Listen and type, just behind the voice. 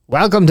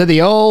Welcome to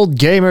the Old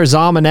Gamers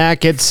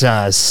Almanac. It's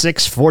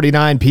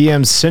 6:49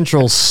 p.m.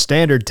 Central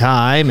Standard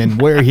Time,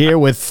 and we're here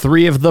with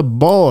three of the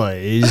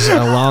boys,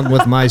 along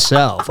with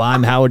myself.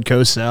 I'm Howard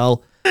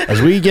Cosell.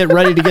 As we get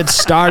ready to get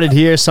started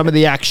here, some of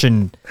the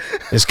action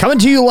is coming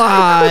to you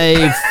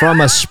live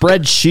from a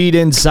spreadsheet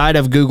inside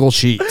of Google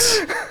Sheets.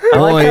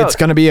 Boy, it's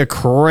going to be a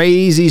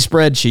crazy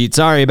spreadsheet.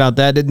 Sorry about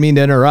that. Didn't mean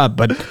to interrupt,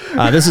 but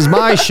this is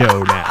my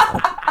show now.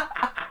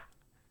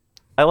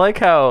 I like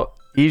how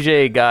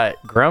EJ got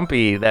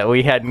grumpy that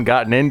we hadn't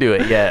gotten into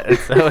it yet,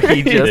 so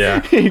he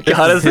just he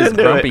got us his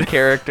into grumpy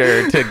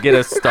character to get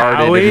us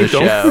started in the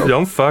show.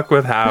 Don't fuck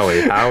with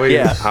Howie.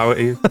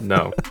 Howie,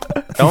 no.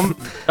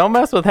 Don't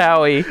mess with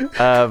Howie.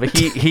 But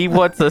he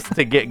wants us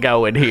to get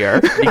going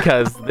here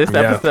because this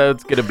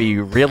episode's gonna be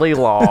really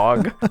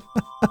long.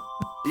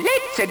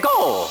 Let's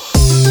go.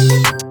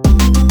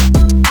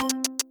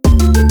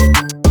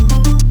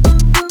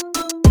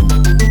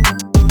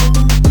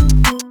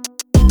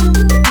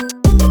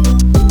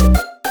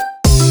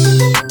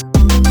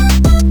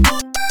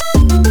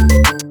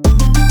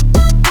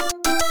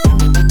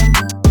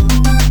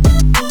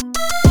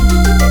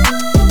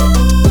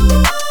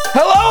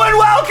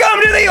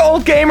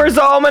 Gamers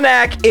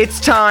Almanac, it's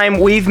time.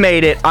 We've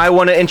made it. I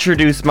want to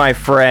introduce my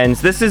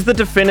friends. This is the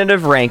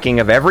definitive ranking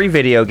of every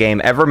video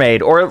game ever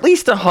made, or at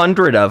least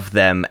 100 of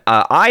them.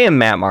 I am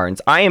Matt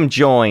Martins. I am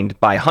joined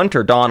by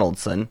Hunter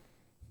Donaldson.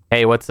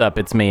 Hey, what's up?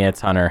 It's me.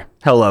 It's Hunter.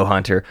 Hello,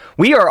 Hunter.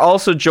 We are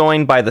also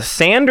joined by the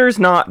Sanders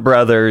Knott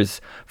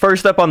brothers.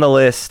 First up on the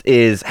list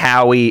is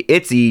Howie.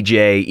 It's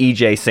EJ.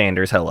 EJ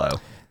Sanders, hello.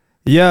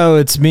 Yo,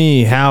 it's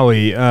me,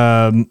 Howie.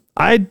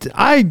 I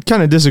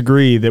kind of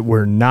disagree that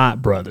we're not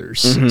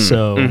brothers.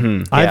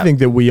 I think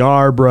that we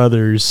are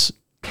brothers.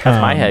 That's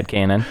my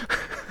headcanon.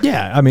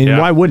 Yeah, I mean,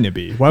 why wouldn't it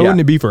be? Why wouldn't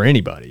it be for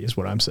anybody, is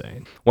what I'm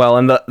saying. Well,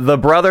 and the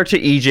brother to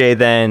EJ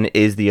then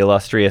is the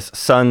illustrious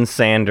Son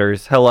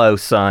Sanders. Hello,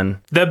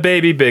 son. The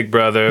baby big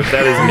brother.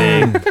 That is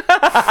me.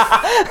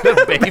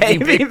 The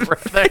baby big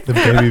brother. The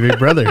baby big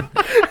brother.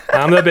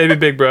 I'm the baby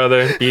big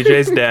brother.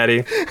 EJ's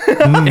daddy.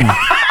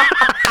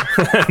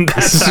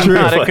 That's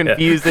not a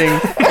confusing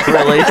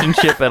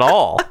relationship at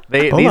all.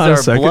 These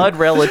are blood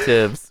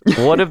relatives.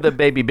 One of the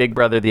baby big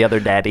brother, the other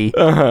daddy.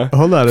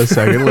 Hold on a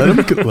second. Let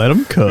him cook. Let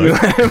him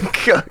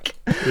cook.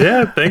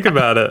 Yeah, think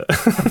about it.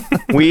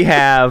 We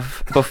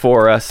have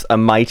before us a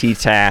mighty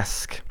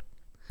task.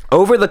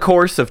 Over the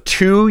course of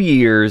 2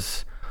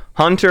 years,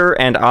 Hunter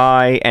and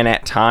I, and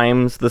at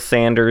times the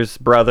Sanders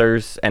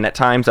brothers, and at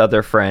times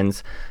other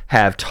friends,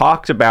 have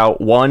talked about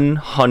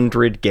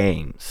 100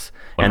 games.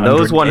 And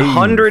those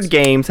 100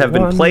 games have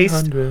been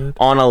placed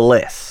on a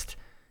list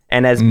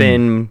and has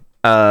been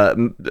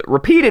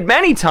repeated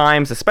many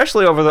times,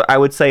 especially over, I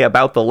would say,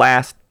 about the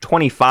last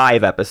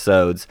 25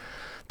 episodes.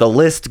 The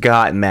list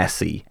got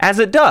messy, as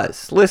it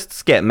does.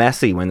 Lists get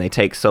messy when they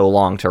take so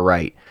long to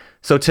write.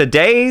 So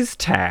today's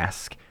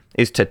task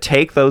is to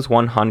take those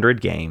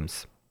 100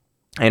 games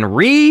and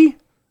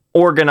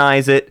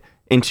reorganize it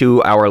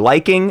into our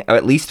liking,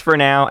 at least for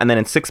now. And then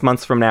in 6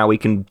 months from now, we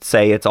can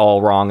say it's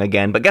all wrong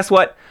again. But guess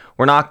what?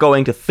 We're not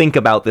going to think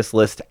about this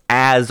list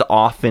as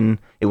often.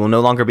 It will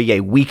no longer be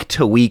a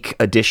week-to-week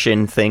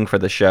edition thing for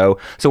the show.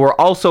 So we're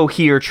also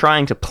here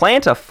trying to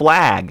plant a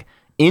flag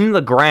in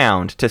the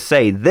ground to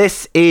say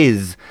this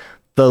is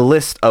the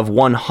list of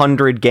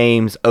 100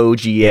 games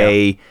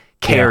OGA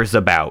cares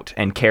about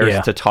and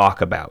cares to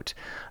talk about.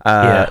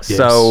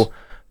 So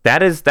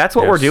that's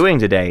what we're doing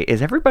today.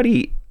 Is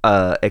everybody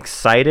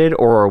excited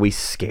or are we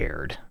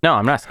scared? No,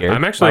 I'm not scared.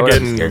 I'm actually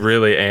getting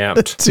really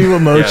amped. Two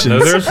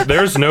emotions. Yeah, no,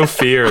 there's no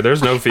fear.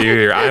 There's no fear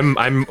here.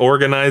 I'm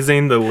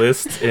organizing the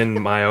list in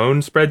my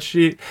own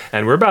spreadsheet,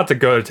 and we're about to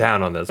go to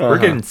town on this. We're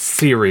getting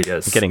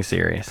serious. Getting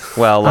serious.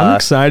 Well, I'm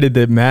excited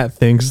that Matt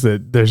thinks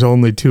that there's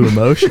only two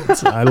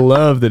emotions. I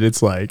love that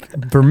it's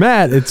like, for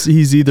Matt,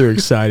 he's either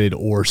excited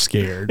or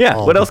scared. Yeah,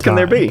 what else can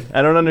there be?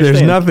 I don't understand.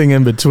 There's nothing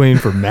in between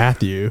for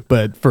Matthew,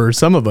 but for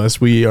some of us,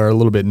 we are a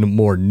little bit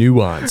more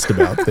nuanced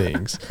about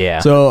things.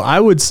 So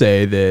I would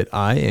say that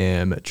I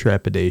am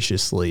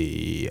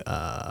trepidatiously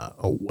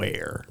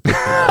aware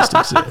that the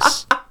list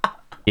exists.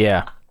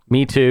 Yeah,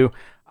 me too.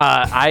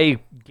 I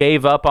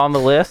gave up on the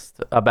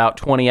list about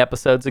 20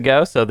 episodes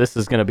ago, so this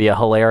is going to be a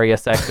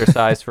hilarious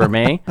exercise for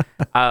me.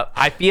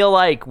 I feel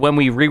like when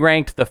we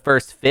re-ranked the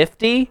first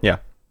 50,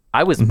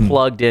 I was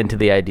plugged into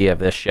the idea of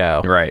this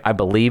show. Right. I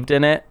believed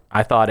in it.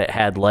 I thought it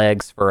had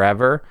legs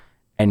forever,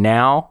 and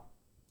now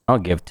I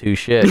don't give two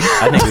shits.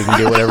 I think we can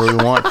do whatever we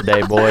want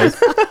today, boys.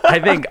 I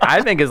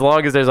think as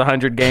long as there's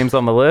 100 games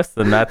on the list,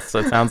 then it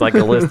sounds like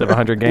a list of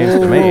 100 games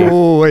to me.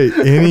 Oh, wait,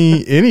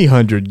 any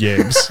 100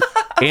 games.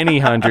 Any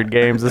 100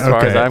 games as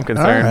far as I'm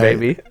concerned,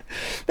 baby.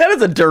 That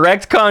is a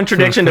direct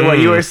contradiction to what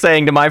you were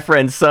saying to my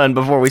friend's son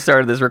before we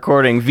started this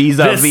recording,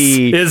 vis-a-vis.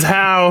 This is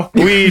how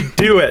we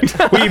do it.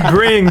 We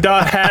bring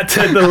Dot Hat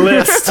to the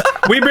list.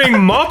 We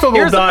bring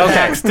multiple dot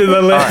hacks to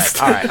the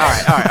list. All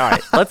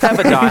right. Let's have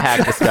a dot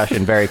hack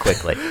discussion very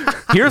quickly.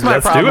 Here's my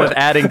problem with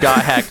adding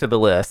dot hack to the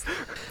list.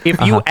 If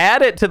you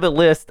add it to the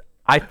list,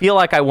 I feel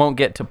like I won't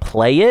get to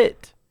play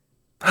it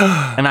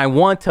and I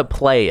want to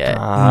play it.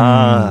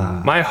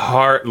 My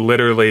heart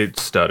literally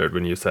stuttered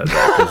when you said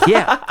that. 'cause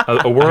Yeah.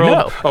 A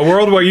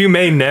world where you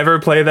may never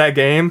play that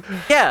game.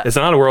 Yeah. It's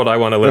not a world I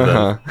want to live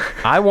in.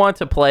 I want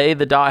to play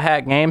the Dot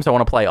Hack games. I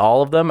want to play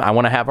all of them. I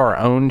want to have our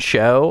own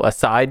show, a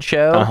side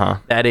show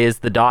that is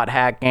the Dot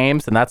Hack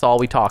games, and that's all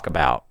we talk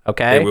about.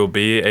 Okay. It will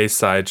be a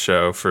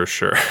sideshow for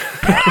sure.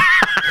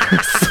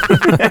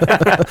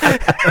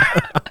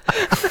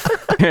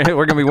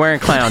 We're gonna be wearing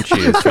clown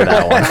shoes for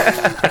that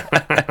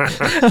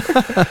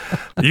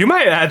one. You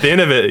might, at the end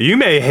of it, you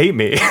may hate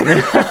me.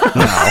 No,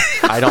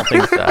 I don't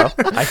think so.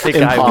 I think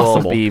I will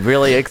Impossible. be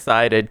really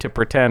excited to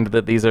pretend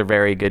that these are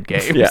very good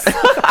games. Yeah.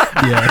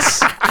 Yes.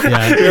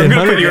 Yeah. You're And going to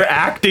Hunter- put your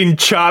acting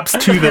chops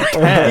to the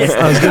test.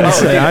 I was gonna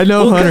say, I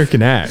know Hunter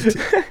can act.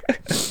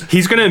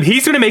 He's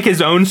gonna make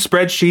his own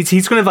spreadsheets.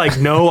 He's gonna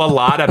know a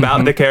lot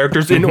about the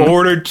characters in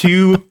order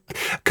to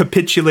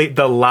capitulate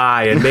the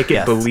lie and make it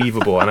Yes.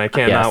 believable. And I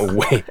cannot Yes.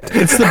 wait.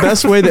 It's the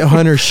best way that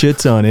Hunter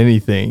shits on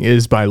anything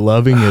is by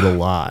loving it a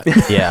lot.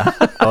 Yeah.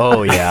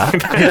 Oh yeah.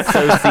 It's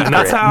so secret.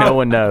 That's how- no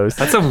one knows.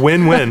 That's a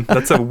win-win.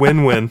 That's a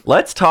win-win.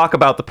 Let's talk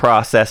about the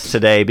process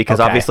today because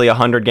Okay. obviously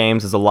 100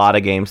 games is a lot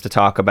of games to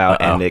talk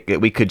about, and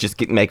we could just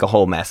make a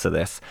whole mess of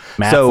this.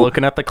 Matt's so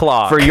looking at the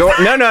clock. for your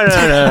no.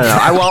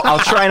 I won't. I'll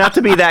try not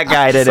to be that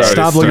guy today. Sorry.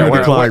 Stop looking at the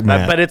We're- clock,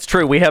 Matt. but it's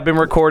true. We have been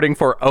recording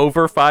for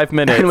over 5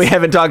 minutes. And we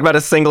haven't talked about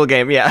a single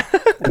game yet.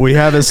 We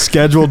have a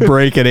scheduled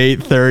break at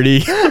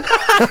 8:30.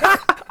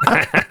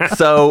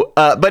 So,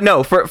 but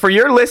no, for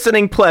your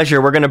listening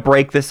pleasure, we're going to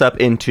break this up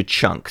into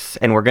chunks,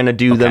 and we're going to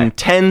do them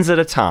tens at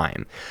a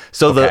time.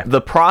 So Okay.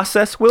 the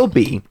process will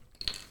be,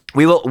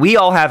 we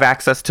all have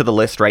access to the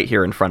list right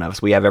here in front of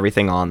us. We have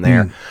everything on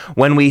there.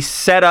 When we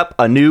set up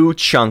a new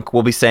chunk,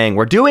 we'll be saying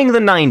we're doing the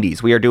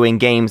 90s. We are doing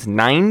games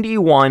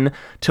 91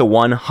 to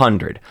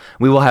 100.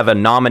 We will have a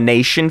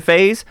nomination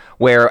phase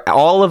where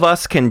all of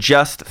us can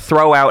just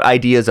throw out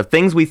ideas of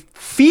things we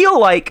feel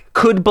like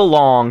could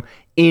belong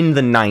in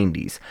the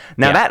 90s.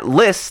 Now that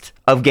list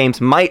of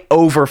games might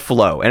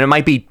overflow, and it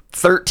might be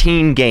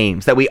 13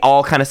 games that we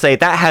all kind of say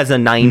that has a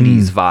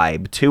 90s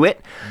vibe to it.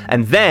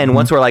 And then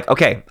once we're like,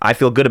 okay, I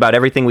feel good about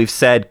everything we've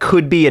said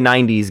could be a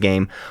 90s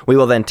game, we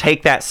will then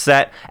take that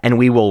set and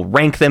we will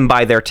rank them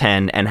by their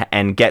 10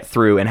 and get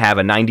through and have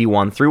a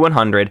 91 through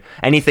 100.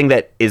 Anything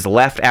that is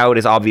left out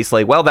is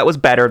obviously, well, that was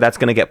better. That's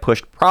going to get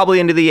pushed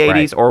probably into the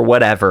 80s or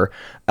whatever.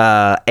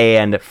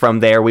 And from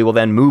there, we will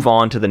then move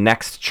on to the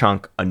next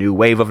chunk, a new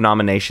wave of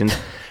nominations,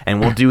 and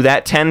we'll do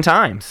that 10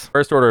 times.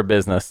 First order of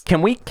business.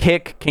 Can we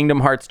kick Kingdom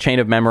Hearts Chain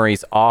of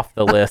Memories off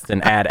the list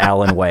and add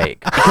Alan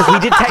Wake? Because we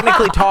did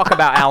technically talk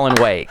about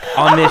Alan Wake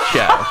on this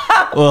show.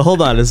 Well,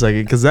 hold on a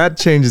second, because that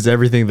changes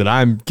everything that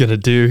I'm gonna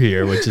do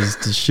here, which is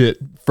to shit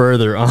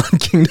further on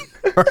Kingdom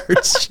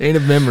Hearts Chain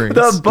of Memories.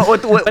 But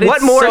what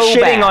it's more so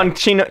shitting bad. on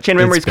Chain of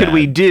Memories could bad.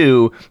 we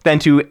do than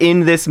to,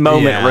 in this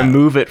moment, Yeah.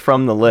 remove it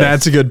from the list?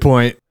 That's a good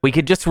point. We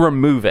could just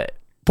remove it.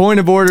 Point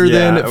of order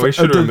Yeah, then. we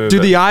should remove do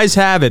it. the eyes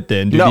have it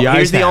then? Do no, the eyes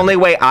here's the have only it?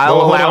 way I'll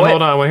Well, allow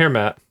hold it. on. Well, here,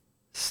 Matt.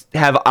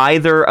 Have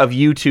either of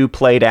you two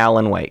played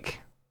Alan Wake?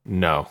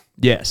 No.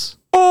 Yes.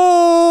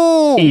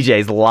 Oh!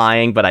 EJ's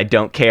lying, but I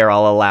don't care.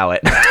 I'll allow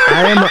it.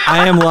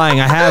 I am lying.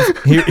 I have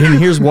and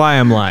here's why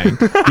I'm lying.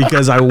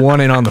 Because I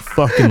want it on the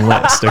fucking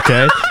list,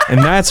 okay? And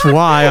that's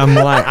why I'm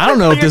lying. I don't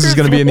know if this is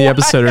gonna be in the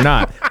episode or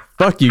not.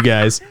 Fuck you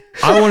guys.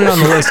 I want it on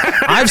the list.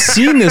 I've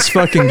seen this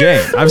fucking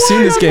game. I've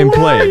seen this game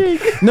played.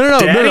 No.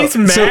 Daddy's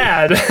So,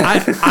 mad.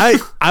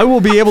 I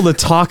will be able to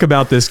talk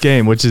about this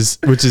game, which is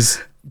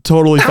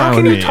totally How fine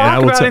can with you me. talk And I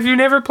will about it if you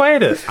never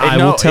played it? I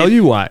No, will tell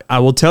you why. I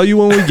will tell you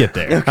when we get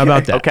there. How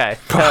about that? Okay.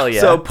 Hell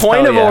yeah. So,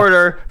 point Hell of yeah.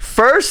 order.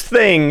 First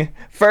thing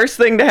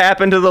to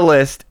happen to the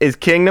list is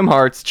Kingdom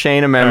Hearts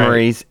Chain of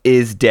Memories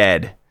is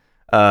dead.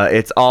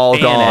 It's all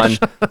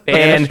Banished. gone.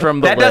 Banished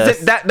from the that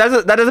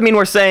list. doesn't mean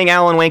we're saying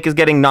Alan Wake is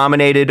getting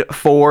nominated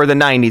for the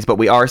 90s, but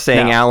we are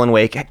saying No. Alan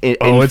Wake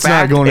It's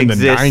not going in the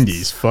exists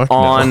 90s. Fuck no.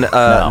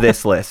 on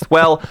this list.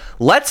 Well,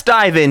 let's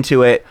dive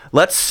into it.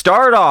 Let's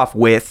start off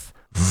with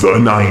The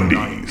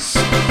 90s.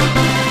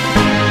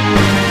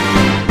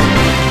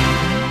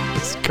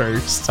 It's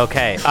cursed.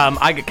 Okay.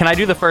 Can I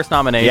do the first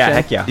nomination? yeah,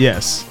 heck yeah.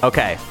 Yes.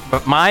 Okay.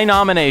 But my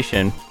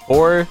nomination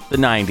for the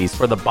 90s,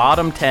 for the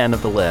bottom 10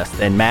 of the list,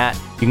 and Matt,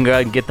 you can go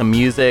ahead and get the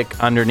music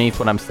underneath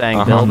what I'm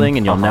saying, building,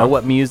 and you'll know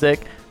what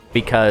music,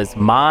 because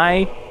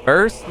my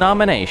first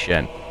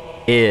nomination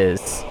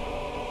is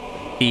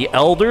The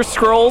Elder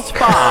Scrolls V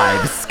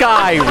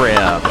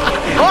Skyrim.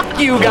 Fuck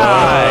you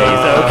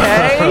guys,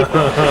 okay?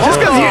 Just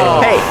because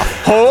hey,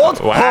 hold.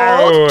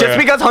 Wow. Just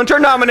because Hunter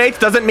nominates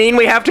doesn't mean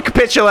we have to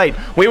capitulate.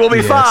 We will be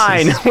Yes,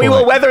 fine. this is We will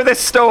point. weather this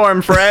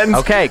storm, friends.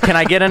 Okay, can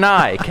I get an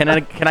eye? Can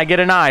I get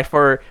an eye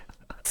for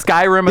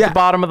Skyrim at the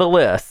bottom of the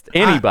list.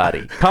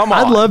 Anybody? Come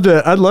on.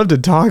 I'd love to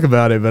talk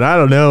about it, but I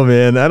don't know,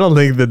 man. I don't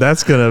think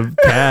that's gonna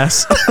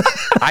pass.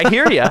 I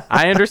hear you.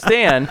 I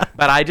understand,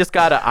 but I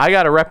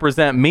gotta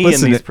represent me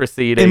Listen, in these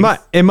proceedings.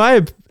 in my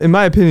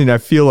opinion, I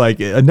feel like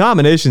a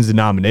nomination's a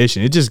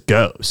nomination. It just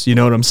goes. You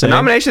know what I'm saying?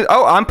 Nomination.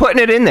 Oh, I'm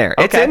putting it in there.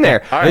 It's Okay. in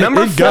there. All right.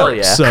 Number It four. goes,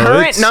 yeah. so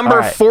Current it's- number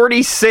all right.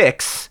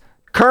 46.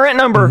 Current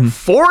number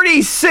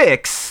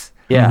 46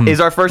 Yeah. is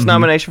our first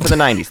nomination for the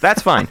 90s.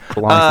 That's fine.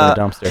 Belongs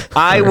in the dumpster.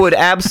 I would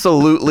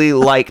absolutely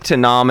like to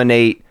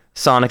nominate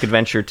Sonic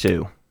Adventure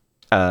 2.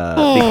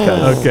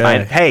 Because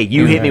Okay. hey,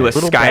 you hit me with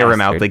Little Skyrim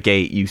out bastard. the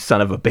gate, you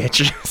son of a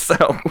bitch. So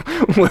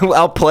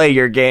I'll play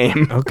your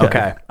game.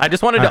 Okay. I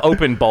just wanted to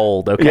open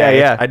bold. Okay. Yeah,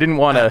 yeah. I didn't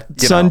want to.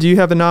 Son, do you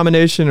have a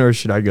nomination, or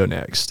should I go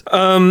next?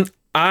 I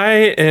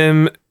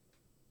am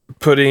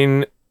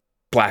putting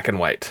Black and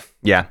White.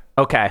 Yeah.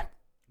 Okay.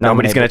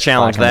 Nobody's gonna Nominated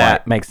challenge black and that.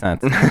 white. Makes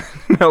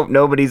sense. No,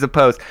 nobody's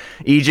opposed.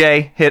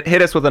 EJ,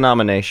 hit us with a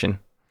nomination.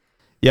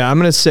 Yeah, I'm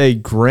gonna say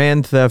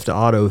Grand Theft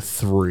Auto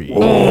 3.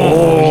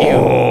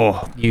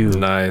 You.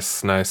 Nice.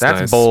 That's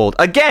nice. bold.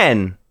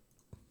 Again,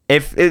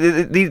 if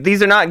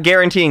these are not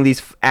guaranteeing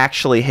these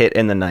actually hit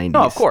in the 90s.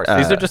 No, of course.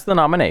 These are just the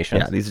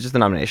nominations. Yeah, these are just the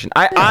nomination.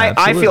 I feel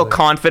absolutely.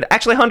 confident.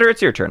 Actually, Hunter,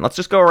 it's your turn. Let's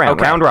just go around.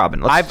 Okay. Round robin.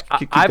 Let's I've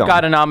keep I've going.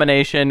 got a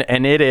nomination,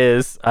 and it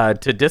is to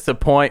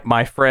disappoint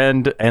my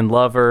friend and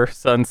lover,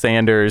 Son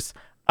Sanders,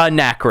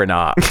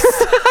 Anachronox.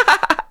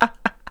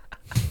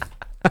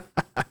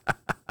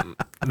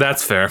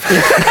 That's fair.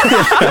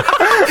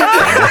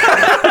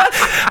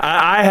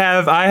 I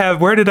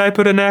have. Where did I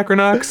put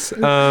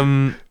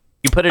Anachronox?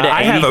 You put it at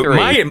I have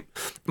 83.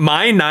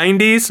 my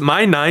 90s.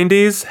 My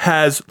 90s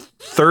has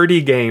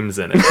 30 games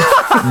in it.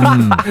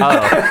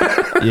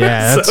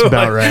 Yeah, that's So,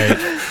 about right.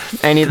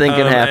 Anything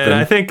can happen. And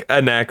I think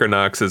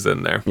Anachronox is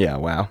in there. Yeah,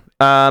 wow.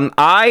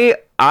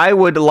 I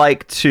would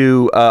like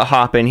to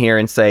hop in here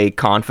and say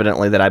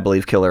confidently that I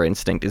believe Killer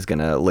Instinct is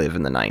gonna live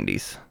in the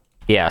 90s.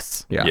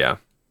 Yes. Yeah.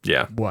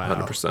 Wow,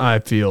 100%. I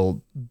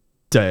feel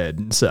dead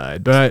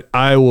inside, but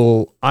I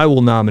will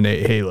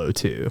nominate Halo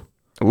 2.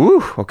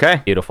 Ooh,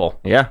 okay. Beautiful.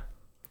 Yeah.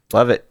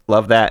 Love it.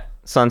 Love that.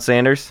 Son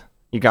Sanders,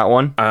 you got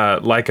one?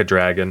 Like a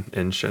Dragon,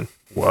 Inshin.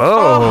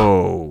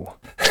 Whoa.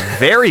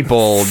 Very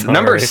bold.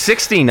 Number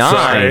 69.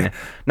 Sorry.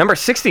 Number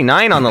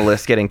 69 on the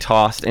list getting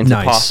tossed into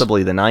Nice.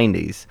 possibly the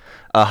 90s.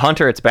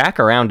 Hunter, it's back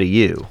around to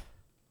you.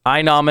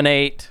 I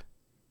nominate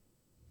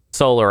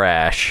Solar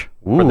Ash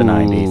for the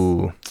 90s.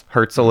 Ooh.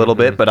 Hurts a little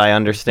bit, but I Yeah,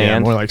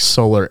 understand. more like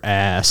Solar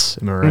Ass.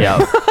 Am I right?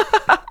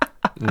 Yeah.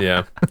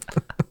 Yeah.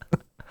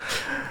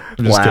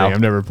 I'm just Wow. kidding.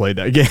 I've never played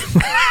that game.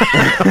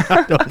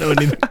 I don't know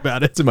anything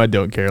about it, so I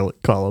don't care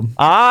column.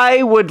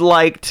 I would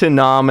like to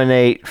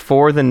nominate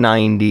for the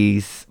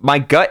 90s. My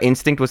gut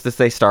instinct was to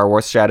say Star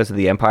Wars Shadows of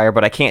the Empire,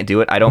 but I can't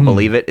do it. I don't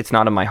believe it. It's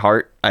not in my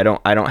heart. I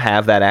don't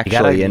have that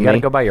actually You in gotta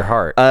me. go by your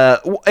heart.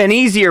 An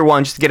easier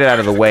one, just to get it out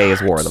of the way,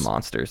 is War of the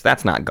Monsters.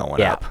 That's not going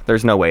Yeah. up.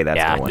 There's no way that's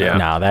yeah. going Yeah.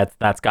 up. No,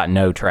 that's got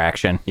no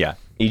traction. Yeah.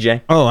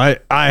 EJ? Oh, I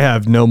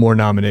have no more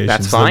nominations.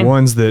 That's fine. The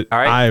ones that All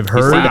right. I've You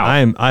heard,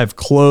 see? I've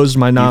closed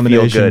my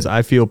nominations. good.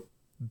 I feel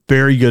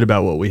very good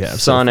about what we have. so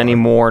Son, far. any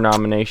more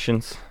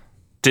nominations?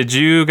 Did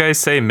you guys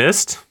say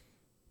Mist?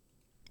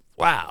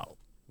 Wow.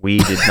 We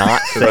did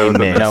not say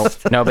Mist. No,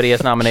 nobody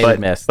has nominated But,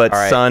 Mist. but All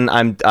right. son,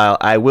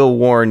 I will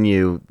warn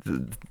you,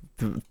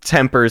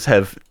 tempers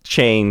have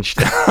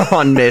changed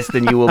on Mist,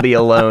 and you will be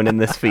alone in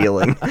this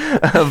feeling.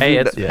 Hey,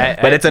 it's,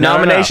 But it's a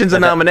nomination's a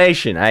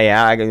nomination.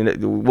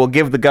 We'll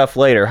give the guff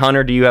later.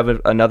 Hunter, do you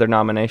have another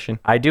nomination?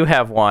 I do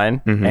have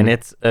one, and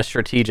it's a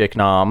strategic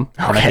nom,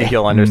 and I Okay. think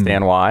you'll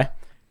understand why.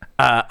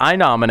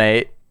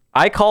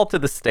 I call to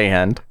the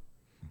stand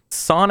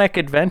Sonic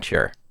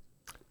Adventure.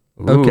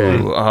 Okay.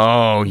 Ooh,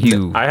 oh,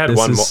 you I had This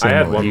one is more. I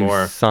had similar. one you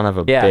more. son of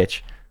a Yeah.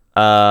 bitch.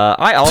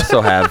 I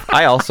also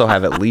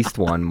have at least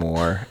one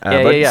more.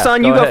 But yeah.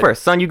 son, Go you go ahead.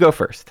 first. Son, you go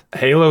first.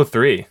 Halo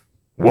 3.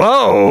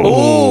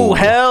 Whoa! Ooh,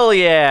 hell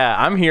yeah.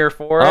 I'm here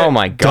for it. Oh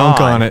my god!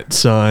 Dunk on it,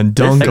 son.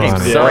 Dunk thing on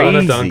is it. Yeah, I want to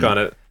Crazy. dunk on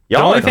it. The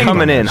Y'all only are thing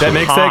coming in that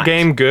makes hot. that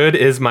game good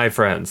is my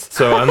friends.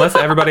 So unless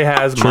everybody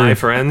has my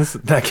friends,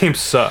 that game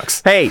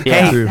sucks. Hey,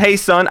 True. hey,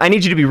 son! I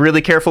need you to be really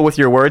careful with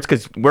your words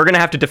because we're gonna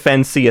have to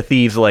defend Sea of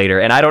Thieves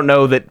later, and I don't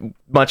know that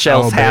much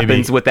else baby.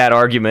 happens with that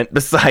argument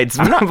besides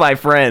my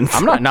friends.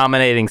 I'm not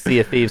nominating Sea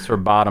of Thieves for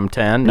bottom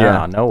 10. No,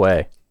 Yeah. no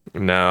way.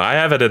 No, I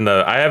have it in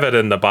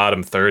the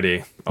bottom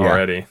 30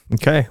 already.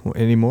 Okay. Well,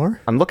 any more?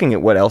 I'm looking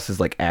at what else is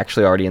like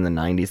actually already in the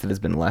 90s that has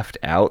been left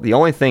out. The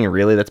only thing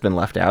really that's been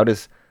left out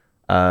is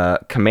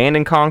Command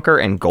and Conquer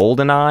and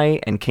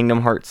GoldenEye and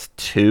Kingdom Hearts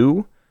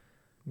 2.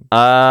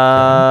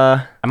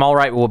 I'm all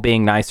right with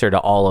being nicer to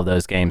all of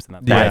those games, and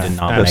that's why I Yeah, didn't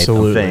nominate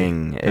absolutely. them.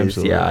 Thing is,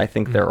 Absolutely. yeah, I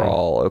think they're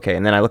all okay.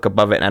 And then I look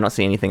above it and I don't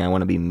see anything I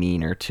want to be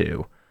meaner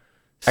to.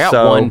 I got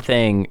So, one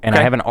thing, and I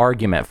okay. have an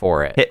argument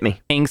for it. Hit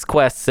me. King's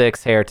Quest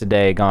 6 Hair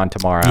Today, Gone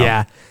Tomorrow.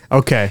 Yeah.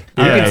 Okay.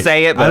 You can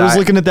say it, but I was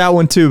looking at that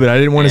one too, but I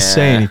didn't want to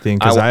say Yeah. anything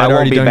because I I had won't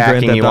already be done Grand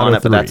backing Theft you on Auto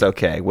it, but 3. that's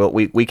okay.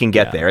 We can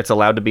get there. It's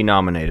allowed to be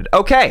nominated.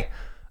 Okay.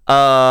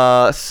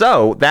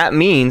 So that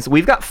means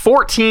we've got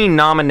 14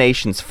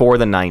 nominations for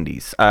the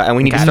 90s, and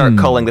we need to start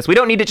culling this. We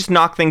don't need to just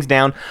knock things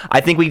down.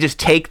 I think we just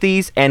take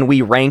these and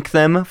we rank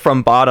them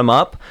from bottom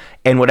up,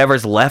 and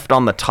whatever's left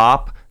on the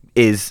top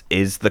is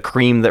the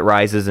cream that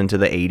rises into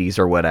the 80s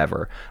or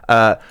whatever.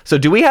 So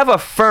do we have a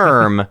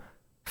firm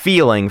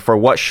feeling for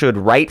what should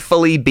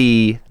rightfully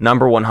be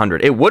number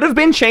 100? It would have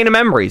been Chain of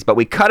Memories, but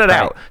we cut it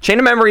out. Chain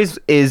of Memories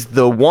is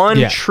the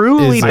one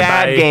truly is-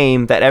 bad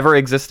game that ever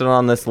existed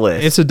on this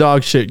list. It's a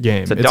dog shit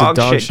game. It's a dog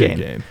dog shit shit game.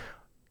 game.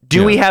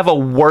 Do we have a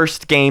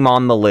worst game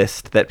on the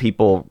list that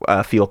people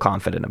feel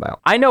confident about?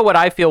 I know what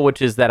I feel,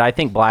 which is that I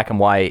think Black and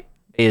White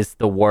is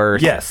the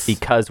worst. Yes.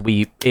 Because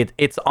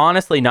it's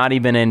honestly not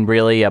even in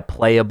really a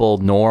playable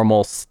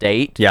normal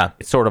state. Yeah.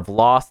 It's sort of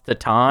lost to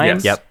time.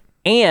 Yes. Yep.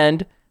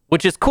 And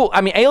which is cool.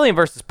 I mean, Alien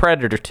vs.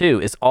 Predator 2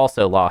 is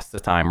also lost to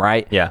time,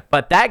 right? Yeah.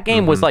 But that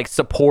game was like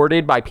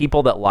supported by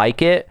people that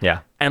like it. Yeah.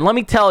 And let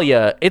me tell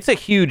you, it's a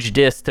huge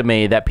diss to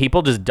me that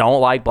people just don't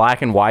like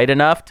Black and White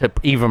enough to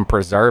even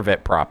preserve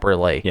it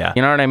properly. Yeah.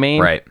 You know what I mean?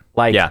 Right.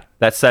 Like, yeah,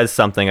 that says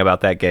something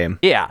about that game.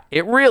 Yeah,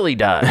 it really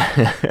does.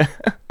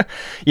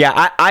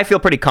 Yeah, I feel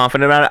pretty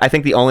confident about it. I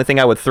think the only thing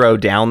I would throw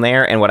down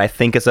there, and what I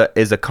think is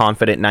a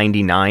confident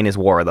 99, is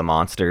War of the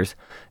Monsters.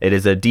 It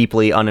is a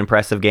deeply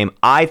unimpressive game.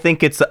 I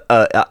think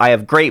I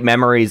have great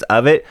memories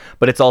of it,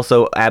 but it's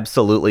also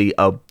absolutely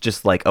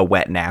just like a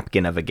wet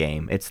napkin of a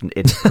game. It's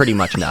pretty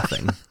much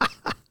nothing.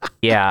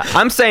 Yeah.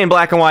 I'm saying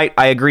Black and White.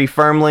 I agree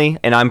firmly,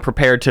 and I'm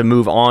prepared to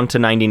move on to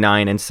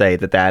 99 and say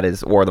that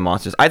is War of the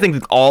Monsters. I think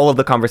that all of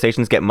the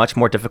conversations get much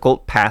more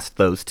difficult past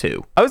those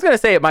two. I was going to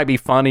say it might be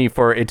funny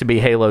for it to be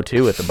Halo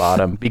 2 at the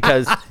bottom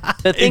because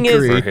the thing For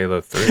is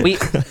Halo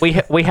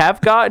 3. we have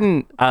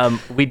gotten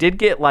we did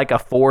get like a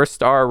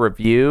 4-star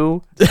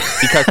review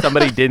because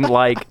somebody didn't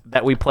like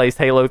that we placed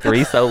Halo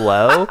 3 so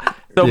low.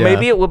 So Yeah.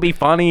 maybe it would be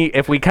funny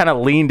if we kind of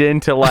leaned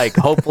into like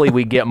hopefully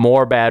we get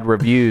more bad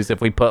reviews if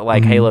we put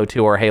like Halo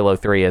 2 or Halo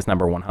 3 as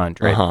number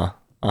 100.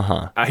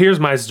 Here's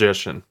my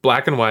suggestion: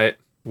 Black and White,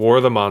 War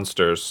of the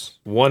Monsters,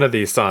 one of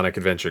these Sonic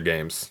Adventure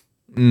games,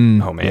 Oh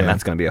man,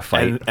 that's gonna be a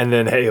fight. and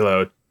then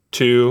Halo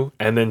 2,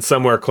 and then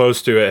somewhere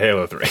close to it,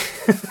 Halo 3.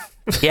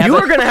 Yeah, You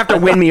but- are going to have to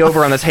win me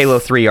over on this Halo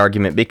 3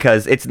 argument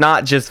because it's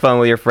not just fun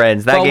with your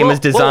friends. That Well, game we'll- is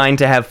designed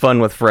to have fun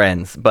with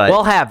friends. But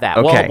We'll have that.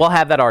 Okay. We'll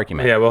have that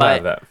argument. Yeah, we'll But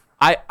have that.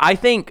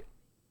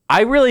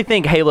 I really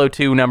think Halo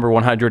 2 number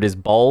 100 is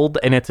bold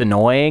and it's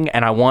annoying,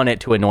 and I want it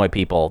to annoy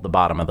people at the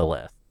bottom of the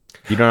list.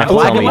 You don't have to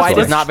Black tell and me White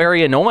twice. is not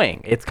very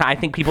annoying. I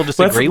think people just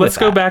let's agree with let's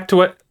go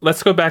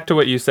that. back to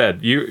what you said.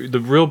 The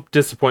real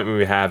disappointment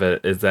we have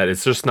is that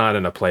it's just not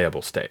in a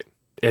playable state.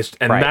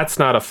 Right. That's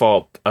not a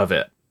fault of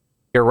it.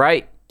 You're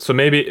right. So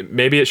maybe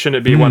it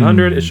shouldn't be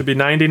 100. It should be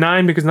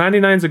 99 because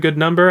 99 is a good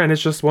number and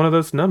it's just one of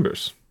those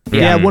numbers.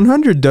 Yeah,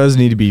 100 does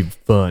need to be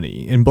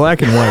funny, and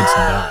Black and White's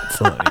not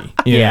funny.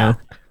 You Yeah. know?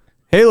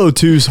 Halo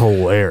 2's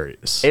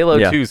hilarious. Halo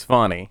Yeah. 2's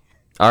funny.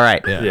 All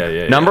right.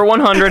 Yeah. Number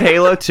 100,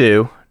 Halo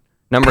 2.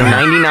 Number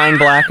 99,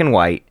 Black and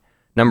White.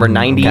 Number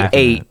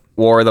 98,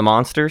 War of the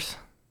Monsters.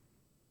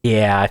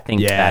 Yeah, I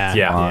think that's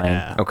Yeah. fine.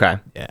 Yeah. Okay.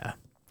 Yeah.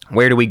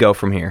 Where do we go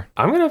from here?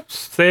 I'm gonna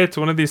say it's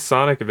one of these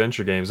Sonic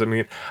Adventure games. I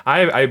mean,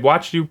 I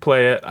watched you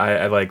play it.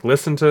 I like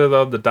listened to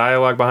the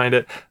dialogue behind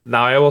it.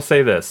 Now I will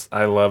say this: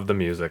 I love the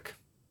music.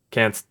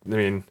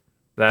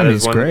 That is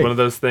it's one great. of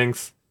those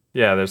things.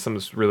 Yeah, there's some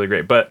that's really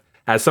great. But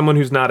as someone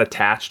who's not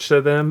attached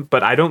to them,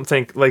 but I don't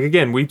think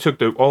again, we took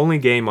the only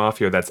game off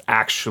here that's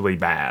actually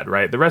bad,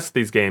 right? The rest of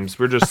these games,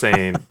 we're just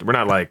saying we're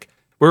not like.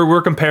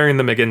 We're comparing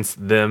them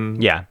against them,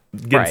 Yeah,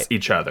 against right.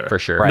 each other, For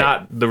sure.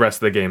 not the rest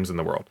of the games in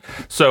the world.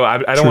 So I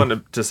don't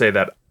want to say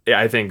that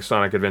I think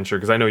Sonic Adventure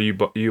because I know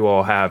you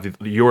all have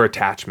your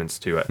attachments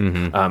to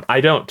it.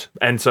 I don't,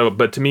 and so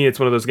but to me, it's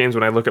one of those games.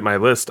 When I look at my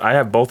list, I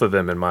have both of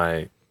them in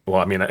my.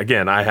 Well, I mean,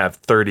 again, I have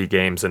 30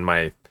 games in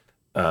my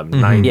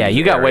 90s. Yeah,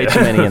 you got way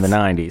too many in the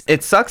 90s.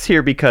 It sucks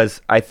here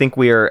because I think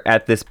we are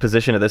at this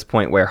position at this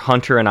point where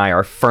Hunter and I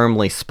are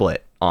firmly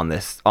split on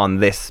this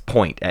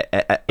point.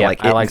 Yeah,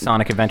 I like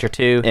Sonic Adventure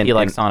 2. He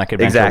likes Sonic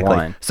Adventure exactly.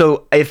 1.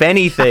 So if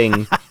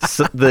anything,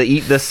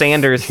 the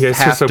Sanders You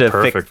guys are have so to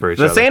perfect fix, for each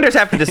the other. Sanders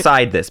have to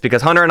decide this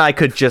because Hunter and I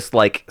could just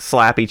like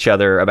slap each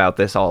other about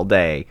this all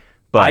day.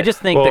 But I just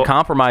think Well- the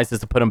compromise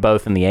is to put them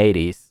both in the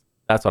 80s.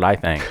 That's what I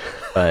think.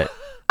 But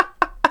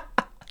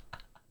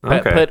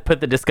Okay.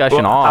 put the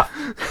discussion Well, off.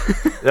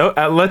 No,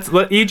 let's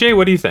let EJ.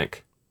 What do you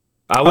think?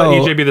 I'll let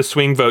EJ be the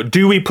swing vote.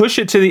 Do we push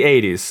it to the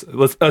 80s?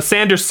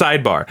 Sanders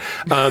sidebar.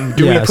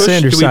 Do Yeah, we push?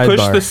 Sanders Do we push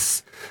sidebar.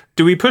 this?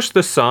 Do we push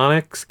the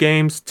Sonics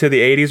games to the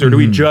 80s, or do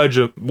we judge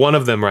one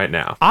of them right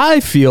now? I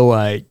feel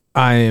like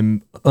I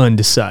am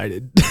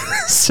undecided.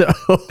 So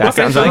that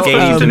sounds so like let's push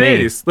them 80s to to the me.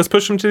 80s. Let's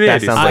push them to the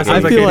That 80s. sounds like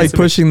I 80s. feel like 80s to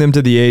me. pushing them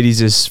to the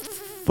 80s is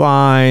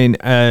fine.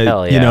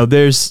 Hell yeah. You know,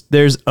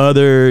 there's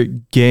other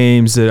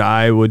games that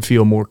I would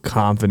feel more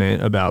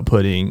confident about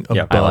putting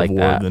Yep, above I like War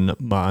that. of the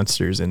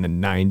Monsters in the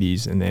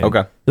 90s. And then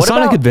Okay. the What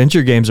Sonic about-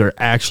 Adventure games are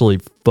actually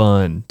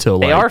fun to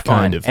They like are fun,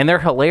 kind of and they're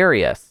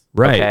hilarious.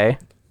 Right. Okay?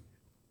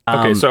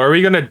 Okay, so are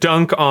we going to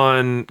dunk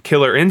on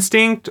Killer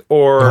Instinct,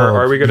 or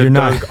are we going to you're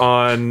not- dunk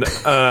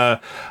on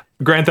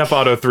Grand Theft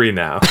Auto 3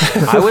 now?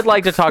 I would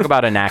like to talk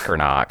about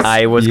Anachronox.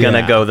 I was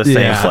gonna go the same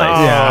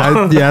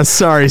place. Yeah,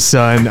 sorry,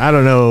 son. I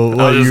don't know what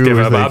I'll just you give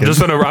were up.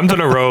 thinking. I'm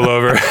gonna roll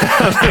over.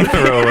 I'm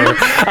gonna roll over.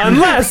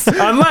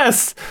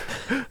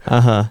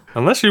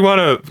 Unless you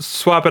want to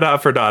swap it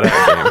out for .hack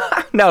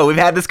game. No, we've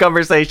had this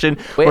conversation.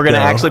 We're gonna no.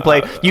 actually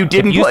play. You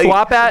didn't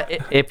play.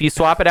 If you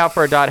swap it out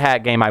for a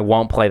 .hack game, I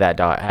won't play that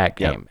 .hack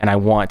game, and I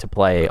want to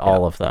play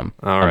all of them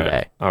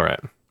someday. All right.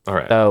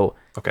 So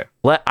Okay.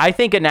 I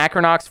think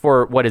Anachronox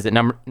for what is it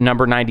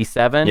number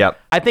 97? Yep.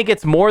 I think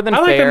it's more than I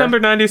like fair. the number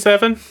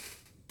 97.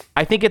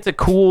 I think it's a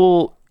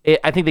cool.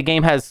 I think the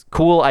game has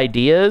cool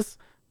ideas,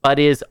 but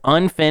is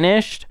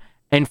unfinished.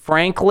 And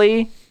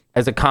frankly,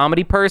 as a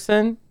comedy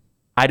person,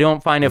 I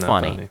don't find it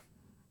funny.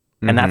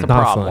 And that's a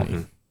Not problem.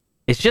 funny.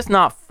 It's just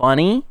not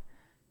funny.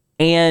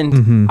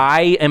 And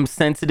I am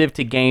sensitive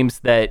to games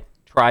that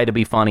try to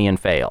be funny and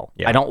fail.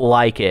 Yeah. I don't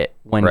like it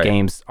when Right.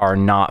 games are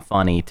not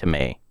funny to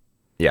me.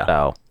 Yeah.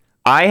 So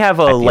I have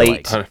a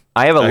late. like-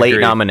 I have a I late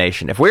agree.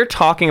 nomination. If we're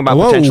talking about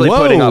Whoa, potentially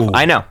putting whoa. up,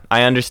 I know,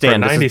 I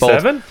understand. For This is bold.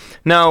 97?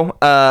 No,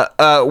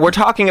 we're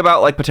talking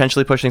about like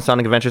potentially pushing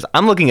Sonic Adventures.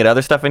 I'm looking at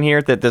other stuff in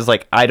here that there's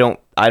like I don't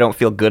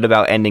feel good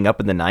about ending up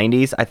in the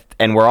 90s.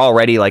 And we're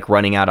already like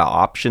running out of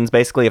options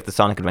basically if the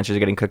Sonic Adventures are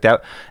getting cooked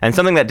out. And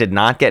something that did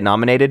not get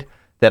nominated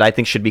that I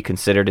think should be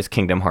considered is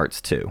Kingdom Hearts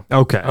 2.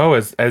 Okay. Oh,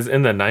 as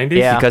in the 90s?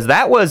 Yeah. Because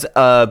that was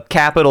a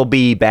capital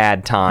B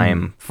bad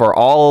time for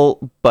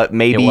all but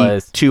maybe It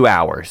was. 2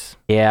 hours.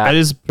 yeah. That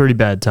is a pretty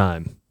bad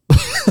time.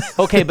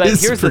 Okay, but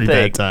It's a here's the pretty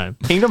thing. bad time.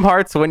 Kingdom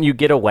Hearts, when you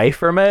get away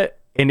from it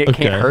and it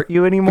Okay. can't hurt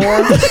you anymore,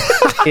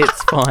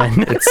 it's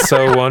fun. It's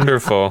so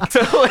wonderful.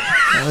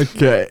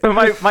 Okay. So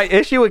my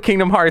issue with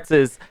Kingdom Hearts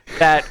is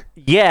that,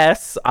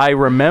 yes, I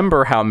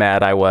remember how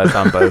mad I was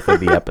on both of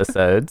the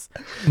episodes,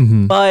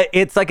 but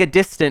it's like a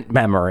distant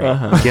memory,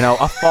 you know,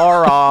 a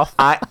far off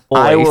I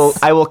voice.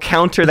 will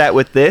counter that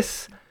with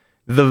this.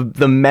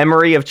 The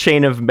memory of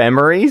Chain of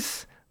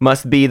Memories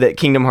must be that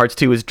Kingdom Hearts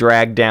 2 is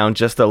dragged down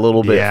just a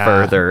little bit Yeah.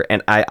 further.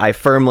 And I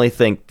firmly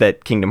think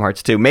that Kingdom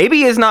Hearts 2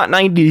 maybe is not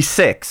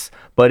 96,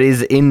 but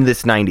is in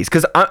this 90s.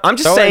 Because I'm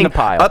just Throw it in saying, the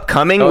pile.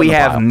 upcoming, Throw it in we the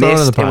have pile. Throw it in the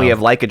Myst and we pile.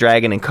 have Like a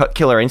Dragon and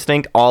Killer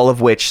Instinct, all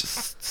of which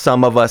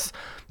some of us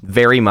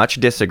very much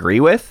disagree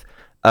with.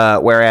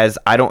 Whereas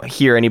I don't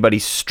hear anybody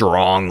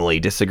strongly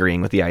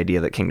disagreeing with the idea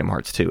that Kingdom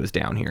Hearts 2 is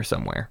down here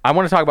somewhere. I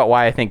want to talk about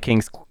why I think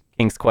King's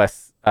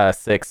Quest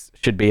 6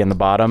 should be in the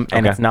bottom,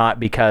 and Okay. it's not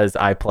because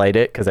I played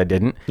it, because I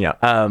didn't. Yeah.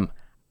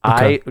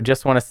 I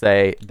just want to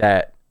say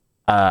that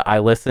I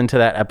listened to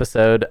that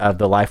episode of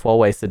the Life Well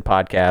Wasted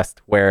podcast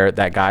where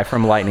that guy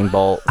from Lightning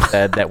Bolt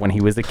said that when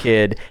he was a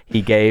kid,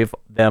 he gave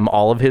them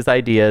all of his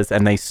ideas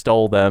and they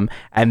stole them.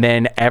 And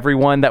then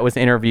everyone that was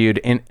interviewed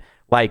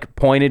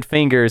pointed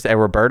fingers at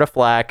Roberta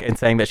Flack and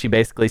saying that she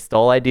basically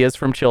stole ideas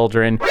from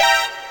children.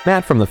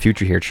 Matt from the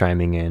future here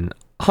chiming in.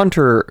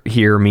 Hunter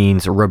here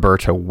means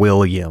Roberta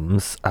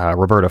Williams.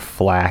 Roberta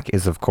Flack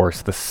is, of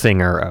course, the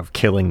singer of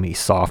Killing Me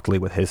Softly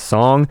with his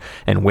song,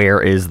 and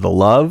Where Is the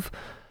Love?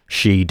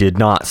 She did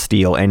not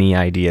steal any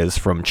ideas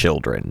from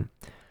children.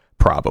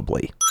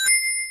 Probably.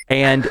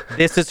 And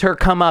this is her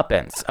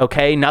comeuppance,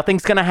 okay?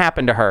 Nothing's going to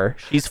happen to her.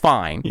 She's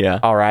fine. Yeah.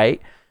 All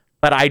right?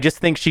 But I just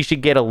think she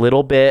should get a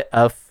little bit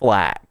of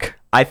flack.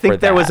 I think for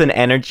there was that. an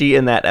energy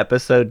in that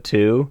episode,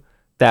 too,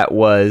 that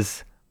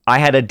was... I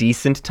had a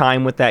decent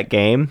time with that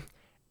game,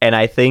 and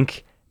I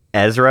think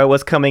Ezra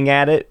was coming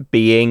at it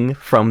being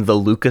from the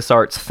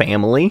LucasArts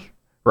family,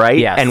 right?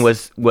 Yes. And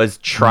was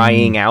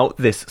trying out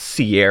this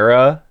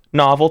Sierra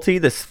novelty,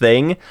 this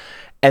thing.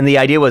 And the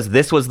idea was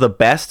this was the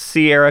best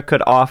Sierra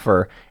could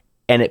offer,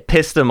 and it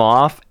pissed him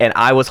off, and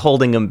I was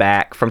holding him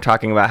back from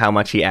talking about how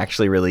much he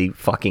actually really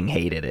fucking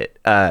hated it.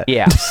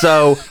 Yeah.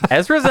 So...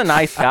 Ezra's a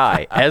nice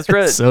guy.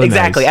 Ezra, So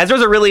Exactly. nice.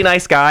 Ezra's a really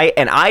nice guy,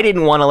 and I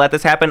didn't want to let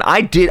this happen.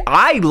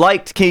 I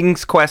liked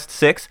King's Quest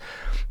 6,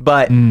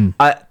 but you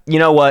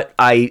know what?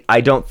 I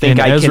don't think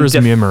In I Ezra's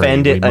can memory,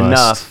 defend it we must.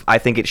 enough. I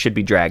think it should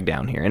be dragged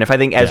down here. And if I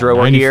think Ezra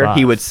were here, 95.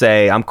 he would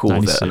say, I'm cool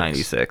with it 96. at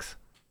 96.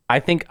 I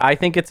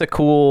think it's a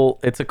cool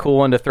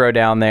one to throw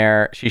down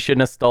there. She shouldn't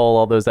have stole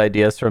all those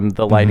ideas from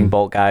the Lightning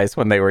Bolt guys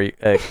when they were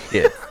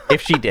kids.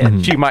 If she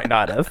did, she might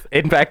not have.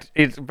 In fact,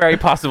 it's very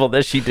possible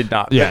that she did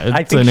not. Yeah, I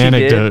it's think an she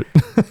anecdote.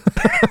 did.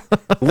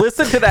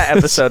 Listen to that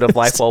episode of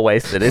Life Well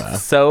Wasted.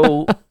 It's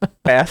so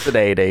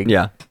fascinating.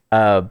 Yeah.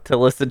 To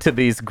listen to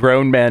these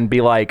grown men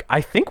be like,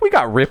 I think we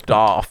got ripped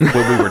off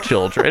when we were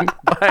children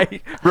by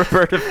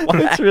Roberta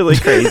Flack. It's really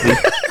crazy.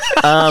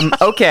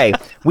 Okay,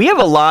 we have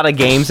a lot of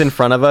games in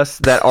front of us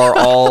that are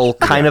all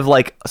kind of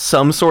like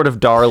some sort of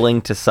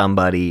darling to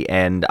somebody,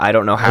 and I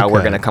don't know how we're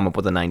Okay. going to come up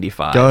with a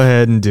 95. Go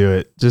ahead and do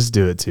it. Just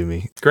do it to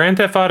me. Grand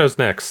Theft Auto's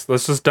next.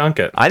 Let's just dunk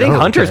it. I think Oh,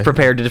 Hunter's okay.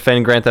 prepared to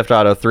defend Grand Theft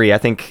Auto 3. I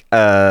think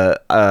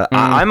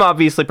I'm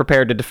obviously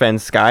prepared to defend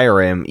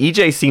Skyrim.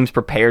 EJ seems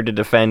prepared to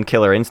defend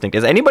Killer Instinct.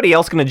 Is anybody anybody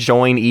else going to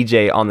join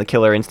EJ on the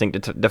Killer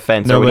Instinct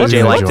defense, or would Nobody's EJ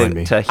gonna like join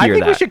me. to I hear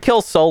think we that? should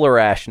kill Solar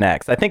Ash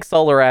next. I think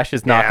Solar Ash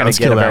is not Yeah, going let's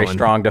to get kill a that very one.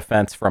 strong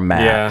defense from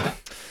Matt. Yeah.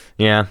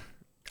 Yeah,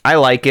 I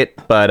like it,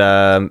 but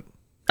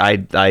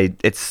I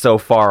it's so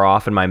far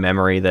off in my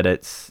memory that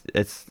it's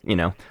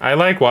I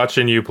like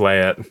watching you play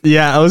it.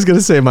 Yeah, I was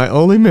gonna say my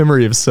only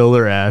memory of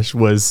Solar Ash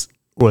was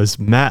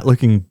Matt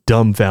looking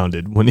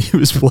dumbfounded when he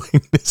was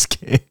playing this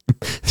game,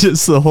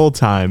 just the whole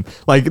time.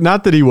 Like,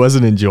 not that he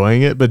wasn't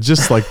enjoying it, but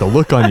just like the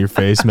look on your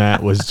face,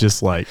 Matt, was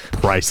just like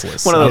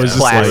priceless. one of I those was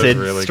just like, placid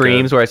really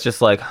streams good. where it's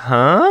just like,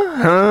 huh?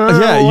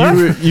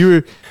 yeah,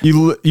 you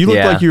looked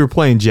Yeah. like you were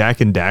playing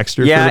Jack and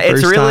Daxter. Yeah, for the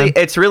it's first really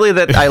time. it's really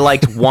that I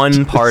liked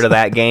one part of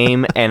that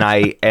game, and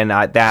I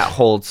that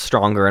holds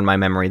stronger in my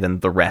memory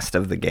than the rest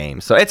of the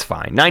game. So it's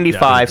fine.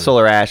 95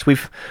 Solar Ash.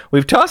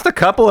 We've tossed a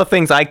couple of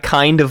things I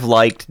kind of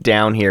liked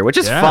down here, which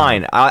is Yeah.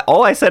 fine.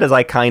 All I said is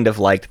I kind of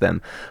liked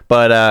them,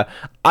 but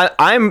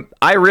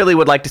I really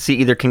would like to see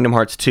either Kingdom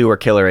Hearts 2 or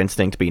Killer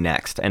Instinct be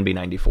next and be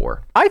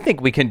 94. I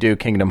think we can do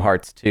Kingdom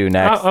Hearts 2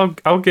 next.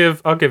 I'll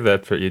give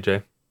that for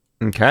EJ.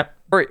 Okay.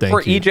 For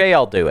Thank you. EJ,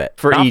 I'll do it.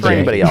 For Not EJ. for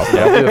anybody else. But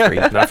I'll do it for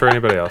EJ. Not for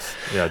anybody else.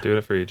 Yeah, do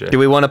it for EJ. Do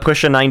we want to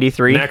push a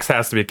 93? Next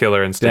has to be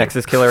Killer Instinct. Next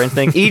is Killer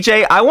Instinct.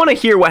 EJ, I want to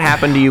hear what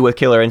happened to you with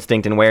Killer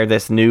Instinct and where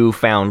this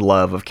newfound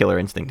love of Killer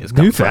Instinct is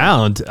coming from.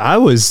 Newfound. I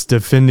was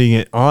defending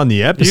it on the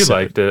You episode.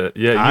 liked it.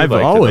 Yeah, you I've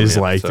liked always it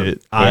on the liked episode.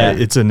 it. Yeah.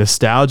 It's a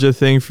nostalgia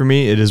thing for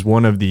me. It is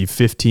one of the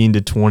 15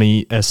 to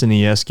 20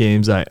 SNES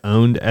games I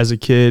owned as a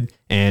kid,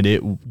 and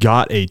it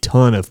got a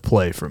ton of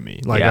play from me.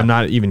 Like, Yeah. I'm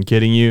not even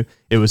kidding you.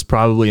 It was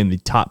probably in the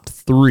top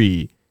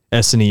 3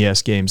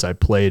 SNES games I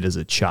played as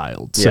a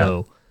child.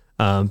 So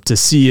to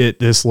see it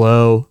this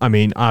low, I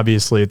mean,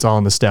 obviously it's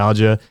all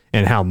nostalgia,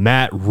 and how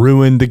Matt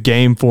ruined the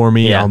game for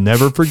me. Yeah. I'll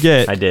never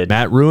forget. I did.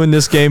 Matt ruined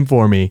this game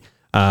for me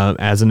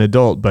as an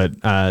adult,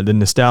 but the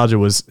nostalgia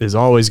is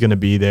always going to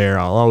be there.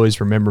 I'll always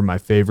remember my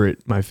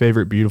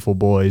favorite beautiful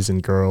boys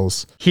and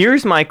girls.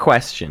 Here's my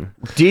question.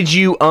 Did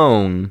you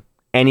own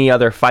any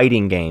other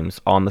fighting games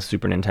on the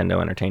Super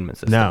Nintendo Entertainment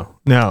System?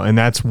 No, and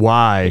that's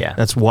why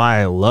Yeah.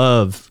 I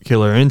love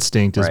Killer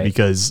Instinct is Right.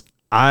 because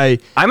I'm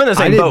I'm in the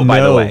same didn't boat,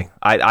 by the know- way.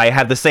 I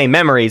have the same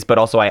memories, but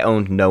also I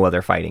owned no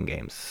other fighting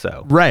games.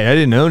 So Right, I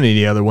didn't own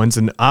any other ones,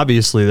 and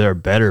obviously there are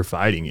better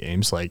fighting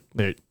games. Like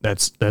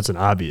that's an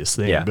obvious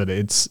thing, Yeah. but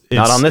it's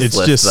not on this it's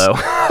list, just, though.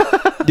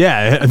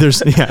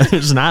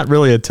 there's not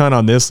really a ton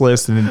on this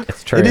list, and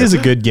true. it is a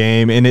good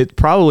game, and it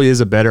probably is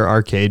a better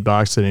arcade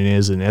box than it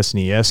is an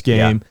SNES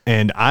game.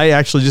 And I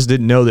actually just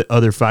didn't know that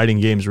other fighting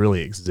games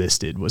really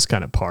existed. Was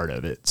kind of part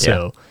of it.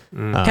 So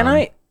Can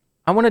I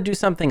want to do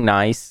something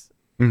nice.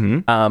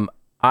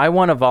 I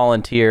want to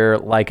volunteer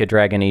like a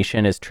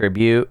Dragonetian as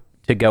tribute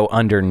to go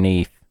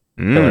underneath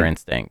Killer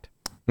Instinct.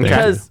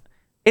 Because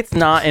it's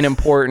not an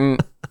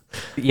important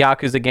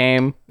Yakuza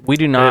game. We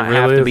do not It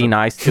really have to be isn't.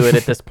 nice to it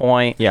at this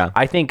point. Yeah.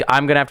 I think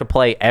I'm going to have to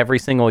play every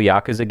single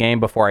Yakuza game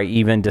before I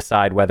even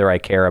decide whether I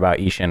care about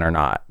Ishin or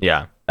not.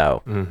 yeah.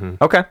 So,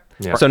 Okay.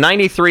 Yeah. So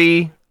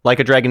 93, like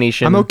a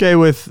Dragonetian. I'm okay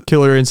with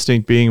Killer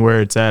Instinct being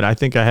where it's at. I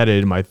think I had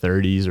it in my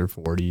 30s or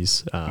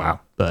 40s. Wow.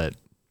 But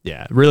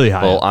yeah, really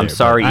high. Well, up I'm there,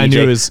 sorry, but EJ. I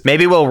knew it was.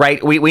 Maybe we'll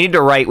write. We need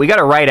to write. We got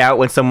to write out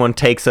when someone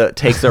takes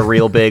a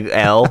real big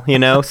L. You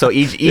know. So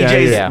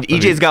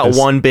EJ's got That's-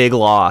 one big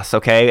loss.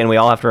 Okay, and we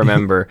all have to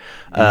remember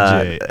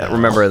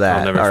remember that.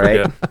 I'll never all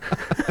right.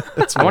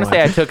 forget. I want to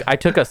say I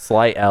took a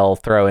slight L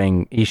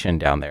throwing Ishin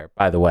down there,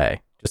 by the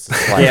way. Just a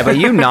slight Yeah, but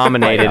you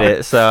nominated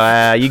it,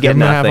 so you get Give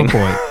him half a nothing.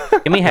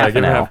 point. Give me half Give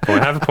an him L.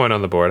 half a point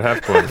on the board. Half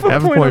a point.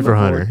 Have a point for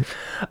Hunter.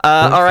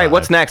 All right,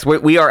 what's next?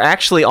 We are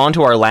actually on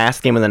to our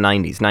last game of the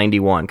 90s,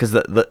 91, because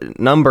the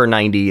number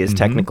 90 is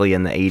technically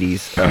in the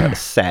 80s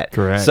set.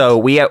 Correct. So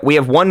we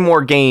have one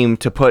more game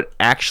to put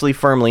actually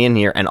firmly in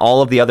here, and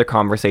all of the other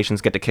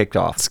conversations get to kick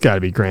off. It's got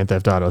to be Grand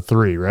Theft Auto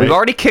 3, right? We've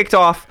already kicked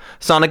off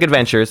Sonic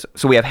Adventures,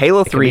 so we have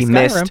Halo 3, be Skyrim.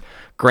 Myst,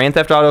 Grand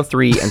Theft Auto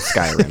 3, and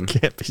Skyrim.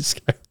 Can't be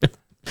Skyrim.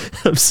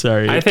 I'm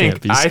sorry. I it think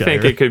can't be I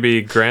think Skyrim. it could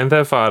be Grand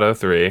Theft Auto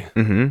 3,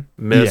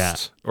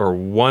 Myst, or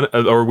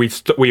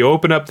we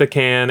open up the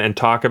can and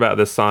talk about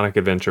this Sonic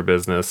Adventure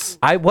business.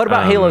 What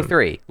about Halo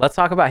 3? Let's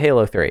talk about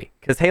Halo 3.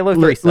 Because Halo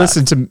 3 sucks.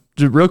 Listen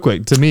to real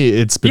quick. To me,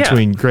 it's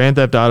between Grand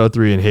Theft Auto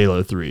 3 and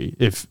Halo 3.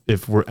 If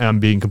I'm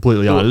being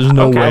completely honest, there's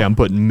no okay. way I'm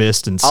putting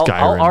Myst and Skyrim.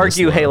 I'll this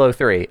argue low. Halo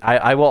 3.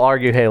 I will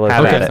argue Halo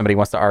Have 3 at if it. somebody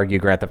wants to argue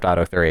Grand Theft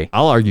Auto 3.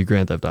 I'll argue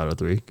Grand Theft Auto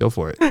 3. Go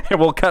for it.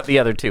 We'll cut the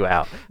other two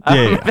out.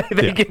 Yeah.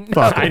 They can-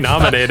 Fuck I it.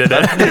 nominated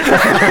it.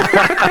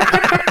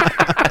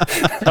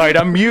 All right,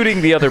 I'm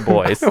muting the other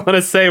boys. I want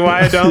to say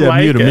why I don't Yeah,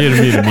 like mute him,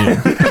 it. mute him, mute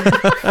him, mute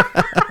him.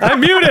 I'm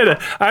muted.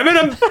 I'm in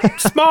a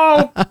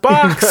small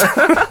box.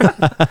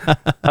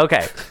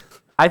 Okay.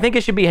 I think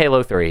it should be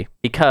Halo 3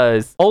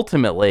 because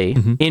ultimately,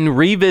 Mm-hmm. in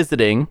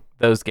revisiting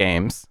those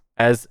games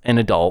as an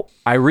adult,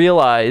 I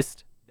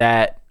realized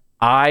that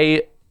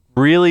I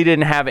really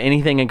didn't have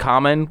anything in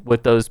common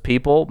with those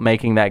people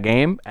making that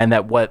game, and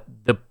that what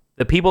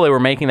the people they were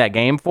making that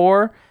game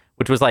for,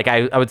 which was like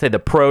I would say the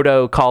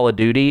proto Call of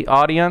Duty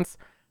audience,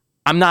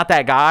 I'm not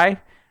that guy.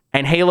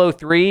 And Halo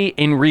 3,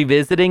 in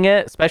revisiting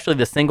it, especially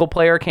the single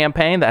player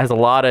campaign that has a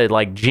lot of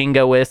like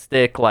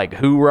jingoistic, like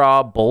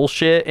hoorah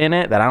bullshit in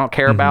it that I don't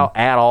care about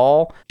at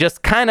all,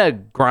 just kind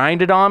of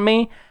grinded on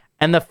me.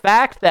 And the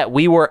fact that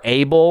we were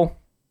able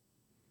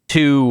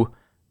to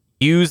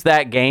use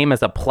that game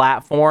as a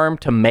platform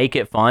to make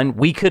it fun,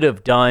 we could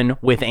have done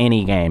with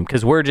any game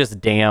because we're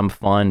just damn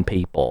fun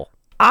people.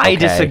 I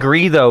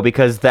disagree though,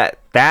 because that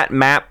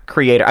map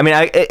creator. I mean,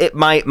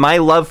 my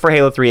love for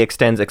Halo 3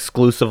 extends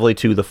exclusively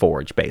to the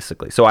Forge,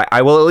 basically. So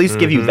I will at least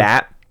give you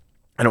that.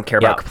 I don't care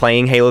about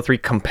playing Halo 3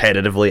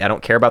 competitively. I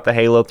don't care about the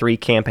Halo 3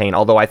 campaign,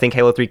 although I think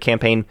Halo 3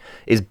 campaign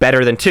is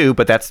better than 2,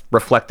 but that's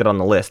reflected on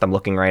the list. I'm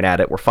looking right at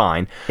it. We're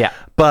fine. Yeah.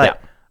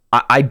 But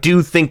I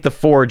do think the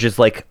Forge is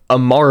like a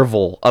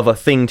marvel of a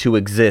thing to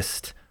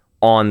exist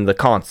on the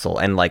console,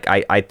 and like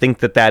I think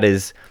that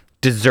is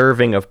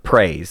deserving of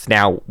praise.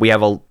 Now we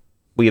have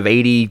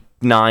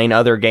 89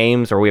 other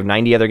games, or we have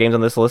 90 other games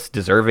on this list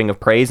deserving of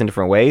praise in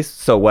different ways,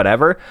 so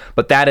whatever.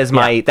 But that is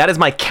my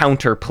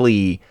counter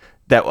plea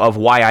that of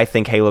why I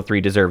think Halo 3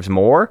 deserves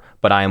more,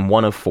 but I am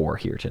one of 4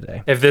 here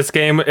today. If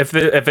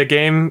a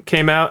game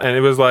came out and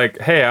it was like,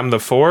 hey, I'm the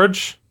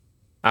Forge,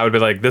 I would be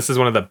like, this is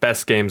one of the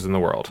best games in the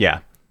world. Yeah.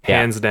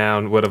 Hands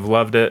down, would have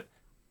loved it.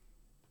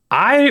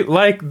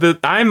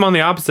 I'm on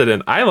the opposite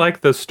end. I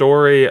like the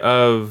story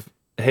of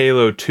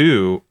Halo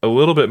 2 a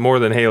little bit more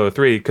than Halo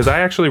 3 because I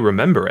actually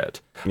remember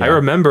it. Yeah. I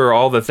remember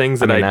all the things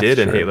that I did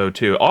in Halo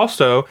 2.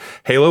 Also,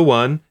 Halo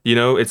 1,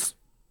 it's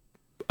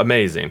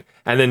amazing.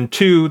 And then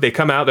 2, they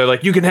come out, they're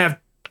like, you can have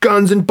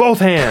guns in both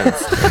hands,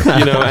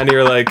 and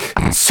you're like,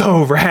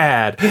 so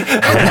rad.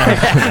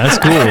 That's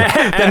cool.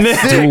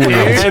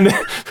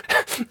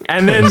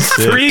 And then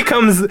 3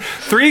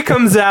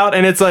 comes out,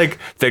 and it's like,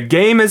 the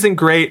game isn't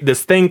great.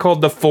 This thing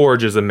called the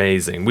Forge is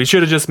amazing. We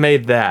should have just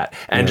made that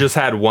and just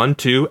had 1,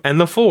 2,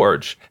 and the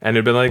Forge, and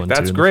it'd been like,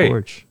 that's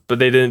great. But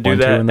they didn't do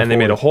that, and they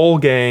made a whole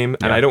game.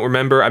 And I don't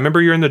remember. I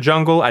remember you're in the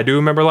jungle. I do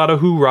remember a lot of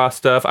hoorah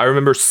stuff. I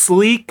remember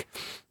sleek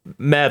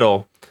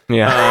metal.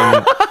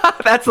 Yeah.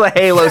 That's the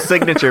Halo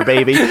signature,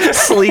 baby.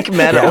 Sleek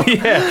metal.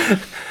 Yeah.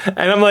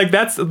 And I'm like,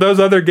 that's those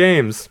other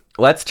games.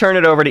 Let's turn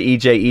it over to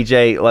EJ.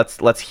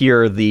 EJ, let's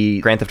hear the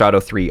Grand Theft Auto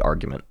 3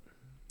 argument.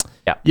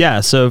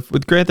 Yeah, so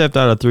with Grand Theft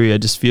Auto 3, I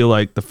just feel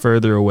like the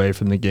further away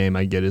from the game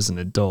I get as an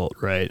adult,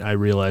 right? I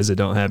realize I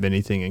don't have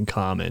anything in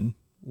common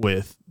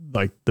with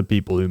like the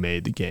people who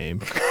made the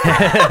game.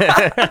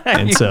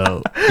 And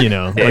so,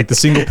 like the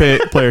single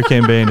player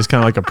campaign is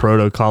kind of like a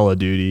proto Call of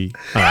Duty.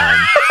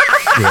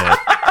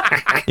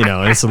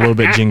 And it's a little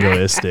bit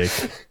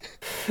jingoistic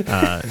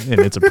in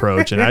its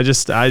approach, and I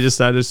just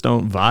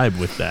don't vibe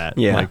with that.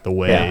 Like the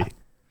way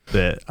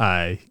that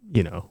I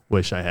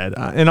wish I had.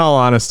 In all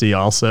honesty,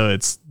 also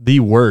it's the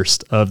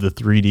worst of the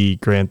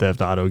 3D Grand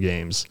Theft Auto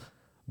games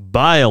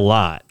by a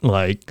lot,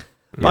 like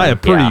by a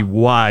pretty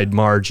wide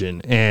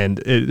margin, and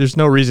there's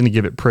no reason to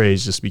give it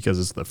praise just because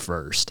it's the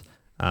first.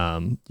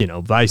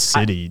 Vice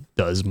City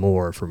does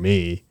more for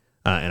me,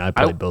 and I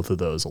played both of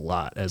those a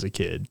lot as a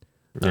kid.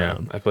 Yeah,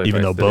 I played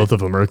even though both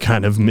of them are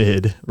kind of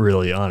mid,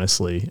 really,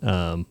 honestly.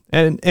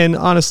 And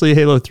honestly,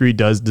 Halo 3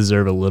 does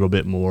deserve a little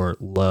bit more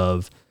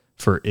love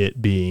for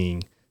it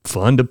being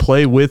fun to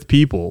play with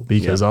people,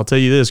 because I'll tell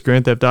you this,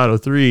 Grand Theft Auto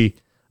 3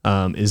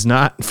 is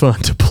not fun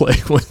to play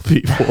with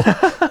people.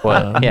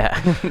 Well, yeah.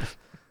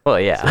 Well,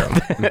 yeah.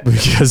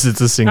 Because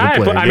it's a single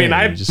player game.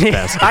 I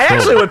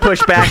actually would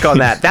push back on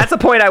that. That's a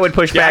point I would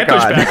push back on.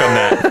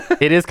 That.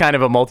 It is kind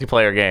of a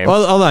multiplayer game.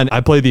 Well, hold on.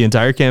 I played the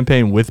entire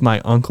campaign with my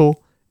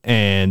uncle.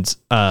 And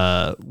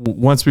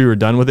once we were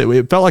done with it,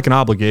 it felt like an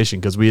obligation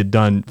because we had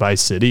done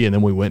Vice City, and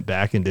then we went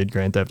back and did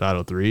Grand Theft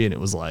Auto 3, and it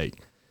was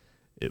like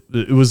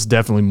it was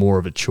definitely more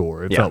of a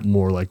chore. It felt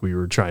more like we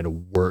were trying to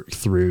work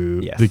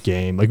through the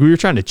game, like we were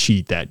trying to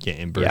cheat that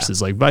game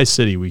versus like Vice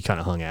City we kind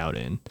of hung out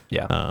in.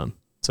 I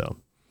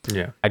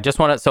just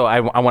want to. So I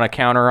want to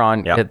counter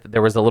on.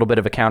 There was a little bit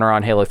of a counter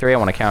on Halo 3. I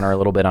want to counter a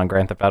little bit on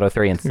Grand Theft Auto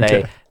 3 and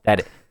say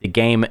that the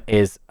game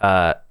is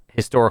a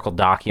historical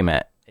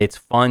document. It's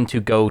fun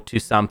to go to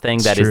something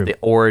that is the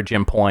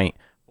origin point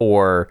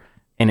for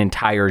an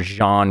entire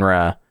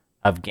genre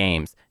of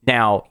games.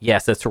 Now,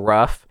 yes, it's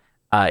rough.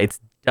 It's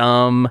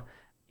dumb.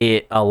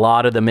 A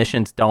lot of the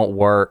missions don't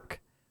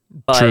work.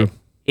 But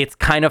it's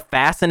kind of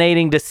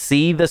fascinating to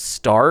see the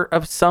start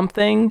of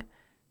something.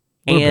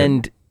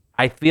 And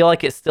I feel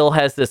like it still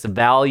has this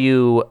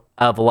value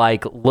of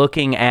like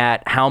looking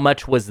at how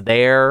much was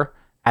there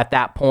at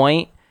that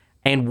point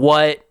and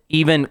what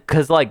even,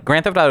 because like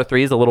Grand Theft Auto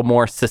 3 is a little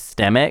more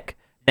systemic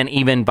than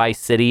even Vice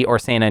City or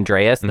San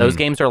Andreas. Those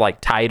games are like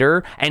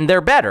tighter and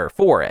they're better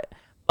for it.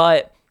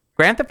 But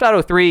Grand Theft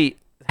Auto 3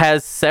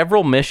 has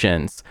several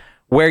missions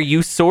where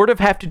you sort of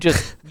have to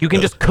you can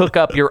just cook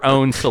up your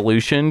own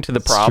solution to the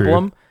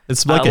problem.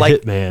 It's like a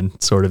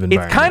Hitman sort of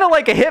environment. It's kind of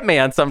like a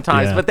Hitman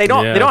sometimes, but they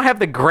don't have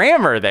the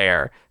grammar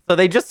there. So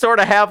they just sort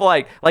of have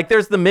like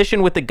there's the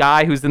mission with the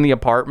guy who's in the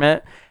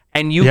apartment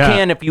And you Yeah.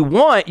 can, if you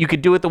want, you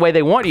could do it the way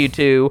they want you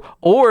to,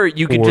 or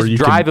you could Or just you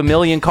drive can- a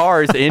million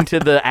cars into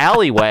the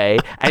alleyway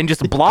and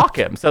just block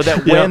him, so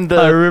that when I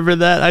the remember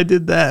that. I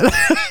did that.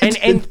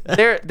 and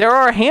there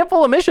are a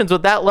handful of missions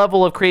with that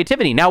level of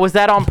creativity. Now, was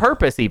that on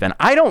purpose? Even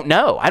I don't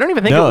know. I don't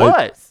even think No, it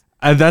was.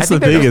 That's I the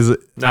think thing there's is,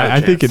 not a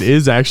I think it chance.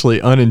 is actually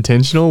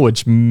unintentional,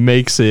 which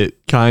makes it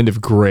kind of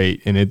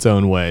great in its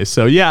own way.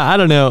 So yeah, I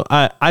don't know.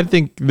 I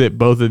think that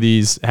both of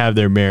these have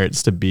their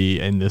merits to be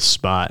in this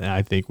spot, and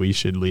I think we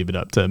should leave it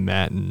up to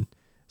Matt and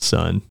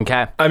Son.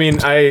 Okay. I mean,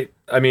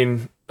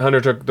 Hunter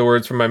took the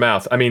words from my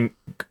mouth. I mean,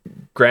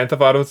 Grand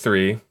Theft Auto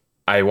 3,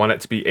 I want it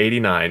to be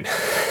 89.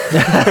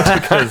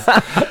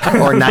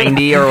 Or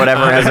 90 or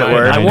whatever, as it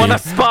were. I want a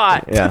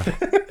spot. Yeah.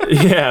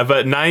 Yeah,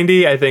 but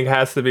 90 I think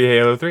has to be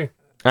Halo 3.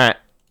 All right.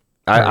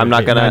 I'm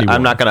not gonna. 91.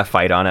 I'm not gonna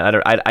fight on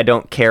it. I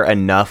don't care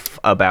enough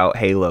about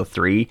Halo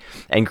 3,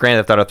 and Grand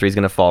Theft Auto 3 is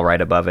gonna fall right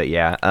above it.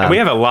 Yeah. We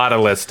have a lot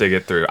of lists to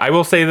get through. I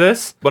will say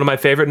this: one of my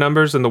favorite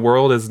numbers in the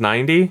world is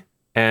 90,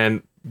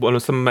 and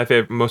some of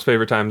my most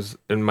favorite times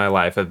in my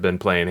life have been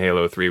playing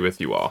Halo 3 with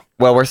you all.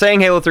 Well, we're saying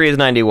Halo 3 is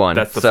 91.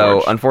 That's the so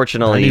Forge.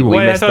 unfortunately, 91. we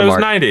Wait, I missed thought the it was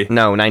mark. 90.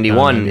 No,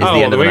 91 is the Oh, end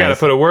well, of the we got to night.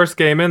 put a worse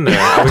game in there.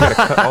 Oh, we got to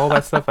cut all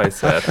that stuff I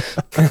said.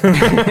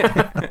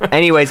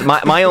 Anyways,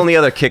 my only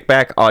other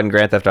kickback on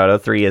Grand Theft Auto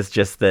 3 is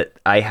just that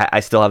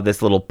I still have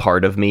this little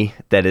part of me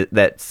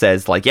that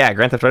says, like, yeah,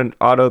 Grand Theft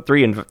Auto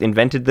 3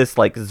 invented this,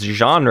 like,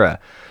 genre.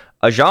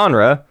 A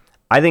genre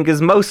I think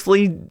is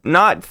mostly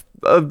not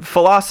a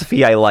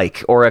philosophy I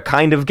like or a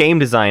kind of game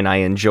design I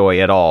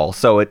enjoy at all.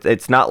 So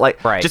it's not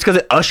like Right. just because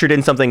it ushered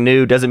in something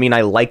new doesn't mean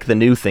I like the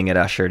new thing it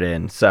ushered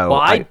in. So Well,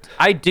 I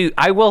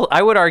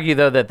would argue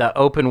though that the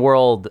open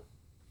world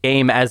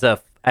game as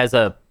a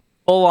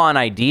full on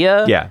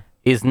idea Yeah.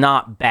 is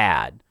not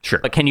bad. Sure.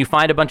 But can you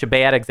find a bunch of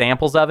bad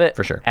examples of it?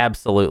 For sure.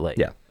 Absolutely.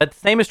 Yeah. But the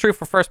same is true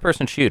for first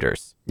person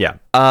shooters. yeah.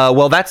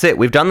 Well, that's it.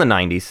 We've done the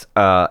 90s.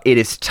 It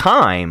is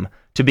time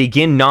to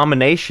begin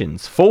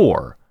nominations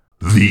for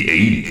The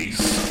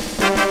 80s.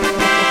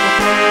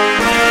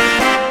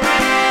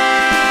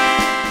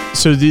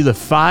 So do the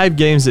 5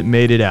 games that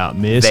made it out,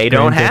 Myst, They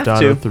don't Grand Theft have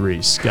Auto to. 3,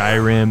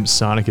 Skyrim,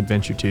 Sonic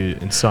Adventure 2,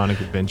 and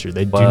Sonic Adventure,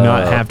 they do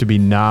not have to be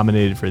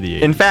nominated for the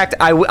 80s. In fact,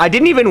 I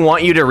didn't even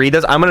want you to read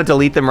those. I'm going to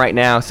delete them right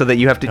now so that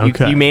you have to.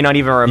 Okay. You may not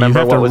even remember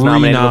have what to was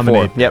nominated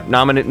re-nominate before.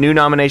 Yep, new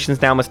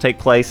nominations now must take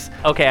place.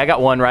 Okay, I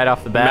got one right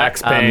off the bat.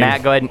 Max Payne.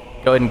 Matt, go ahead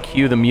and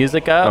cue the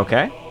music up.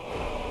 Okay.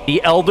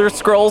 The Elder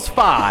Scrolls V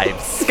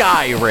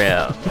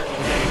Skyrim.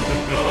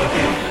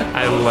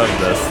 I love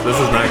this. This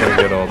is not going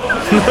to get old.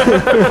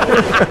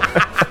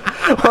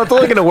 Well, it's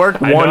only going to work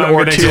know one I'm or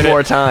gonna two get it.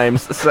 more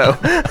times. So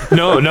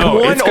No,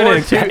 One it's gonna,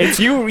 or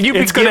two. You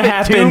it's could gonna give it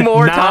happen 2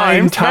 more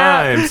 9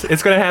 times. Matt.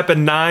 It's gonna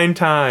happen 9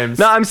 times.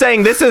 no, I'm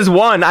saying this is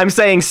one. I'm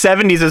saying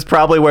 70s is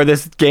probably where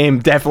this game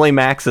definitely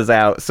maxes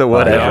out. So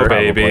whatever. No,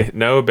 baby.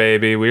 No,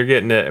 baby. We're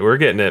getting it. We're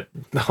getting it.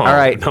 Oh, All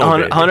right, no,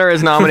 baby. Hunter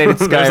is nominated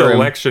There's Skyrim.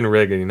 election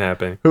rigging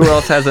happening. Who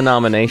else has a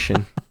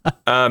nomination?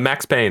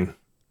 Max Payne.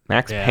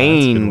 Max Yeah, that's a good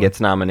Payne one.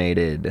 gets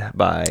nominated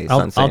by Sun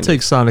I'll Sanders.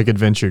 take Sonic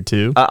Adventure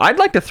 2. I'd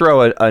like to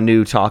throw a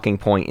new talking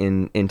point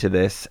into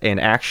this, and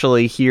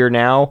actually here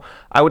now,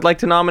 I would like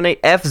to nominate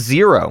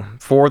F-Zero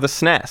for the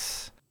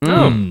SNES.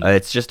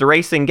 It's just a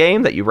racing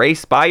game that you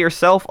race by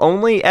yourself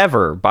only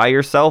ever, by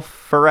yourself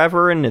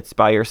forever, and it's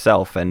by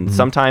yourself. And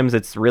sometimes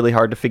it's really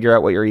hard to figure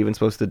out what you're even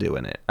supposed to do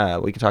in it.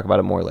 We can talk about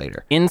it more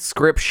later.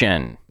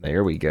 Inscription.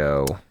 There we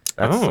go.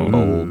 That's some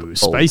Oh. old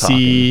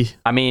Spicy. talking.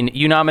 I mean,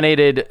 you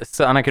nominated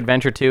Sonic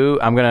Adventure 2.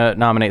 I'm gonna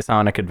nominate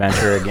Sonic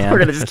Adventure again. We're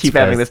gonna just keep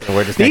having this.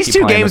 We're just gonna These keep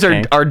two playing games this are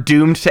game. are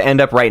doomed to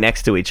end up right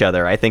next to each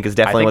other. I think is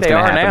definitely think what's they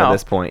going to are happen now. at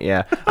this point.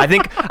 Yeah, I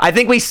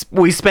think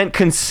we spent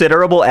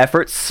considerable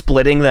effort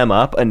splitting them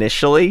up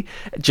initially,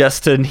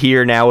 just to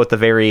hear now at the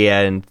very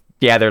end.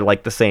 Yeah, they're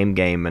like the same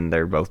game, and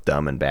they're both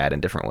dumb and bad in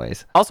different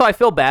ways. Also, I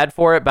feel bad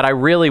for it, but I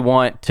really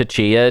want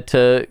Tachia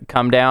to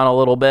come down a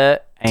little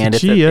bit. And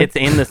Tachia? it's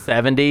in the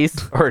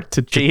 70s. Or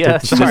Tachia.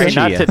 Tachia. Sorry,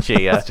 not Tachia.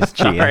 Tachia. It's just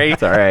Chia. Sorry.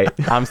 It's all right.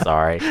 I'm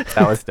sorry.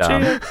 That was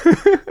dumb.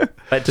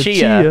 But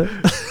Chia,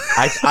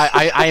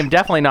 I am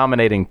definitely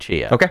nominating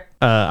Chia. Okay.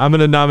 I'm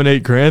going to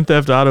nominate Grand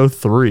Theft Auto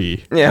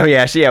 3. Yeah.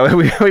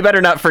 We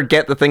better not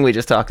forget the thing we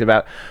just talked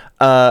about.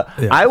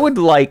 I would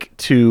like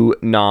to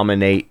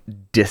nominate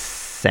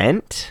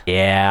Descent.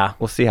 Yeah.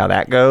 We'll see how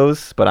that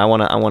goes, but I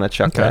wanna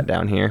chuck that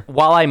down here.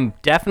 While I'm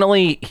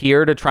definitely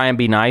here to try and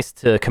be nice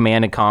to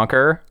Command and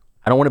Conquer,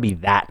 I don't want to be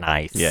that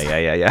nice.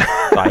 Yeah.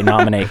 So I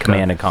nominate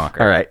Command and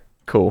Conquer. All right,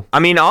 cool. I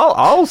mean,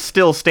 I'll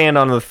still stand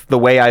on the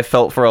way I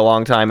felt for a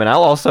long time, and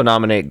I'll also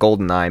nominate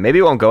GoldenEye. Maybe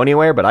it won't go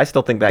anywhere, but I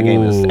still think that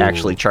game is Ooh.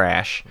 actually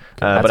trash.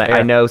 That's But I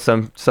fair. know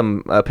some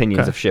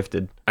opinions have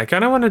shifted. I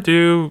kind of want to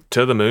do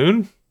To the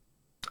Moon.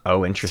 Oh,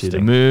 To the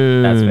interesting.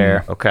 moon. That's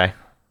fair. Okay,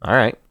 all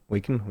right. We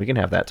can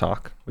have that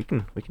talk. We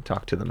can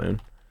talk to the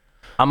moon.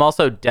 I'm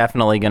also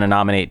definitely going to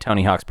nominate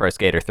Tony Hawk's Pro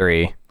Skater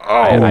 3.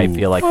 I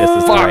feel like this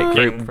is the right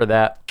group for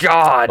that.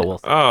 God. But we'll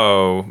see.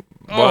 Oh,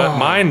 What?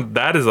 Mine,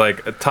 that is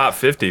like a top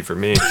 50 for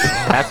me.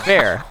 That's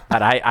fair.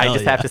 But I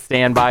just have to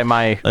stand by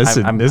my.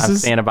 Listen, I'm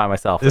standing by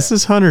myself. This there.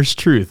 is Hunter's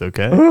truth,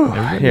 okay?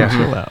 Everybody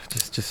chill out.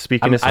 Just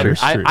speaking his truth.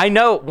 I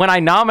know when I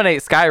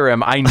nominate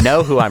Skyrim, I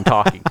know who I'm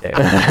talking to.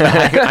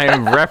 I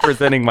am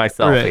representing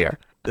myself Right. here.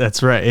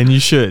 That's right, and you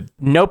should.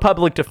 No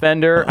public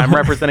defender. I'm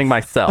representing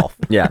myself.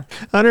 Yeah.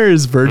 Hunter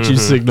is virtue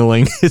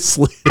signaling his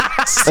list.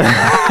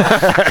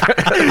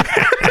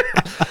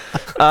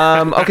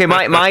 Okay,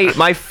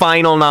 my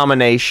final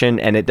nomination,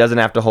 and it doesn't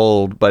have to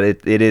hold, but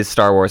it is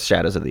Star Wars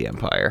Shadows of the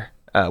Empire.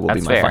 Will be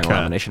That's my fair. final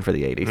nomination for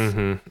the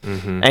 80s.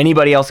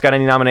 Anybody else got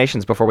any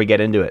nominations before we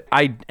get into it?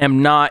 I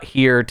am not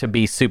here to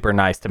be super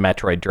nice to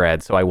Metroid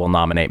Dread, so I will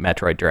nominate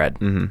Metroid Dread.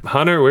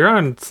 Hunter, we're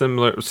on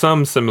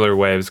some similar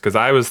waves because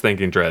I was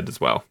thinking Dread as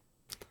well.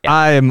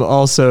 I am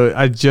also.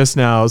 I just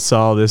now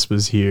saw this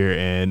was here,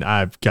 and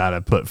I've got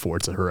to put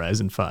Forza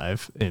Horizon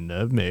 5 in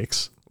the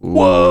mix.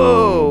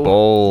 Whoa.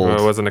 Bold.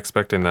 I wasn't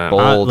expecting that.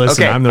 Bold.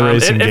 Listen, Okay, I'm the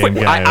racing if game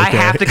we- guy. I okay?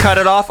 have to cut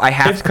it off. I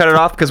have to cut it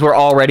off because we're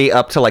already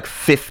up to like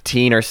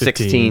 15 or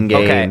 16 15.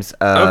 games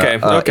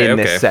Okay, in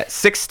this set.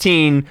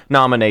 16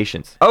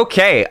 nominations.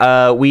 Okay,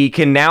 we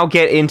can now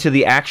get into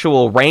the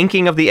actual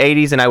ranking of the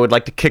 80s, and I would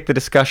like to kick the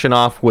discussion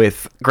off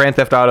with Grand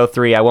Theft Auto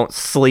 3. I won't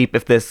sleep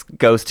if this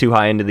goes too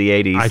high into the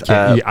 80s. I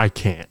can't. I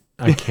can't.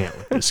 I can't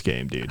with this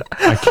game, dude.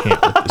 I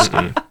can't with this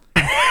game.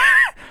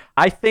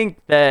 I think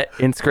that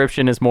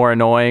Inscription is more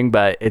annoying,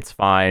 but it's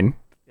fine.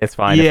 It's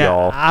fine if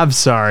y'all. I'm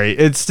sorry.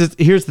 It's just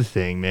here's the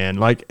thing, man.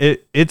 Like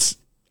it's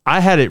I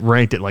had it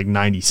ranked at like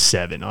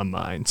 97 on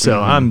mine.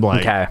 So I'm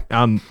like Okay.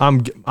 I'm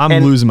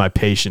losing my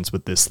patience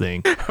with this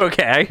thing.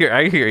 Okay,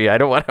 I hear you. I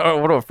don't want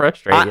to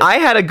frustrate you. I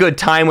had a good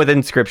time with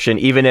Inscription,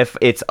 even if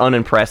it's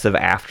unimpressive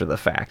after the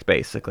fact,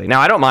 basically. Now,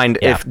 I don't mind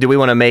do we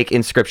want to make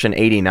Inscription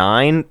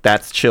 89?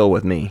 That's chill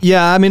with me.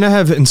 Yeah, I mean I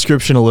have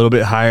Inscription a little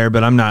bit higher,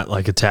 but I'm not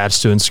like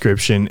attached to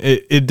Inscription.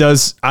 It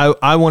does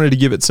I wanted to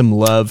give it some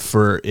love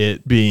for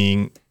it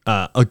being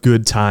a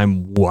good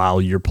time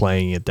while you're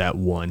playing it that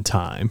one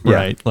time,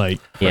 right? Like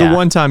the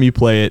one time you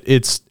play it,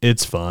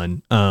 it's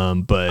fun.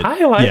 But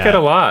I like it a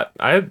lot.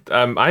 I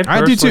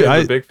personally do too.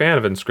 am a big fan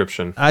of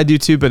Inscription. I do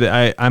too, but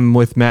I'm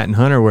with Matt and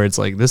Hunter where it's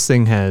like this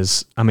thing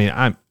has. I mean,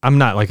 I'm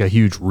not like a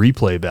huge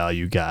replay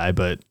value guy,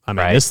 but I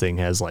mean this thing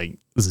has like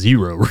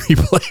 0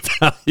 replay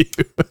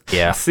value.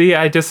 Yeah. See,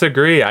 I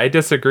disagree.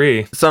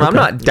 So I'm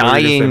not What were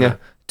you saying, dying Matt?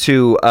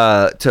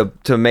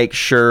 to make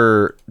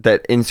sure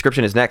that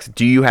Inscription is next.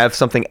 Do you have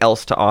something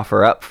else to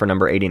offer up for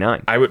number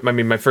 89? I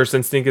mean, my first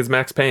instinct is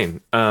Max Payne.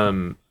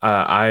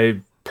 I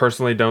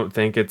personally don't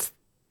think it's.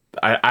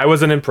 I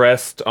wasn't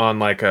impressed on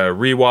like a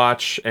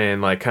rewatch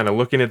and like kind of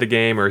looking at the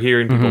game or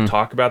hearing people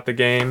talk about the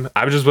game.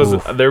 I just was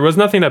there was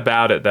nothing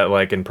about it that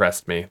like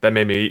impressed me that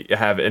made me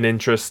have an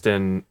interest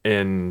in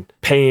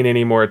paying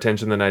any more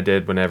attention than I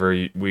did whenever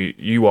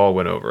you all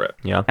went over it.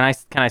 Yeah.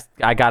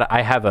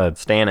 I have a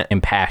Stan it.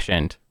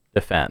 impassioned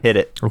defense Hit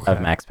it.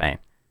 of Max Payne.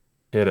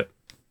 Hit it.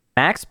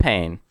 Max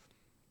Payne,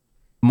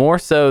 more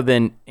so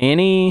than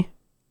any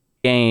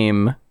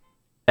game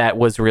that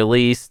was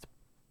released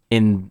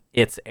in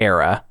its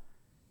era,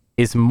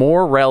 is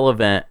more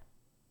relevant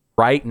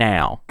right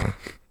now,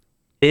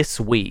 this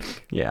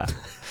week. Yeah.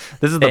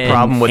 This is the And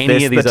problem with any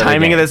this. of The these other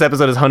timing of games. this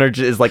episode is Hunter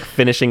is like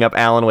finishing up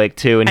Alan Wake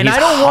 2, and And he's I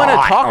don't want to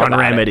hot talk on about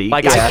Remedy. it.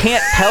 Like, Yeah. I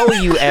can't tell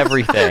you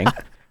everything,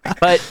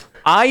 but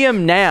I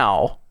am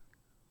now,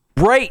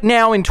 right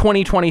now in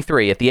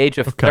 2023, at the age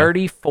of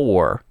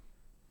 34,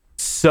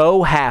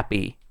 so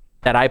happy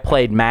that I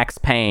played Max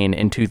Payne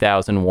in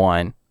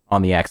 2001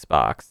 on the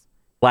Xbox.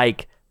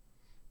 Like,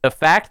 the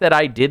fact that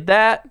I did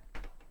that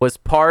was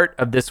part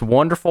of this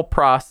wonderful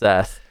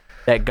process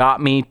that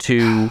got me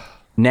to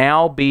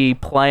now be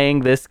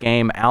playing this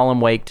game,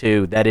 Alan Wake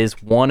 2, that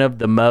is one of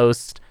the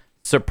most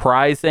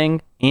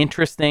surprising,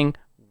 interesting,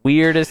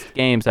 weirdest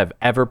games I've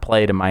ever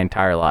played in my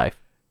entire life.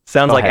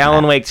 Sounds Go like ahead,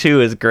 Alan Matt. Wake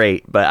 2 is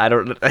great, but I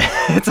don't.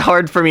 It's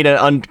hard for me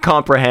to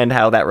comprehend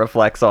how that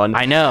reflects on.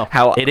 I know,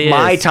 how it is.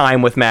 my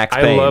time with Max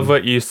I Payne. love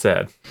what you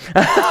said.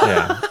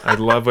 Yeah, I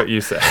love what you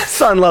said.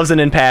 Son loves an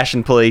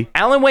impassioned plea.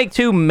 Alan Wake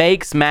 2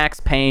 makes Max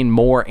Payne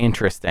more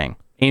interesting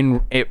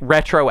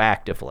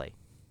retroactively.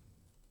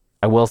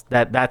 I will.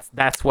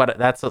 That's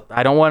what.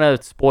 I don't want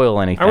to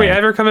spoil anything. Are we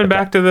ever coming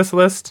back to this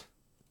list?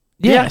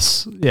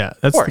 Yes. Yeah,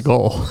 that's the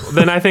goal.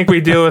 Then I think we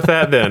deal with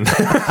that then.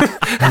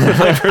 With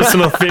my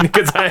personal opinion,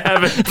 because I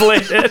haven't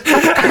played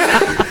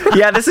it.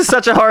 Yeah, this is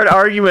such a hard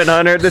argument,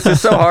 Hunter. This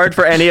is so hard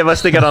for any of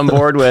us to get on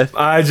board with.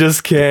 I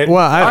just can't.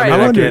 Well, I I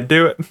wonder, can't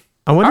do it.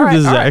 I wonder if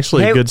this is all right.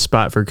 actually Hey- a good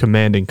spot for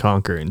Command and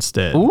Conquer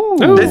instead.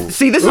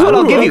 This is what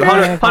I'll give you,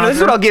 okay. Hunter. This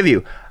is what I'll give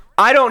you.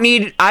 I don't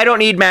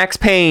need Max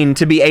Payne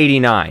to be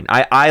 89.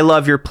 I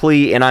love your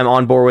plea, and I'm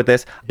on board with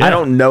this. Yeah. I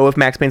don't know if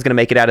Max Payne's going to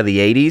make it out of the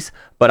 80s,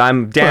 but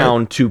I'm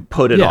down to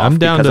put it Yeah, off I'm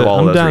down because to of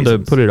all those to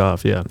reasons. put it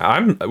off. Yeah.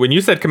 When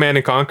you said Command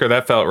and Conquer,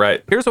 that felt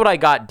right. Here's what I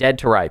got dead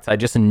to rights. I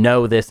just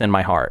know this in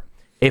my heart.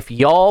 If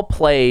y'all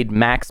played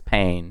Max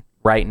Payne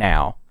right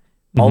now,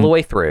 all the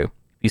way through,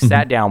 you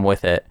sat down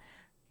with it,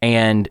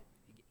 and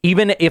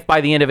even if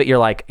by the end of it you're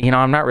like,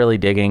 I'm not really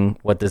digging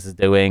what this is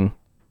doing.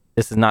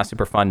 This is not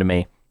super fun to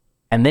me.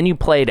 And then you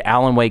played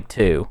Alan Wake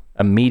 2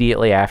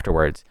 immediately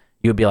afterwards.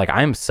 You would be like,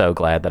 I'm so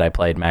glad that I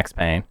played Max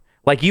Payne.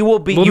 Like you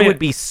would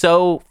be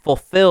so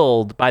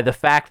fulfilled by the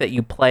fact that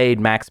you played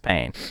Max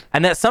Payne,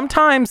 and that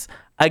sometimes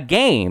a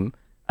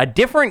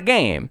different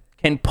game,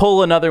 can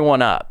pull another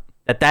one up.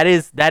 That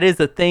is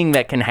a thing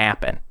that can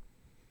happen.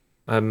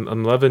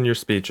 I'm loving your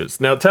speeches.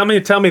 Now tell me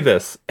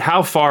this.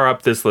 How far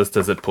up this list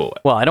does it pull it?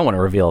 Well, I don't want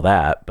to reveal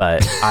that,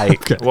 but I.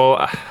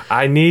 Well,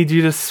 I need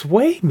you to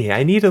sway me.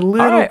 I need a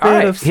little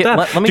bit of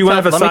stuff. Let me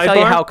tell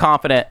you how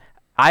confident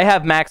I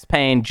have Max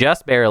Payne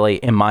just barely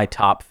in my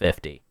top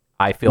 50.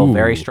 I feel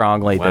very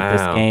strongly that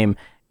this game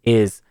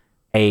is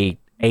a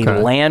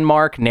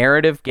landmark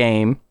narrative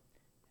game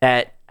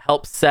that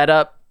helps set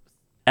up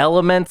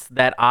elements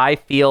that I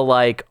feel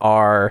like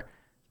are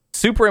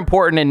super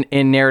important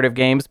in narrative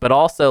games, but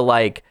also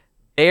like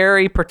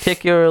very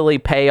particularly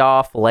pay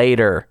off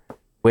later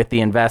with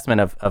the investment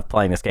of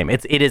playing this game.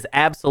 It is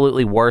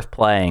absolutely worth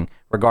playing,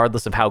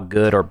 regardless of how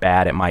good or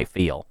bad it might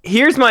feel.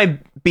 Here's my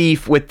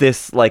beef with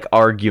this like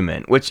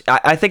argument, which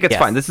I think it's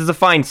fine. This is a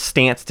fine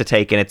stance to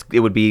take, and it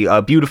would be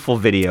a beautiful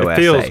video essay.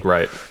 It feels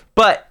right.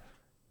 But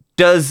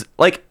does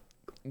like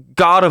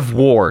God of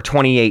War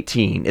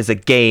 2018 is a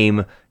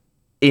game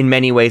in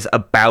many ways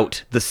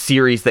about the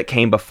series that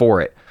came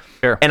before it.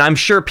 Sure. And I'm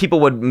sure people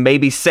would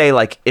maybe say,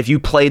 like, if you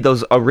played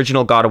those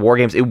original God of War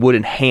games, it would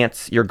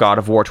enhance your God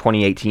of War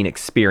 2018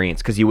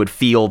 experience because you would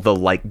feel the,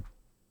 like,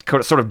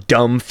 sort of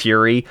dumb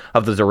fury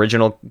of those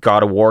original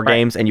God of War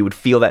games, and you would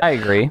feel that. I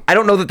agree. I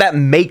don't know that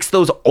makes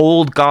those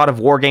old God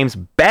of War games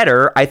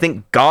better. I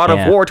think God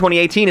of War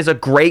 2018 is a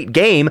great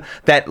game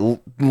that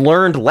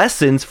learned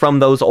lessons from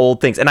those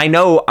old things. And I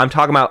know I'm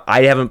talking about,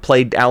 I haven't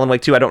played Alan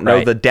Wake 2. I don't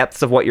know the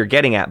depths of what you're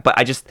getting at, but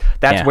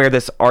that's where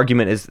this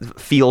argument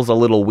feels a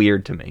little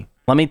weird to me.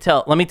 Let me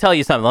tell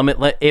you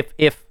something.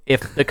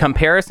 If the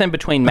comparison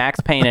between Max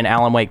Payne and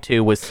Alan Wake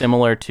 2 was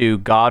similar to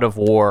old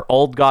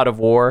God of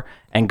War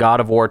and God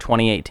of War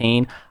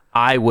 2018,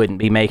 I wouldn't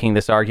be making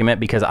this argument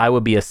because I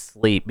would be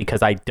asleep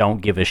because I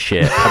don't give a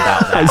shit about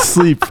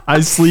that. I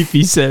sleep,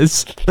 he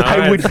says.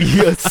 I would be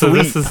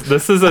asleep. So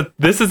this is a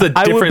different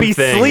I would be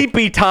thing.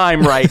 sleepy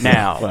time right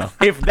now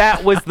if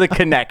that was the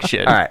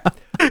connection. All right.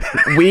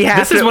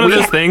 This is one of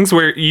those things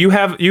where you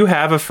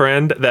have a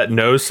friend that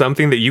knows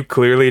something that you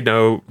clearly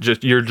know,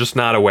 you're just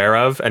not aware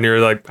of, and you're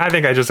like, I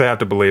think I just have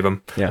to believe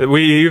him. Yeah.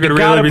 You could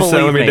really be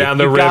selling me down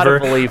the river,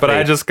 but me.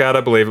 I just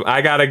gotta believe him.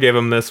 I gotta give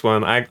him this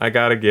one. I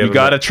gotta give. You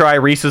gotta try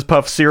Reese's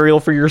Puff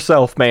cereal for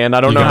yourself, man. I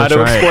don't know how to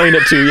gotta explain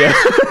it to you.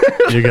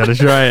 You gotta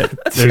try it.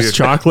 There's Dude,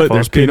 chocolate.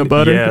 There's fucking peanut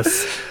butter.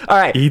 Yes. All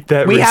right. Eat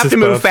that. We have Reese's to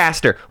move Puff.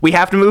 faster. We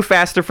have to move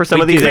faster for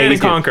some of these. Command 80s.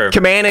 and Conquer.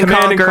 Command and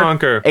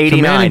Conquer. 89.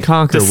 Command and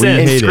Conquer. We Descent.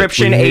 hate it.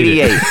 Inscription We hate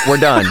it. 88. We're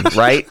done,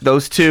 right?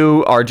 Those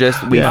two are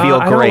just we feel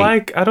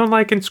great. I don't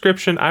like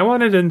Inscription. I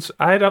want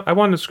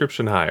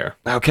Inscription higher.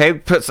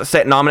 Okay,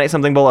 nominate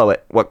something below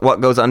it. What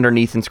goes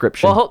underneath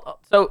Inscription? Well,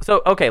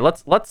 okay,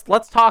 let's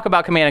talk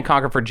about Command and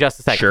Conquer for just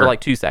a second, Sure. for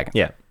like 2 seconds.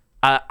 Yeah.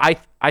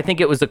 I think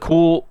it was a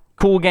cool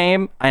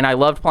game, and I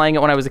loved playing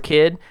it when I was a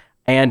kid,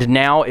 and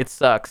now it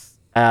sucks,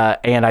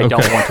 and I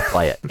don't want to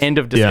play it. End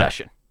of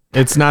discussion.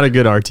 It's not a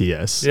good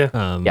RTS.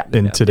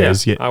 In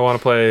today's game. I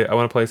want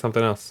to play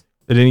something else.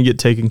 It didn't get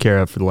taken care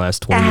of for the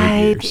last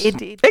 28 years.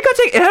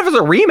 It has a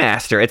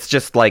remaster. It's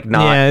just like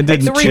not. Yeah, it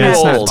didn't.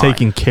 It's not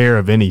taking care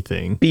of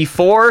anything.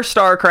 Before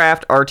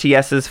StarCraft,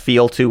 RTSs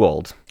feel too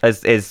old.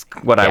 Is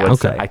what I would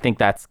say. I think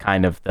that's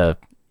kind of the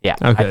I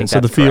Okay, think so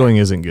the that's feeling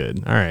isn't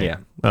good. All right. Yeah,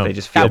 Well, they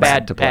just feel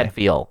bad to play. bad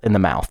feel in the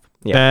mouth.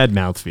 Yeah. bad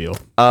mouthfeel.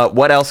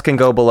 What else can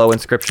go below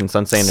Inscription,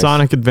 Sun Sanders?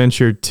 Sonic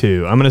Adventure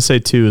 2. I'm gonna say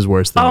 2 is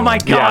worse than Oh 1. my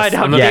God! Yes,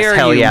 How Yes, dare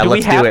hell you? yeah! Do we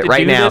Let's have do it to right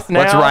do now. this now.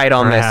 Let's ride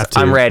on I this. have to.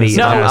 I'm ready. This is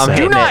No, I'm awesome.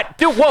 do hitting not.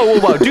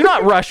 Whoa! Do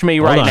not rush me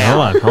right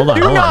now. Hold on.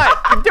 Do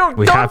not. Don't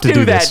We have to do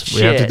do that this.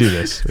 shit. We have to do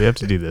this. We have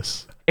to do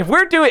this. If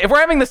we're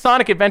having the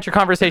Sonic Adventure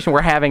conversation,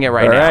 we're having it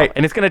right All now, right.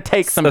 and it's going to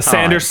take some time.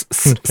 Sanders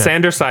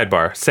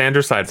sidebar.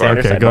 Sanders sidebar.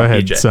 Okay, go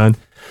ahead, EJ. son.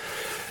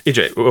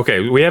 EJ,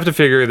 okay, we have to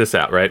figure this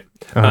out, right?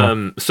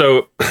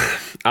 So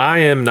I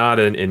am not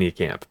in any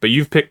camp, but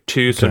you've picked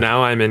 2, so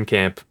now I'm in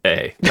camp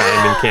A.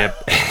 I'm in camp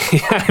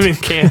I'm in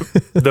camp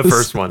the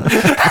first one.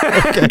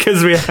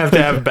 Because we have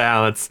to have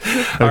balance.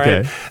 All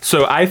right.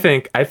 So I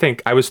think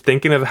I was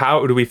thinking of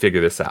how do we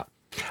figure this out?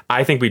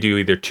 I think we do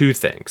either 2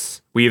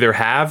 things. We either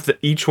have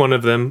each one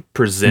of them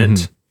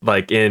present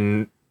like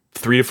in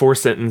 3 to 4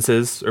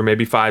 sentences, or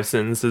maybe 5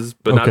 sentences,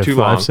 but not too 5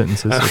 long.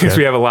 sentences. Because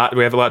we have a lot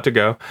to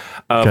go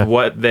of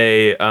what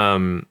they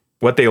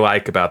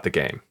like about the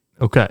game.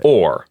 Okay.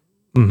 Or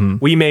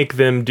we make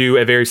them do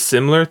a very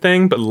similar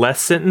thing, but less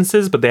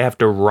sentences, but they have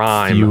to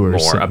rhyme Fewer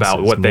more about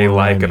sentences, what they more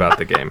like rhyming. about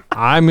the game.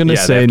 I'm gonna Yeah,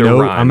 they say have to no.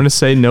 rhyme. I'm gonna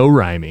say no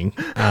rhyming.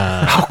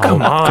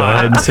 Come on. Go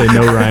ahead and say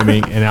no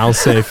rhyming, and I'll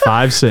say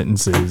 5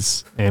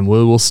 sentences, and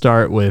we will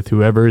start with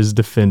whoever is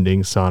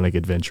defending Sonic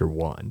Adventure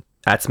 1.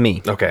 That's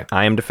me. Okay.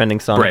 I am defending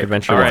Sonic Great.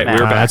 Adventure All right, 1.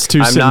 we're back. That's 2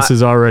 I'm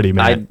sentences already,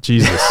 man. I-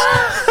 Jesus.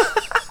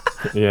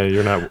 Yeah,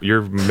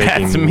 you're making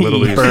That's me. little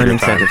use of your Burning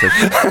time.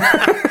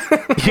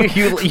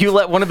 sentences. you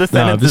let one of the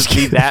sentences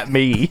be that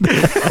me.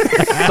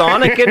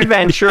 Sonic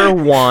Adventure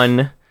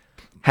 1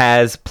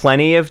 has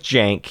plenty of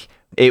jank.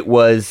 It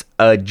was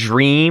a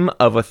dream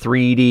of a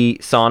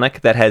 3D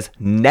Sonic that has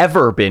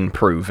never been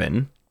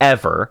proven,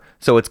 ever.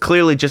 So it's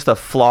clearly just a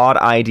flawed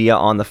idea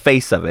on the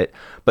face of it.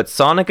 But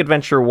Sonic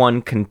Adventure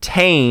 1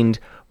 contained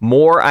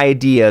more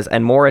ideas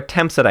and more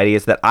attempts at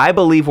ideas that I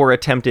believe were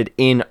attempted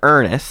in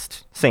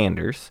earnest,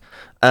 Sanders.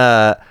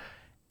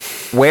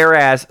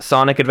 Whereas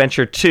Sonic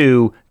Adventure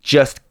 2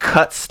 just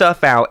cuts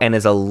stuff out and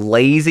is a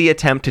lazy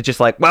attempt to just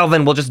like, well,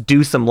 then we'll just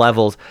do some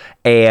levels.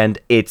 And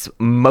it's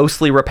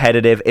mostly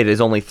repetitive. It is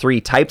only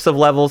 3 types of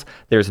levels.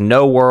 There's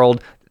no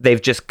world.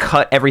 They've just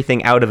cut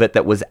everything out of it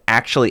that was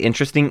actually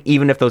interesting,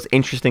 even if those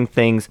interesting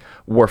things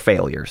were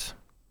failures.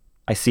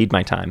 I cede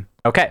my time.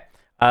 Okay.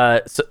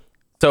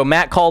 So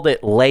Matt called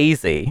it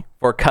lazy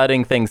for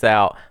cutting things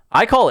out.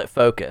 I call it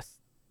focus.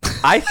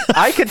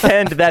 I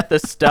contend that the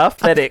stuff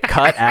that it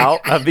cut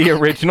out of the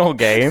original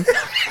game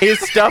is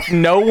stuff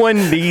no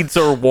one needs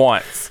or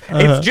wants.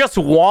 It's just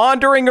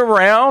wandering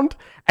around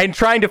and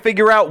trying to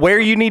figure out where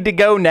you need to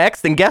go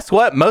next. And guess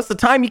what? Most of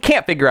the time, you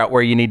can't figure out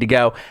where you need to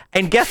go.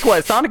 And guess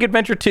what? Sonic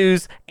Adventure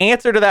 2's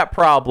answer to that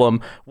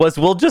problem was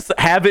we'll just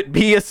have it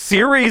be a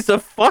series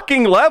of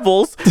fucking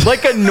levels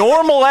like a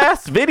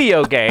normal-ass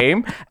video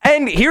game.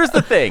 And here's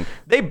the thing.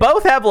 They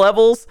both have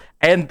levels,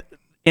 and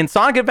in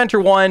Sonic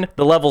Adventure 1,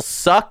 the levels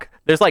suck.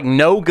 There's like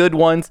no good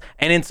ones.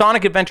 And in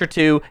Sonic Adventure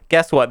 2,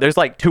 guess what? There's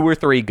like 2 or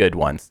 3 good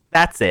ones.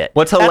 That's it.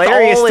 What's That's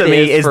hilarious all to it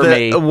me is for that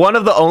me. one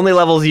of the only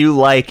levels you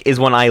like is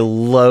one I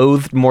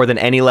loathed more than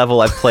any level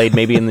I've played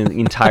maybe in the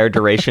entire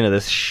duration of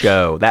this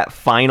show. That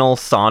final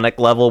Sonic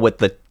level with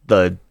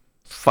the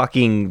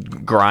fucking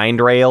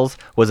grind rails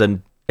was a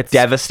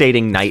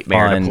devastating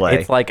nightmare fun. to play.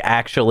 It's like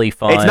actually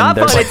fun. It's not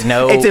There's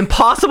fun. like It's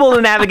impossible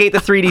to navigate the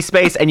 3D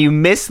space, and you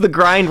miss the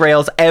grind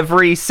rails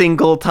every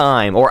single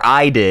time. Or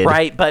I did.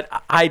 right, but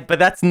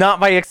that's not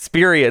my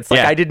experience. Like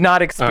Yeah. I did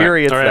not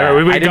experience All right, that. all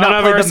right. We've I did gone not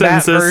over play our the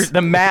sentences.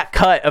 the Matt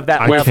cut of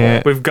that I level.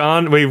 can't. We've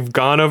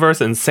gone over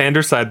us in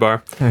Sanders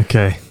sidebar.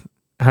 Okay.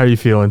 How are you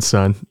feeling,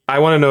 son? I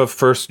want to know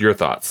first your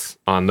thoughts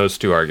on those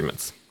 2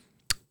 arguments.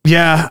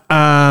 Yeah,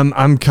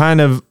 I'm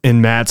kind of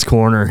in Matt's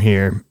corner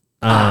here.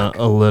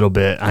 A little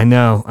bit. I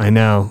know.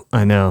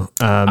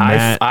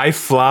 Matt. I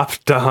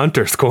flopped to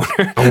Hunter's corner.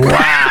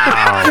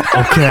 Wow.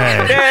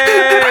 Okay.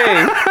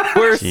 Hey,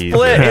 we're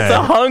split. It's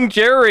a hung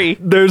jury.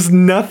 There's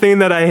nothing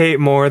that I hate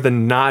more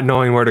than not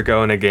knowing where to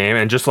go in a game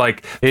and just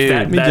like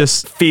that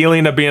just-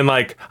 feeling of being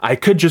like, I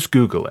could just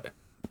Google it.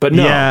 But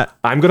no, Yeah.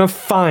 I'm going to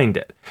find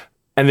it.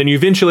 And then you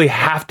eventually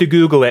have to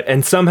Google it.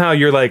 And somehow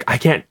you're like, I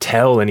can't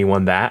tell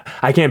anyone that.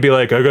 I can't be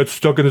like, I got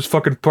stuck in this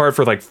fucking part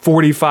for like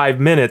 45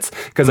 minutes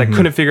because I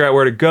couldn't figure out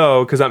where to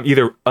go because I'm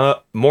either a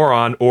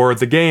moron or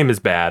the game is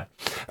bad.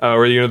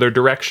 Or, their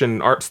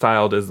direction, art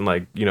style isn't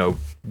like,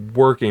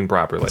 working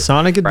properly.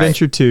 Sonic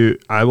Adventure 2,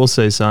 I will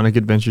say Sonic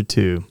Adventure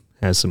 2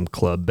 has some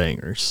club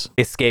bangers.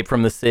 Escape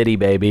from the city,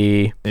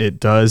 baby. It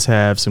does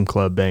have some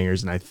club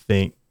bangers, and I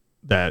think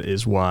that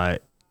is why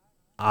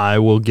I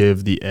will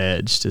give the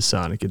edge to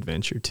Sonic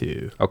Adventure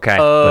 2. Okay.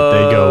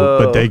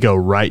 But they go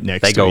right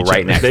next They to go each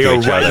right other. next They to go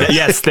each right. other.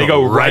 Yes, they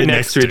go right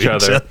next to each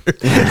other.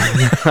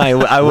 I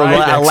will Right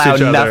next to allow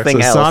each other.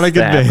 nothing So else. Sonic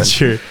to happen.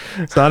 Adventure,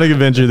 Sonic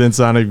Adventure, then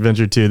Sonic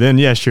Adventure 2. Then,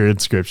 yeah, sure,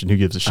 Inscription. Who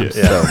gives a shit?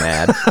 So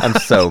mad. I'm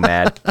so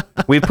mad.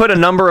 We've put a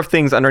number of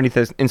things underneath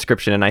this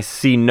inscription, and I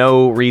see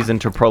no reason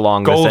to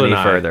prolong this any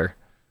GoldenEye. further.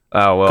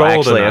 Oh, well,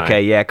 actually, GoldenEye.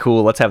 okay, yeah,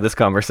 cool. Let's have this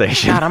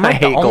conversation. God, I'm I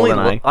not the hate only.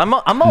 GoldenEye. I'm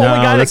the only No,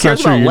 guy that that's not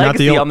cares true. about You're not the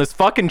legacy only- on this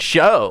fucking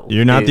show.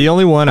 You're not the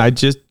only one. I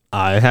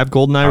have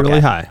GoldenEye really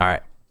high. All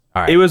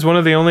right. It was one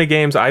of the only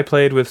games I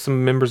played with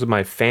some members of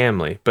my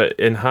family, but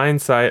in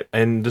hindsight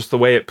and just the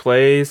way it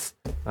plays,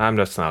 I'm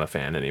just not a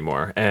fan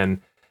anymore. And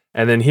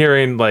then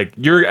hearing like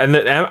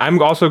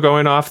I'm also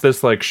going off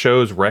this like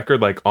show's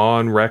record, like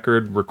on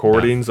record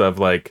recordings of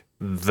like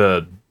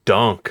the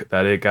dunk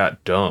that it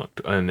got dunked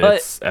in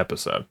its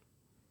episode.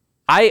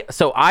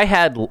 I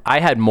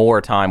had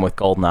more time with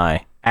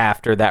GoldenEye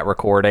after that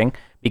recording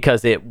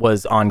because it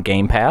was on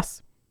Game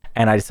Pass,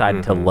 and I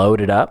decided to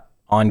load it up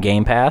on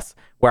Game Pass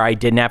where I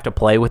didn't have to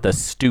play with a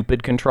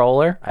stupid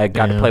controller. I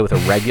got to play with a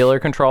regular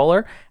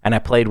controller, and I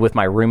played with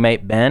my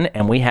roommate Ben,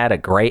 and we had a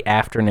great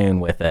afternoon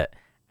with it.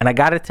 And I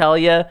got to tell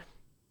you,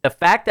 the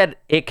fact that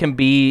it can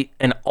be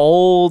an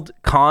old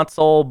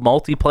console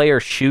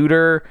multiplayer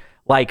shooter,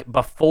 like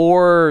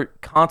before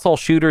console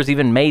shooters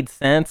even made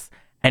sense,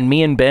 and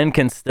me and Ben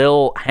can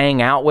still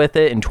hang out with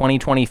it in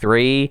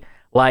 2023,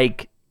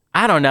 like,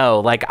 I don't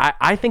know. Like,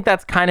 I think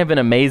that's kind of an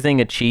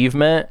amazing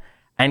achievement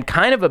and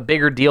kind of a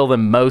bigger deal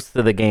than most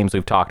of the games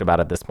we've talked about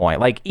at this point.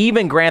 Like,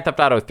 even Grand Theft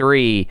Auto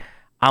 3,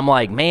 I'm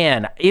like,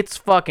 man, it's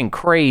fucking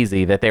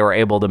crazy that they were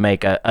able to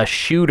make a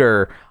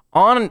shooter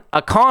on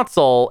a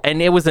console,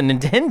 and it was a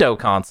Nintendo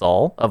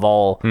console of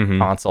all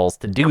consoles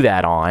to do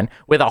that on,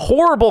 with a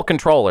horrible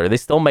controller. They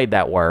still made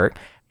that work.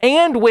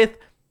 And with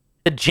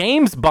the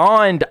James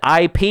Bond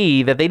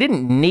IP that they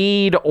didn't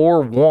need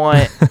or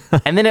want,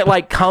 and then it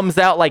like comes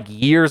out like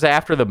years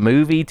after the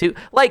movie too.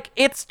 Like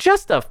it's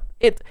just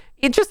it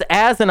just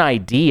as an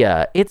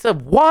idea, it's a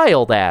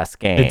wild ass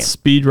game. Its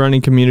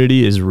speedrunning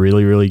community is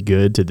really, really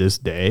good to this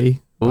day.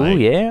 Oh Like,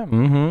 yeah.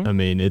 Mm-hmm. I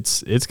mean,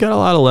 it's got a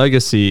lot of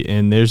legacy,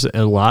 and there's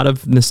a lot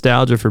of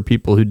nostalgia for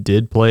people who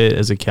did play it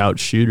as a couch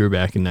shooter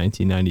back in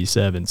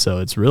 1997. So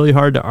it's really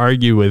hard to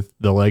argue with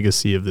the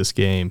legacy of this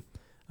game.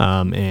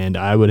 And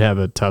I would have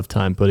a tough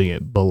time putting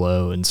it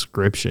below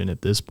Inscription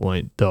at this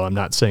point, though I'm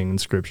not saying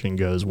Inscription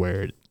goes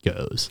where it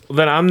goes. Well,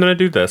 then I'm gonna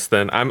do this.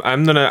 Then I'm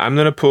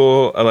gonna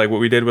pull like what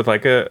we did with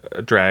like a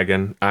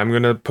dragon. I'm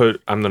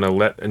gonna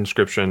let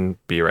Inscription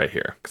be right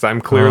here because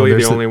I'm clearly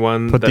the only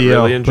one that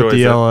really enjoys put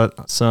the it. L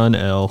at Sun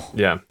L.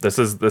 Yeah, this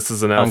is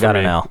an L I've for got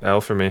me. an L.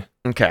 L for me.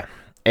 Okay.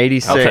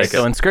 86. I'll take it.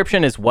 So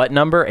Inscription is what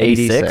number?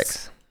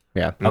 86.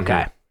 Yeah.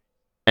 Okay.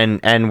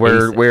 And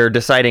we're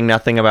deciding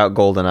nothing about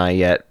GoldenEye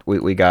yet.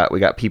 We got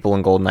people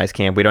in GoldenEye's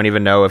camp. We don't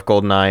even know if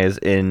GoldenEye is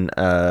in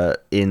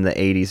the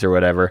 80s or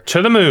whatever.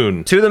 To the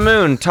moon. To the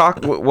moon.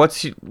 Talk.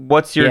 What's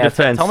your Yeah,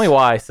 defense? tell me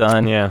why,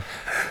 son. Yeah.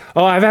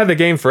 Oh, I've had the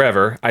game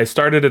forever. I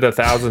started it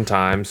 1,000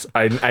 times.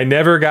 I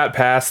never got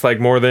past like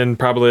more than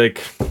probably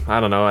like, I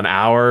don't know, an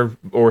hour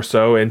or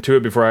so into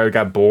it before I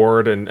got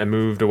bored and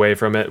moved away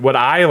from it. What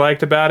I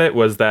liked about it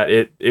was that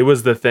it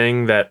was the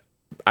thing that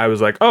I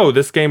was like, oh,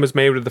 this game was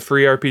made with the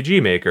free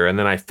RPG Maker. And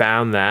then I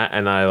found that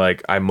and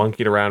I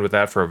monkeyed around with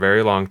that for a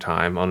very long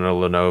time on a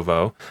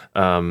Lenovo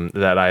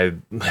that I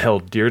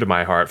held dear to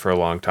my heart for a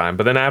long time.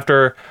 But then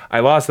after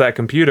I lost that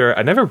computer,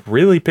 I never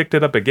really picked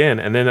it up again.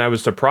 And then I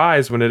was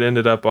surprised when it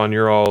ended up on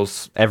your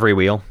all's. Every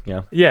wheel.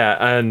 Yeah. Yeah.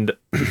 And,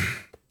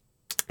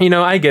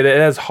 I get it. It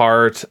has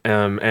heart.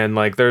 And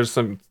like there's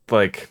some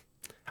like,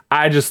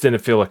 I just didn't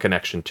feel a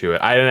connection to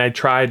it. I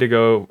tried to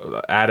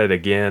go at it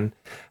again.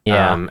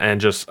 Yeah.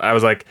 And just, I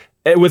was like,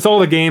 with all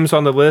the games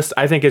on the list,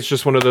 I think it's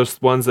just one of those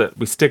ones that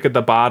we stick at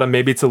the bottom.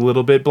 Maybe it's a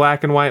little bit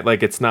black and white.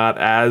 Like it's not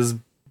as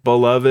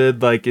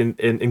beloved, like in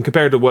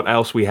compared to what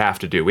else we have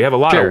to do. We have a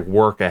lot of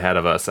work ahead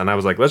of us. And I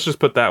was like, let's just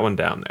put that one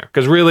down there.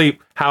 Because really,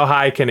 how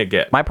high can it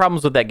get? My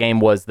problems with that game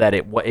was that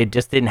it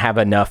just didn't have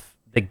enough.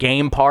 The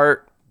game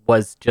part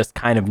was just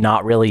kind of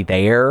not really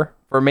there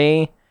for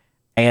me.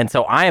 And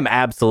so I am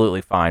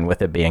absolutely fine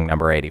with it being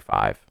number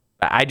 85.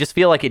 I just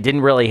feel like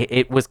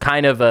it was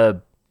kind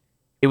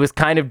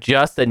of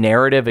just a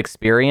narrative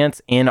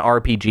experience in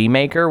RPG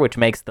Maker, which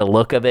makes the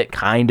look of it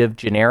kind of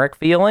generic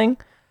feeling.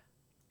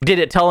 Did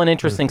it tell an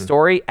interesting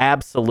story?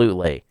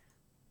 Absolutely.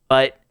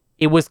 But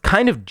it was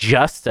kind of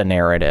just a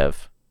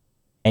narrative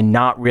and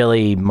not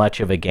really much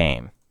of a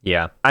game.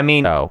 Yeah. I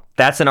mean, So-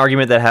 that's an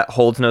argument that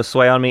holds no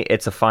sway on me.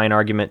 It's a fine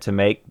argument to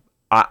make.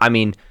 I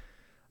mean,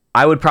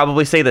 I would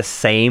probably say the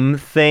same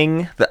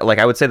thing.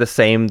 I would say the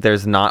same.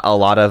 There's not a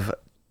lot of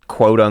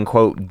quote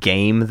unquote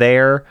game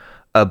there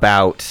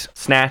about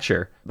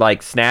Snatcher.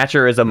 Like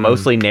Snatcher is a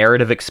mostly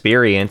narrative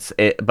experience,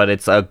 but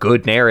it's a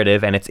good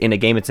narrative and it's in a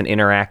game. It's an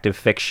interactive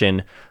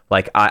fiction.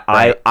 Like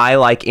I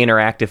like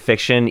interactive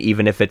fiction,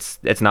 even if it's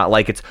not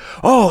like it's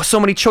so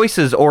many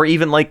choices or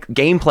even like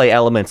gameplay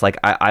elements. Like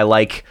I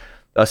like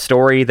a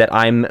story that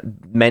I'm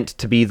meant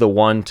to be the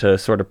one to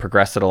sort of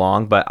progress it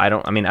along, but I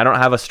don't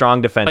have a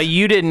strong defense. But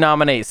you didn't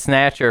nominate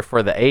Snatcher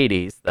for the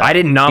 80s. Though, I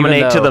didn't nominate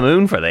even To though- the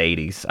Moon for the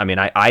 80s. I mean,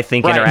 I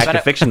think Right, interactive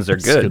but- fictions are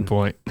That's a good good.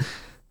 point.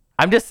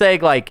 I'm just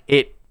saying, like,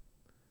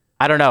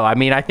 I don't know. I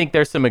mean, I think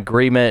there's some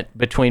agreement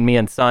between me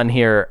and Son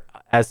here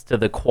as to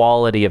the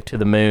quality of To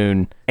the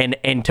Moon,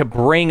 and to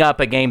bring up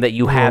a game that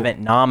you haven't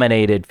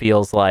nominated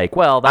feels like,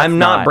 well, that's I'm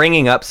not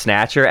bringing up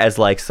Snatcher as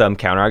like some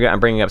counter argument. I'm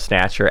bringing up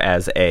Snatcher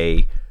as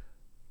a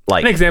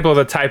like An example of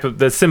the type of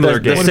the similar the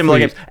game. similar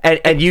games.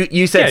 And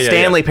you said Yeah,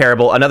 Stanley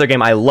Parable, another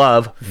game I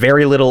love.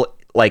 Very little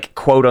like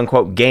quote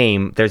unquote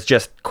game. There's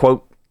just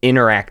quote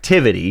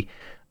interactivity.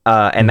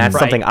 And that's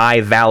something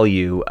I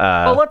value.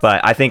 But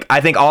I think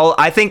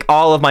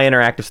all of my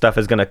interactive stuff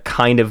is going to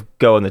kind of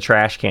go in the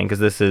trash can because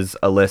this is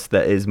a list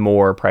that is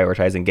more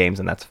prioritizing games,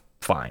 and that's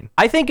fine.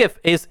 I think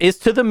is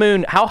To the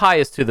Moon. How high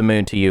is To the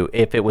Moon to you?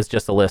 If it was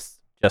just a list,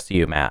 just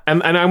you, Matt.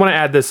 And I want to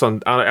add this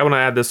on. I want to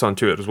add this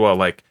onto it as well.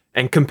 Like,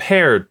 and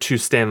compared to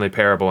Stanley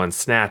Parable and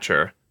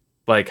Snatcher,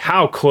 like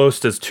how close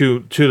does To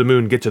the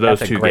Moon get to those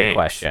That's a two great games?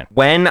 question.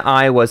 When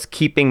I was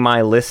keeping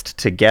my list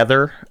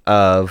together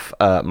of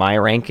my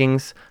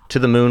rankings, To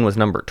the Moon was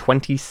number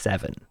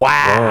 27.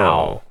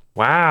 Wow!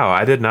 Wow!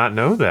 I did not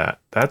know that.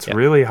 That's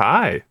really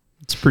high.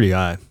 It's pretty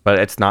high. But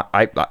it's not.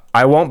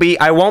 I won't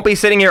be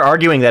sitting here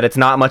arguing that it's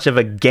not much of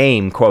a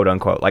game, quote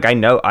unquote. Like I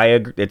know I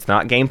agree, it's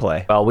not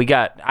gameplay. Well,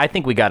 I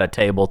think we got a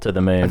table To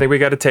the Moon. I think we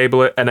got to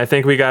table it, and I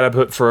think we got to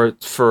put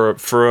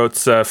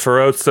Forza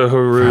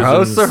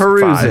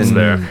Horizon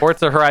there.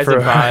 Forza Horizon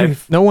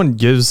 5. No one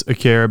gives a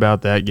care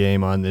about that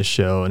game on this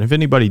show, and if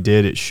anybody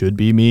did, it should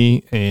be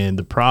me. And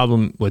the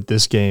problem with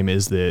this game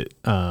is that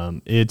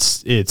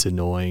it's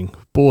annoying.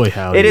 Boy,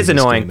 how It is this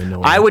annoying. game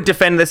annoying. I would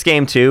defend this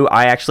game too.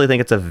 I actually think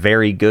it's a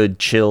very good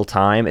chill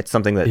time. It's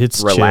something that It's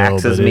chill,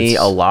 relaxes but me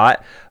it's- a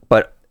lot.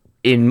 But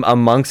in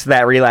amongst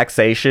that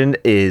relaxation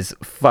is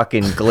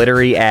fucking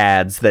glittery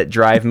ads that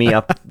drive me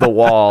up the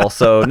wall.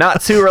 So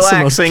not too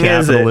relaxing,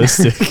 is it?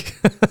 Capitalistic.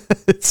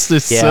 It's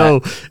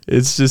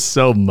just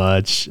so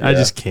much. I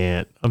just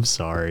can't. I'm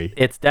sorry.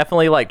 It's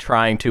definitely like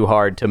trying too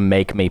hard to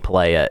make me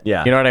play it.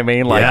 Yeah. You know what I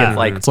mean? Like Yeah.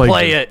 it's like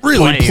play it.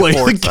 Really play the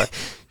Forza. game.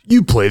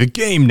 You play the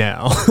game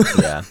now.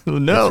 Yeah.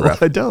 No,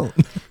 I don't.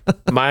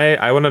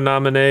 I want to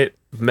nominate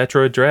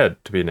Metroid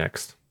Dread to be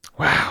next.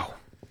 Wow.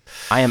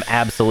 I am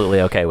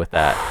absolutely okay with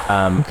that.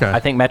 Okay. I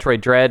think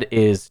Metroid Dread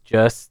is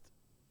just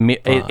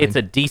it's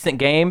a decent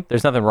game.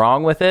 There's nothing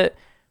wrong with it,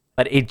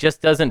 but it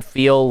just doesn't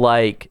feel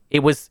like it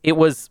was.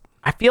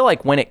 I feel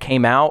like when it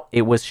came out,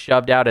 it was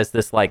shoved out as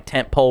this like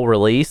tentpole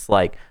release.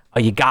 Like, oh,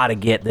 you got to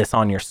get this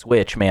on your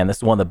Switch, man. This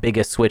is one of the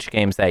biggest Switch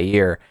games that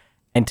year.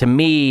 And to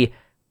me,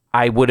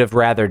 I would have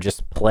rather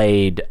just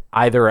played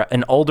either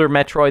an older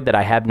Metroid that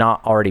I have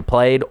not already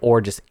played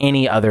or just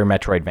any other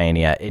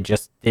Metroidvania. It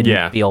just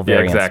didn't feel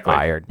very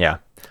inspired. Yeah.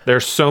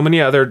 There's so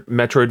many other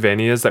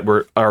Metroidvanias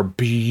that are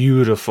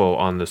beautiful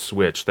on the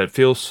Switch that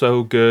feel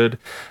so good,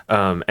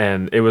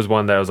 and it was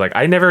one that I was like,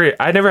 I never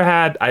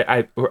had.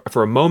 I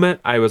for a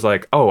moment I was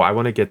like, oh, I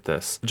want to get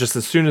this. Just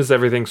as soon as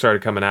everything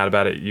started coming out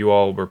about it, you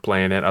all were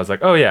playing it. I was like,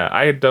 oh yeah,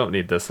 I don't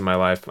need this in my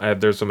life.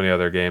 There's so many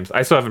other games.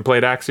 I still haven't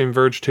played Axiom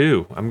Verge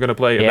 2. I'm gonna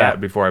play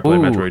that before I play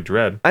Metroid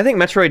Dread. I think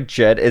Metroid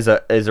Dread is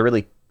a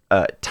really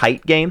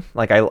tight game.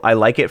 Like I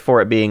like it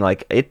for it being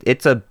like it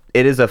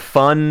is a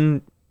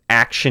fun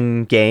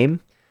action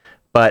game,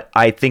 but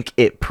I think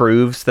it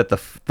proves that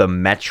the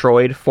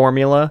Metroid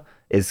formula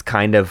is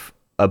kind of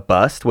a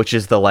bust, which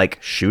is the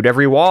like shoot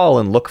every wall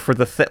and look for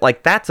the thing.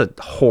 Like that's a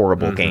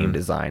horrible game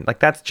design. Like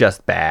that's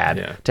just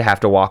bad to have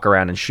to walk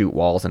around and shoot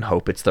walls and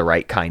hope it's the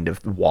right kind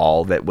of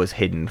wall that was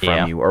hidden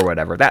from you or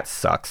whatever. That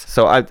sucks.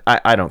 So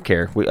I don't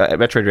care.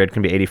 Metroid Dread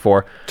can be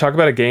 84. Talk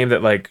about a game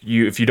that like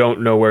if you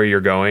don't know where you're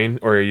going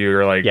or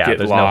you're like get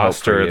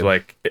lost or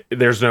like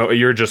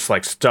you're just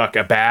like stuck.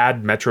 A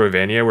bad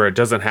Metroidvania where it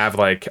doesn't have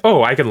like,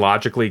 oh, I can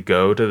logically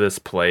go to this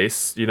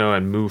place,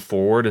 and move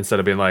forward instead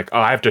of being like, oh,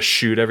 I have to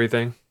shoot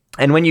everything.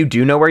 And when you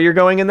do know where you're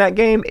going in that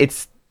game,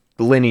 it's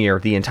linear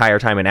the entire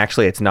time. And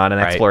actually, it's not an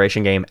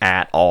exploration game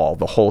at all.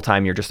 The whole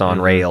time you're just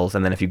on rails.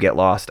 And then if you get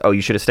lost, oh,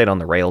 you should have stayed on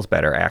the rails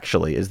better,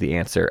 actually, is the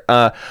answer.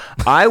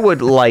 I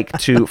would like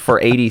to,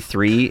 for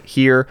 83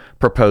 here,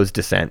 propose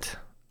Descent.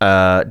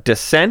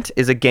 Descent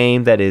is a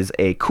game that is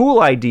a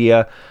cool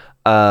idea,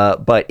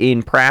 but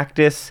in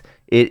practice,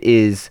 it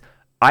is...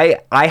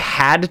 I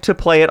had to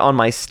play it on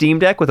my Steam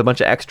Deck with a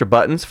bunch of extra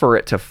buttons for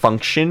it to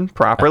function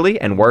properly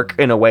and work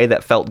in a way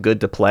that felt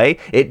good to play.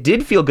 It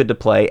did feel good to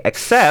play,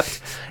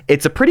 except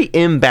it's a pretty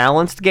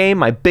imbalanced game.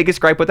 My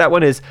biggest gripe with that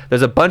one is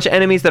there's a bunch of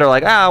enemies that are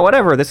like,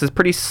 whatever, this is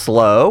pretty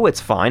slow. It's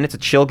fine. It's a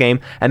chill game.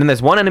 And then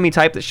there's one enemy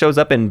type that shows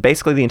up in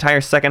basically the entire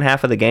second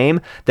half of the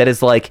game that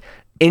is like,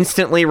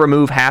 instantly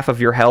remove half of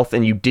your health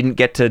and you didn't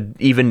get to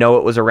even know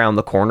it was around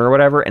the corner or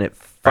whatever, and it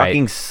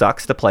fucking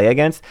sucks to play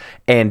against.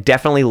 And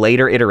definitely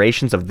later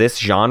iterations of this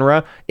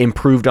genre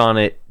improved on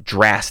it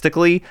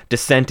drastically.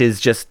 Descent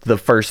is just the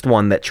first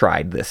one that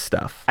tried this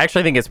stuff. I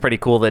actually think it's pretty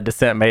cool that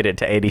Descent made it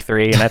to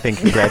 83, and I think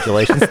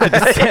congratulations to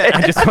Descent.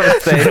 I just want to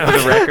say for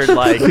the record,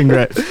 like,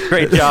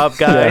 great job,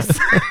 guys.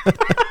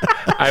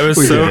 I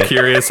was so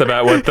curious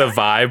about what the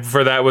vibe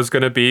for that was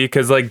going to be,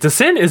 because like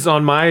Descent is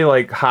on my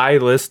like high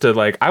list to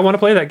like, I want to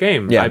play that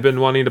game. Yeah. I've been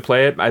wanting to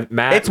play it.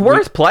 Matt, it's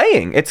worth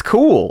playing. It's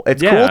cool.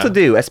 It's cool to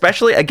do,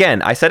 especially,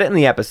 again, I said it in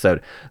the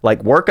episode,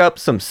 like work up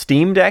some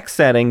Steam Deck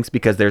settings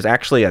because there's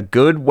actually a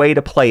good way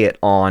to play it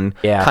on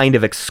kind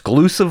of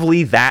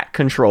exclusively that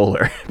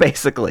controller,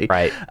 basically.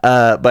 Right.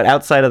 But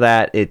outside of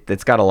that,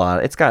 it's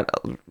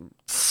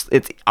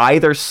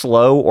either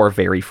slow or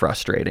very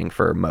frustrating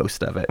for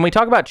most of it. Can we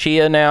talk about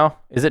Chia now?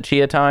 Is it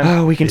Chia time?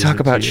 Oh, we can talk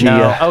about Chia.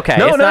 No, okay.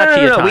 No, it's no, not no,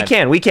 Chia no,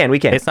 time. We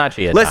can. It's not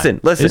Chia Listen.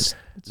 time. It's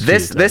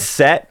This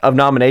set of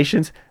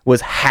nominations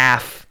was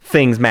half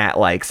things Matt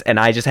likes, and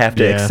I just have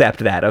to accept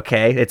that.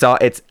 Okay,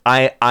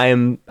 I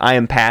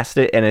am past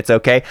it, and it's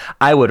okay.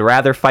 I would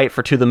rather fight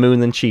for To the Moon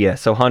than Chia.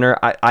 So Hunter,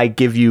 I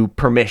give you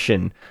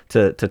permission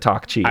to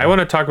talk Chia. I want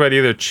to talk about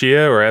either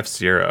Chia or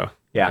F-Zero.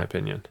 Yeah. In my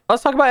opinion.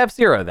 Let's talk about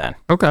F-Zero then.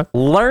 Okay.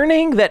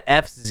 Learning that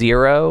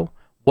F-Zero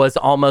was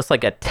almost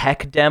like a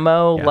tech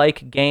demo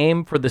like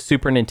game for the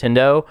Super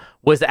Nintendo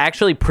was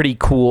actually pretty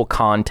cool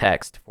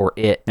context for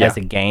it as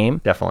a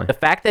game. Definitely. The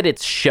fact that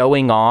it's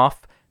showing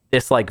off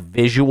this like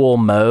visual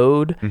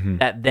mode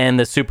that then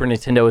the Super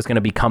Nintendo is going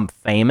to become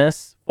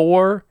famous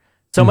for,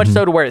 so much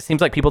so to where it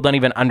seems like people don't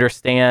even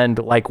understand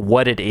like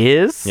what it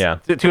is. Yeah.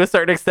 To a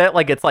certain extent,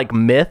 like it's like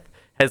myth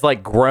has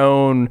like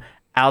grown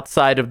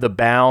outside of the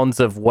bounds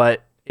of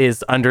what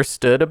is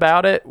understood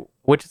about it,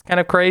 which is kind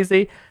of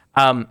crazy.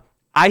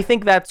 I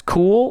think that's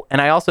cool. And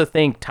I also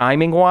think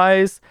timing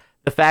wise,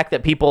 the fact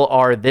that people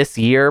are this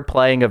year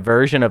playing a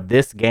version of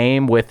this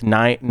game with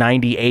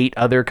 98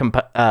 other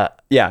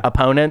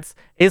opponents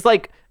is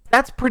like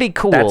That's pretty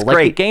cool. That's like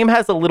great. the game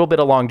has a little bit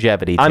of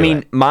longevity to I mean,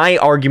 it. my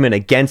argument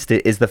against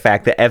it is the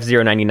fact that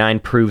F-Zero 99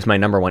 proves my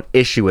number one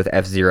issue with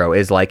F-Zero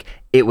is like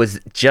it was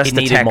just It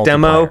a needed tech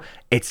demo. multiplayer.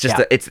 It's just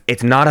Yeah.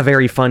 it's not a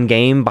very fun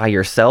game by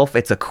yourself.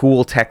 It's a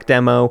cool tech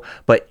demo,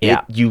 but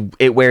Yeah.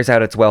 it wears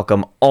out its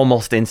welcome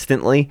almost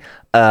instantly.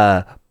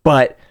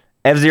 But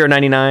F-Zero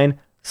 99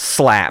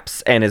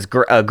 slaps and is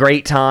a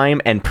great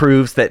time and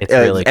proves that It's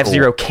really cool.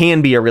 F-Zero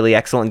can be a really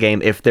excellent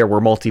game if there were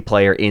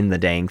multiplayer in the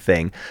dang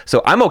thing.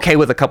 So I'm okay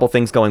with a couple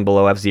things going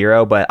below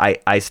F-Zero, but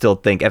I still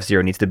think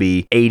F-Zero needs to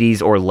be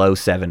 80s or low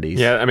 70s.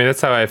 Yeah, I mean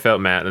that's how I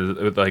felt, Matt.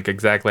 Like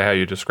exactly how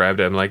you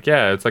described it. I'm like,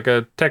 yeah, it's like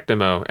a tech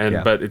demo,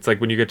 but it's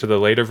like when you get to the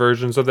later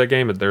versions of that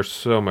game, they're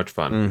so much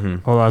fun.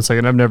 Hold on a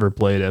second. I've never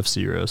played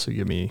F-Zero, so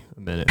give me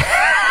a minute.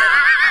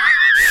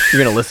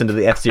 You're going to listen to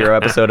the F-Zero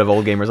episode of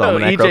Old Gamers So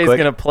Almanac real EJ's quick?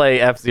 gonna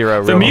play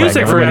F-Zero. The real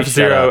music quick. for Everybody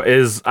shut F-Zero up.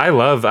 is I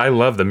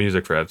love the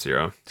music for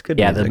F-Zero. It's good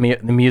Yeah,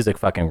 music. the music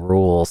fucking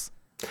rules.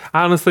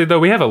 Honestly, though,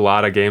 we have a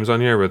lot of games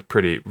on here with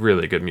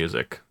really good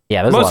music.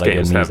 Yeah, there's Most a lot of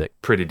games good have music.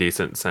 pretty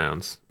decent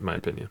sounds, in my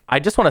opinion. I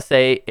just want to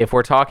say, if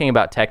we're talking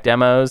about tech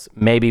demos,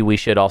 maybe we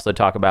should also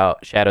talk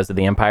about Shadows of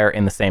the Empire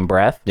in the same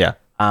breath. Yeah.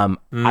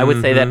 I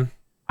would say that Mm-hmm.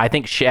 I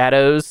think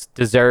Shadows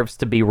deserves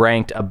to be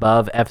ranked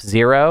above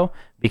F-Zero,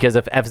 because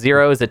if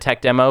F-Zero is a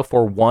tech demo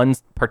for one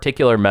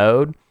particular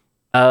mode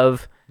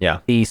of Yeah.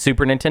 the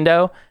Super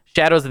Nintendo,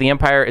 Shadows of the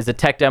Empire is a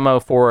tech demo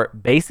for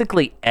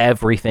basically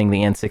everything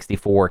the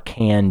N64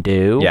 can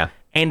do. Yeah.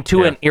 And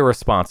to an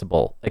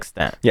irresponsible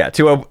extent. Yeah,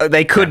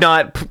 they could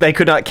not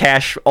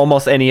cash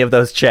almost any of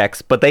those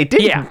checks, but they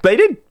did. Yeah. They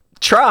did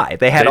try.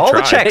 They had They all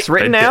the tried. checks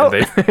written They out.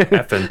 did. They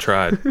effing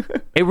tried.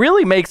 It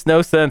really makes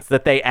no sense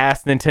that they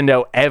asked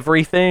Nintendo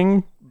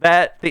everything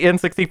that the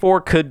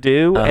N64 could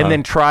do and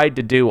then tried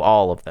to do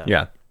all of them.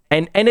 Yeah.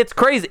 And it's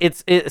crazy.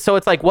 So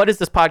it's like, what does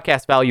this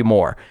podcast value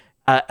more?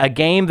 A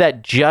game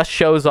that just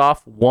shows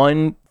off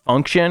one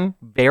function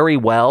very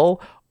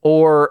well,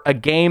 or a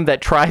game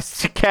that tries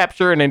to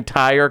capture an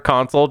entire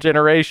console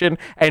generation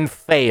and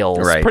fails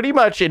Right. pretty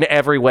much in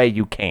every way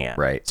you can.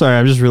 Right. Sorry,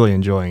 I'm just really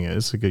enjoying it.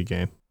 It's a good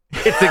game.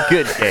 It's a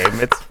good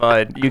game. It's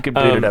fun. You can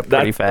boot it up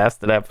pretty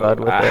fast and have fun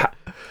with it.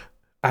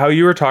 How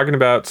you were talking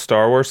about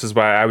Star Wars is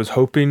why I was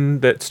hoping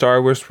that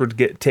Star Wars would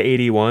get to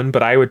 81,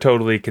 but I would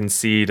totally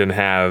concede and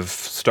have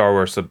Star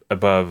Wars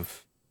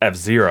above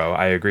F-Zero.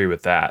 I agree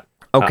with that.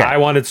 Okay. I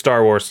wanted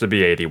Star Wars to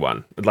be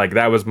 81. Like,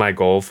 that was my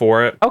goal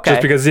for it. Okay.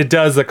 Just because it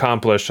does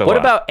accomplish a lot. What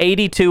about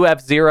 82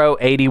 F-Zero,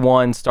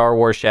 81 Star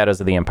Wars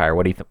Shadows of the Empire?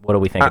 What do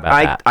we think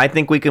about that? I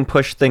think we can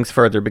push things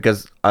further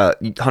because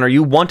Hunter,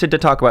 you wanted to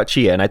talk about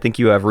Chia, and I think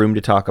you have room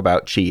to talk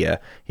about Chia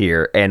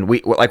here. And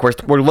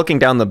we're looking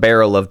down the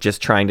barrel of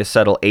just trying to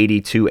settle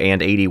 82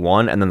 and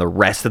 81, and then the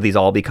rest of these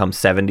all become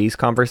 70s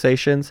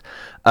conversations.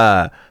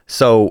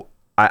 So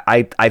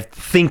I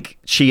think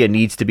Chia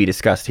needs to be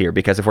discussed here,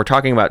 because if we're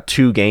talking about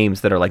two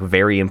games that are like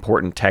very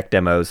important tech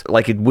demos,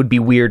 like it would be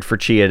weird for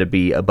Chia to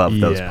be above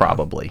those Yeah.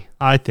 probably.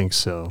 I think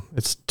so.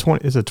 It's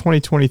a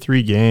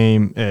 2023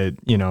 game.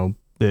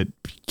 That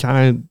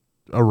kind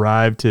of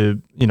arrived to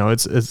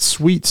it's a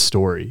sweet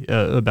story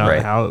about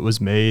Right. how it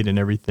was made and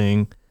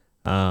everything.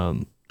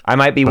 I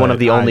might be one But of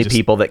the I only just-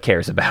 people that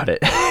cares about it.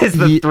 Is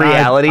the Yeah,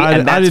 reality,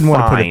 and that's I didn't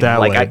want to put fine. it that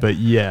Like, way, but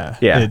yeah,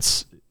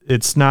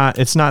 it's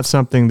not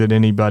something that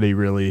anybody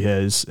really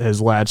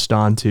has latched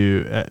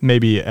onto,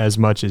 maybe as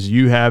much as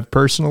you have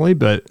personally,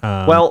 but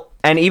well,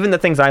 and even the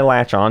things I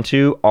latch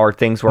onto are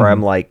things where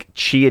I'm like,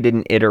 Chia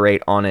didn't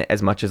iterate on it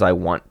as much as I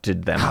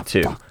wanted them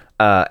to.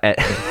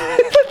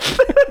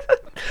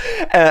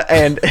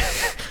 And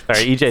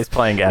Sorry, EJ's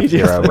playing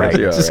F-Zero, right?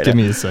 F-Zero. just right give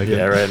me a second.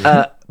 Yeah,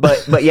 right.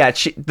 but yeah,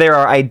 there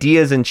are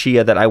ideas in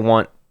Chia that I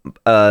want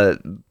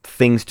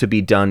things to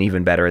be done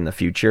even better in the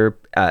future.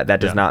 That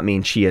does not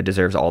mean Chia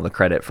deserves all the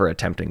credit for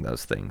attempting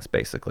those things,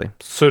 basically.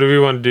 So do we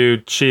want to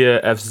do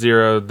Chia,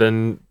 F-Zero,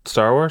 then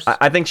Star Wars?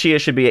 I think Chia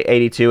should be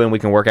 82, and we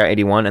can work out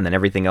 81, and then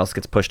everything else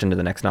gets pushed into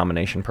the next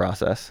nomination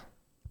process.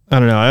 I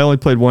don't know. I only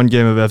played one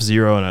game of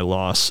F-Zero and I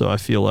lost, so I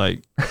feel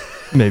like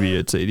maybe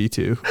it's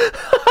 82,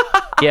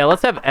 Yeah,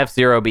 let's have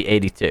F-Zero be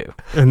 82.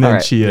 and then All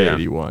right. Chia Yeah.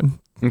 81.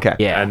 Okay.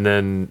 Yeah. And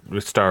then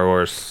with Star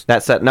Wars,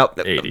 That's it. No,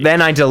 80.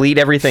 then I delete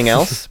everything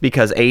else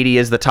because 80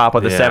 is the top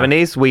of the Yeah.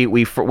 70s.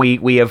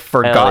 We have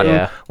forgotten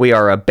yeah. we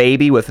are a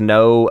baby with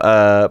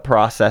no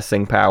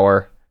processing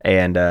power.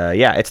 And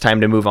it's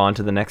time to move on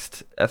to the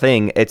next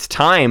thing. It's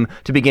time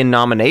to begin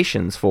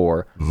nominations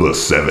for The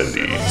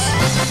 70s.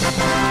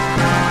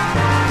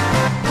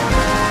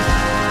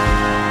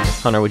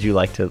 Hunter. Would you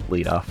like to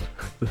lead off?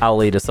 I'll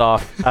lead us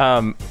off.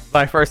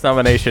 My first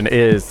nomination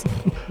is,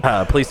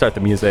 please start the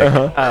music.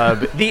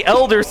 The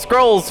Elder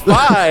Scrolls V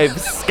Skyrim.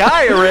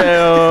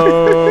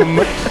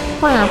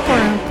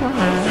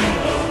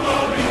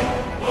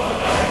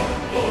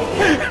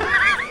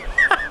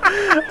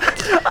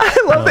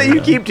 I love that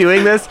you keep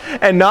doing this,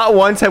 and not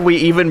once have we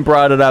even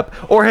brought it up,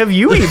 or have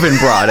you even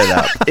brought it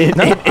up? It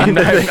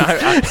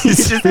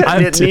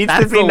needs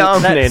to be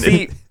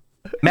nominated.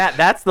 Matt,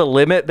 that's the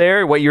limit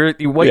there. What you're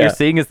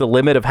seeing is the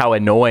limit of how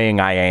annoying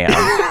I am.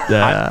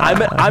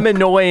 I'm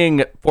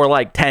annoying for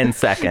like 10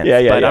 seconds,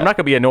 but I'm not going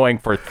to be annoying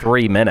for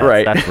 3 minutes.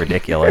 Right. That's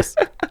ridiculous.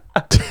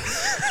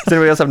 Does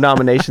anybody else have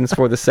nominations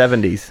for the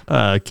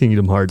 70s?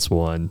 Kingdom Hearts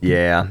 1.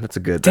 Yeah, that's a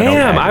good.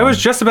 Damn, I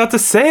was just about to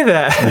say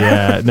that.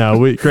 Yeah,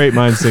 no, great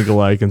minds think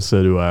alike, and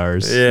so do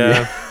ours.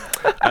 Yeah.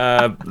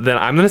 Then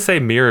I'm gonna say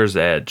Mirror's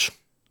Edge.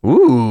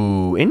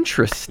 Ooh,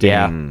 interesting.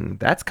 Yeah.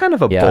 That's kind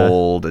of a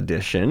bold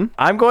addition.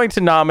 I'm going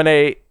to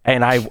nominate,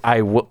 and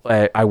I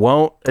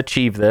won't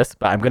achieve this,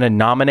 but I'm going to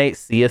nominate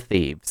Sea of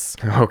Thieves.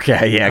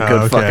 Okay, yeah,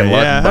 good Okay, fucking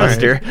luck, yeah,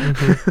 Buster.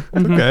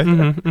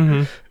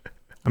 Okay.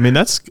 I mean,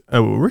 that's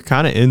we're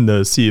kind of in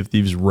the Sea of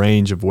Thieves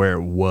range of where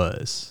it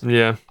was.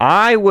 Yeah.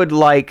 I would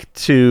like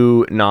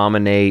to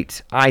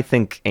nominate. I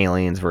think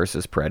Aliens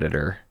versus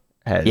Predator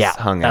has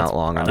hung out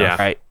long enough. Yeah.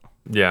 Right.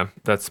 Yeah,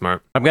 that's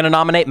smart. I'm going to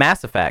nominate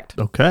Mass Effect.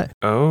 Okay.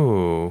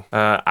 Oh.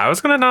 I was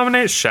gonna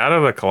nominate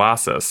Shadow of the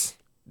Colossus.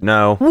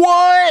 No.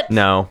 What?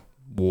 No.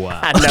 Wow.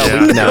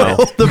 No, No.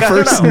 The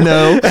first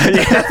no.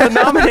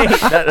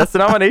 That's the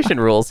nomination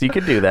rules. You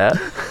could do that.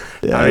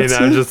 I mean,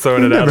 I'm just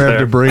throwing it out Never have to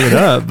there. bring it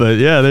up, but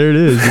yeah, there it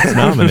is. It's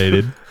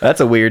nominated. That's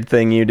a weird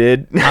thing you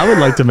did. I would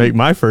like to make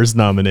my first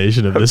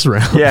nomination of this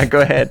round. Yeah, go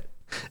ahead.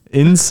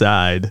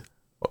 Inside.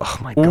 Oh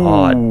my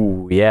god.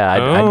 Ooh, yeah,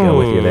 I'd go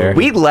with you there.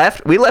 We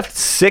left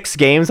 6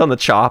 games on the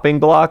chopping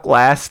block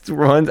last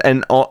run,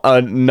 and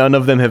none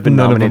of them have been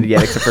None of nominated them.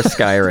 yet, except for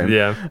Skyrim.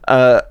 Yeah.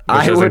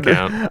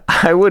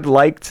 I would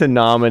like to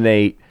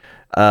nominate.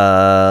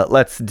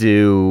 Let's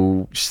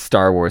do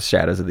Star Wars: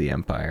 Shadows of the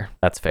Empire.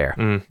 That's fair.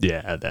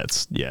 Yeah,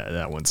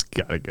 that one's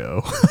gotta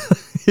go.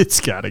 It's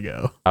gotta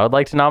go. I would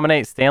like to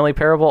nominate Stanley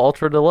Parable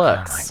Ultra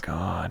Deluxe.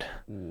 God.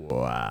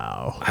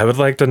 Wow. I would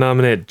like to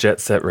nominate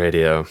Jet Set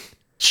Radio.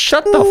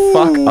 Shut the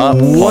fuck up,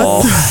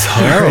 Paul.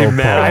 Sorry,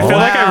 Matt. I feel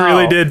like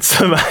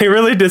I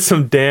really did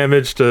some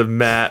damage to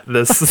Matt.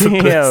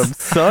 Damn,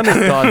 son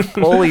has gone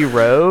fully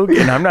rogue,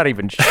 and I'm not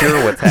even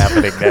sure what's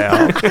happening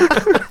now.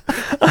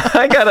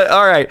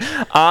 All right.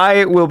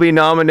 I will be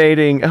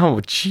nominating.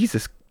 Oh,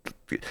 Jesus.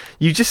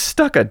 You just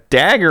stuck a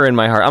dagger in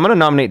my heart. I'm going to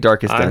nominate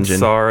Darkest I'm Dungeon.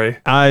 sorry.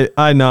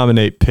 I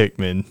nominate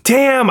Pikmin.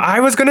 Damn, I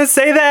was gonna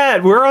say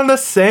that. We're on the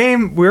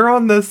same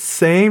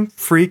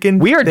freaking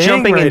We are thing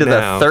jumping right into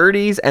now. the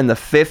 30s and the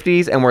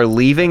 50s, and we're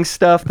leaving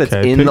stuff that's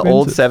Okay, in the Pikmin's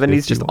old at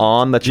 70s just 51.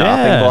 on the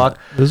chopping Yeah, block.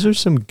 those are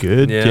some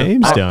good Yeah.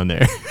 games down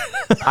there.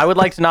 I would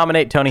like to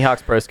nominate Tony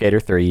Hawk's Pro Skater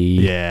 3.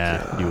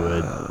 Yeah, you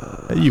would.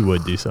 You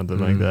would do something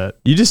like that.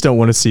 You just don't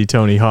want to see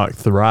Tony Hawk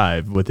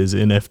thrive with his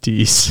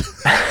NFTs.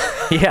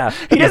 Yeah.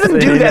 He doesn't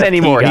do that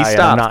anymore. He stopped.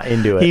 I'm not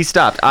into it. He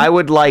stopped. I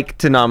would like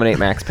to nominate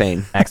Max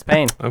Payne. Max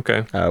Payne.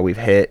 Okay. We've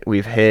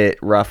hit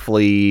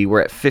roughly,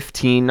 we're at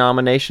 15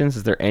 nominations.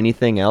 Is there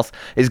anything else?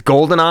 Is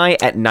GoldenEye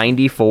at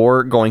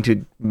 94 going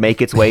to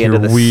make its way into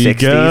the 60s?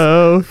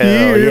 Go.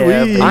 Here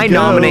we I go.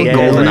 nominate Here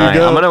GoldenEye. we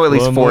go. I'm going to at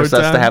least One more force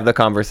us to time. have the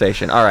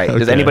conversation. All right.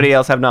 Does Okay. anybody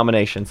else have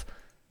nominations?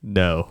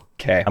 No.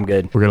 Okay. I'm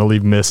good. We're going to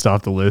leave Myst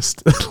off the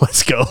list.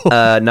 Let's go.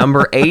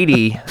 Number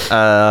 80.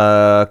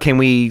 Can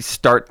we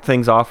start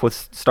things off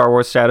with Star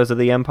Wars: Shadows of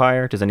the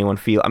Empire? Does anyone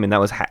feel? I mean, that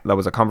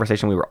was a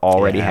conversation we were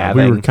already Yeah,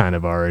 having. We were kind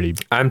of already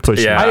pushing. I'm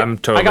totally fine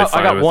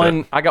with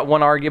it. I got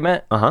one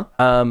argument.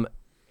 Uh-huh.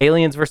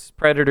 Aliens vs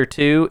Predator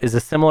 2 is a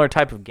similar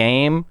type of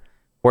game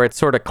where it's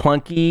sort of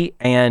clunky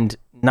and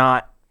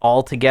not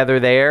all together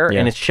there, Yeah.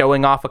 and it's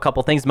showing off a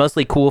couple things,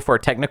 mostly cool for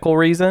technical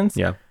reasons.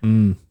 Yeah.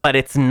 But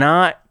it's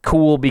not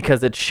cool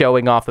because it's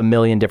showing off a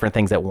million different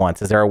things at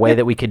once. Is there a way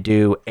that we could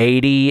do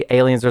 80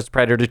 Aliens vs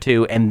Predator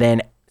 2 and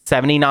then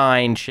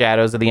 79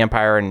 Shadows of the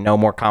Empire and no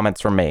more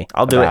comments from me?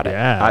 I'll do about it.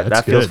 Yeah, that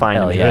that's feels good. fine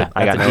to Hell me. yeah.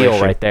 I got That's no a deal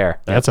issue. right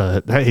there. That's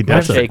a That's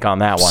that's a take on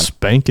that one.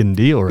 spanking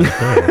deal right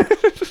there.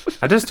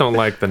 I just don't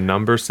like the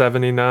number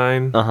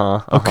 79,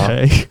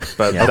 Okay.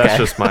 but Yeah. that's Okay.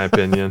 just my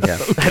opinion.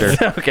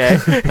 Okay.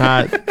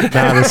 not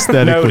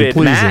aesthetically Noted.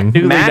 pleasing.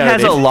 Duly Matt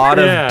has a noted. lot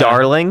of Yeah.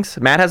 darlings.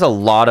 Matt has a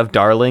lot of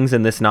darlings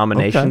in this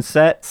nomination Okay.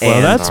 set. Well,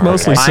 and that's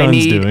mostly I Son's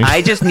need. doing.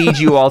 I just need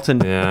you all to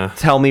Yeah.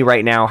 tell me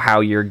right now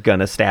how you're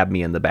gonna stab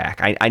me in the back.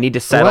 I need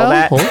to settle Well,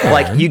 that. hold on.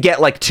 Like you get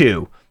like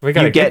 2. We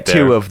gotta You get get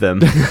 2 there. of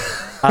them.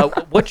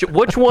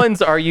 Which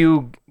ones are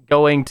you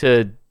going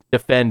to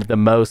defend the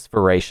most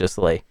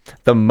voraciously?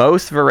 The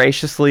most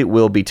voraciously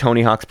will be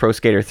Tony Hawk's Pro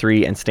Skater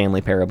 3 and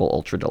Stanley Parable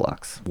Ultra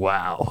Deluxe.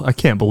 Wow. I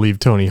can't believe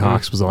Tony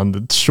Hawk's was on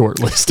the short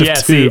list of Yeah,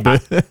 two. see,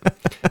 But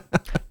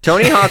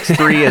Tony Hawk's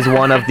 3 is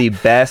one of the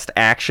best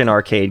action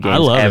arcade games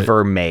love it.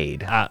 ever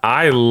made.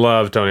 I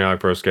love Tony Hawk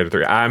Pro Skater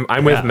 3. I'm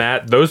with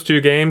Matt. Those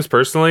 2 games,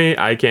 personally,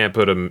 I can't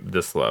put them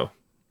this low.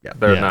 Yeah,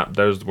 they're Yeah. not.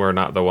 Those were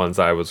not the ones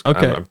I was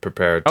Okay. I'm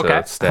prepared to Okay.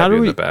 How stab do you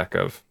in we- the back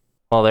of.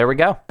 Well, there we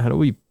go. how do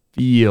we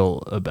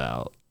feel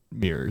about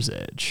Mirror's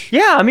Edge?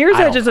 Yeah, Mirror's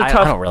I Edge is a don't- I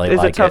tough, don't really is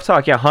like a tough it.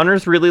 talk. Yeah,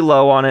 Hunter's really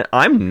low on it.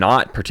 I'm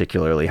not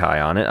particularly high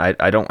on it.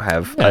 I don't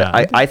have. Yeah.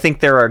 I think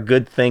there are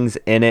good things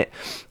in it,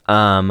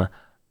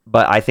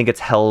 but I think it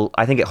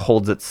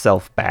holds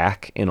itself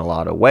back in a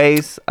lot of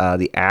ways.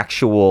 The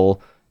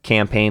actual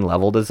campaign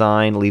level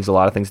design leaves a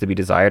lot of things to be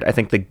desired. I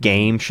think the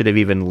game should have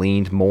even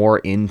leaned more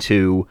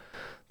into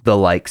the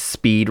like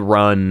speed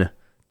run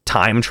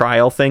time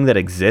trial thing that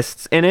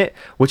exists in it,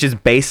 which is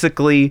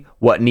basically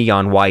what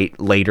Neon White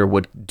later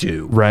would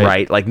do.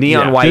 Right? Like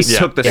Neon White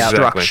took the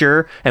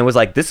structure and was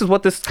like, this is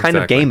what this kind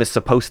of game is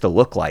supposed to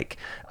look like.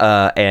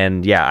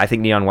 And yeah, I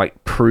think Neon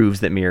White proves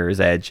that Mirror's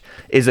Edge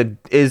is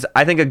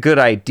I think a good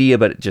idea,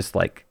 but it just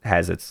like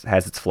has its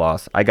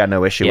flaws. I got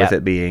no issue with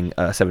it being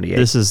 78.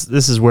 This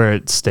is where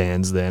it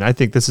stands then. I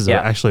think this is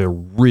actually a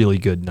really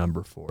good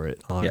number for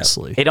it,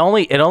 honestly. It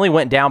only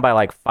went down by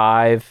like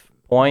 5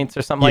 points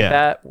or something like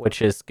that,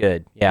 which is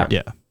good. Yeah.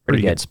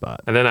 Pretty good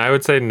spot. And then I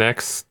would say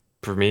next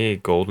for me,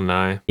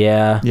 GoldenEye.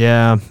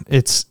 Yeah,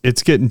 it's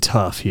getting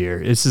tough here.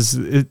 Hey,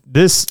 the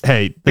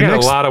got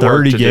next a lot of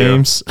 30 work to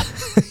games.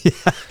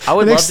 I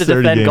would love to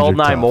defend games are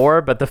GoldenEye tough.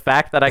 more, but the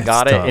fact that I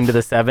got it tough. into the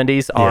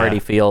 70s already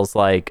feels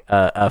like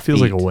a Feels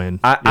feat. like a win.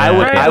 I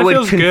That would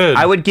feels good.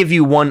 I would give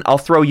you one. I'll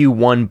throw you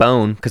one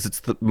bone because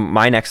it's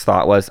my next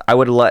thought was I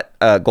would let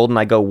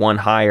GoldenEye go one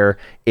higher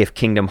if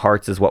Kingdom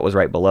Hearts is what was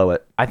right below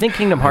it. I think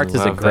Kingdom Hearts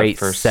is a love that great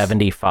first-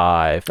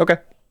 75. Okay.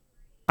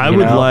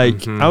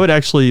 I would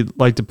actually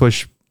like to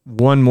push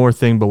one more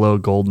thing below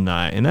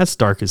GoldenEye, and that's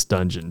Darkest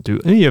Dungeon. Do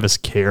any of us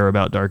care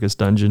about Darkest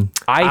Dungeon?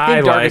 I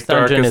think Darkest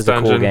Dungeon is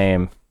a cool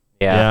game.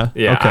 Yeah.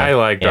 Yeah, Okay. I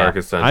like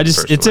Darkest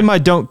Dungeon. It's in my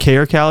don't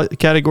care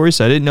category,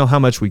 so I didn't know how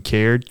much we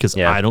cared because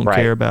I don't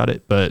care about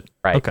it. But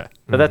Right. okay,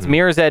 So that's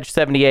Mirror's Edge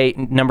 78,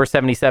 number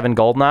 77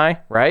 GoldenEye,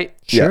 right?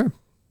 sure.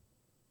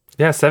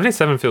 Yeah,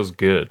 77 feels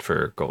good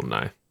for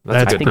GoldenEye.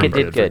 That's a good I think it number.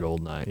 did good. for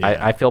GoldenEye. Yeah.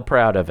 I feel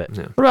proud of it.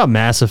 What about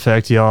Mass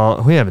Effect,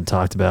 y'all? We haven't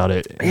talked about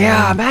it.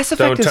 Yeah, Mass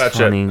Effect Don't is touch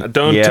funny. it.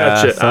 Don't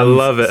touch it. I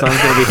love it. Son's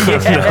gonna be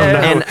fun.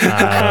 And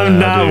I'm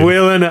not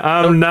willing.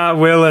 I'm not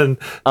willing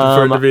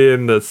for it to be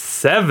in the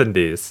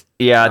 70s.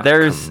 yeah,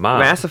 there's come on.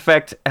 Mass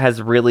Effect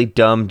has really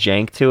dumb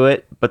jank to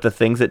it, but the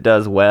things it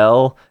does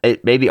well,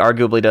 it maybe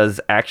arguably does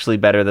actually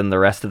better than the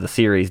rest of the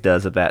series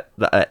does at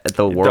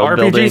the world The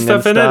building RPG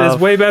stuff and in it is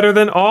stuff. way better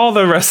than all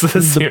the rest of the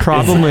The series.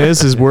 problem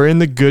is we're in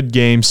the good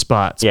game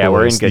spots. Yeah,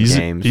 we're in boys. good these,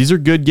 games. These are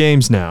good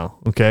games now.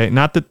 Okay,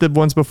 not that the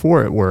ones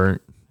before it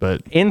weren't,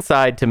 but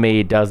Inside to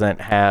me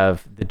doesn't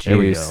have the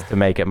we juice go. to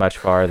make it much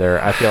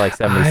farther. I feel like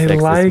 76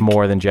 like is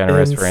more than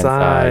generous for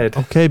Inside.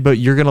 okay, but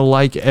you're gonna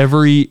like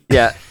every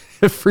Yeah.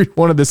 every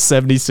one of the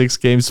 76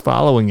 games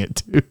following it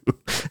too.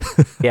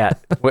 Yeah.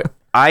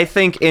 I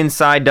think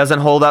Inside doesn't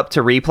hold up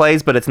to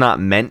replays, but it's not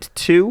meant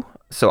to.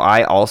 So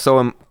I also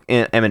am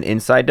an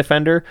Inside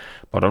defender,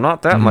 but I'm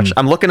not that much.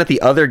 I'm looking at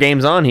the other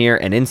games on here,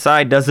 and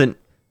Inside doesn't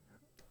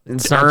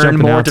not earn jumping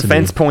more out to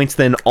defense me. points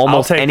than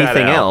almost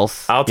anything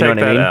else. I'll You take know what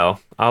that I mean? L.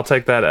 I'll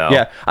take that L.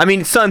 Yeah, I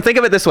mean, son, think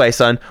of it this way,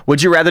 son.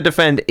 Would you rather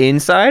defend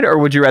Inside, or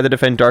would you rather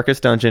defend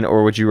Darkest Dungeon,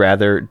 or would you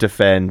rather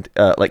defend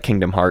like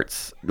Kingdom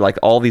Hearts, like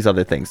all these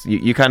other things?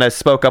 You kind of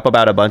spoke up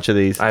about a bunch of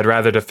these. I'd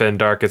rather defend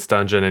Darkest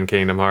Dungeon and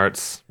Kingdom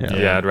Hearts.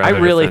 Yeah, I'd I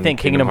rather really defend think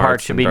Kingdom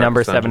Hearts should be than number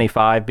Darkest Dungeon.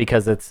 75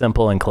 because it's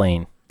simple and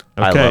clean.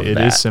 I Okay, love it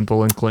that. is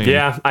simple and clean.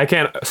 Yeah, I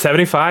can't.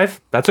 75?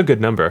 That's a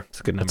good number. It's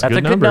a good number. That's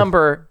a good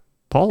number,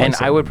 Paul and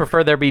likes I that would number.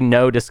 prefer there be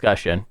no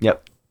discussion.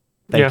 Yep.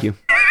 Thank Yeah. you.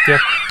 Yeah.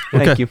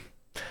 Thank you.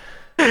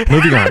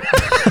 Moving on.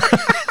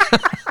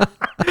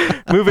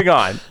 Moving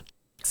on.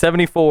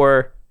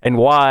 74 and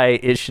why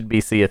it should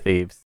be Sea of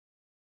Thieves.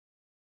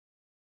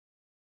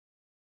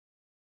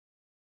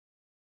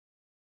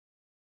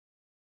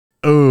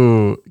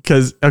 Oh,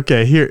 because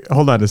here,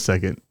 hold on a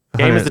second.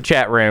 Game is a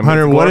chat room.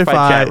 Hunter, It's what if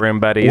glorified I chat room,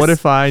 buddies. What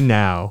if I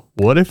now?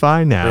 We have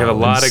a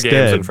lot of games in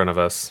instead- front of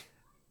us.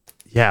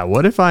 Yeah,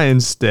 what if I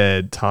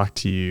instead talk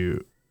to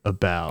you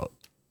about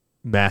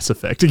Mass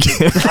Effect again?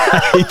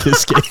 I hate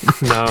this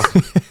game. No.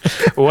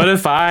 What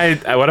if I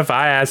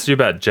asked you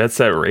about Jet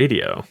Set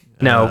Radio?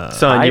 No,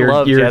 son, I you're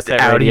love Jet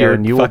Set out of Radio, your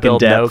and you will fucking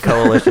build no depth.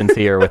 coalitions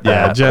here with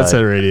Yeah, that. Jet but- Set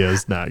Radio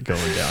is not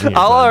going down here.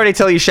 I'll bud. already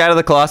tell you, Shadow of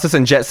the Colossus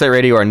and Jet Set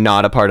Radio are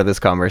not a part of this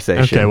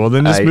conversation. Okay, well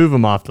then just I- move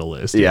them off the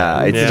list.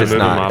 Yeah, it's Yeah, just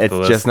move 'em not. off It's the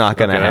just list. not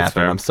gonna Okay, that's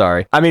happen. fair. I'm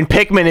sorry. I mean,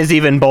 Pikmin is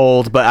even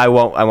bold, but I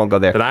won't go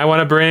there. Then I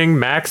want to bring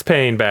Max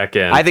Payne back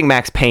in. I think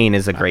Max Payne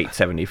is a great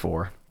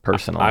 74.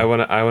 Personally, I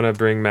want to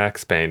bring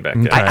Max Payne back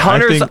in. Okay.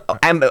 Hunter's think-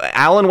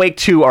 Alan Wake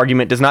 2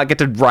 argument does not get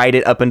to ride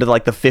it up into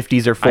like the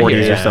 50s or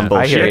 40s ya. or some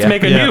I hear bullshit. Let's ya.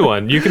 make a new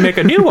one. You can make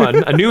a new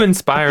one, a new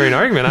inspiring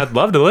argument. I'd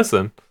love to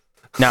listen.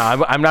 No,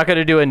 I'm not going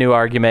to do a new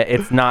argument.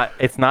 It's not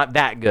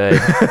that good,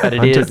 but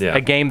it is Yeah.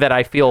 a game that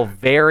I feel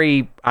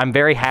I'm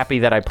very happy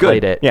that I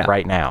played it Yeah.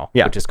 right now,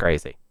 Yeah. which is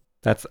crazy.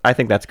 I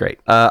think that's great.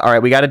 All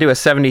right, we got to do a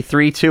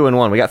 73, 2, and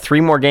 1. We got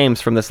 3 more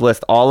games from this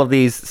list. All of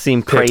these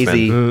seem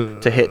crazy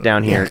to hit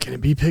down here. Can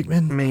it be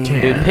Pikmin?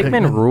 Dude,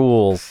 Pikmin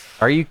rules.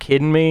 Are you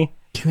kidding me?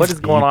 What is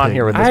it going be on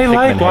here with this I Pikmin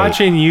like hate?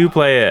 watching you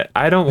play it.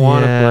 I don't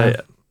want to Yeah. play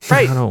it.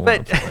 Right, I don't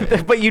wanna play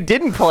but but you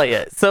didn't play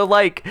it. So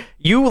like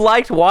you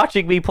liked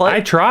watching me play. I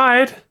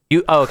tried.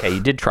 Okay,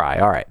 you did try.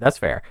 All right, that's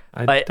fair.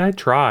 But I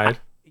tried.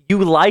 you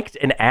liked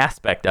an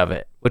aspect of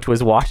it, which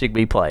was watching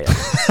me play it.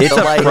 It's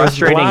So, a like,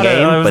 frustrating There was a lot of-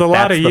 game, there was but a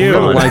lot that's of the you.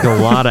 fun. Like a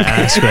lot of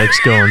aspects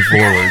going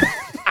forward.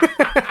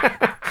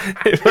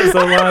 It was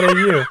a lot of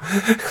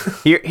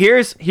you.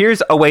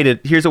 Here's a way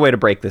to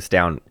break this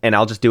down, and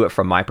I'll just do it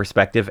from my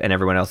perspective, and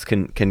everyone else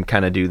can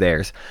kind of do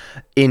theirs.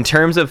 In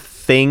terms of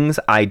things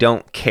I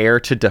don't care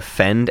to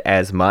defend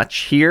as much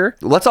here,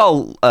 let's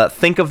all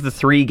think of the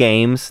 3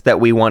 games that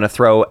we want to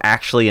throw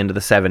actually into the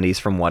 70s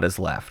from what is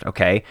left,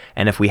 okay?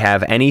 And if we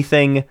have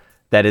anything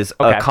that is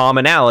a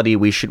commonality,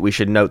 we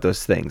should note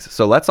those things.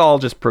 So let's all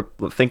just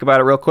think about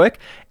it real quick,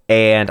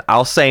 and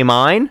I'll say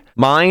mine.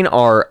 Mine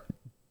are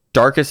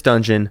Darkest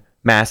Dungeon,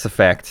 Mass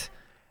Effect,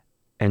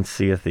 and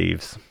Sea of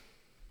Thieves.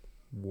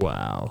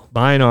 Wow.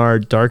 Mine are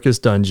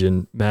Darkest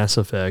Dungeon, Mass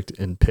Effect,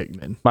 and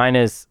Pikmin. Mine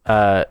is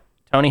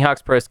Tony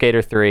Hawk's Pro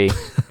Skater 3,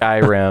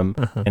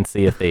 Skyrim, and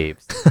Sea of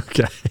Thieves.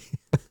 Okay.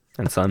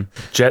 And Son.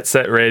 Jet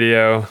Set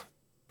Radio,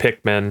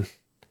 Pikmin,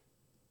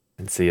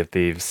 and Sea of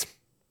Thieves.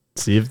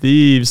 Sea of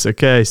Thieves.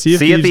 Okay. Sea of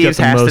Thieves got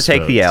the has to most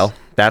take the votes. L.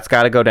 That's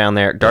got to go down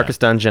there. Darkest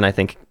Dungeon, I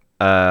think,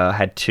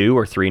 had 2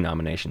 or 3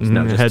 nominations.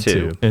 No, It just had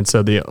 2. And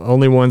so the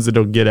only ones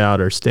that'll get out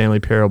are Stanley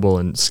Parable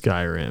and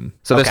Skyrim.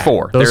 So there's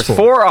 4. Those There's 4.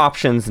 4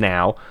 options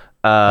now.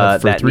 For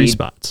that 3 need-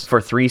 spots. For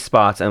 3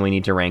 spots, and we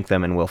need to rank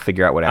them, and we'll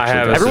figure out what actually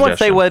have goes. a Everyone say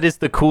suggestion. what is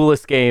the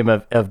coolest game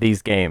of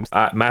these games.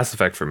 Mass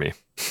Effect for me.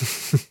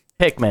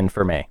 Pikmin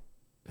for me.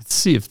 It's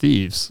Sea of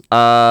Thieves.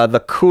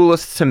 The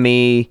coolest to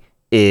me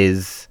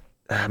is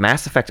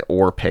Mass Effect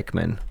or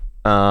Pikmin.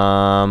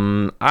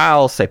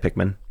 I'll say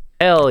Pikmin.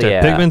 Hell Okay,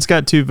 yeah. Pikmin's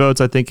got 2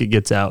 votes. I think it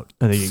gets out.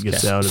 I think it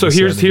gets out. of So the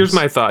here's 70s.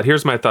 my thought.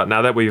 Here's my thought.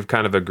 Now that we've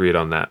kind of agreed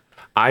on that,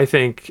 I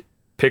think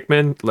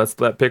Pikmin. Let's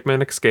let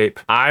Pikmin escape.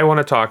 I want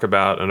to talk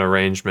about an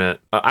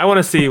arrangement. I want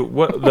to see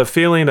what the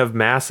feeling of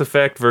Mass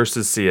Effect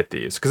versus Sea of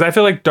Thieves, because I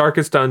feel like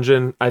Darkest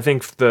Dungeon. I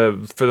think for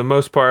the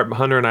most part,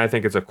 Hunter and I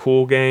think it's a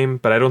cool game,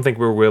 but I don't think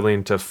we're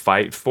willing to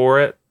fight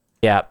for it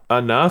Yeah.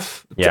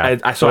 enough. Yeah.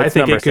 So I it's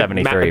think number it could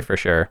 73 for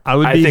sure. I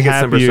would I be think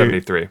it's number happier.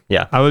 73.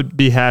 Yeah. I would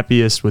be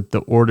happiest with the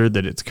order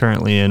that it's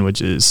currently in,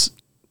 which is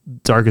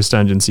Darkest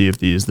Dungeon, Sea of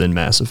Thieves, then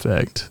Mass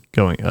Effect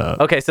going up.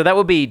 Okay, so that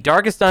would be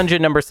Darkest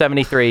Dungeon number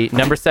 73,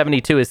 number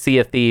 72 is Sea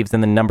of Thieves,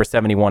 and then number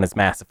 71 is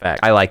Mass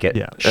Effect. I like it.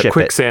 Yeah. Ship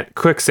quick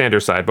it.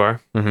 Sanders sidebar.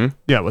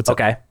 Yeah, what's up?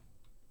 Okay.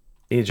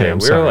 EJ, Hey, I'm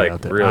we're sorry like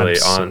about that. really I'm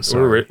so on.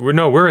 sorry.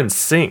 We're in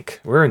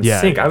sync. We're in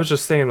Yeah, sync. yeah. I was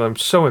just saying, I'm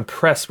so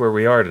impressed where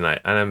we are tonight,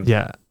 and I'm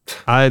Yeah.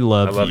 I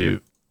love you. you.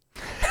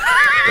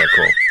 okay,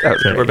 cool.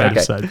 Okay, We're back.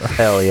 good sidebar.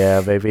 Hell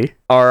yeah, baby.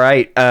 All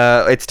right.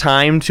 It's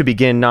time to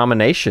begin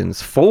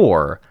nominations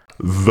for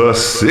The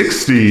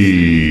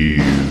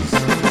 60s.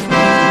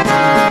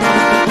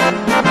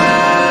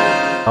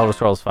 Elder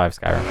Scrolls 5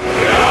 Skyrim.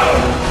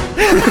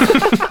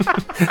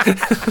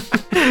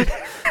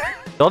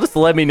 They'll just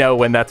let me know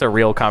when that's a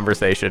real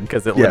conversation,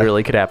 because it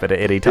literally could happen at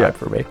any time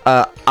for me.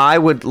 I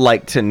would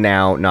like to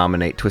now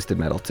nominate Twisted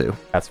Metal 2.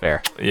 That's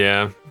fair.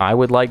 Yeah. I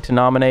would like to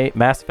nominate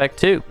Mass Effect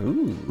 2.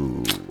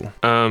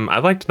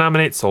 I'd like to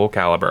nominate Soul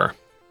Calibur.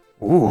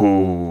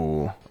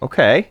 Ooh.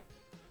 Okay.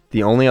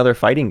 The only other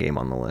fighting game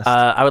on the list.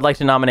 I would like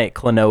to nominate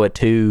Klonoa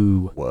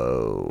 2.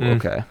 Whoa.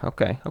 Okay.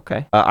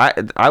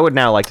 I would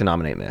now like to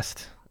nominate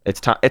Myst. It's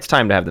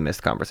time to have the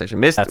Myst conversation.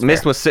 Myst That's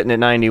Myst fair. was sitting at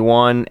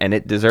 91, and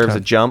it deserves a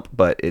jump,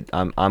 but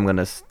I'm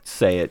gonna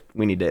say it.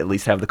 We need to at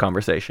least have the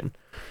conversation.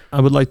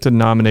 I would like to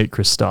nominate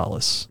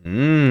Crystallis.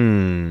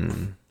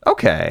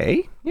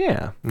 Okay.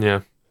 Yeah. Yeah.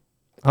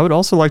 I would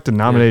also like to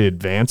nominate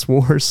Advance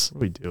Wars. What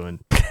are we doing?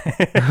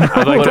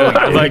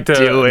 I'd like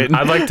doing?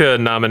 to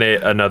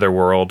nominate Another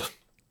World.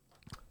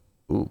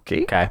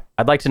 Okay. Okay.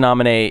 I'd like to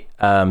nominate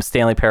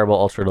Stanley Parable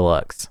Ultra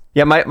Deluxe.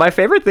 Yeah. My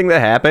favorite thing that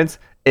happens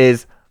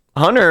is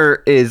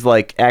Hunter is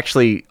like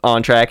actually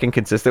on track and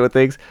consistent with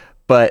things,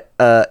 but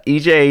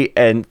EJ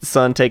and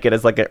Sun take it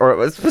as like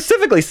or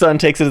specifically Sun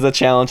takes it as a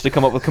challenge to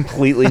come up with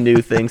completely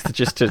new things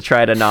to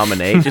try to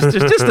nominate, just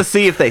to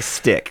see if they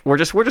stick. We're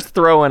just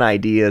throwing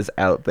ideas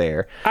out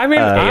there. I mean,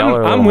 y'all are a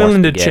little I'm more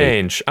willing to spaghetti.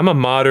 change. I'm a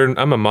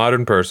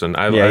modern person.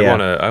 I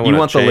want You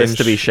want the list change.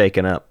 to be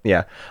shaken up.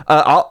 Yeah.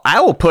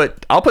 I'll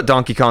put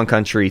Donkey Kong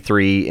Country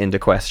 3 into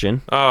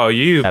question. Oh,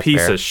 you That's piece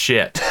fair. of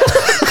shit.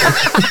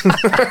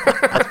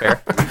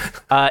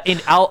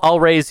 And I'll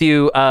raise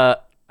you.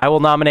 I will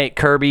nominate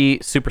Kirby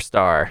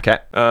Superstar. Okay.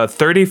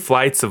 30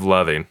 Flights of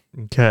Loving.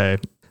 Okay.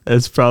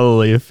 That's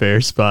probably a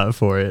fair spot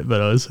for it,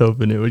 but I was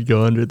hoping it would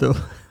go under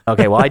the.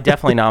 Okay, well, I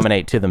definitely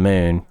nominate To the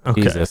Moon.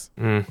 Okay. Jesus.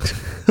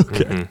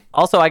 Okay.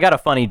 Also, I got a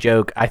funny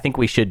joke. I think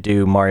we should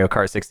do Mario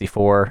Kart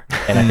 64,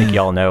 and I think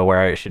y'all know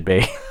where it should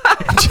be.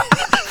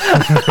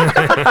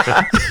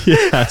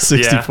 Yeah,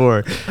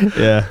 64.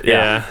 Yeah.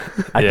 Yeah.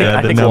 I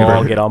the think we'll number.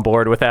 all get on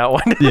board with that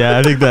one. Yeah,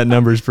 I think that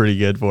number's pretty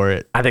good for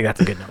it. I think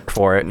that's a good number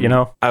for it, you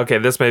know? Okay,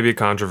 this may be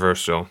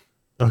controversial.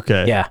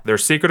 Okay. Yeah.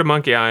 There's Secret of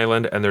Monkey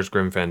Island and there's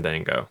Grim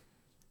Fandango.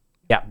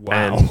 Yeah.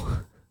 Wow.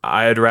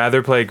 I'd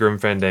rather play Grim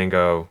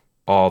Fandango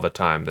all the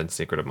time than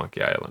Secret of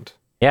Monkey Island.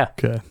 Yeah.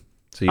 Okay.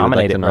 So you would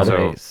like Nominate to it, brother.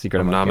 nominate Secret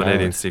of I'm Monkey nominating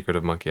Island? Secret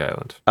of Monkey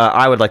Island.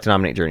 I would like to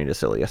nominate Journey to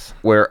Silius.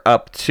 We're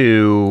up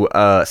to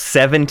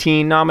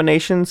 17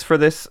 nominations for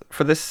this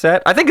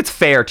set. I think it's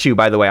fair too.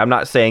 By the way, I'm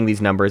not saying these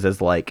numbers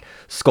as like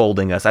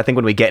scolding us. I think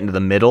when we get into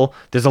the middle,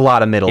 there's a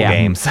lot of middle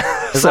games, a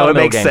so lot it of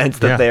middle makes games. sense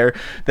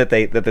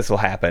that this will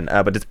happen.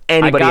 But does I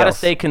anybody gotta else?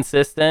 stay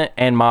consistent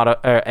and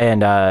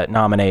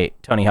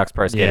nominate Tony Hawk's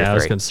Pro Skater Yeah, I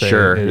was 3. gonna say.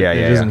 Sure. It, Yeah, it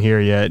yeah, isn't yeah. here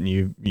yet, and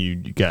you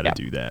got to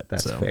do that.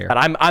 That's so. fair. But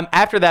I'm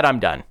after that I'm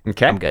done.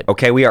 Okay. I'm good.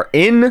 Okay, we are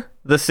in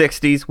the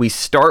 60s. We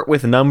start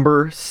with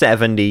number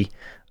 70.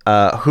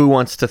 Who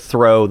wants to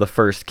throw the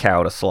first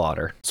cow to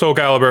slaughter? Soul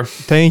Calibur.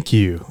 Thank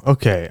you.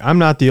 Okay, I'm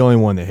not the only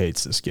one that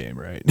hates this game,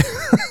 right?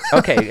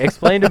 Okay,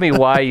 explain to me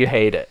why you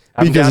hate it.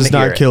 I'm because down it's to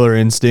hear not it. Killer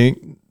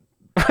Instinct.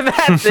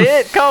 That's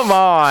it. Come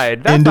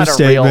on. That's End not of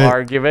a real statement.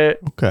 argument.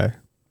 Okay.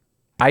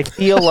 I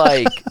feel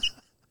like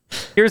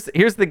here's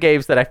the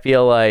games that I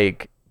feel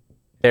like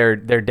their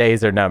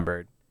days are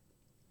numbered.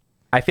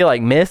 I feel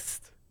like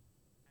Myst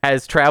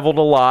has traveled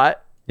a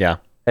lot, Yeah.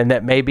 and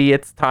that maybe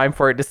it's time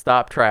for it to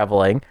stop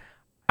traveling.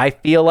 I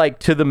feel like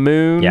To the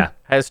Moon Yeah.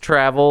 has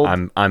traveled.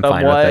 I'm fine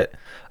somewhat. with it.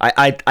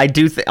 I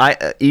do think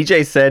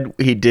EJ said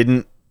he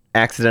didn't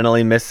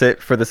accidentally miss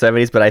it for the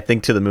 70s, but I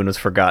think To the Moon was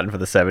forgotten for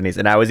the 70s.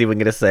 And I was even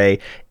going to say,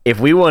 if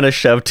we want to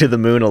shove To the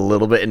Moon a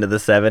little bit into the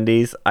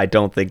 70s, I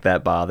don't think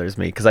that bothers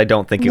me because I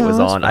don't think it was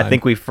that's on. I fine.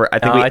 think we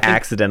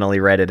accidentally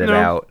readited it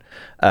out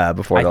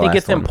before I the think last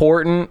it's one.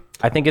 important.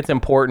 I think it's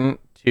important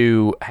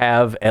to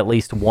have at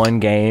least one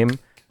game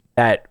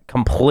that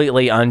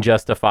completely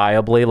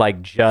unjustifiably,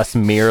 like just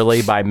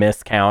merely by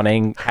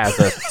miscounting, has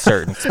a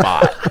certain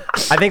spot.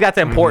 I think that's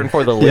important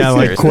for the Yeah,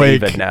 listeners like Quake.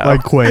 to even know.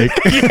 Like Quake.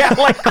 Yeah,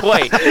 like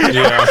Quake.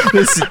 Yeah.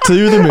 This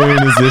To the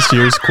Moon is this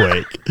year's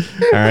Quake.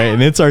 All right,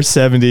 and it's our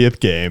 70th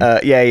game.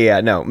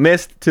 No,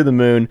 Myst, To the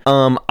Moon.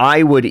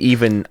 I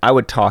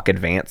would talk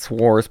Advance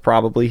Wars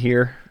probably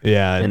here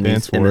yeah, in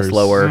Advance this Wars.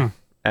 lower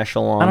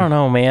echelon. I don't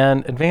know,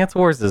 man. Advance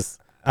Wars is.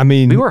 I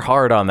mean, We were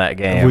hard on that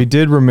game. we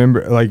did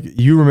remember, like,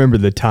 you remember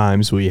the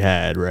times we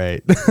had,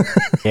 right?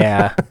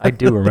 Yeah, I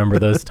do remember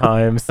those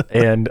times,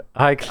 and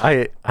I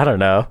don't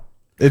know.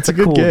 It's a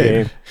good cool game.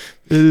 game.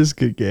 It is a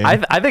good game.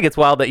 I think it's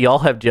wild that y'all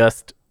have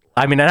just.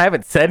 I mean, I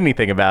haven't said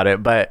anything about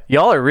it, but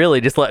y'all are really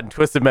just letting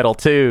Twisted Metal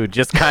 2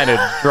 just kind of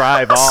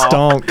drive off.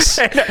 Stonks.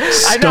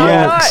 I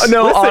know. Stonks.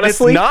 No, Listen,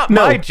 honestly, it's not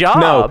no, my job.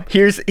 No,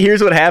 here's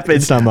what happened.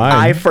 It's not mine.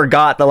 I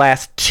forgot the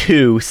last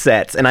two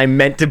sets, and I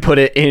meant to put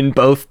it in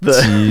both the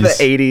Jeez.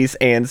 80s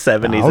and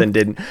 70s, I'll- and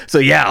didn't. So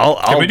yeah, I'll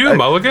Can we do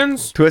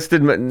mulligans?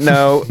 Twisted.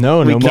 No, No,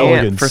 we no can't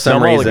mulligans. for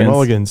some No reason.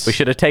 mulligans. We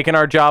should have taken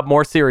our job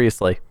more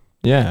seriously.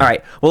 Yeah. All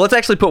right. Well, let's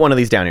actually put one of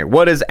these down here.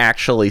 What is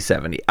actually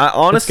 70?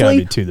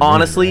 Honestly, be To the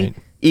Moon, right?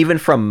 even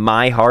from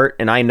my heart,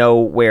 and I know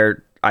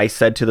where I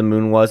said To the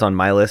Moon was on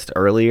my list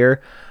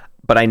earlier,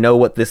 but I know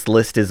what this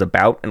list is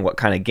about and what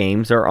kind of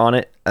games are on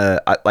it.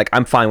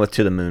 I'm fine with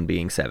To the Moon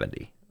being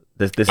 70.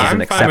 This is I'm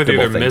an fine with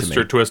acceptable either thing Mist to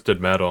or me. Twisted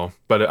Metal,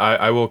 but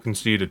I will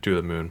concede it to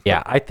the Moon.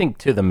 Yeah, I think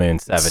To the Moon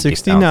 70. sounds good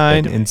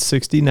 69 to me. and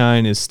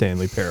 69 is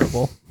Stanley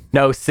Parable.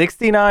 No,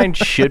 69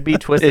 should be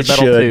Twisted It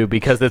Metal should. 2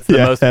 because it's the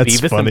Yeah, most that's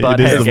Beavis funny. and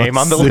It is Butthead the game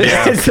on the most-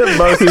 list. It's the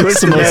most It's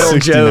Twisted the most Metal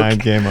 69 joke.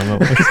 game on the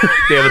list.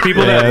 Yeah, the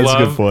people Yeah, that that's a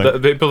good love point. the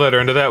people that are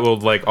into that will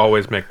like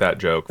always make that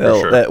joke for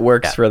sure. That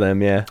works for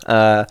them, yeah.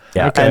 Yeah.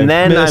 Okay. And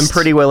then I'm Myst.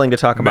 pretty willing to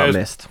talk about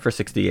Myst. Myst for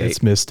 68.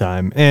 It's missed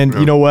time. And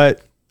you know what?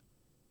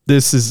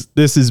 This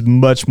is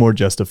much more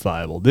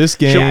justifiable. This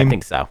game, Yeah, I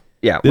think so.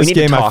 Yeah, we this need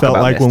game to talk I felt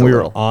about like Myst when a we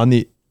were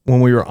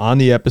little. on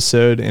the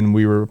episode and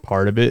we were a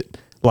part of it,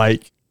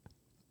 like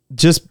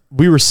just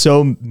we were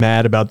so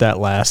mad about that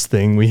last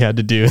thing we had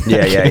to do in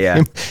that Yeah.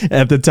 game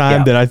at the time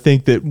Yeah. that I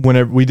think that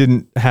whenever we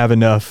didn't have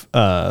enough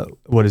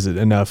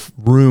enough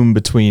room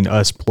between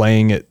us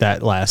playing it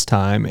that last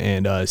time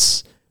and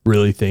us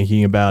really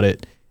thinking about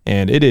it,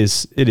 and it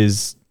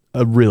is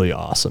a really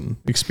awesome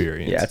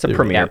experience. Yeah, it's a It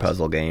premier really is.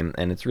 puzzle game,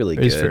 and it's really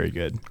good. It's very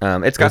good.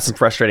 It's got some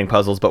frustrating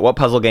puzzles, but what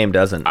puzzle game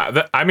doesn't?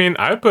 I mean,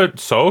 I would put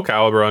Soul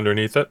Calibur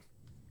underneath it.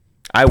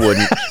 I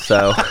wouldn't.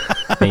 So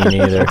Me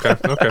neither.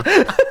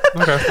 Okay.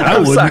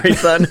 I'm sorry,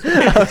 son.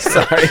 I'm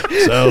sorry.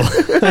 So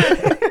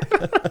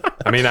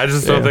I mean, I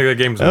just don't think the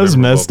game's. that was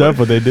memorable, messed up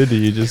what they did to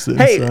you. Just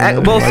Hey,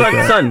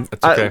 son.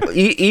 It's okay.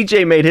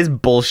 EJ made his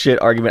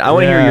bullshit argument. I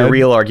want to hear Yeah. your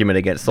real argument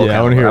against Soul Yeah, I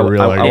Calibur. wanna hear a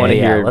real I want to argument.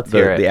 Yeah, hear let's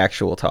hear it. the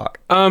actual talk.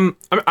 I mean,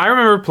 I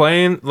remember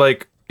playing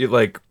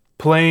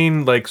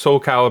playing like Soul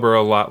Calibur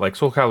a lot, like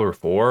Soul Calibur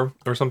 4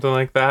 or something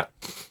like that.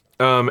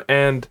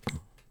 And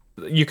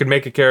you could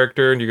make a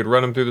character and you could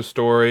run them through the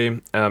story.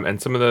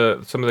 And some of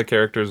the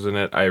characters in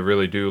it I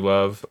really do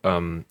love.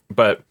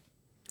 But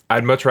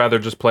I'd much rather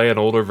just play an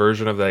older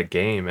version of that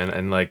game.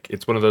 And like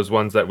it's one of those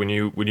ones that when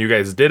you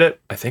guys did it,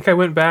 I think I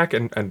went back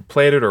and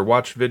played it or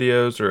watched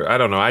videos or I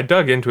don't know. I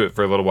dug into it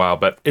for a little while,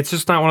 but it's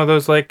just not one of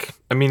those like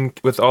I mean,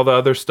 with all the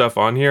other stuff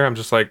on here, I'm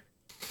just like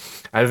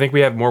I think we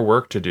have more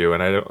work to do,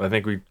 and I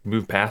think we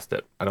moved past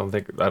it. I don't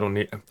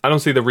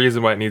see the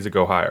reason why it needs to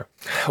go higher.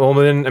 Well,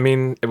 then, I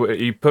mean,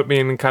 you put me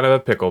in kind of a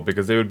pickle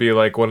because it would be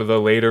like one of the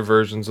later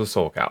versions of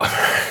Soul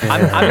Calibur.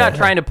 I'm not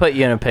trying to put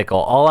you in a pickle.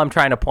 All I'm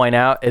trying to point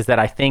out is that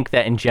I think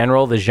that in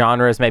general, the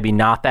genre is maybe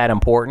not that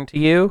important to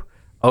you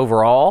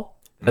overall,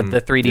 the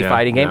 3D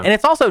fighting game. Yeah. And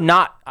it's also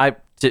not,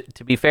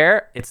 to be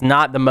fair, it's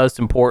not the most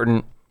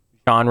important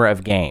genre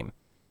of game.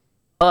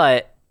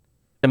 But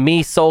to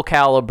me, Soul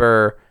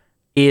Calibur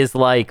is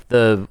like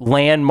the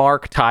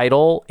landmark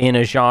title in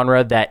a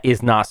genre that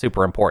is not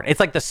super important. It's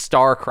like the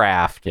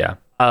StarCraft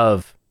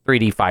of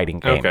 3D fighting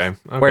games. Okay.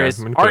 Whereas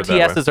I'm gonna put it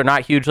that way. RTSs are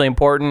not hugely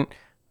important,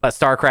 but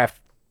StarCraft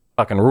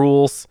fucking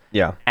rules.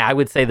 Yeah. I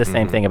would say the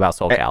same thing about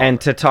Soul Calibur. And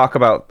to talk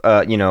about,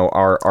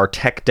 our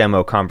tech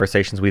demo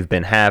conversations we've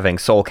been having,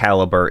 Soul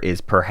Calibur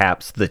is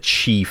perhaps the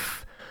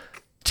chief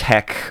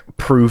tech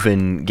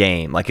proven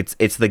game. Like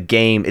it's the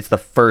game. It's the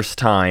first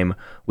time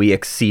we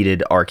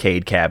exceeded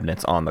arcade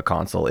cabinets on the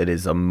console. It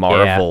is a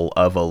marvel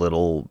of a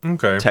little.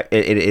 Okay.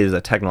 It is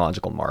a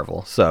technological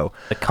marvel. So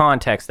The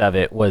context of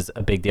it was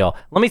a big deal.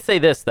 Let me say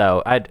this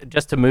though,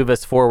 just to move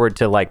us forward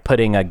to like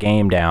putting a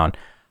game down.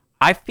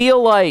 I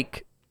feel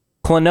like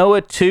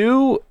Klonoa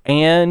 2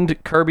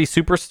 and Kirby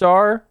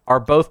Superstar are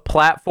both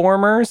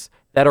platformers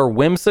that are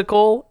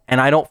whimsical, and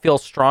I don't feel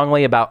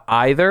strongly about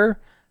either.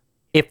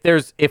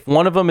 If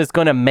one of them is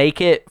going to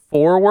make it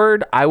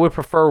forward, I would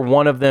prefer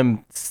one of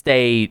them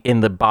stay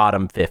in the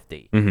bottom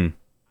 50. Mm-hmm.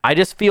 I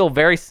just feel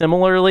very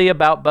similarly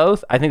about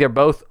both. I think they're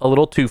both a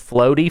little too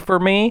floaty for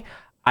me.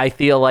 I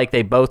feel like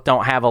they both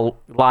don't have a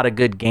lot of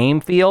good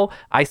game feel.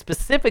 I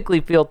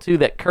specifically feel, too,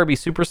 that Kirby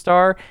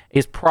Superstar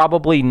is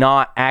probably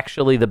not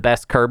actually the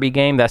best Kirby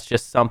game. That's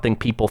just something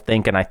people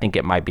think, and I think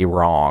it might be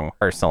wrong,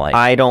 personally.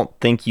 I don't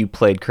think you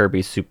played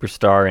Kirby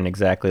Superstar in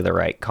exactly the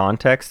right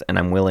context, and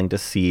I'm willing to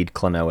cede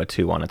Klonoa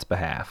 2 on its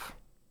behalf.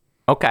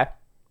 Okay.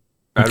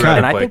 I'd Okay. rather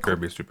And I play think-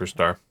 Kirby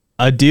Superstar.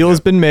 A deal has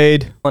been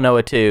made.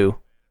 Klonoa 2,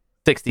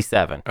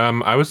 67.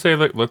 I would say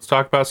let's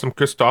talk about some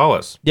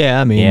Crystalis.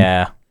 Yeah, I mean,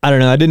 Yeah. I don't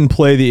know. I didn't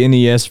play the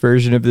NES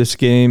version of this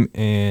game,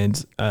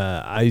 and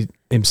I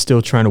am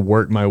still trying to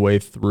work my way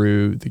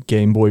through the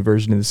Game Boy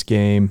version of this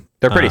game.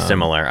 They're pretty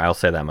similar. I'll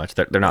say that much.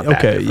 They're not that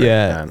Okay, different.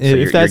 yeah. So you're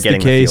If that's the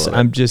getting case, feel of it.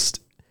 I'm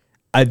just.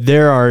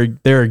 There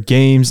are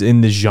games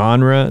in the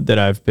genre that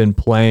I've been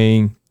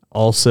playing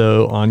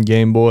also on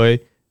Game Boy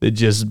that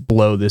just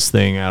blow this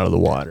thing out of the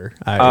water.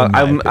 in my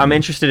I'm opinion.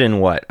 interested in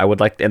what I would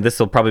like, and this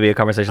will probably be a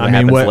conversation that I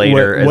mean, happens what,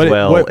 later what, as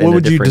well. What in a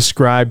would you different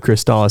describe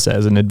Crystalis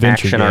as? An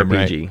adventure action game,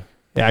 RPG? right?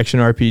 Action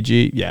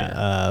RPG,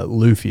 yeah.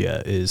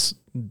 Lufia is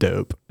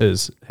dope.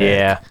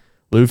 Yeah.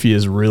 Lufia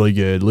is really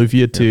good.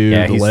 Lufia 2,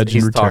 Yeah, The he's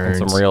Legend talking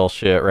Returns. some real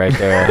shit right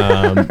there.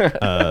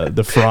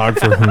 The Frog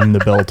for Whom the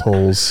Bell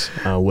Tolls,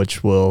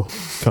 which will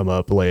come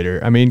up later.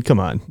 I mean, come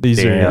on,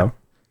 these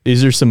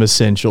are some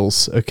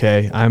essentials.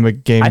 Okay, I'm a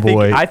Game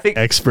Boy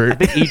expert.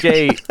 I think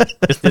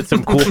EJ just did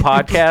some cool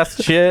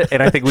podcast shit,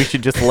 and I think we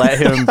should just let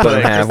him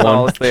put have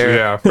one. Crystalis there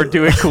Yeah. for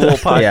doing cool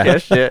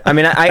podcast shit. I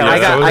mean, I was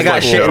got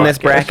like shit in this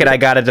podcast bracket I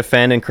got to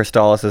defend, and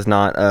Crystalis is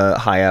not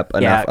high up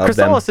Yeah, enough of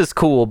them. Crystalis is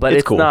cool, but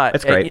it's cool. not.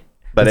 It's great.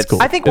 But It's it's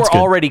cool. I think It's we're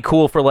good. already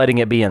cool for letting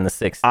it be in the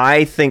 60s.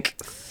 I think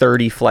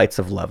 30 Flights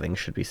of Loving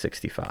should be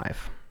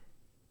 65.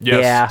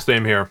 Yes, Yeah.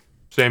 same here.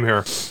 Same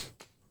here.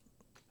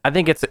 I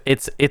think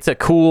it's a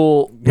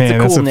cool Man,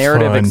 that's a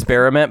narrative fun-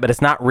 experiment, but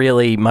it's not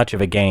really much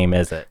of a game,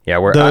 is it? Yeah,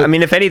 The- I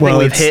mean, if anything, well,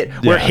 we're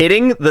it's-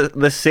 hitting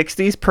the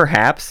 60s.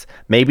 Perhaps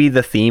maybe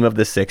the theme of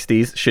the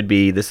 60s should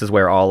be this is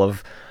where all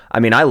of. I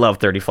mean, I love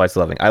 30 Flights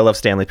of Loving. I love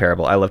Stanley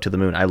Parable. I love To the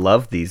Moon. I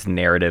love these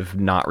narrative,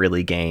 not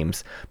really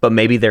games, but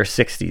maybe they're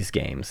 60s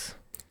games.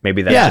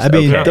 Maybe that's Yeah, just I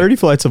mean, okay. 30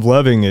 Flights of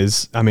Loving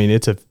is, I mean,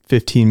 it's a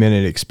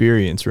 15-minute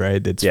experience,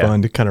 right? That's Yeah.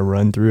 fun to kind of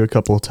run through a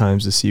couple of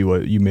times to see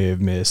what you may have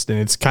missed. And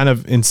it's kind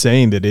of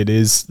insane that it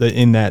is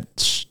in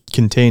that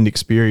contained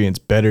experience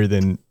better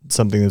than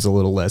something that's a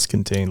little less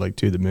contained, like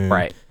To the Moon.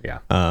 Right. Yeah.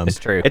 It's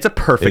true. It's a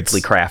perfectly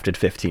It's- crafted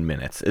 15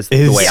 minutes is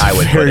It the way is I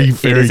would put very, it.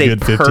 very It is a good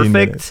 15 perfect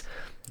minutes.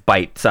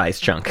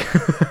 bite-sized chunk.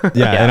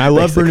 Yeah, and I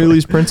love basically.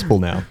 Bernoulli's Principle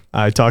now.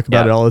 I talk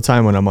about Yeah. it all the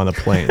time when I'm on the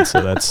plane.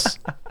 So that's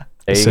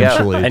There you go.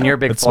 essentially. And you're a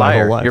big that's my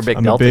whole flyer. life. You're a big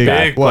I'm Delta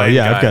guy. Big Well, plane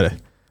yeah, guy. I've got a.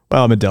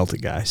 Well, I'm a Delta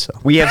guy, so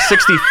We have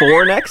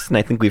 64 next, and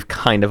I think we've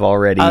kind of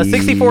already.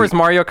 64 is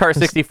Mario Kart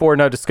 64.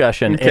 No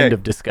discussion. Okay, End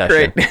of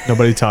discussion. Great.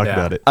 nobody talked Yeah.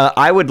 about it.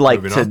 I would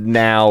like Moving to on.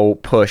 now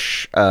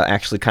push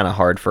actually kind of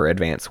hard for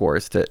Advance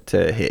Wars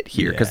to hit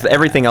here because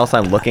everything else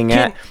I'm looking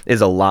at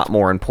is a lot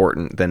more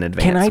important than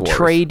Advance Can I Wars.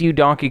 trade you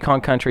Donkey Kong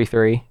Country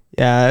 3?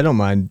 Yeah, I don't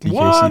mind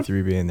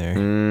DKC3 being there.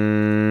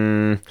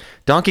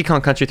 Donkey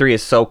Kong Country 3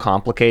 is so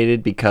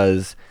complicated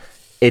because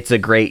it's a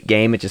great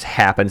game. It just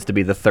happens to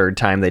be the third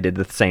time they did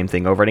the same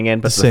thing over and again,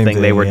 but the same thing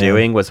they thing, were yeah.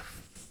 doing was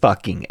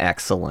fucking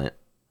excellent.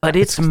 But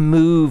it's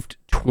moved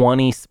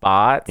 20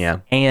 spots. Yeah.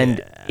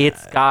 And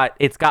it's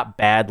got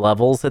bad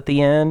levels at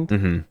the end.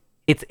 Mm-hmm.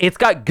 it's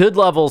got good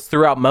levels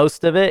throughout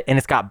most of it, and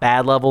it's got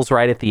bad levels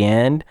right at the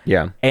end.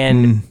 Yeah.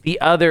 And the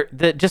other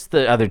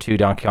two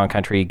Donkey Kong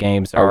Country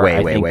games are way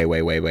way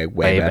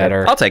better.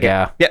 better. I'll take it.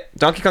 Yeah. Yeah.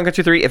 Donkey Kong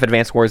Country 3, if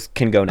Advance Wars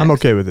can go next. I'm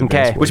okay with it.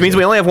 Okay. Which means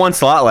we only have one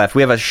slot left.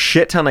 We have a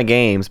shit ton of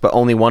games, but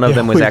only one of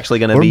them was actually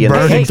going to we're be in the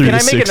burning Hey, through can I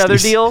the make another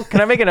 60s. deal?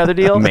 Can I make another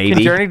deal? Maybe.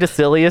 Can Journey to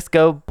Silius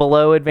go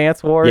below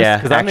Advance Wars? Yeah,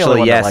 'Cause I'm the only actually,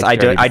 one that yes. likes I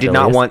Journey to did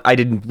not Silius. want.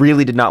 I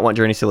really did not want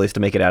Journey Silius to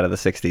make it out of the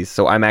 60s.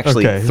 So I'm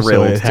actually Okay, so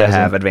thrilled it to have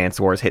hasn't. Advance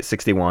Wars hit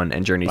 61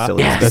 and Journey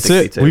Silius hit That's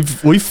it.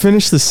 62. We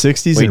finished the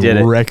 60s We in did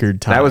it.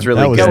 record time. That was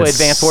really good. Go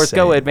Advance Wars,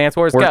 go insane. Advance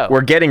Wars, We're, go.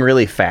 we're getting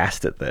really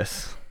fast at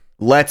this.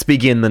 Let's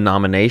begin the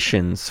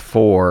nominations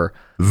for,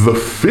 The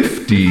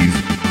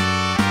 50s.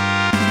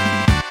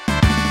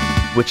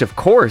 which of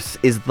course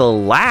is the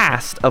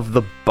last of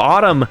the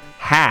bottom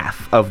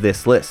half of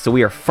this list. So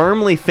we are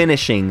firmly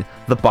finishing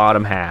the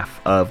bottom half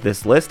of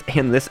this list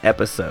in this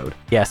episode.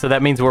 Yeah, so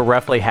that means we're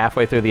roughly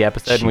halfway through the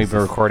episode and we've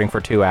been recording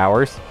for 2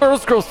 hours.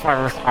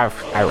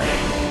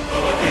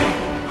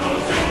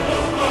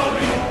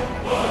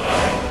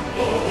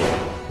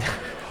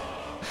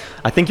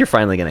 I think you're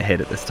finally going to hit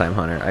it this time,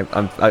 Hunter. It's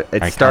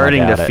kinda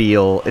starting to got it.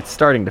 feel. It's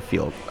starting to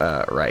feel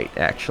right.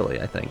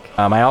 Actually, I think.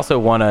 I also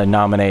want to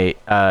nominate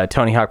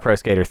Tony Hawk Pro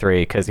Skater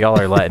 3 because y'all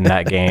are letting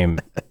that game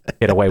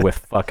get away with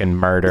fucking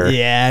murder.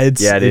 Yeah,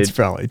 it's Yeah, dude. it's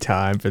probably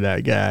time for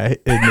that guy,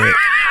 isn't it?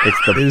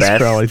 It's the It's best.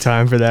 probably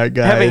time for that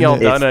guy. Haven't isn't y'all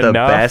it? done It's the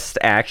enough? best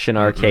action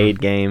arcade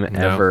game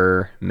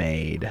ever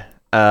made.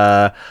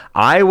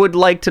 I would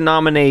like to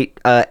nominate,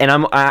 and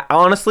I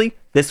honestly,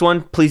 this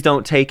one, please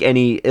don't take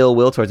any ill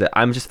will towards it.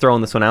 I'm just throwing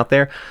this one out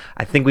there.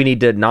 I think we need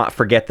to not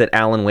forget that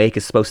Alan Wake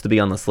is supposed to be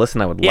on this list,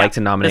 and I would Yeah, like to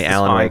nominate this is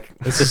Alan fine. Wake.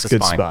 This This is a is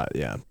good fine. spot.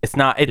 Yeah. It's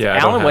not. It's Yeah, I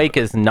don't Alan have Wake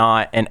is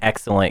not an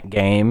excellent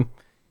game.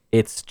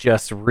 It's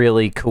just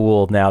really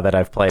cool now that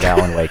I've played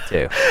Alan Wake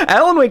 2.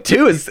 Alan Wake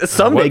 2 is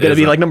someday What going to is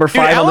be it? like number Dude,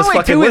 5 on Alan this Wake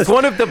fucking 2 list. is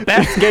one of the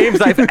best games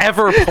I've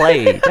ever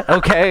played.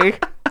 Okay.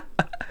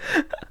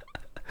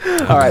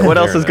 All right, what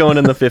else is going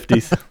in the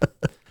 50s?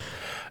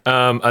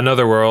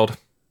 Another World.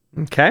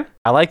 Okay.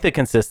 I like the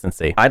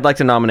consistency. I'd like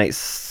to nominate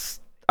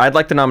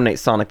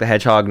Sonic the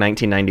Hedgehog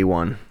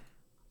 1991.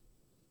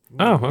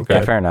 Oh, okay.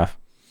 Yeah, fair enough.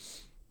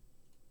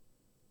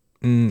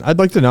 I'd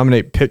like to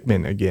nominate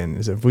Pikmin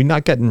again. Have we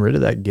not gotten rid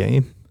of that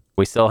game?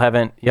 We still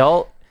haven't.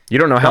 Y'all. You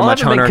don't know how y'all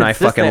much haven't been Hunter and I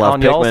fucking consistent love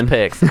on y'all's Pikmin.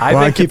 picks. I've Well, been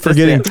I keep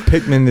consistent.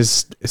 forgetting Pikmin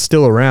is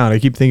still around. I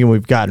keep thinking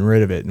we've gotten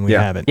rid of it, and we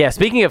Yeah. haven't. Yeah,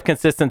 speaking of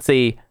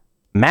consistency,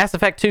 Mass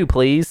Effect 2,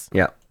 please.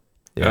 Yeah.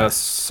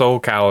 Soul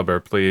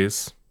Calibur,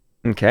 please.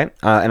 Okay.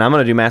 And I'm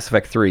going to do Mass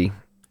Effect 3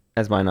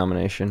 as my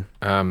nomination.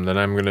 Then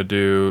I'm gonna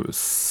do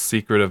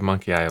Secret of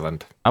Monkey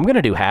Island. I'm going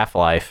to do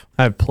Half-Life.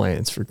 I have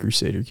plans for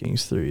Crusader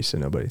Kings 3, so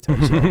nobody touch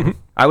that.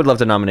 I would love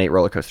to nominate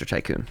Roller Coaster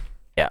Tycoon.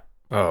 Yeah.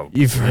 Oh,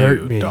 You've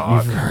hurt me.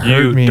 Dog. You've hurt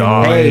You me.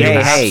 dog. Hey, You hey,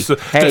 have hey. so-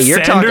 Hey, the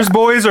you're Sanders talking-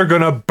 boys are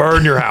gonna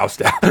burn your house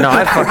down. No,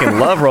 I fucking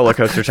love Roller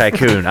Coaster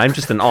Tycoon. I'm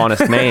just an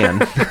honest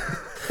man.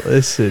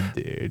 Listen,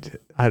 dude.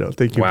 I don't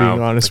think you're Wow,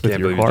 being honest I with can't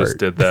your believe you just heart.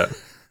 did that.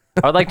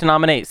 I would like to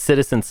nominate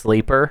Citizen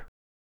Sleeper.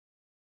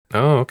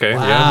 Oh, okay. Yeah,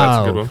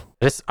 that's a good Wow.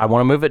 one. I want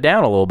to move it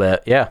down a little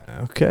bit. Yeah.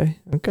 Okay.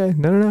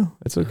 No.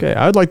 It's okay.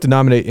 I would like to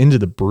nominate Into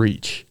the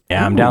Breach.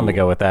 Yeah, I'm down to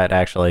go with that,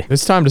 actually.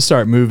 It's time to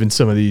start moving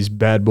some of these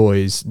bad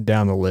boys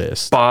down the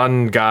list.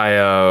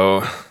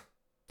 Bongayo.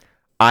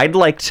 I'd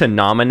like to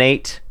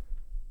nominate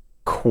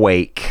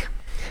Quake.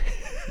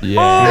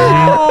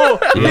 Yeah.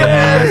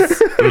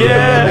 Yes!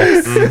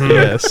 Yes!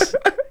 Yes.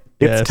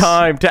 It's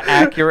time to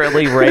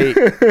accurately rate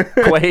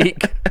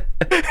Quake.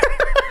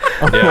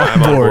 Yeah,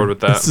 I'm on board with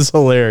that. This is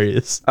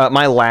hilarious.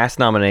 My last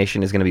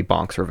nomination is going to be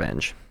Bonk's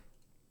Revenge.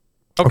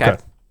 Okay.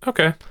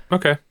 Okay.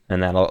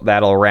 And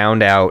that'll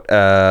round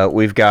out.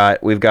 We've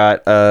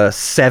got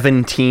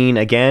 17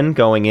 again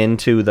going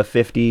into the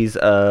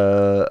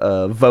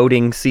 50s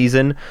voting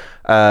season.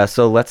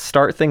 So let's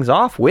start things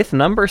off with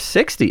number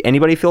 60.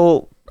 Anybody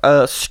feel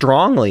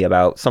strongly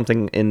about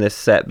something in this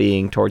set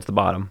being towards the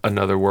bottom?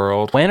 Another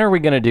World. When are we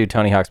going to do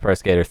Tony Hawk's Pro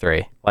Skater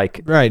 3?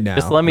 Like, Right now.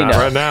 just let me Not know.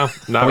 right now.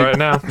 Not right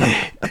now.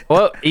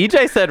 Well,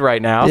 EJ said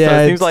right now, so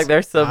Yeah, it seems it's- like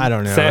there's some. I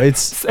don't know. Sa-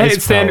 it's hey,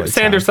 it's Sander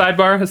probably time.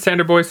 sidebar.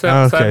 Sander boy Okay,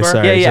 sidebar.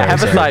 sorry. Yeah,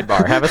 have a sorry.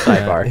 sidebar. Have a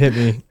sidebar. Hit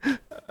me.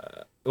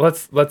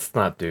 Let's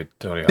not do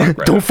Tony Hawk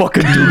right Don't now.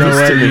 fucking do You know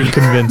this what? to me. You've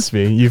convinced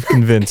me. You've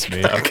convinced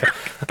me. Okay.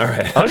 All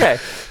right. Okay.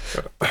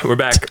 We're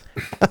back.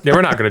 Yeah,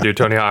 we're not gonna do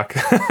Tony Hawk.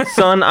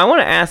 Son, I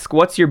want to ask,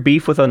 what's your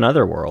beef with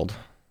Another World?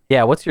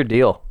 Yeah, what's your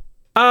deal?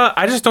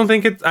 I just don't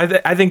think it's.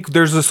 I think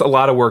there's just a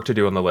lot of work to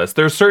do on the list.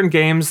 There's certain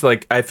games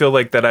like I feel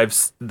like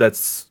that's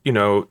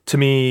to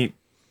me,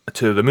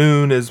 To the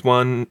Moon is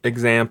one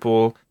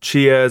example.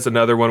 Chia is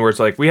another one where it's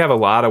like we have a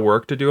lot of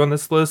work to do on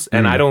this list,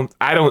 and I don't.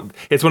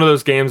 It's one of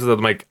those games that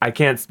I'm like I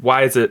can't.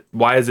 Why is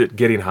it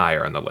getting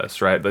higher on the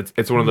list? Right?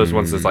 It's one of those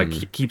ones that's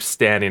like keeps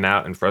standing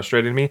out and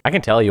frustrating me. I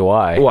can tell you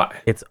why. Why?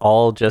 It's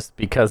all just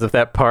because of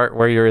that part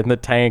where you're in the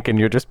tank and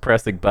you're just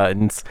pressing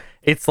buttons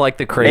It's like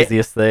the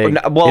craziest thing.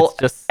 Well, it's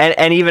just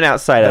and even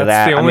outside of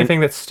that, That's the only I mean, thing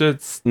that no,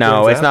 stands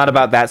it's out. not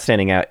about that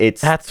standing out. It's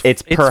perhaps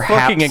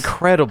fucking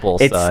incredible,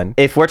 son.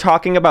 If we're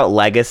talking about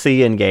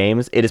legacy in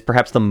games, it is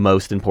perhaps the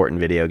most important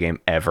video game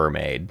ever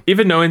made.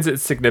 Even knowing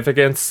its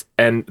significance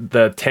and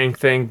the tank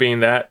thing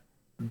being that,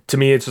 to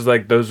me, it's just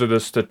like those are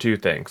just the two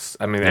things.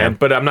 I mean,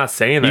 but I'm not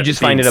saying that You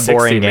just being find it a 60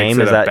 boring makes game?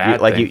 it Is a that bad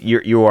thing.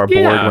 you are bored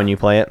Yeah. when you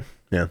play it?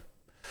 Yeah.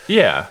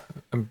 Yeah,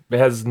 it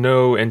has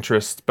no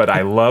interest, but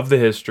I love the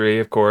history,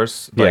 of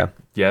course. Like, Yeah.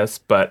 Yes,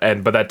 but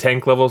that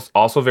tank level's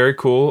also very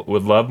cool.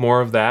 Would love more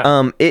of that.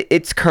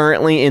 It's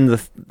currently in the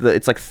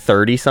it's like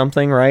 30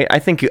 something, right? I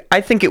think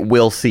it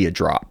will see a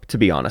drop, to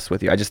be honest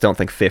with you. I just don't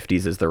think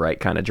 50s is the right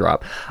kind of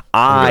drop.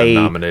 I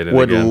nominate it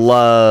would again.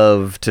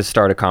 love to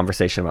start a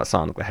conversation about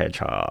Sonic the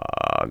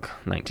Hedgehog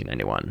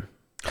 1991.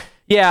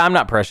 Yeah, I'm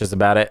not precious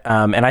about it,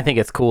 and I think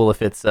it's cool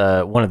if it's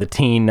one of the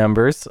teen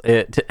numbers.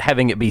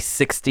 Having it be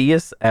 60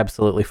 is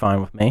absolutely fine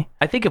with me.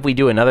 I think if we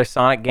do another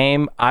Sonic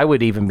game, I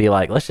would even be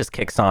like, let's just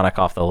kick Sonic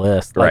off the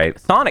list. Like, Right.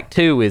 Sonic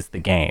 2 is the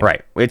game.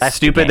 Right. It's That's the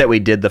stupid game. that we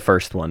did the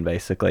first one,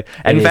 basically.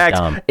 And in is fact,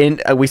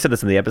 dumb. we said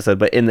this in the episode,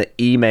 but in the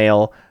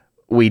email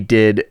we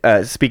did,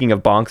 speaking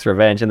of Bonk's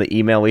Revenge, in the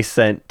email we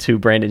sent to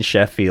Brandon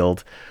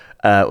Sheffield,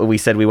 we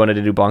said we wanted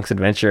to do Bonk's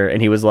Adventure,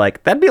 and he was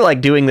like, that'd be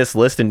like doing this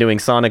list and doing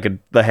Sonic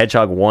the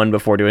Hedgehog 1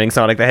 before doing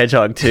Sonic the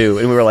Hedgehog 2.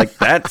 And we were like,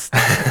 that's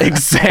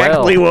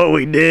exactly what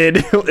we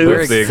did. We're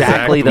Oops. the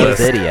exactly exact those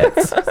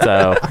idiots.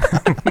 So,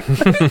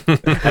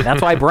 and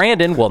that's why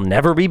Brandon will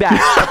never be back.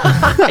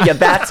 Yeah,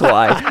 that's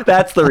why.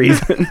 That's the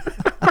reason.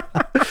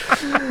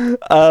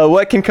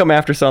 What can come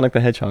after Sonic the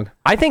Hedgehog?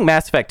 I think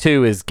Mass Effect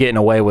 2 is getting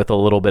away with a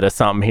little bit of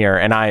something here,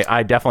 and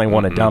I definitely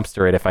want to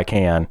dumpster it if I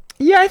can.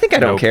 Yeah, I think I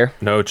don't Nope, care.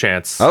 No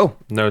chance. Oh.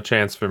 No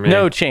chance for me.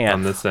 No chance.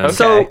 on this end.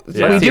 So,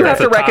 Okay. we do have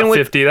that's to a top reckon with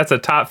 50. That's a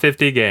top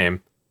 50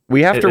 game.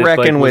 We have to It, like,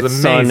 reckon was with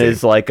Sun amazing.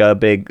 is like a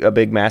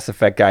big Mass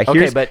Effect guy. Okay,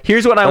 Here's, but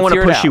here's what I let's want to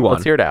hear it push out. you on.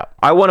 Let's hear it out.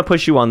 I want to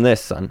push you on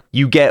this, Son.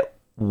 You get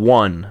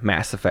one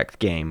Mass Effect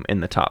game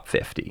in the top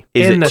 50.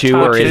 Is In it the 2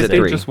 top or is it 50,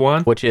 3? Just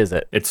one. Which is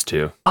it? It's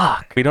 2.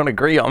 Fuck, we don't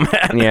agree on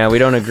that. Yeah, we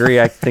don't agree.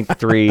 I think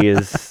 3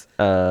 is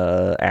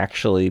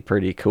actually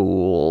pretty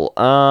cool.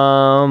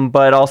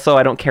 But also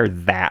I don't care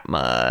that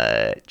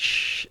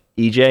much.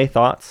 EJ,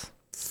 thoughts?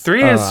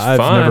 3 is I've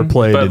fun. never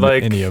played but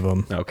like, any of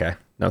them. Okay.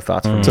 No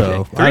thoughts from So EJ.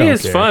 I 3 don't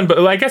is care. fun,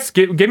 but I guess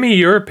give me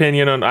your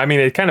opinion on. I mean,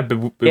 it kind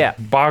of Yeah.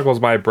 boggles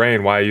my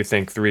brain why you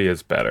think 3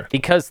 is better.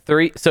 Because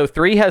 3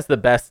 has the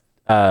best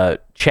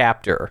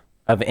chapter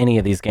of any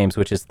of these games,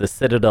 which is the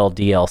Citadel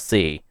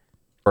DLC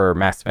for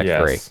Mass Effect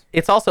Yes. 3.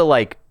 It's also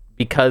like,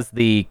 because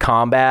the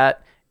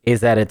combat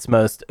is at its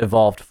most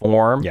evolved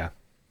form. Yeah.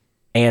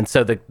 And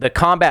so the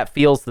combat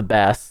feels the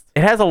best.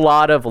 It has a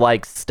lot of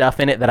like stuff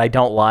in it that I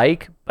don't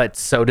like, but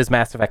so does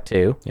Mass Effect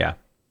 2. Yeah.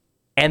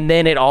 And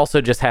then it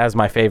also just has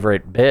my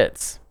favorite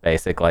bits,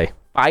 basically.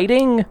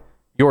 Fighting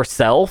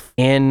yourself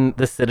in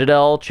the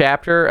Citadel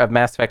chapter of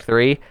Mass Effect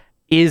 3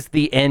 is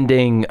the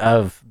ending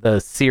of the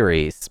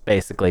series,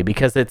 basically,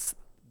 because it's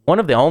one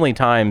of the only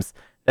times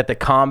that the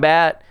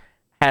combat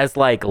has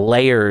like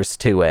layers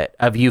to it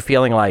of you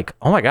feeling like,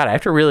 oh my God, I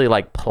have to really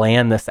like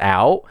plan this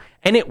out.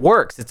 And it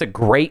works. It's a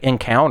great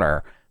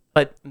encounter.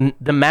 But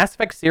the Mass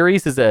Effect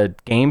series is a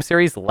game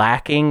series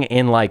lacking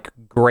in like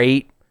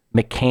great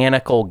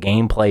mechanical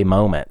gameplay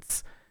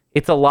moments.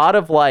 It's a lot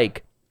of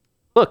like,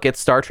 look, it's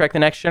Star Trek The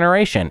Next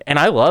Generation, and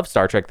I love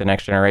Star Trek The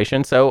Next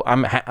Generation, so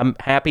I'm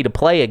happy to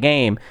play a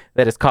game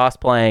that is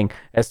cosplaying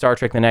as Star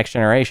Trek The Next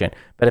Generation.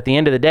 But at the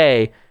end of the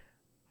day,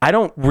 I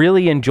don't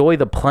really enjoy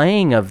the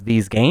playing of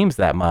these games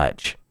that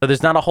much. So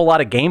there's not a whole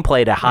lot of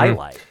gameplay to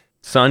highlight.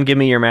 Son, give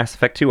me your Mass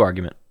Effect 2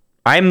 argument.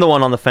 I'm the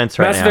one on the fence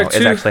right Mass now. Effect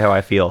Is 2? actually how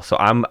I feel. So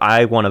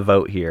I want to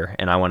vote here,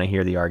 and I want to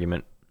hear the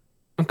argument.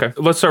 Okay,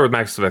 let's start with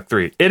Mass Effect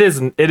 3. It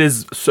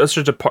is such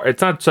a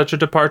it's not such a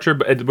departure,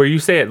 but where you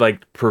say it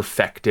like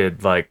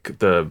perfected like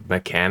the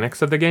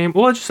mechanics of the game.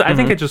 Well, I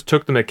think it just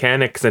took the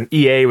mechanics, and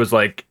EA was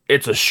like,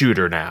 it's a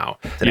shooter now,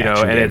 an you know,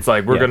 action and game. it's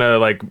like we're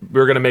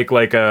gonna make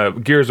like a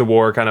Gears of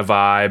War kind of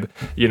vibe,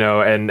 you know,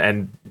 and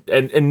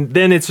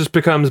then it just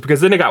becomes,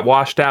 because then it got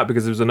washed out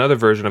because there was another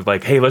version of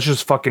like, hey, let's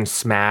just fucking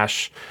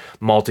smash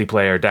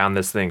multiplayer down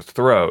this thing's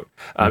throat.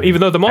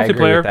 Even though the agree with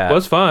multiplayer that.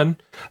 was fun,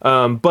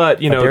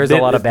 but you know, There's a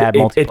lot of bad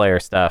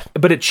multiplayer stuff.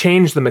 but it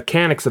changed the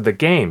mechanics of the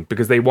game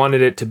because they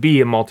wanted it to be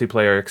a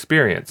multiplayer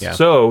experience. Yeah.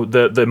 So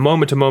the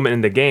moment to moment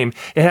in the game,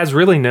 it has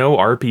really no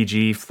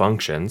RPG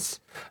functions.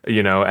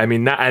 You know, I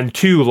mean, and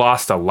 2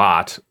 lost a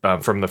lot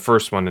from the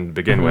first one to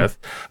begin with.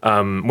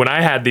 When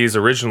I had these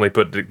originally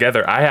put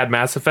together, I had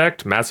Mass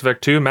Effect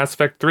 2, Mass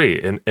Effect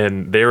 3,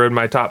 and they were in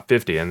my top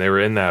 50, and they were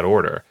in that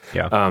order.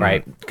 Yeah.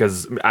 Right.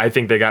 Because I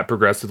think they got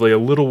progressively a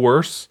little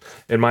worse,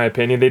 in my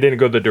opinion. They didn't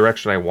go the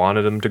direction I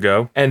wanted them to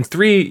go. And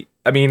 3,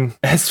 I mean,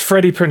 has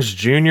Freddie Prinze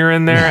Jr.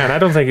 in there, and I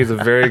don't think he's a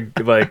very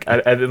like.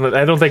 I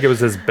don't think it was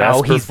his best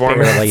Oh, he's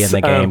performance. barely in the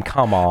game.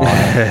 Come on.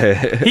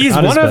 He's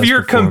Not his one of best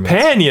your performance.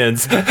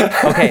 companions.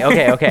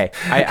 Okay.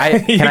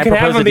 I You can I can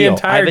have propose him a the deal?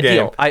 entire I have a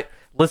game. deal.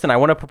 Listen, I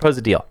want to propose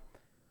a deal.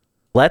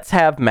 Let's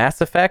have Mass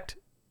Effect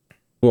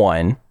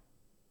 1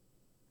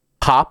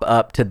 hop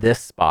up to this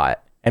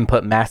spot and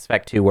put Mass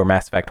Effect 2 where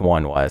Mass Effect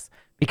 1 was.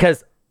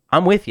 Because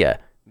I'm with you.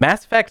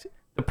 Mass Effect,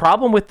 the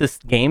problem with this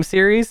game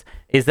series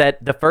is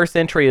that the first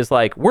entry is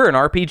like, we're an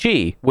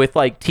RPG with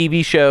like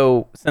TV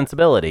show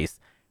sensibilities.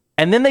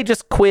 And then they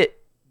just quit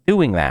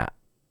doing that.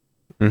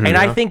 And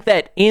I think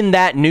that in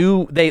that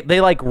new,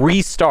 they like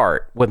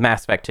restart with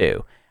Mass Effect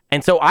 2.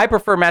 And so I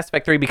prefer Mass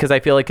Effect 3 because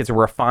I feel like it's a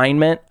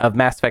refinement of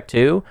Mass Effect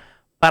 2.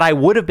 But I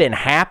would have been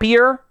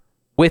happier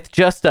with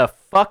just a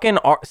fucking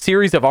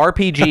series of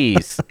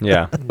RPGs.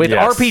 Yeah. With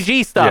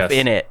RPG stuff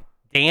in it.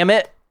 Damn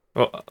it.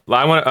 Well,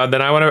 I'm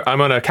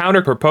on a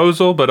counter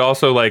proposal, but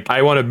also like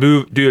I want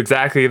to do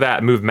exactly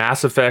that. Move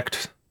Mass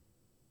Effect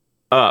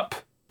up,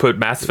 put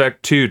Mass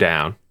Effect 2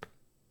 down,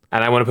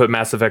 and I want to put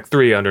Mass Effect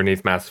 3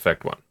 underneath Mass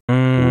Effect 1.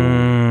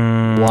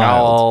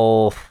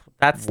 Oh,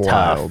 that's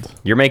Wild. tough.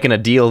 You're making a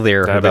deal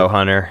there, though,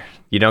 Hunter.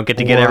 You don't get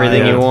to get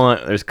everything you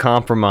want. There's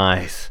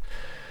compromise.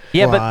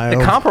 Yeah, but the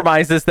Wild.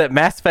 compromise is that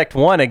Mass Effect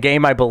 1, a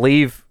game I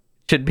believe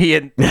should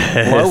be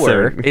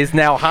lower, is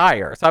now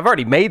higher. So I've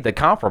already made the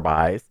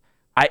compromise.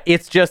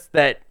 It's just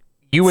that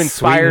you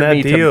inspired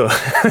me deal.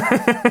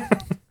 to.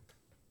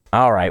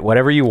 All right,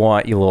 whatever you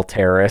want, you little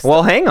terrorist.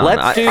 Well, hang on.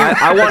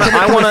 I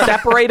want to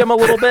separate them a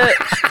little bit.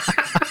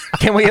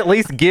 Can we at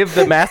least give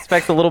the Mass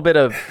Effects a little bit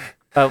of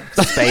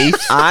space?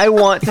 I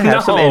want to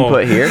have some No.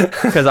 input here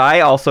because I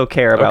also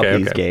care about Okay,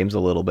 these okay. games a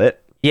little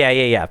bit.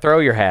 Yeah. Throw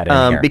your hat in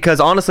here. Because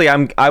honestly,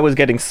 I was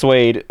getting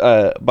swayed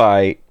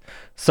by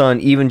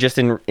Sun, even just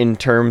in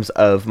terms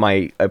of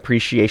my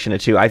appreciation of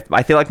 2.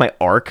 I feel like my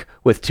arc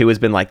with 2 has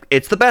been like,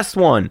 it's the best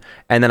one.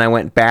 And then I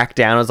went back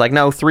down. I was like,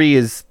 no,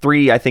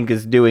 3 I think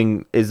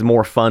is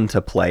more fun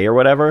to play or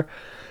whatever.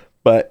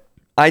 But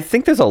I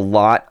think there's a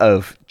lot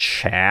of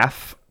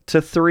chaff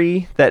to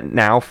 3 that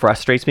now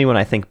frustrates me when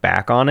I think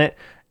back on it.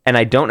 And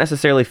I don't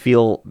necessarily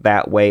feel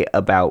that way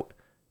about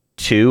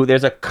 2.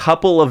 There's a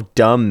couple of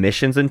dumb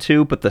missions in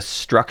 2, but the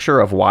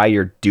structure of why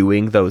you're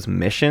doing those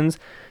missions,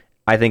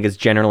 I think, is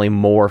generally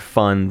more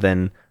fun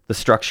than the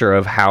structure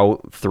of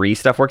how 3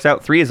 stuff works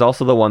out. 3 is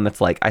also the one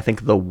that's like, I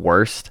think, the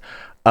worst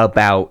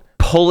about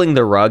pulling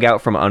the rug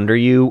out from under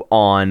you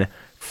on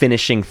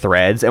finishing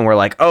threads, and we're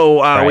like,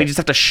 we just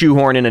have to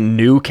shoehorn in a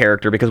new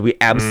character because we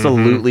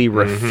absolutely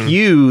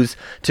refuse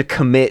to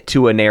commit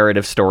to a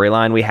narrative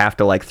storyline. We have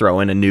to like throw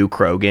in a new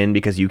Krogan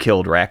because you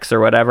killed Rex or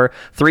whatever.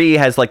 3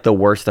 has like the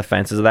worst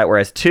offenses of that,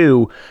 whereas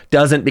 2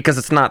 doesn't, because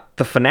it's not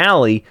the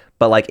finale,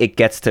 but like it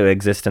gets to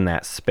exist in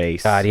that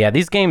space. God, yeah,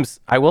 these games.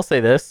 I will say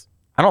this: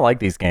 I don't like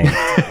these games.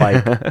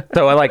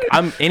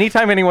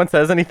 Anytime anyone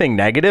says anything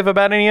negative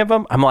about any of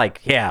them, I'm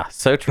like, yeah,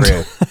 so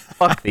true.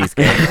 Fuck these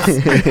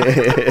games.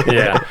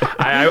 Yeah,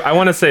 I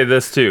want to say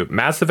this too.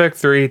 Mass Effect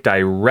 3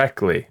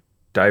 directly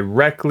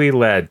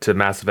led to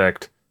Mass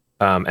Effect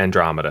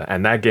Andromeda,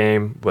 and that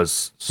game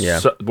was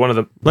one of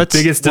the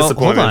biggest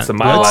disappointments of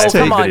my life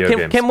in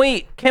video games.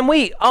 Can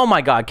we? Oh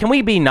my God! Can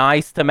we be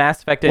nice to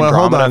Mass Effect Well,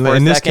 Andromeda hold on. for a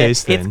In this second?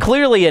 case, then. It's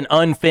clearly an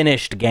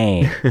unfinished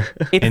game.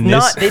 It's In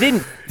not. this- They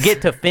didn't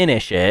get to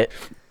finish it.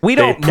 We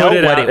They don't know put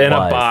it what out it in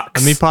was. a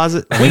box. Let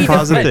me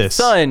pause it this.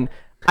 Son,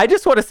 I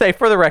just want to say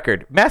for the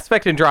record, Mass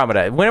Effect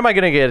Andromeda. When am I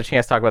going to get a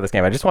chance to talk about this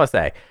game? I just want to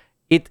say,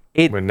 it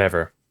We're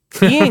never.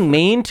 being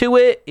mean to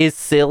it is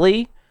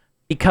silly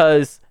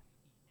because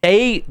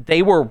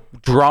they were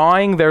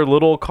drawing their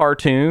little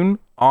cartoon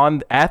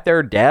at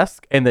their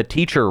desk and the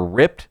teacher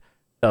ripped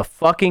the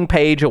fucking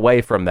page away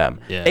from them.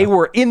 Yeah. They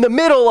were in the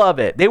middle of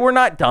it. They were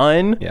not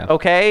done. Yeah.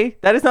 Okay?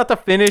 That is not the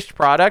finished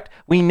product.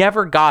 We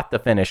never got the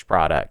finished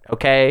product.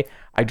 Okay?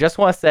 I just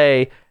want to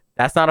say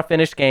that's not a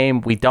finished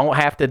game. We don't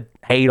have to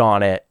hate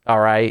on it. All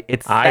right?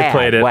 It's I sad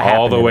played it what all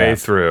happened the to way them.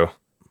 through.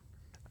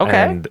 Okay.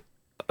 And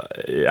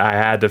I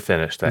had to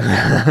finish that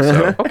game.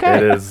 So Okay.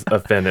 it is a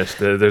finish.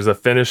 There's a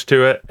finish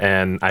to it,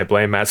 and I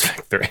blame Mass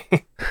Effect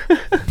 3.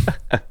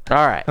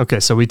 All right. Okay,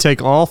 so we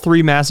take all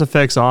 3 Mass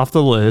Effects off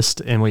the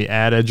list and we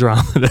add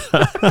Andromeda.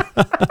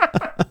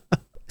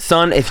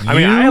 Son, if you...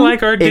 I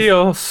like our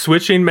deal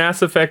switching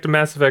Mass Effect to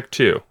Mass Effect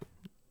 2.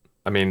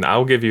 I mean,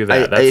 I'll give you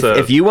that.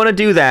 If you want to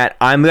do that,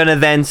 I'm going to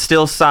then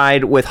still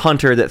side with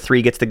Hunter that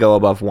 3 gets to go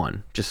above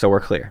 1, just so we're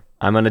clear.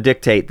 I'm going to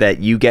dictate that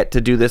you get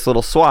to do this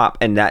little swap,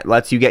 and that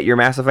lets you get your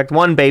Mass Effect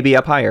 1 baby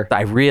up higher.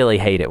 I really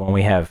hate it when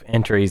we have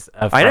entries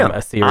from I know.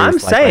 a series. I'm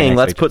like saying right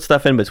let's next to put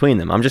stuff in between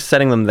them. I'm just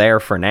setting them there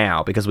for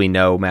now because we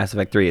know Mass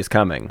Effect 3 is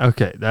coming.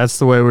 Okay, that's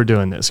the way we're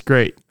doing this.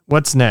 Great.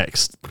 What's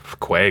next?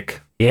 Quake.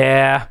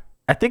 Yeah,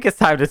 I think it's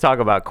time to talk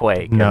about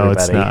Quake. No,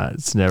 everybody. it's not.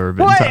 It's never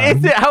been What time.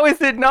 is it? How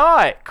is it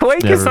not?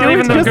 Quake Never is been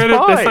doing time. just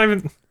That's fine. not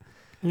even.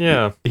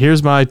 Yeah.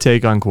 Here's my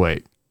take on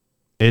Quake.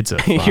 It's a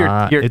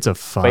fine, your it's a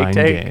fine Quake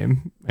take?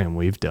 game, and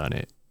we've done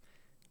it.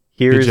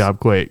 Good Here's job,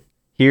 Quake.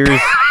 here's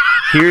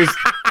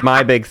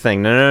my big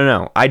thing.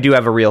 No. I do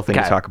have a real thing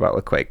Okay. to talk about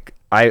with Quake.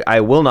 I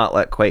will not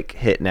let Quake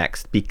hit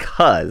next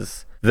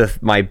because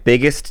my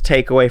biggest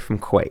takeaway from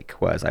Quake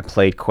was I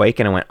played Quake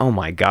and I went, oh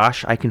my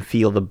gosh, I can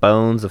feel the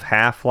bones of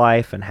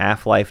Half-Life and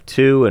Half-Life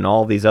 2 and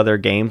all these other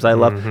games I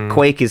love.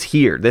 Quake is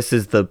here. This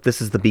is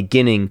the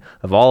beginning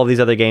of all of these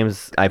other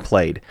games I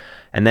played.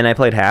 And then I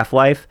played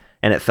Half-Life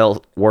and it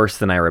felt worse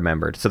than I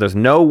remembered. So there's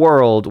no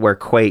world where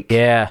Quake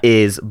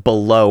is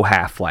below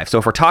Half-Life. So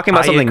if we're talking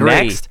about something agree.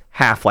 next,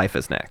 Half-Life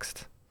is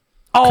next.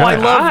 Oh, I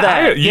love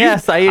that.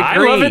 Yes, I agree. I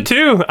love it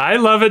too. I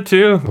love it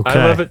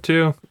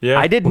too. Yeah.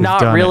 I did We've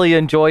not done really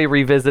enjoy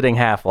revisiting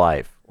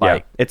Half-Life.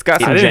 Like, It's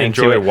got some I didn't jank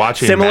enjoy to it.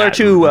 watching Similar Matt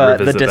to the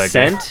revisit that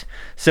game. Descent.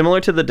 Similar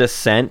to the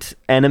Descent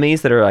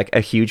enemies that are like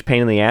a huge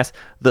pain in the ass.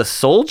 The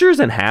soldiers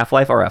in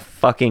Half-Life are a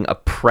fucking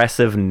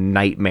oppressive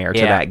nightmare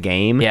to that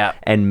game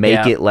and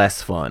make it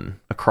less fun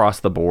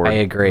across the board. I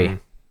agree.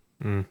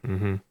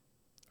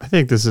 I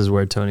think this is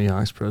where Tony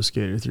Hawk's Pro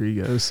Skater 3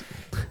 goes.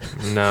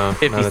 No,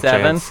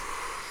 57?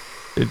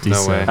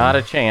 57. way. Not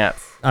a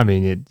chance. I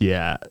mean,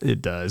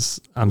 it does.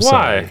 I'm Why?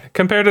 sorry.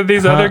 Compared to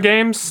these other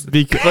games?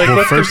 Because, Like,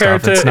 let's first compare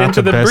off, it it's to not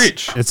Into the best,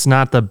 Breach. It's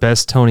not the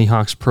best Tony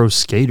Hawk's Pro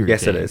Skater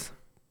Yes, game. it is.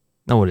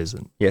 No, it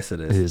isn't. Yes, it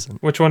It is.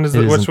 isn't. Which one is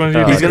It it? Which isn't one the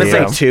do you He's think? gonna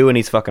it say is? 2 and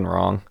he's fucking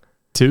wrong.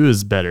 2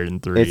 is better than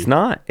 3. It's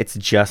not. It's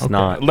just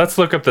not. Let's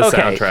look up the Okay,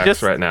 soundtracks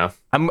just- right now.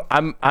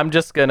 I'm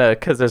just gonna,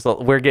 because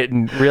we're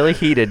getting really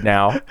heated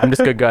now. I'm just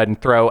gonna go ahead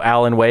and throw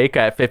Alan Wake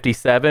at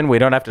 57. We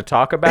don't have to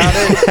talk about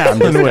it. I'm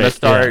just gonna Wake,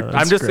 start. yeah,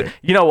 I'm just. that's great.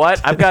 You know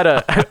what?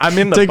 I'm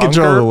in the Take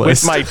control of bunker the with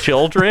list. my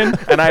children,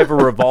 and I have a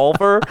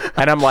revolver,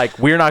 and I'm like,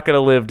 we're not gonna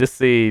live to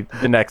see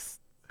the next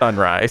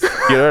sunrise.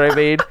 You know what I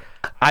mean?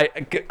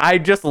 I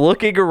just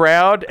looking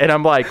around and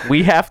I'm like,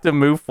 we have to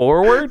move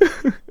forward.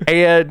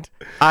 And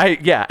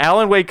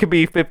Alan Wake could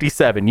be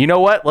 57. You know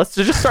what? Let's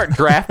just start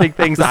drafting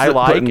things I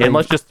like and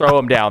let's just throw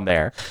them down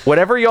there.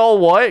 Whatever y'all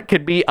want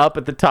could be up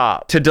at the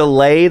top. To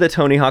delay the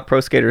Tony Hawk Pro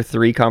Skater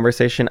 3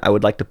 conversation, I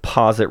would like to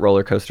posit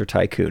Roller Coaster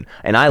Tycoon.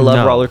 And I love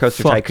No, Roller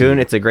Coaster fuck Tycoon.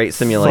 you. It's a great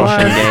simulation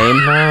Fuck.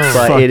 game, but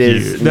Fuck it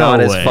is you. No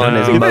not as way. fun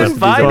as No. You've most of these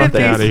invited other Fuck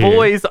things. outta these here.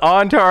 boys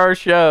onto our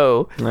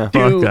show Fuck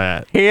to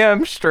that.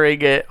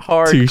 hamstring it To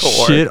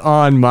hardcore. shit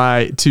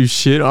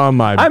on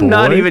my I'm boy.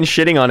 not even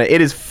shitting on it.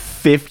 It is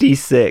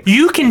 56.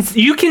 You can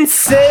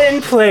sit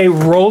and play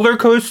Roller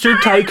Coaster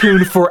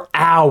Tycoon for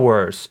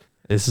hours.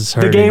 This is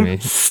The hurting game me.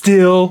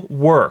 still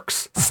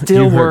works.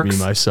 Still You hurt me, works.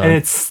 my son. And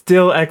it's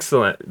still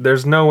excellent.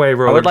 There's no way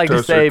Roller I would like to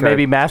Coaster say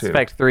maybe Tycoon- Mass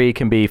Effect 3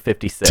 can be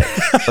 56.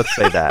 Let's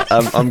say that.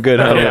 I'm good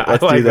on Yeah, it.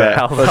 Let's I like do that.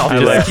 that. I'll I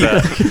like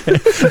just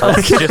that.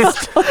 Let's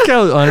just Look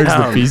how Hunter's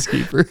the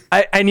peacekeeper.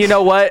 and you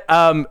know what?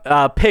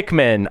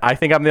 Pikmin. I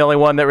think I'm the only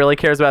one that really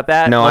cares about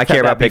that. No, Let's I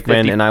care have about that be Pikmin,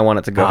 50. and I want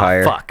it to go Ah,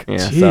 higher. fuck. Yeah,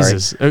 sorry.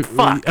 Jesus.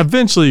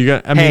 Eventually, you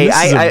got. I mean, Hey,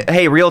 this is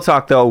hey, real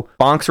talk though.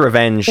 Bonk's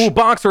Revenge. Ooh,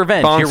 Bonk's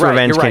Revenge. Bonk's You're right.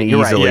 Revenge You're right. can You're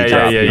right. easily Yeah,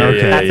 drop. yeah, yeah, okay,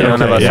 yeah, That's yeah,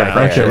 none of us yeah, are yeah,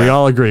 right. Okay, we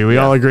all agree. We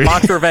all agree.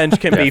 Bonk's Revenge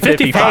can be 55.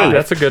 55.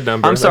 That's a good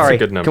number. I'm sorry.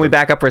 That's a good number. Can we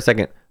back up for a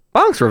second?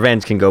 Bonk's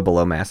Revenge can go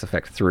below Mass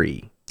Effect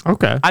 3.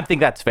 Okay. I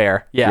think that's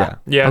fair. Yeah.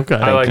 Yeah, Okay.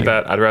 I like Thank you.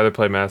 that. I'd rather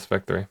play Mass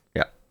Effect 3.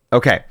 Yeah.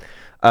 Okay.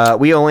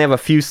 We only have a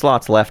few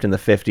slots left in the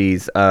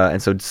 50s,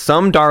 and so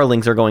some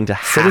darlings are going to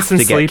have Citizen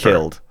to get Sleeper.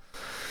 killed.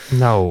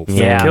 No.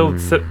 Yeah.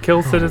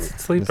 Kill Citizen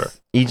Sleeper.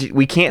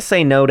 We can't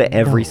say no to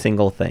every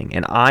single thing,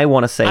 and I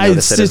want to say no to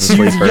It's Citizen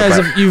you Sleeper. guys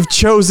but- you've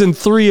chosen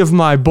 3 of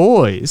my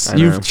boys. know.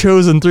 You've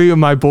chosen 3 of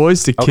my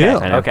boys to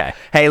kill. I know. Okay.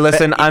 Hey,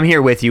 listen, I'm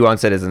here with you on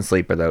Citizen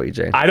Sleeper, though,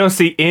 EJ. I don't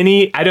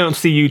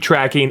see you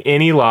tracking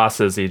any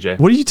losses, EJ.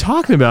 What are you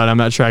talking about? I'm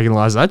not tracking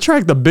losses. I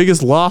tracked the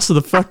biggest loss of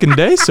the fucking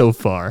day so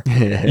far.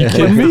 You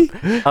kidding me?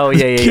 Oh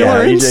yeah, yeah,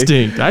 Killer yeah.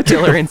 Instinct. I took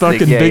Killer the Instinct,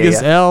 fucking yeah, yeah,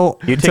 biggest yeah. L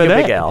You take today.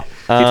 a big L.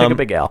 You take a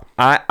big L.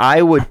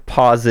 I would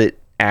posit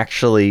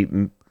actually.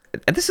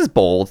 And this is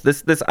bold.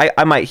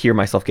 I might hear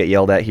myself get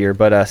yelled at here,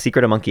 but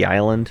Secret of Monkey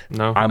Island.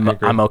 No, I agree.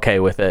 I'm okay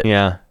with it.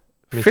 Yeah.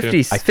 Me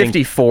 50, too.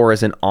 54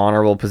 is an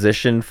honorable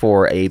position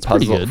for a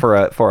puzzle good.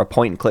 for a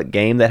point and click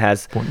game that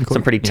has and some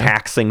click, pretty yeah.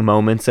 taxing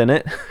moments in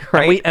it,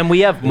 right? And we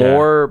have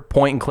more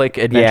point and click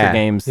adventure Yeah.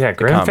 games. Yeah, to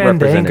Grim come.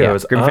 Fandango Yeah,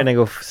 is Grim up-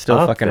 Fandango still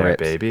up fucking there,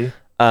 rips. baby.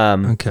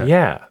 Okay.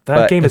 Yeah, that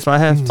But game is. If I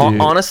have to,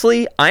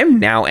 Honestly, I'm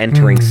now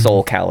entering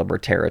Soul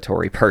Calibur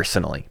territory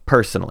personally.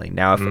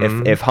 Now,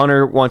 if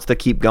Hunter wants to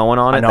keep going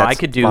on it, I know. that's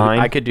fine.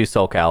 I could do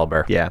Soul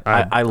Calibur. Yeah.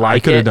 I like I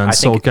could it. have done I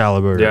Soul think,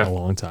 Calibur Yeah. a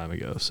long time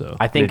ago. So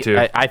I think. too.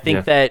 I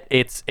think Yeah. that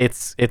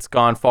it's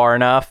gone far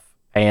enough,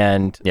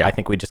 and Yeah. I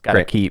think we just got to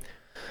Great. keep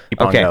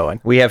Okay, on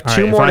going. we have All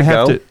two right, more to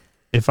go.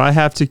 If I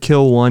have to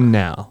kill one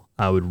now,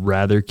 I would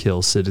rather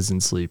kill Citizen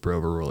Sleeper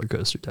over Roller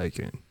Coaster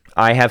Tycoon.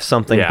 I have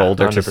something Yeah,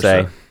 bolder to 100%.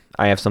 say.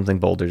 I have something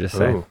bolder to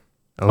say. Ooh.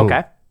 Oh,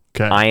 Okay.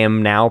 Okay. I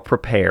am now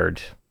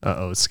prepared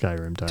It's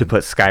Skyrim time. to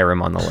put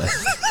Skyrim on the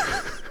list.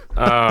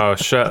 Oh,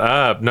 shut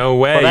up! No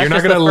way! Well, that's You're not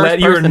just gonna the first let.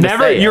 You were person to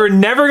never. say it. You were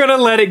never gonna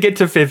let it get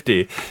to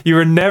 50. You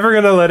were never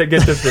gonna let it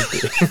get to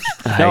 50.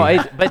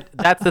 No, but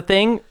that's the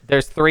thing.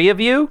 There's 3 of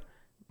you,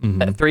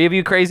 3 of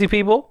you crazy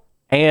people,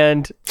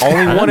 and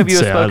only one of you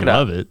has spoken I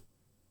up. love it.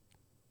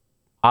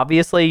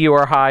 Obviously, you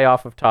are high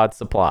off of Todd's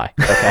supply.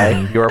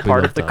 Okay, you are We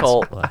part love of the Todd's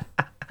cult. Supply.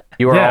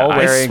 You are all I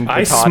wearing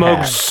I the Todd smoked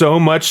hat. so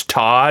much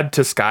Todd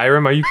to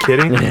Skyrim. Are you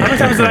kidding? How many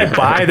times did I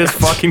buy this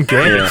fucking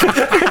game?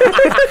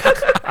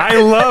 I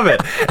love it.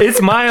 It's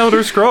my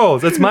Elder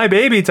Scrolls. It's my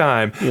baby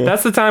time.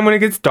 That's the time when it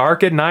gets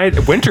dark at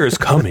night. Winter is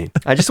coming.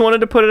 I just wanted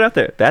to put it out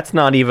there. That's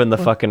not even the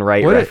fucking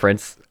right What-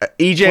 reference.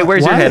 EJ,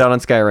 where's your why- head on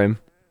Skyrim?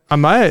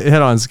 My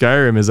head on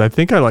Skyrim is I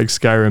think I like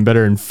Skyrim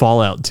better than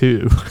Fallout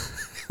 2.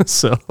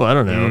 So I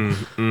don't know.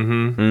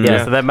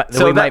 Yeah, so that might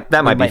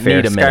be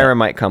fair. Skyrim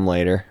might come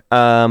later.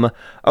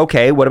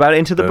 Okay, what about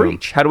Into the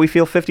Breach? How do we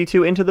feel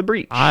 52 Into the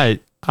Breach? I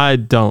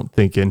don't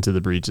think Into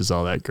the Breach is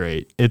all that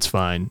great. It's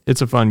fine.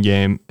 It's a fun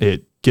game.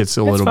 It gets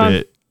a little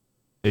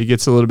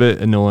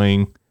bit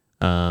annoying.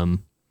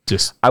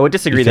 I would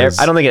disagree there.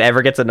 I don't think it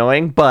ever gets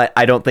annoying, but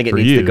I don't think it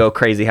needs to go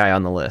crazy high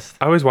on the list.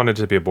 I always wanted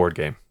it to be a board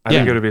game. I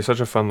think it would be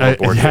such a fun little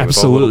board game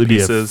absolutely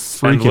with all the little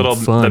pieces and little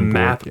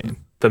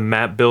the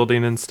map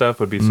building and stuff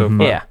would be so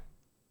fun. Yeah.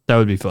 That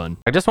would be fun.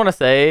 I just want to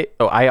say,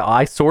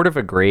 I sort of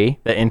agree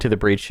that Into the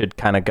Breach should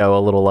kind of go a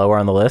little lower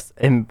on the list,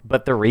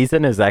 but the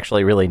reason is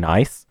actually really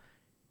nice.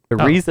 The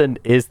reason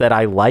is that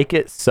I like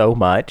it so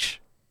much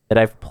that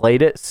I've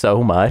played it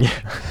so much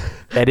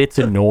that it's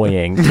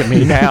annoying to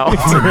me now.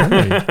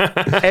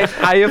 And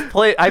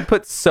I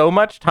put so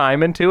much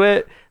time into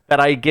it that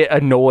I get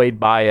annoyed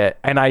by it,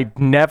 and I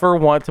never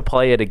want to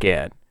play it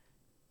again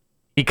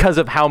because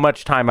of how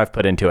much time I've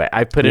put into it.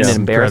 I've put an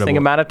embarrassing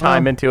amount of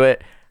time into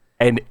it,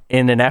 and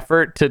in an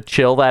effort to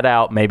chill that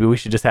out, maybe we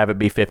should just have it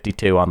be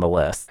 52 on the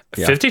list.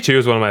 52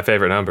 is one of my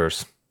favorite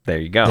numbers. There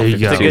you go.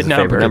 It's a good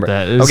number.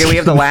 Okay, we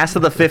have the last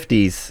of the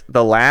 50s.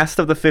 The last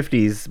of the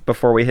 50s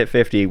before we hit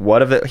 50.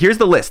 Here's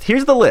the list.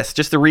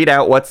 Just to read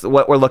out what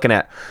we're looking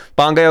at.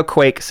 Bangai-O,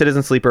 Quake,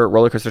 Citizen Sleeper,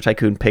 Roller Coaster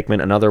Tycoon, Pikmin,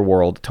 Another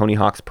World, Tony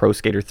Hawk's Pro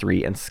Skater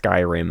 3, and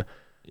Skyrim.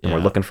 And we're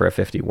looking for a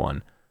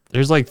 51.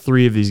 There's like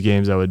 3 of these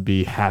games I would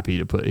be happy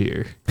to put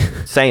here.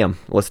 Say them.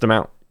 List them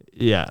out.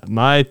 Yeah,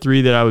 my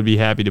 3 that I would be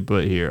happy to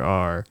put here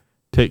are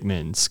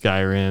Pikmin,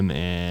 Skyrim,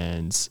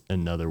 and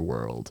Another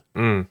World.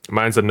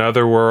 Mine's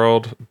Another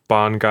World,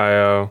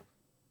 Bangai-O,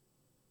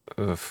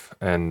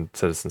 and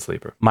Citizen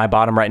Sleeper. My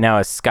bottom right now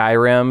is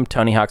Skyrim,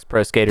 Tony Hawk's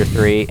Pro Skater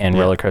 3, and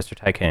Roller Coaster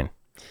Tycoon.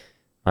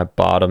 My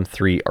bottom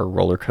 3 are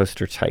Roller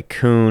Coaster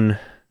Tycoon,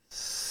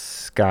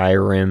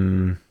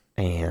 Skyrim,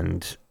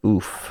 and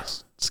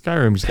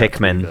Skyrim's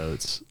Pikmin. got 3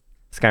 votes.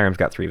 Skyrim's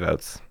got 3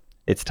 votes.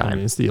 It's time. I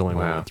mean, it's the only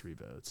one with 3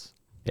 votes.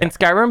 Can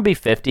Skyrim be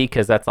 50?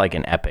 Because that's like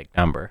an epic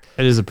number.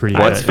 It is a pretty.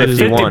 What's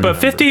 51? But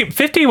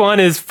 51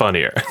 is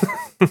funnier.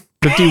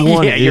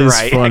 51 Yeah, you're is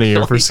right,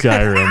 funnier for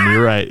Skyrim.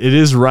 You're right. It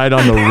is right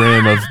on the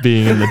rim of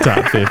being in the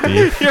top 50.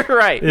 You're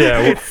right. Yeah,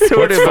 it's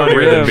sort of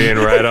funnier than being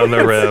right on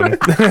the rim.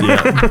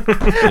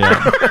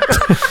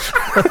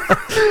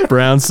 Yeah.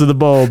 Browns to the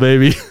bowl,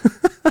 baby.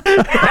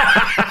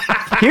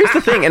 Here's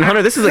the thing, and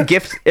Hunter, this is a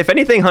gift. If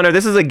anything, Hunter,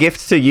 this is a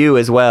gift to you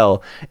as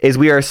well, is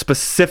we are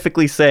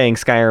specifically saying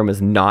Skyrim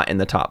is not in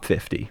the top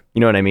 50. You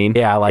know what I mean?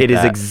 Yeah, I like it. It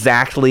is that.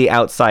 exactly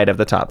outside of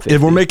the top 50.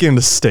 If we're making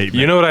a statement.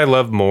 You know what I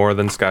love more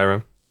than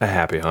Skyrim? A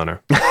Happy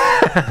Hunter.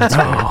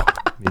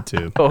 Me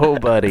too. Oh,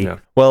 buddy. Yeah.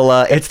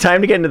 Well, it's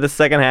time to get into the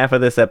second half of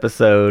this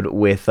episode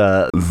with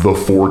The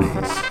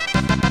 40s.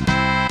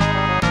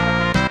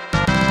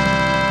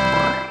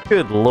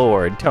 Good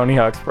Lord. Tony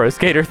Hawk's Pro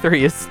Skater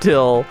 3 is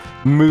still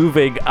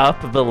moving up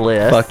the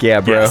list. Fuck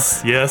yeah, bro.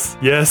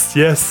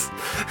 Yes.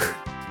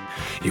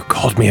 You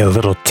called me a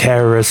little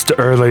terrorist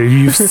earlier.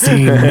 You've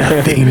seen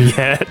nothing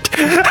yet.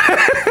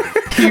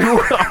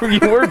 You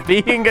were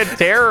being a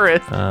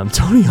terrorist.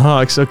 Tony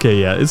Hawk's.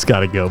 Okay, yeah, it's got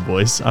to go,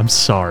 boys. I'm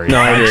sorry.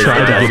 No, it is.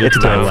 tried to get it to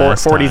time. my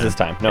last 40s time. is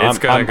time. No, It's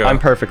gotta go. I'm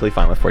perfectly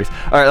fine with 40s.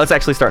 All right, let's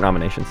actually start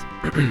nominations.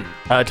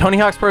 Tony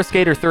Hawk's Pro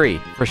Skater 3,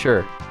 for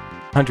sure.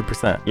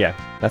 100%. Yeah,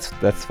 that's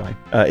fine.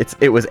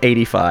 It was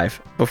 85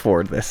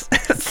 before this.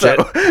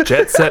 So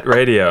Jet Set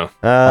Radio.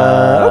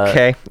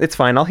 okay, it's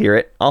fine. I'll hear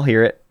it.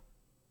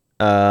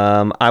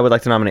 I would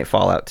like to nominate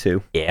Fallout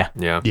 2. Yeah.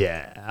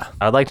 Yeah.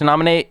 I'd like to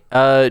nominate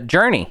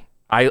Journey.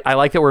 I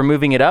like that we're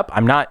moving it up.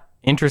 I'm not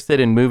interested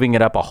in moving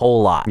it up a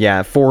whole lot.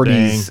 Yeah,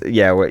 40s.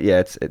 Yeah,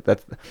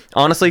 that's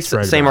honestly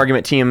right same about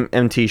argument.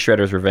 TMNT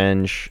Shredder's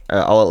Revenge.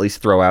 I'll at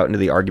least throw out into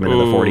the argument of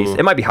the 40s.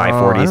 It might be high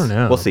Oh, I 40s. don't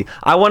know. We'll see.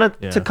 I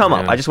wanted to come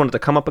up. Yeah. I just wanted to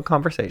come up in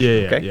conversation.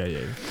 Yeah.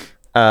 Okay.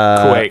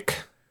 Yeah.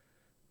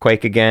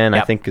 Quake again. I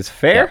Yep. think is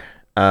fair.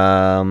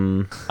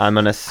 I'm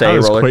gonna say How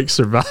has roller. Quake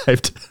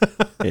survived?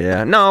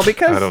 Yeah, no,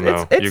 because I don't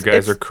know. You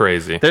guys are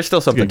crazy. There's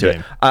still something Good to game.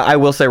 it. I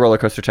will say Roller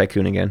Coaster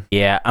Tycoon again.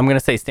 Yeah, I'm going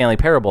to say Stanley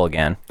Parable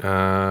again.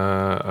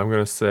 I'm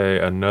going to say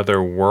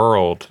Another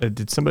World.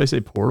 Did somebody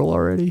say Portal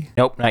already?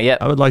 Nope, not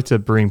yet. I would like to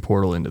bring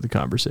Portal into the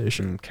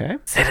conversation. Okay.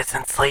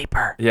 Citizen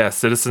Sleeper. Yeah,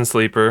 Citizen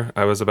Sleeper.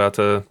 I was about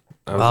to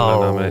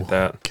nominate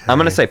that. I'm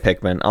gonna say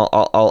Pikmin.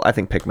 I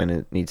think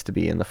Pikmin needs to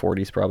be in the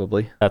 40s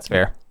probably. That's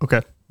fair.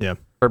 Okay. Yeah.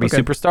 Kirby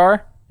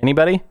Superstar?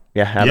 Anybody?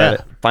 Yeah, how Yeah. about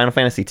it? Final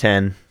Fantasy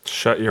X.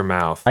 Shut your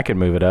mouth. I could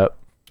move it up.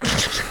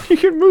 You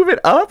can move it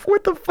up?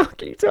 What the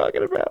fuck are you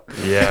talking about?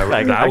 Yeah,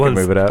 I that can one's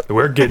move it up.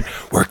 We're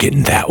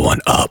getting that one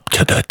up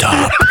to the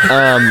top.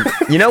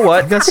 You know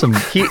what? Got some.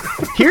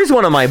 Here's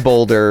one of my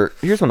bolder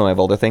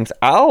things.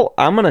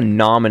 I'm gonna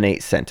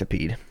nominate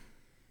Centipede.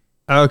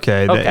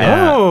 Okay. Okay.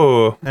 Yeah.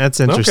 Oh, That's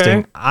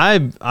interesting.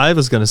 Okay. I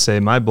was gonna say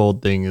my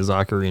bold thing is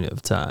Ocarina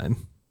of Time.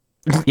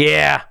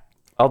 Yeah.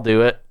 I'll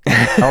do it.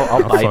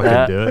 I'll bite Fucking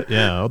that. do it.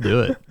 Yeah, I'll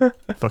do it.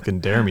 Fucking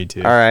dare me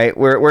to. All right,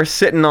 we're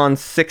sitting on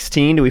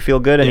 16. Do we feel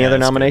good? Any Yeah, other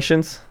that's good.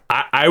 nominations?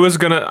 I was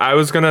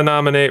gonna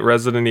nominate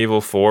Resident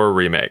Evil 4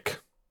 remake.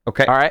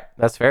 Okay, All right,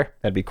 that's fair.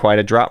 that'd be quite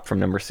a drop from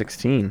number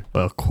 16.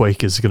 Well,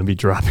 Quake is going to be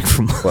dropping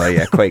from Well,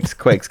 yeah, Quake's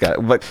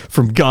got but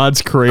from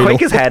God's cradle. Quake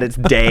has had its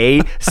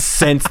day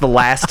since the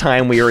last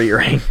time we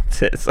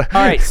re-ranked it. So.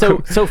 All right, so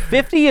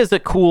 50 is a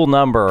cool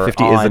number.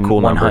 50 is a on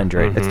cool number.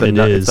 100. It's It it's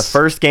is. the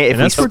first game. If And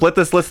we that's what- split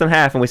this list in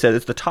half and we said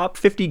it's the top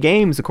 50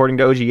 games according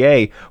to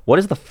OGA, what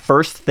is the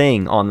first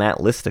thing on that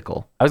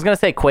listicle? I was gonna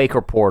say Quake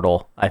or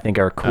Portal. I think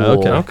are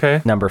cool.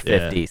 Okay. Number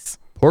Yeah. 50s.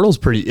 Portal's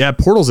pretty. Yeah,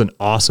 Portal's an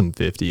awesome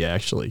 50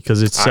 actually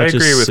because it's I such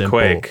agree a with simple.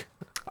 Quake.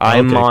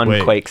 I'm Okay, on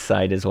Quake. Quake's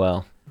side as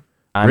well.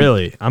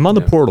 Really, I'm on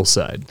the Portal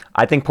side.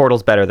 I think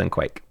Portal's better than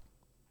Quake.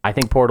 I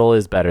think Portal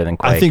is better than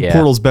Quake. I think yeah.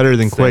 Portal's better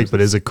than Quake, but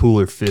is a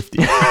cooler 50.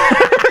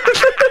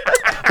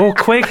 Well,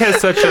 Quake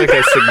has such like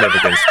a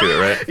significance to it,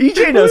 right?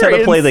 EJ knows how to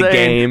We're play the insane.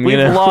 game. We've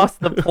You know?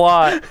 lost the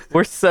plot.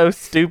 We're so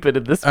stupid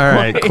at this All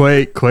right,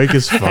 point. Quake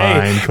is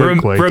fine. Put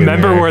Quake in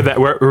remember there.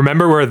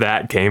 remember where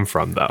that came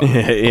from, though.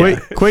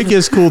 Quake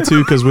is cool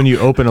too because when you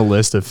open a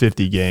list of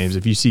 50 games,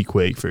 if you see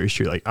Quake first,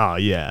 you're like, oh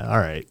yeah, all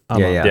right.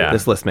 I'm Yeah, on. yeah, Yeah.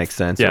 This list makes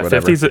sense. Yeah, or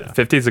whatever.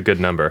 50's a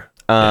good number.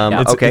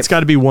 Okay. It's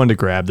got to be one to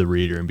grab the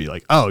reader and be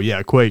like, oh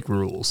yeah, Quake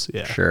rules.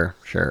 Yeah. Sure.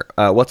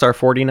 What's our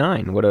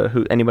 49?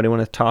 Who? Anybody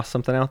want to toss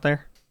something out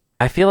there?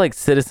 I feel like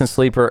Citizen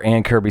Sleeper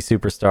and Kirby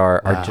Superstar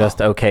are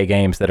just okay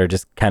games that are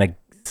just kind of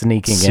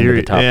sneaking into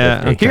the top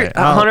 50. Okay. Here,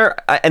 Hunter,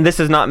 and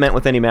this is not meant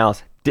with any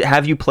malice.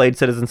 Have you played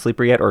Citizen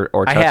Sleeper yet, or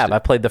I touched have. it? I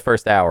played the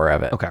first hour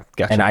of it. Okay,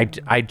 gotcha. And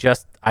I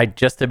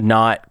just have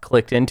not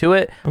clicked into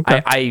it.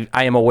 Okay. I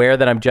am aware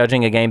that I'm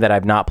judging a game that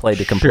I've not played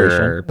to completion.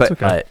 Sure, but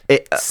but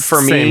for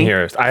Same me,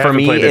 here. I for haven't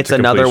me, played it it's to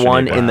another completion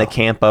one either. in the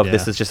camp of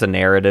this Yeah. is just a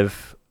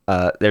narrative.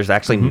 There's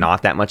actually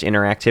not that much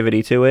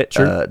interactivity to it.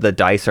 The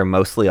dice are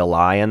mostly a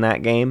lie in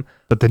that game.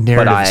 But the But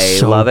narrative I is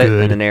so love it,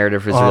 good. and the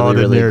narrative is Oh, really,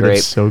 the really narrative's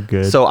great. so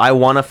good. So I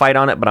want to fight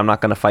on it, but I'm not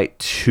going to fight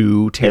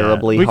too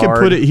terribly we hard. can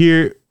put it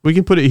here. We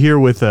can put it here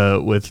with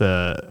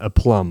a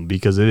plum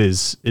because it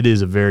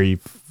is a very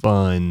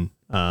fun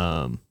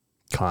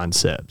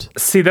concept.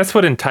 See, that's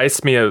what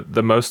enticed me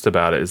the most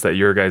about it is that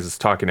your guys is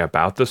talking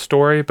about the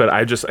story. But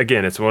I just,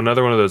 again, it's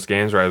another one of those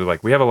games where I was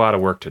like, we have a lot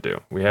of work to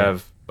do. We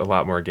have a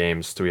lot more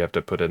games we have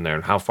to put in there.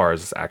 And how far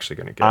is this actually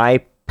going to get? I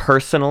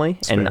personally,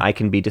 and I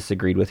can be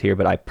disagreed with here,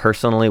 but I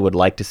personally would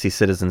like to see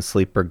Citizen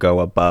Sleeper go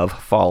above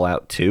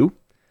Fallout 2.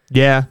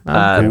 Yeah,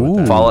 I'm okay with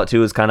that. Fallout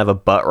 2 is kind of a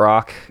butt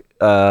rock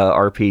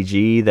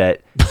RPG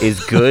that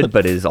is good,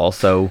 but is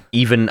also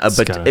even a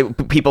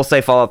people say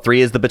Fallout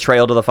 3 is the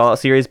betrayal to the Fallout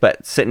series,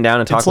 but sitting down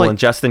and talking with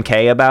Justin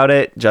K about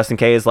it, Justin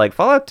K is like,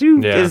 Fallout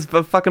 2 is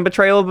a fucking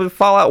betrayal of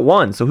Fallout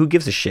 1, so who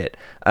gives a shit?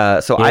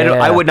 So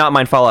I would not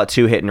mind Fallout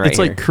 2 hitting right It's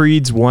here. like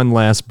Creed's One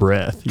Last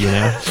Breath, you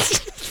know?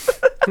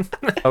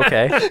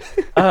 okay.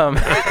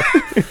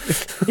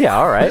 Yeah,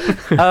 all right.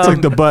 It's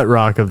like the butt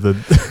rock of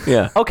the.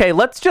 yeah. Okay,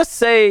 let's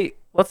say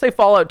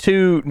Fallout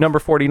 2 number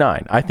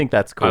 49. I think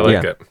that's cool. I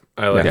like it.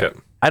 I like it.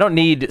 I don't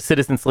need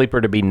Citizen Sleeper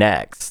to be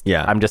next.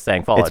 Yeah. I'm just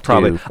saying Fallout It's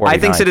probably. 2 49 I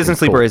think Citizen is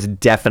Sleeper cool. is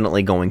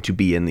definitely going to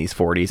be in these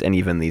 40s, and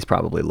even these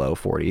probably low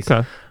 40s.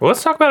 Okay. Well,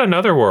 let's talk about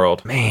Another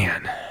World.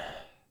 Man,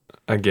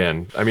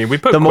 Again, I mean, we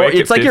put the more Quake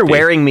it's at like you're 50.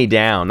 wearing me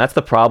down. That's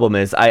the problem.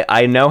 Is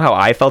I know how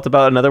I felt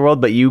about Another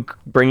World, but you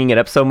bringing it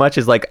up so much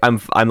is like I'm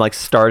like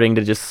starting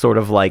to just sort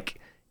of like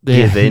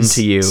give in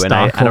to you, and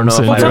I don't know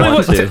if Stockholm I Tell me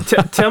want what.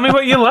 to. Tell me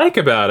what you like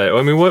about it.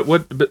 I mean, what?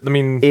 I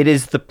mean, It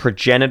is the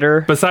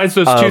progenitor. besides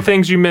those two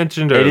things you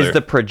mentioned It earlier. is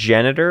the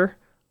progenitor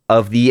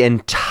of the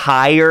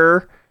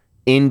entire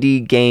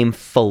indie game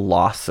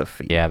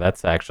philosophy. Yeah,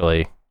 that's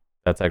actually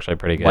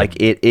pretty good. Like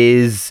it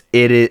is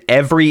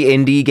every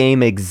indie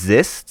game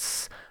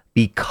exists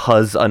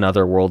because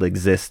Another World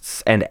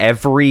exists, and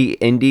every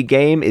indie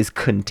game is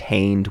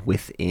contained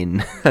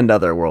within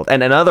Another World.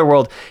 And Another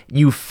World,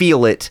 you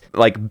feel it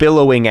like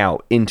billowing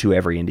out into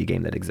every indie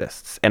game that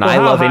exists. And I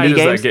love How high indie does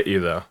games that get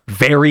you though?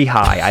 very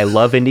high. I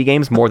love indie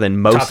games more than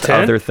most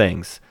 10? other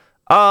things.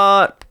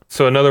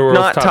 So Another World's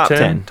Not top top 10,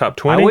 10. top I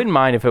 20. wouldn't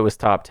mind if it was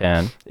top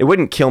 10. It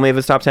wouldn't kill me if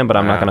it's top 10, but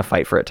I'm not Wow. going to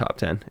fight for it top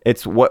 10.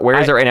 It's where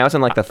is it right now? It's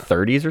in like the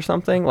 30s or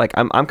something. Like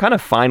I'm kind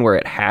of fine where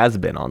it has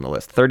been on the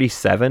list.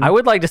 37. I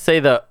would like to say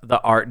the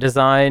art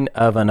design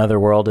of Another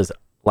World is,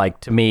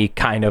 like, to me,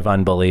 kind of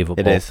unbelievable.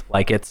 It is.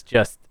 Like, it's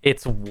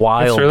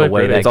wild really the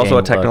way pretty. that It's also a game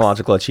looks.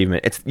 technological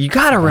achievement. It's you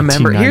got to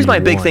remember. Here's my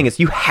big 1991. thing: is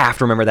you have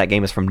to remember that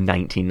game is from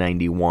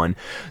 1991.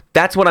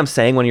 That's what I'm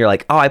saying when you're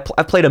like, oh, I've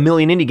played a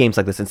million indie games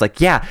like this. It's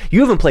like, yeah,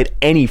 you haven't played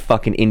any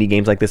fucking indie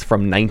games like this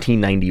from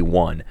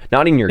 1991.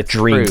 Not in your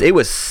dreams. true. It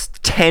was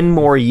 10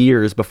 more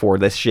years before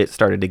this shit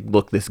started to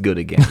look this good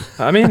again.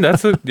 I mean,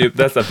 that's a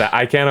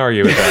I can't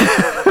argue with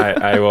that.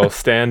 I will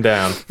stand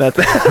down.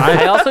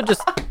 I also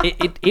just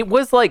it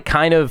was like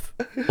kind of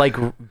like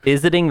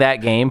visiting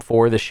that game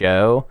for the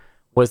show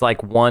was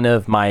like one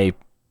of my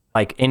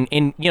like in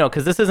you know,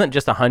 because this isn't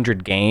just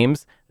 100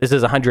 games, this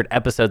is 100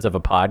 episodes of a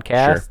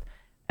podcast. Sure.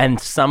 and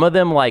some of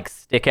them like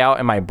stick out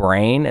in my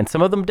brain and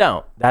some of them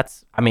don't.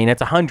 It's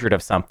 100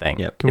 of something.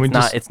 Yep.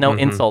 It's no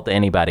insult to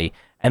anybody.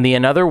 And the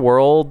Another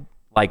World,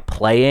 like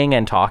playing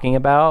and talking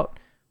about,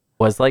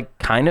 was like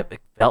it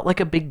felt like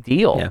a big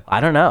deal. Yeah. I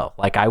don't know.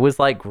 Like I was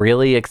like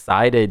really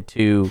excited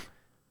to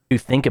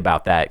think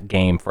about that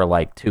game for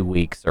like 2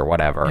 weeks or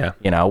whatever,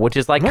 which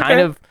is like kind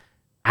of,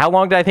 how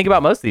long did I think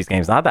about most of these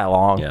games? Not that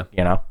long,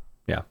 Yeah.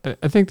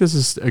 I think this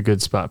is a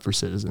good spot for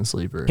Citizen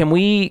Sleeper. Can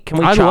we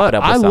chop it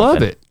up with I something?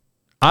 love it.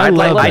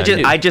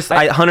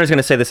 Hunter's going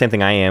to say the same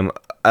thing I am.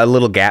 A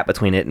little gap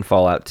between it and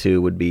Fallout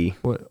 2 would be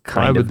Why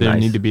kind would of there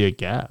nice. need to be a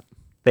gap?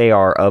 They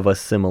are of a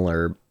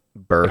similar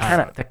birth.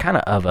 They're kind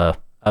of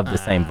the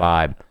same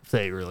vibe.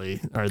 They really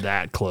are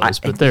that close,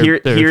 but they're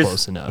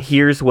close enough.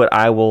 Here's what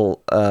I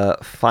will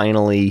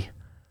finally,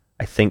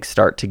 I think,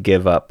 start to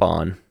give up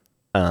on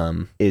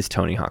is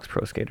Tony Hawk's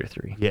Pro Skater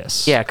 3.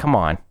 Yes. Yeah, come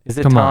on. Is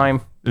it Come time?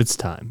 on. It's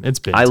time. It's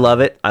been I time. love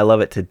it. I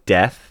love it to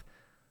death.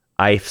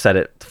 I've said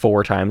it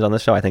 4 times on the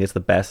show. I think it's the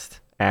best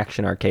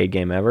action arcade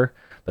game ever,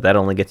 but that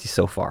only gets you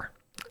so far.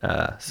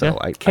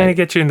 Can it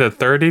get you into the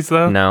 30s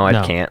though? No, I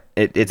No. can't.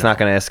 It's not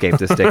going to escape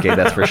this decade,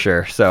 that's for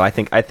sure. So I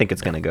think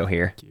it's going to go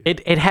here.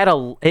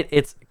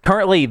 It's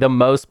currently the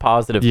most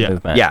positive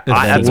movement. Yeah,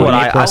 That's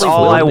that's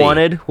all I will be.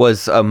 wanted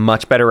was a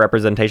much better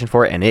representation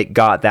for it, and it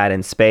got that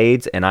in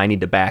spades. And I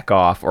need to back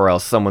off, or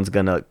else someone's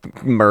gonna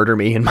murder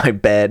me in my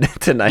bed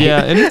tonight.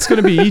 Yeah, and it's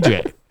going to be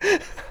EJ.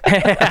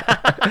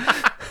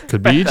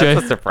 Could be That's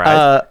a EJ.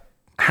 surprise.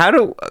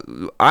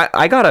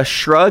 I got a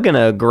shrug and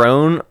a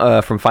groan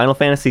from Final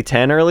Fantasy X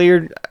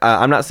earlier.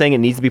 I'm not saying it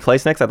needs to be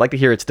placed next. I'd like to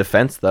hear its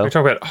defense, though. We're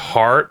talking about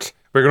heart.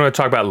 We're going to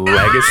talk about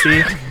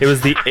legacy. It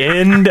was the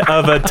end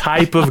of a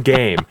type of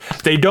game.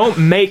 They don't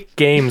make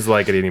games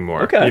like it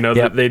anymore. Okay.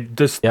 They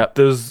just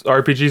those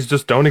RPGs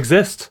just don't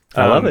exist.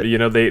 I love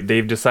it.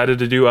 They've decided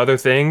to do other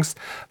things.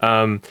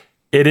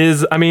 It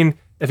is. I mean,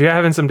 if you're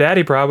having some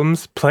daddy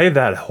problems, play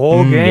that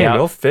whole game.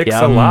 It'll fix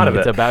a lot of it.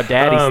 It's about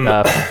daddy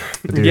stuff.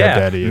 Do have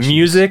daddy issues.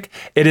 Music.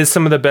 It is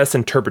some of the best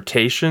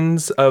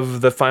interpretations of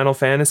the Final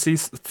Fantasy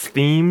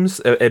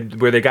themes,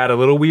 where they got a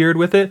little weird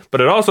with it. But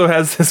it also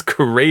has this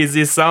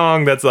crazy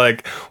song that's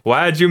like,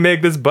 "Why'd you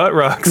make this butt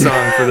rock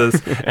song for this?"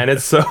 And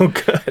it's so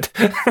good.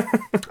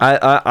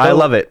 I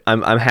love it.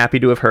 I'm happy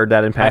to have heard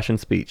that impassioned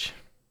speech.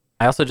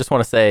 I also just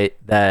want to say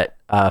that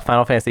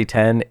Final Fantasy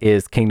X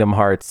is Kingdom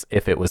Hearts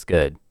if it was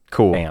good.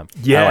 Cool. Bam.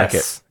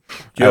 Yes.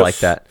 I like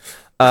that.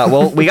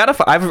 Well, we got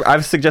to.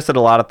 I've suggested a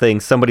lot of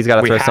things. Somebody's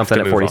got to throw have something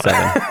to at move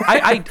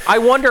 47. I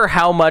wonder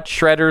how much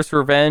Shredder's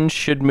Revenge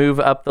should move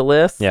up the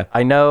list. Yeah.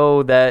 I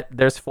know that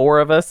there's 4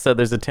 of us, so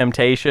there's a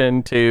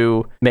temptation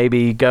to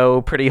maybe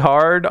go pretty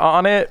hard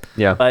on it.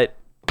 Yeah. But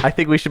I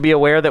think we should be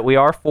aware that we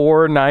are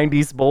 4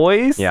 90s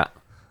boys. Yeah.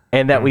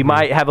 And that we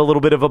might have a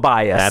little bit of a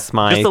bias. That's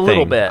my just a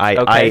little thing. bit. I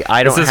Is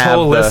don't this have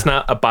whole the, list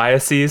not a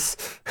biases?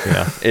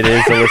 Yeah, it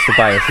is a list of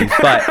biases,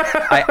 but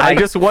I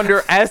just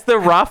wonder, as the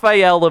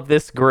Raphael of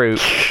this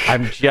group,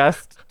 I'm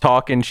just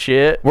talking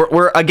shit.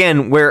 we're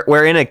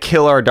in a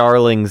kill our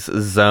darlings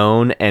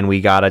zone, and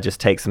we gotta just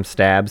take some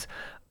stabs.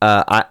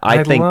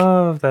 I think.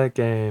 love that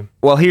game.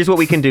 Well, here's what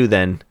we can do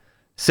then: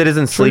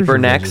 Citizen Sleeper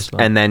Revenge is next, fun.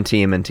 and then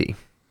TMNT.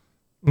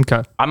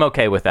 Okay. I'm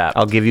okay with that.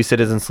 I'll give you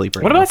Citizen Sleeper.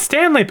 What now. about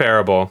Stanley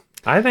Parable?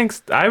 I think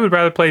I would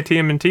rather play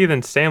TMNT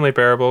than Stanley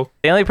Parable.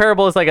 Stanley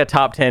Parable is like a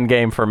top 10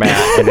 game for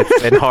Matt, and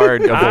it's been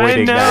hard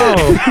avoiding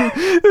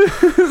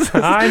that.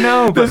 I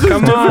know, but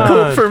come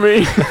on. for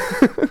me?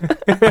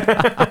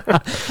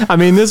 I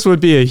mean, this would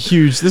be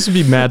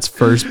Matt's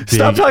first big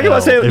Stop talking about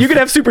L. Stanley. If- You can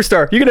have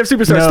Superstar.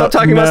 No, Stop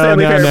talking about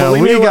Stanley Parable. No,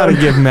 Leave me we got to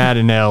alone. give Matt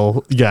an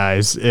L,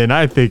 guys, and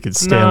I think it's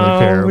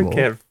Stanley Parable.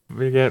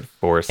 We can't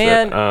force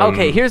And it.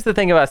 okay, here's the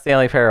thing about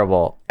Stanley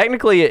Parable.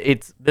 Technically,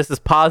 this is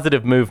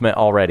positive movement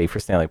already for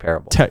Stanley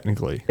Parable.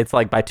 Technically. It's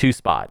like by 2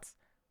 spots.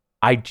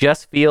 I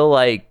just feel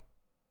like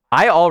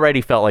I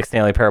already felt like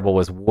Stanley Parable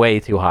was way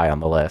too high on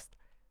the list.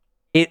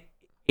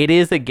 It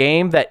is a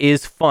game that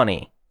is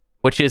funny,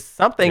 which is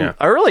something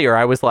earlier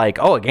I was like,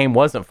 oh, a game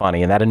wasn't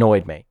funny, and that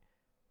annoyed me.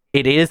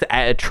 It is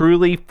a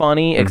truly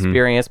funny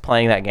experience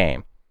playing that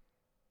game.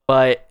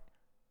 But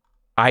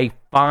I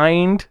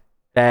find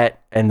that,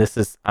 and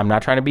I'm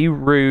not trying to be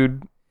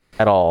rude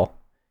at all,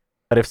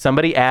 but if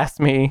somebody asked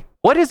me,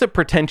 what is a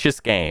pretentious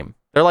game?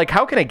 They're like,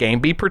 how can a game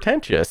be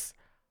pretentious?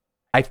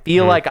 I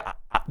feel like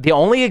the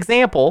only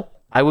example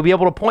I would be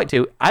able to point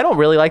to, I don't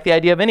really like the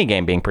idea of any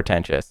game being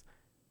pretentious.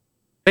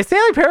 But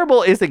Stanley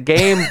Parable is a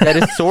game that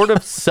is sort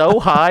of so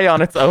high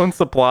on its own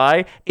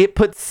supply, it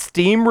puts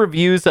Steam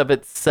reviews of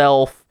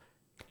itself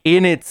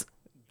in its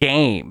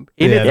game,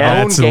 in its own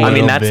that's a game. I mean,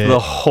 little that's bit. the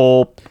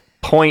whole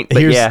point. But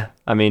Here's- yeah,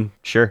 I mean,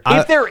 sure.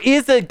 If there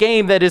is a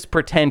game that is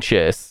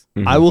pretentious,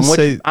 I will which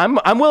say I'm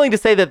willing to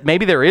say that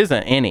maybe there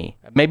isn't any.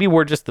 Maybe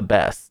we're just the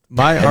best.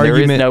 my And there is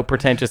argument no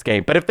pretentious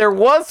game. But if there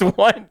was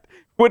one,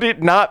 would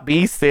it not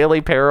be Stanley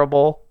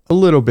Parable? a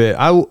little bit.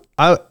 I'm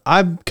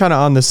kind of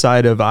on the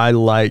side of I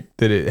like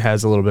that it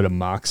has a little bit of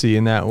moxie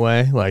in that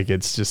way. Like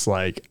it's just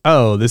like,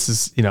 oh, this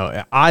is,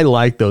 I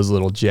like those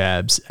little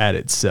jabs at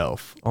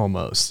itself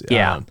almost.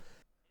 Yeah.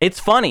 It's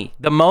funny.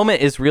 The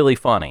moment is really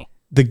funny.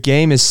 The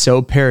game is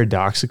so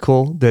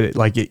paradoxical that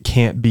it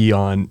can't be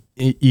on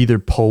either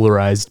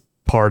polarized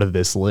part of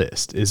this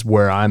list is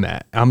where I'm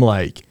at. I'm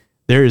like,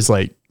 there is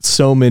like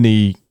so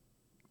many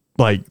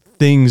like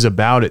things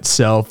about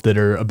itself that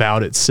are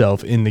about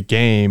itself in the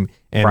game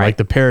and like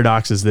the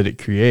paradoxes that it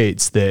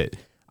creates that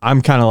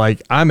I'm kind of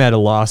like, I'm at a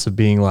loss of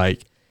being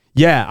like,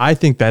 yeah, I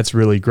think that's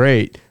really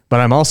great. But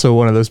I'm also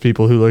one of those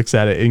people who looks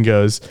at it and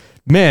goes,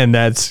 man,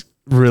 that's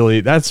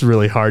really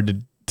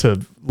hard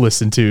to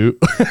listen to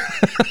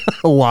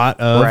a lot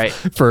of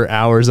for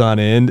hours on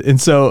end. And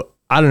so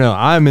I don't know,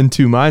 I'm in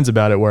two minds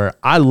about it where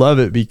I love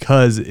it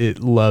because it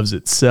loves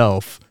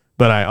itself,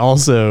 but I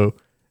also,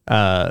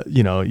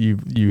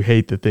 you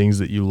hate the things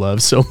that you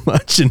love so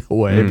much in a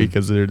way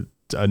because they're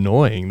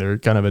annoying. They're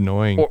kind of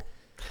annoying.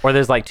 Or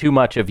there's like too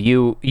much of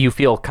you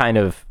feel kind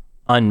of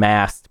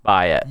unmasked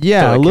by it.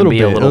 Yeah, so a little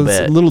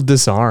bit. A little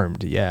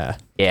disarmed. Yeah.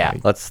 Yeah.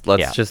 Let's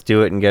just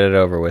do it and get it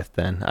over with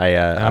then.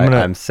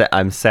 I'm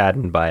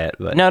saddened by it,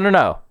 but No.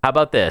 How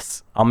about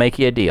this? I'll make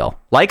you a deal.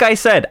 like I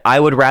said, I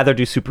would rather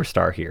do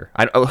Superstar here.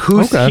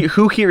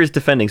 Who here is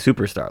defending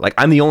Superstar? Like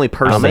I'm the only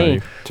person,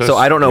 me. so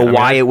I don't know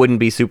why it wouldn't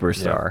be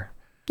Superstar.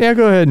 Yeah,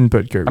 go ahead and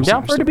put Kirby. I'm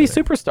down for it to be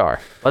Superstar.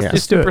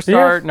 Let's do do it.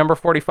 Superstar number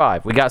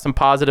 45. We got some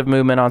positive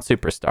movement on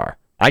Superstar.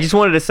 I just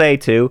wanted to say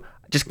too,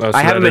 so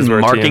I haven't that is been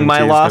where marking my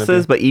TNT is gonna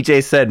losses, be. but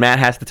EJ said Matt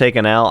has to take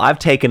an L. I've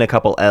taken a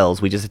couple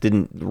L's. We just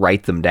didn't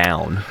write them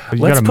down.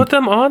 Let's put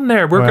them on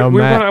there. I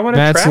want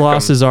to Matt's track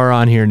losses are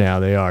on here now.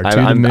 They are. To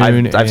the moon I've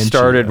and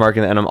started Cheetah.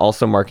 marking, and I'm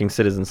also marking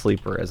Citizen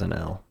Sleeper as an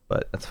L,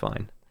 but that's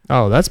fine.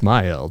 Oh, that's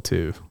my L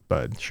too,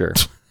 bud. Sure,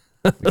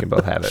 we can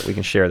both have it. We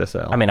can share this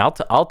L. I mean,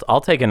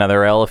 I'll take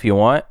another L if you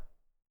want.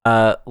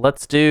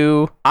 Let's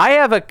do. I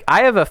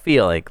have a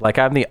feeling like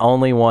I'm the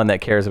only one that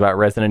cares about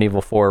Resident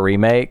Evil 4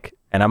 remake,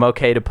 and I'm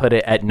okay to put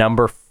it at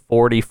number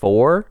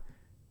 44,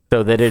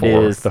 so that it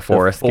is the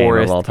forest game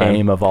of all time.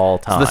 game of all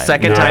It's time. the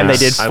second time they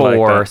did Yes. I like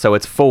 4, that. so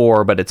it's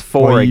 4, but it's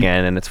 4 Well, you-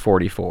 again, and it's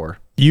 44.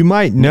 You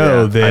might know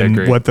Yeah, I then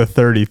agree. what the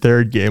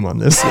 33rd game on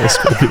this list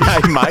would be.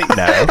 I might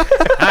know.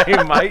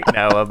 I might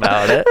know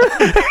about it.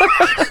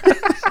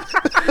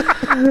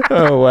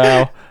 Oh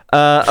wow.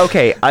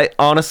 Okay. I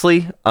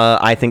honestly,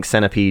 I think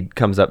Centipede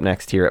comes up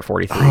next here at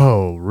 43.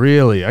 Oh,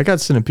 really? I got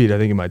Centipede, I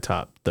think, in my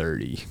top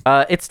 30.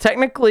 It's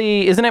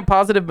technically, isn't it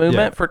positive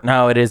movement Yeah. for?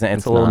 No, it isn't.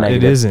 It's a little not.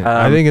 negative. It isn't.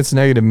 I think it's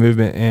negative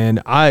movement,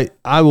 and I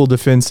will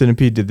defend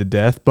Centipede to the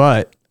death,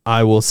 but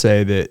I will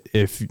say that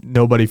if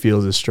nobody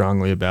feels as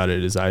strongly about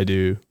it as I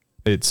do,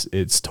 it's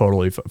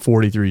totally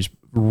 43's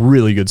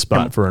really good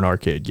spot for an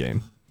arcade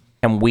game.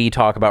 Can we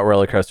talk about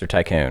Roller Coaster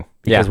Tycoon?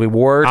 Because Yeah. we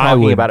were I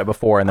talking would- about it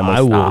before, and then we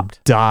I will stopped.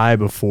 die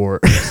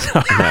before.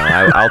 No,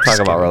 I'll talk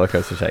about Roller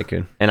Coaster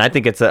Tycoon, and I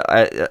think it's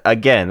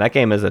again that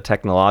game is a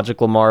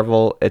technological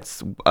marvel.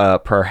 It's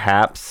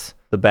perhaps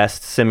the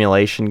best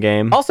simulation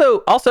game.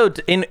 Also,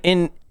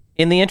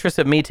 in the interest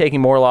of me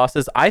taking more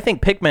losses, I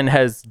think Pikmin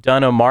has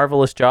done a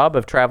marvelous job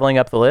of traveling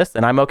up the list,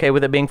 and I'm okay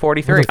with it being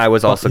 43. I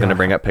was also going to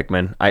bring up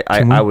Pikmin.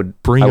 Can we I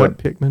would bring I up would,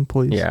 Pikmin,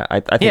 please? Yeah, I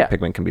think Yeah.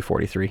 Pikmin can be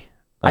 43.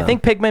 I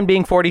think Pikmin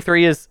being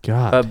 43 is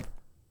God.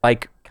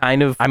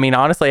 kind of. I mean,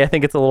 honestly, I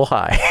think it's a little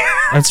high.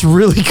 That's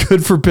really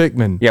good for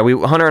Pikmin. Yeah,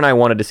 Hunter and I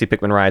wanted to see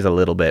Pikmin rise a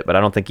little bit, but I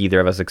don't think either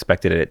of us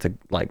expected it to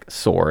like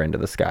soar into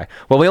the sky.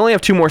 Well, we only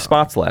have 2 more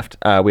spots left.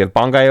 We have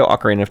Bangai-O,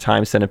 Ocarina of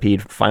Time,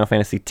 Centipede, Final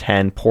Fantasy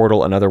X,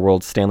 Portal, Another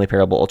World, Stanley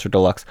Parable, Ultra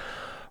Deluxe,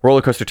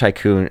 Roller Coaster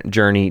Tycoon,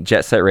 Journey,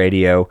 Jet Set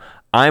Radio.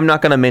 I'm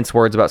not going to mince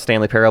words about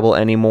Stanley Parable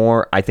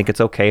anymore. I think it's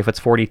okay if it's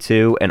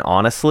 42, and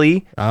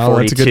honestly, Oh,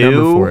 42 that's a good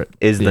number for it.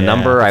 is the Yeah,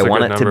 number I that's a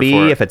want good it to number be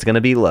for it. if it's going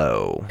to be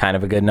low. Kind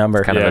of a good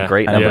number. Kind of a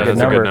great number. Yeah, that's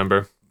a number. good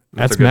number.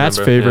 That's a good Matt's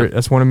number, favorite. yeah.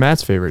 That's one of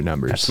Matt's favorite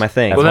numbers. That's my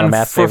thing. That's Well, one of then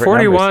Matt's for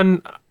favorite numbers.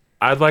 41,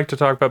 I'd like to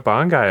talk about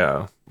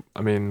Bangai-O.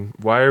 I mean,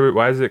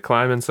 why is it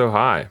climbing so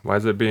high? Why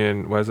is it?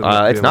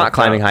 It's not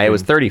climbing high. It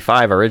was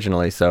 35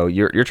 originally, so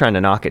you're trying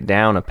to knock it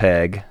down a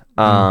peg.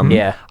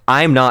 Yeah.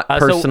 I'm not So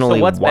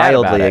personally what's bad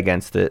about wildly it?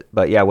 against it,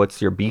 but yeah,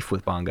 what's your beef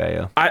with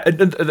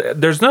Bangai-O?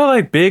 There's no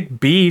like big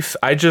beef.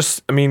 I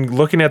mean,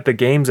 looking at the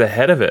games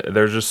ahead of it,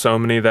 there's just so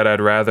many that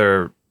I'd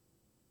rather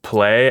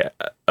play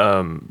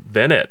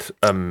than it.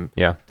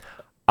 Yeah,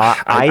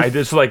 I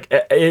just like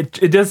it.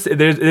 It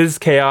is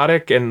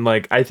chaotic, and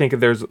like I think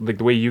there's like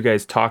the way you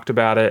guys talked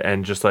about it,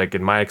 and just like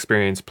in my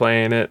experience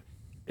playing it,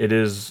 it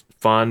is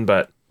fun,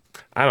 but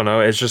I don't know.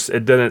 It's just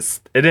it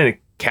didn't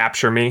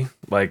capture me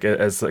like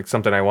as like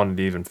something I wanted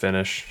to even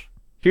finish.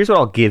 Here's what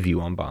I'll give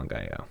you on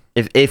Bangai-O.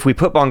 If we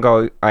put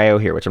Bangai-O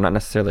here, which I'm not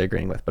necessarily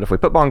agreeing with, but if we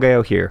put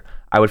Bangai-O here,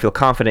 I would feel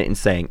confident in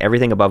saying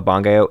everything above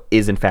Bangai-O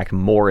is in fact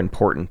more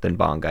important than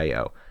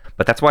Bangai-O.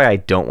 But that's why I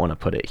don't want to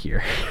put it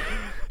here.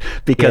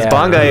 Because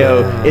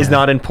Bangai-O is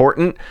not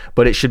important,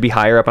 but it should be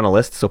higher up on a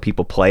list so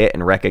people play it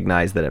and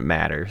recognize that it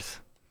matters.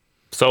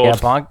 So Yeah,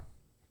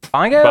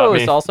 Bangai-O About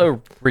is me.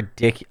 also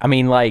ridiculous. I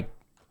mean, like,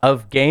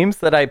 of games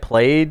that I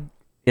played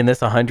in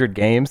this 100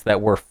 games that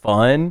were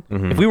fun,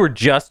 if we were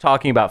just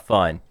talking about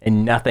fun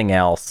and nothing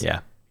else, Yeah.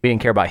 we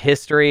didn't care about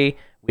history,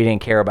 we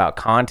didn't care about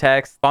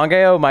context,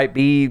 Bangai-O might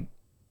be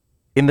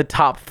in the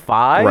top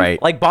 5.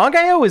 Right. Like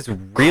Bangai-O is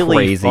really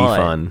Crazy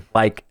fun.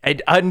 Like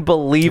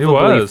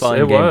unbelievably It was. fun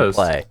It game was.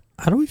 to play.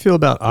 How do we feel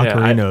about Yeah,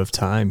 Ocarina of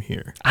Time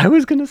here? I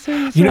was gonna say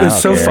this. You know,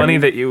 it's so Okay. funny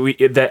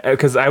that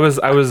because I was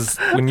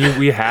when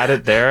we had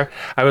it there,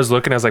 I was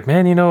looking, I was like,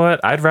 man, you know what?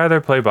 I'd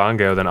rather play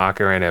Bongo than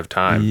Ocarina of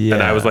Time. And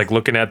I Yeah. was like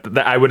looking at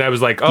when I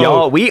was like, oh,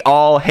 Y'all, we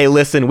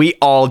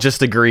all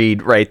just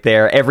agreed right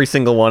there. Every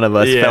single one of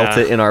us Yeah. felt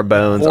it in our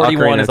bones.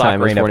 41 is is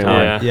Ocarina of 41.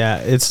 Time. yeah. Yeah,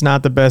 it's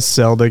not the best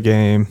Zelda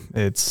game.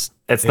 It's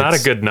Not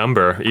a good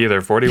number either.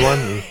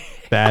 41.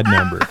 bad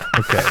number.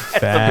 Okay,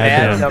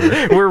 bad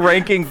number. We're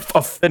ranking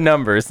the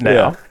numbers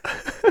now.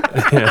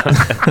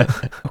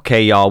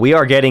 Okay, y'all, we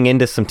are getting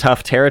into some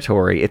tough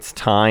territory. It's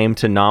time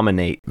to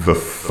nominate. The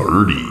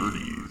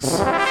 30s.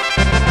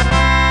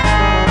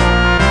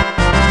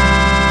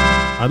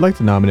 I'd like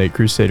to nominate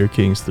Crusader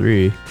Kings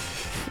 3.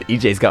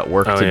 EJ's got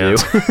work Oh, to yeah.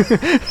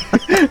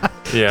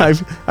 do. Yeah. I've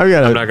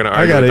got I'm not gonna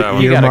I argue got with an that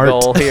one. You got a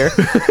goal earmarked.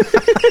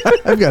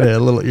 here. I've got a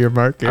little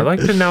earmark here. I'd like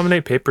to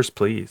nominate Papers,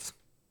 Please.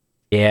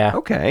 Yeah.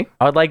 Okay.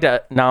 I would like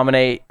to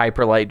nominate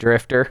Hyperlight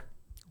Drifter.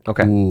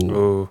 Okay.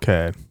 Ooh.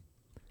 Okay.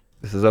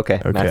 This is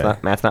okay. Okay.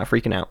 Matt's not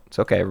freaking out. It's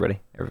okay, everybody.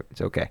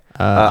 It's okay.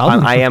 I'll-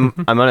 I'm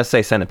gonna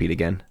say Centipede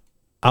again.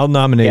 I'll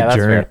nominate Yeah, that's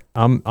Journey.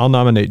 fair. I'll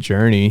nominate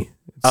Journey.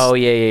 Oh,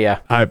 yeah.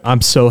 I'm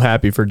so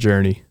happy for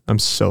Journey. I'm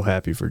so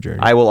happy for Journey.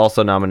 I will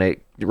also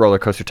nominate Roller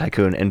Coaster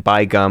Tycoon, and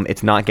by gum,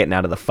 it's not getting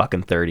out of the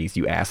fucking 30s,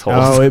 you assholes.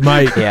 Oh, it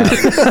might. Yeah.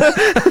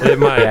 It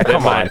might. Yeah,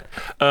 come it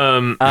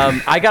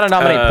might. I got to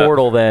nominate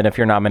Portal then if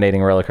you're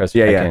nominating Roller Coaster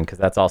Yeah, Tycoon yeah. because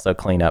that's also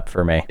cleanup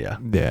for me. Yeah.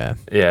 Yeah.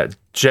 Yeah.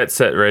 Jet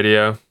Set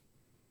Radio.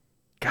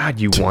 God,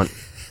 you want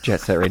Jet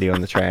Set Radio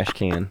in the trash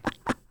can.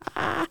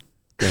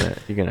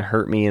 You're gonna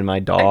hurt me and my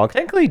dog.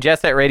 Technically,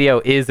 Jet Set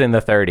Radio is in the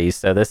 30s,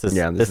 so this is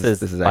Yeah, this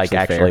is like actually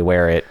actually fair.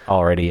 where it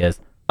already is.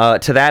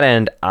 To that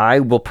end,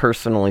 I will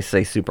personally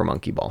say Super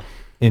Monkey Ball.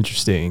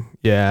 Interesting.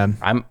 Yeah.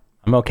 I'm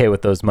okay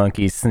with those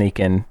monkeys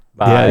sneaking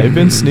by. Yeah, they've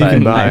been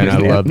sneaking but by, and I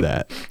understand. love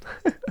that.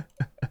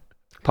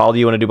 Paul, do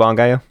you want to do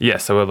Bangai-O?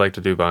 Yes, I would like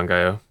to do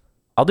Bangai-O.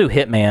 I'll do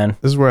Hitman.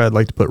 This is where I'd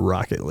like to put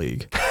Rocket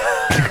League.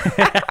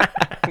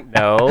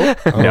 No,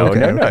 no, Okay,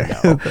 no.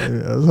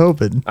 okay. I was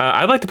hoping.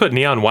 I'd like to put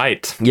Neon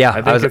White. Yeah, I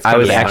think I was it's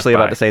kinda snuck actually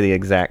about by. to say the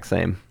exact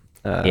same.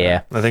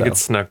 Yeah. I think So.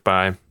 it's snuck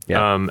by.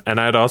 Yeah. And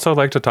I'd also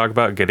like to talk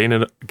about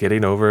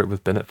getting over it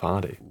with Bennett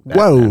Fondy.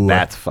 Whoa.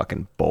 That's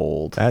fucking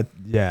bold.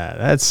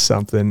 That's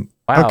something.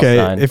 Wow, okay,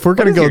 son. if we're What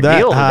gonna is go your that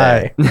deal high,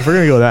 today? if we're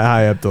gonna go that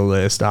high up the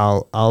list,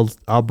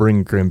 I'll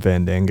bring Grim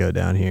Fandango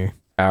down here.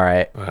 All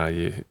right.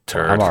 You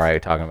turd. I'm all right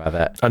talking about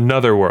that.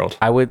 Another world.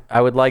 I would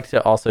like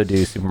to also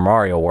do Super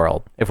Mario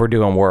World if we're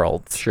doing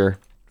worlds. Sure.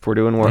 If we're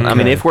doing worlds. I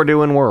mean, if we're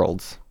doing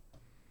worlds.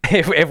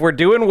 If we're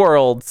doing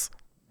worlds,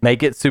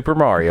 make it Super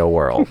Mario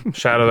World.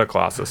 Shadow of the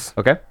Colossus.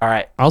 Okay. All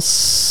right. I'll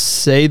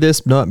say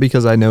this not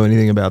because I know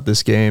anything about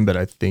this game, but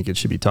I think it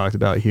should be talked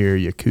about here.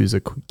 Yakuza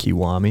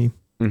Kiwami.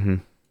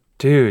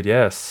 Dude,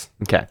 yes.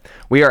 Okay.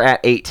 We are at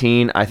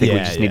 18. I think we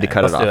Yeah, just need to yeah.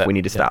 cut Let's it do off. it. We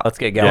need to Yeah, stop. let's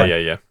get Yeah,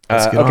 going. yeah.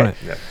 Let's get on okay. it.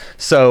 Yeah.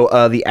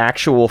 So the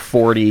actual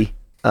 40,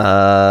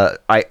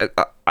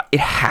 it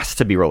has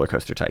to be Roller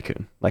Coaster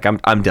Tycoon. Like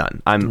I'm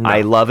done.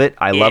 I love it.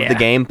 I love the Yeah.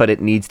 game, but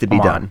it needs to be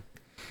Come on. done.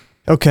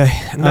 Okay.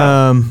 It's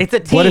a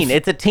what teen. if-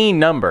 It's a teen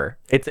number.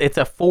 It's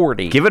a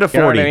 40. Give it a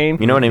 40.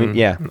 You know what I mean?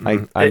 Yeah.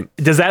 I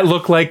Does that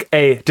look like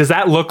a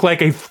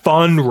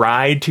fun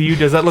ride to you?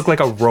 Does that look like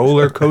a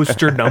roller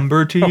coaster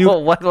number to you?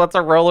 Well, what's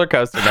a roller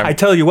coaster number? I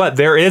tell you what,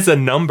 there is a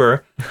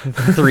number.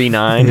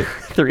 3-9.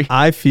 3.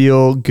 I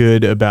feel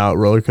good about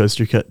Roller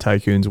Coaster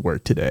Tycoon's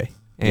work today.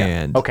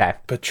 And Okay.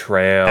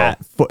 Betrayal.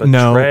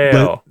 no,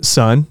 Betrayal.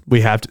 son,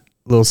 we have to.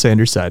 Little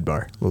Sanders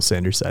sidebar.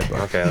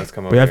 Okay, let's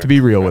come over We have here. to be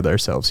real with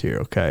ourselves here,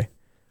 okay?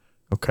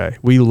 Okay.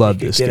 We love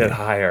this Get game. it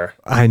higher.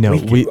 I know.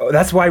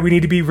 That's why we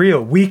need to be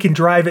real. We can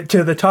drive it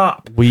to the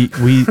top. We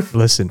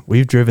listen,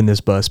 we've driven this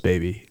bus,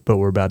 baby, but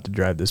we're about to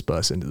drive this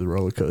bus into the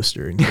roller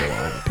coaster and kill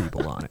all the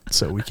people on it.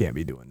 So we can't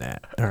be doing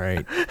that. All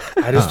right.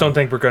 I just don't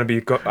think we're going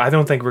to be. I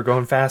don't think we're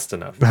going fast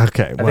enough.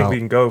 Okay. I think we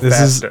can go this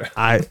faster.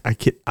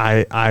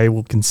 I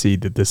will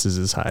concede that this is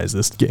as high as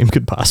this game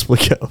could possibly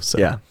go. So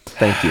Yeah.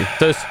 Thank you.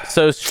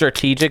 So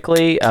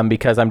strategically,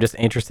 because I'm just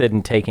interested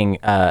in taking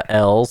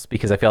L's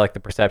because I feel like the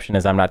perception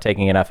is I'm not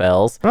taking enough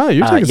L's. Oh,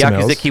 you're taking some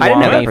L's. Yakuza I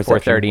didn't have that Kiwami for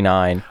perception.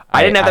 39.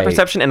 I didn't have that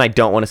perception, and I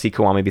don't want to see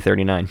Kiwami be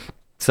 39.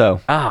 So,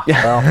 Ah,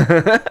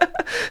 well.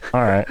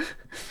 All right.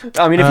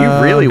 I mean, if you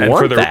really And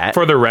want for the that,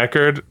 for the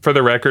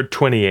record,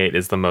 28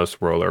 is the most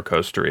roller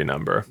coastery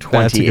number.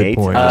 that's a good 28.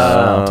 point.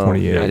 Oh,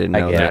 28. I didn't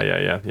know I get that.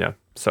 it. Yeah.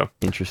 So,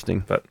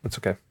 Interesting. but it's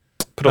okay.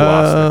 Put a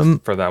loss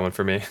next for that one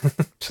for me.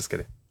 Just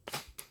kidding.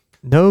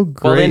 No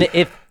great. Well, then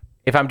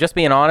if I'm just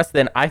being honest,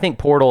 then I think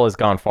Portal has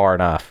gone far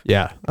enough.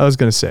 yeah, I was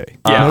gonna say.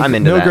 Yeah, no, I'm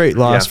into no that. great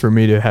loss Yeah. for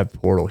me to have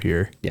Portal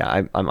here.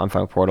 Yeah, I'm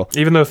fine with Portal.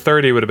 Even though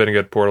 30 would have been a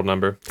good portal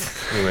number.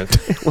 Anyways,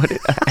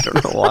 I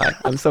don't know why.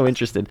 I'm so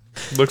interested.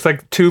 looks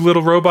like two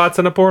little robots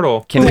in a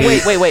portal. Can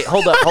we? Wait.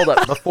 Hold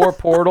up. Before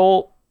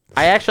Portal,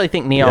 I actually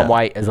think Neon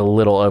White is a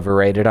little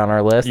overrated on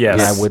our list. Yes.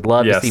 And I would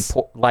love to Yes.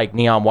 see like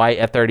Neon White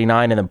at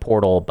 39 and then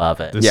Portal above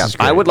it. This Yeah, is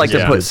great. I would like This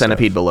to is put good stuff.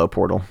 Centipede below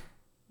Portal.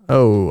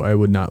 Oh, I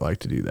would not like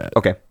to do that.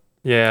 Okay.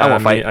 Yeah, I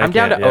won't fight. I'm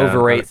down to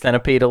overrate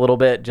Centipede a little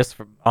bit just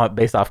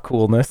based off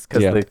coolness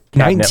because the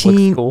cabinet looks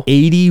cool.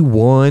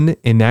 1981,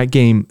 and that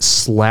game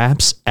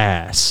slaps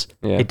ass.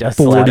 Yeah. It does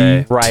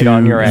 42 slap right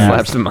on your ass.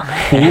 Slaps in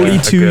my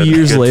 42 good-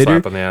 years good later,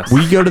 slap on the ass.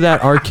 we go to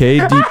that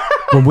arcade.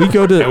 When we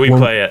go to And we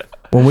play it.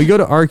 when we go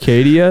to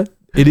Arcadia,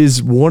 it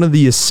is one of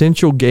the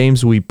essential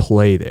games we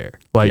play there.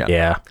 Like,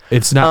 Yeah.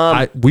 it's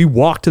not. We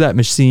walk to that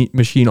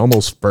machine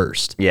almost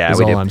first. Yeah, is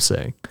we all do. I'm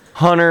saying.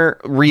 Hunter,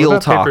 What real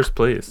about talk. Papers,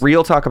 Please?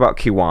 Real talk about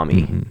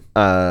Kiwami.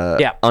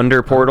 Yeah.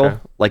 Under Portal. Okay.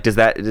 Like, does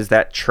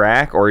that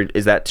track, or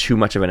is that too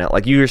much of an L?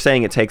 Like, you were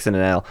saying it takes an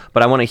L,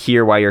 but I want to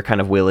hear why you're kind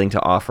of willing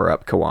to offer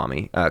up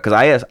Kiwami. Because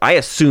I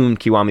assumed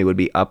Kiwami would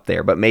be up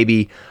there, but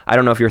maybe, I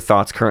don't know if your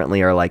thoughts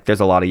currently are like,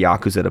 there's a lot of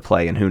Yakuza to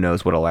play, and who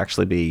knows what'll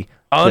actually be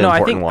Oh the no, I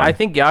important think one. I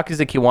think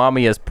Yakuza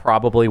Kiwami is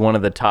probably one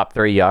of the top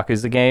 3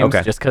 Yakuza games,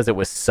 Okay. just because it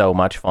was so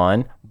much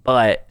fun.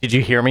 But did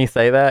you hear me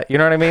say that? You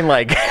know what I mean?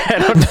 Like I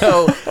don't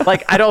know.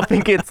 Like I don't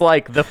think it's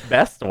like the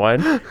best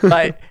one,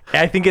 but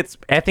I think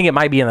it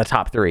might be in the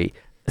top 3.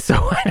 So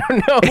I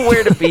don't know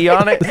where to be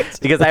on it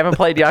because I haven't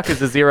played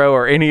Yakuza 0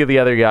 or any of the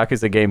other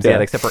Yakuza games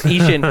yet, except for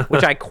Ishin,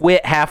 which I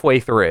quit halfway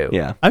through.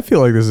 Yeah. I feel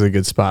like this is a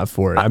good spot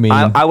for it. I mean,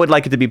 I would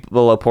like it to be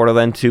below Portal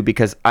then too,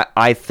 because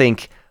I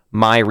think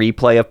my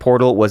replay of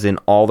Portal was in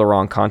all the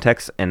wrong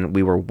contexts, and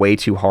we were way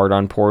too hard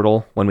on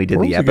Portal when we did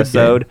Portal's the a good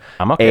episode. game.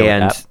 I'm okay with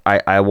and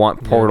that. I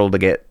want Portal to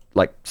get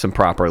like some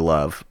proper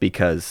love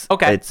because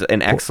it's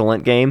an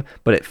excellent game,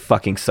 but it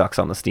fucking sucks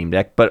on the Steam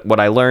Deck. But what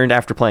I learned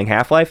after playing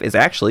Half-Life is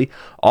actually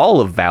all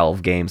of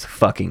Valve games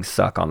fucking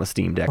suck on the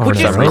Steam Deck. On for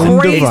their some own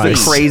reason. It's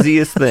device. the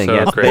craziest thing. So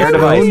Yeah, it's crazy. their Their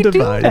device. own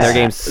device. And their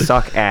games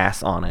suck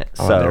ass on it.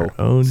 On So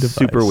their own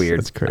super device. weird.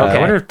 That's crazy. I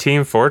wonder if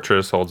Team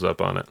Fortress holds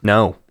up on it.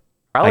 No.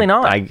 Probably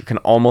not. I can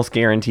almost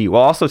guarantee.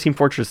 Well, also Team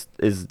Fortress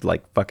is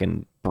like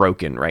fucking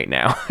broken right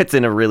now. It's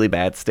in a really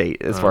bad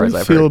state as far as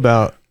I've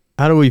heard.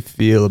 How do we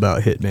feel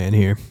about Hitman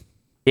here?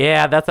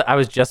 Yeah, I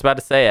was just about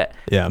to say it.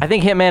 Yeah. I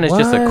think Hitman is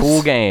just a What?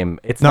 cool game.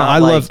 It's No, not I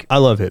like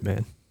love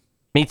Hitman.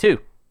 me too.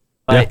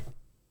 But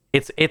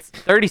it's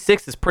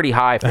 36 is pretty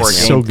high for That's a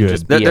game. so to good.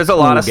 just be There's a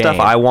lot cool of stuff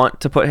game. I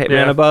want to put Hitman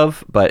Yeah.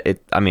 above, but if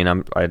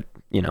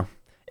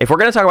we're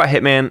gonna talk about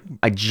Hitman,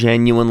 I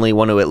genuinely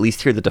want to at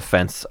least hear the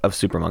defense of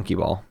Super Monkey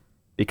Ball.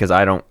 Because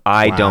I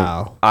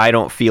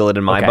don't feel it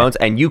in my Okay. bones,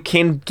 and you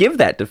can give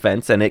that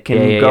defense, and it can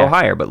Yeah, go yeah.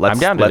 higher. But let's I'm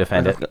down to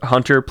defend it.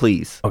 Hunter,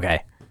 please.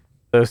 Okay.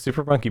 So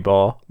Super Monkey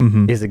Ball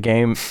Mm-hmm. is a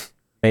game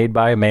made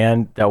by a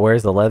man that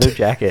wears a leather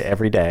jacket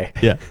every day.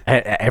 Yeah.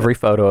 Every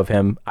photo of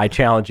him, I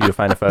challenge you to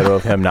find a photo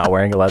of him not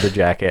wearing a leather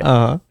jacket.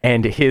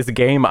 And his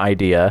game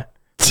idea,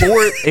 so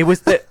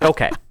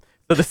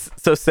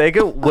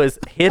Sega was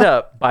hit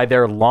up by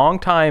their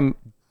longtime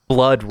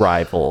blood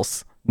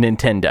rivals,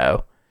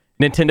 Nintendo.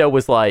 Nintendo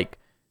was like,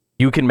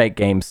 you can make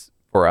games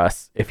for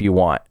us if you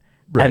want.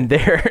 And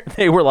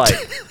they were like,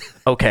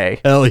 okay,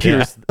 Hell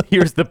yeah.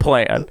 here's the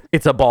plan.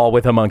 It's a ball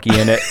with a monkey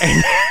in it.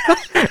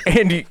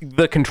 And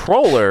the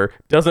controller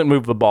doesn't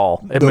move the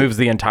ball. It moves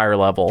the entire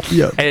level.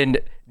 Yep. And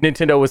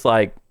Nintendo was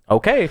like,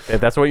 okay, if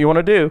that's what you want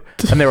to do.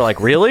 And they were like,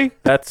 really?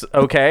 That's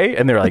okay?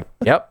 And they were like,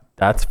 yep,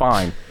 that's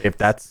fine if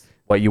that's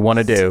what you want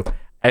to do.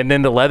 And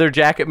then the leather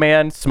jacket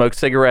man smoked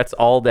cigarettes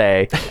all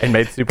day and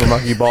made Super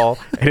Monkey Ball.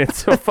 And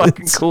it's a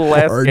fucking cool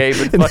ass hard. game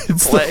to And fucking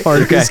it's play. the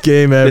hardest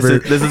game ever.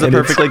 This is a And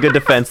it's- perfectly good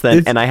defense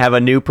then, and I have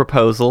a new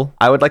proposal.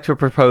 I would like to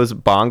propose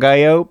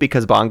Bangayo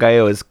because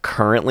Bangayo is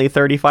currently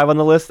 35 on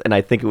the list, and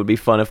I think it would be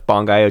fun if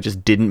Bangayo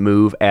just didn't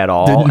move at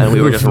all, Didn't and we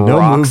were move, just no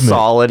rock movement.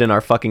 solid in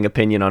our fucking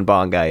opinion on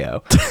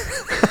Bangayo.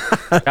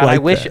 God, I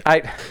wish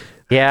I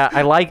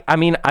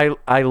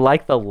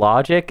like the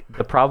logic.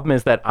 The problem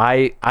is that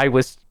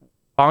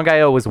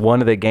Bangayo was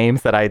one of the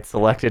games that I had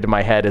selected in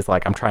my head as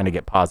like I'm trying to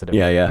get positive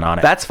Yeah. on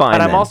it. That's fine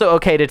But I'm then. also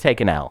okay to take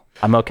an L.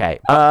 I'm okay.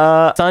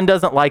 Son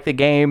doesn't like the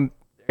game,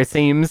 it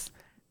seems.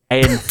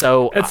 And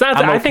so It's not.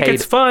 I'm I think okay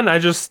it's fun. I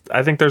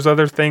think there's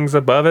other things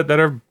above it that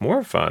are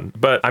more fun.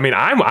 But I mean,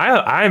 I'm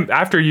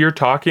after you're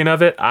talking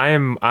of it, I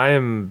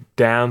am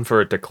down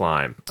for it to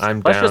climb.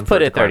 Let's down just for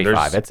put it it to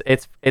climb.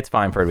 35. It's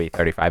fine for it to be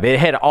 35. It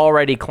had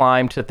already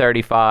climbed to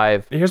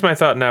 35. Here's my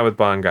thought now with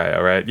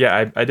Bangayo, right?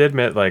 Yeah, I did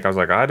admit, like, I was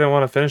like, I didn't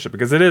want to finish it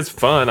because it is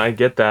fun. I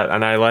get that,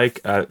 and I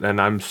like, and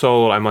I'm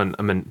sold. I'm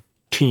in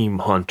Team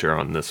Hunter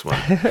on this one.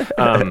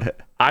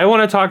 I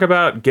want to talk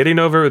about Getting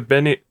Over with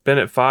Bennett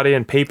Foddy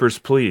and Papers,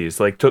 Please.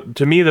 Like,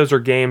 to me, those are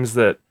games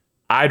that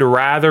I'd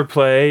rather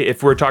play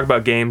if we're talking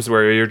about games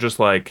where you're just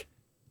like,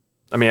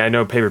 I mean, I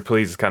know Paper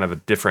Please is kind of a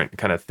different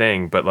kind of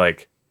thing, but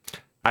like,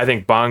 I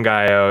think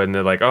Bangayo and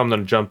they're like, oh, I'm going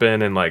to jump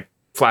in and like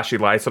flashy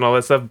lights and all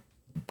that stuff.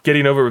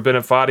 Getting Over with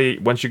Bennett Foddy,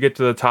 once you get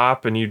to the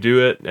top and you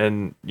do it,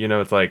 and you know,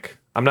 it's like,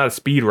 I'm not a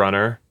speed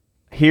runner.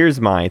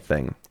 Here's my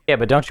thing. Yeah,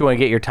 but don't you want to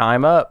get your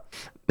time up?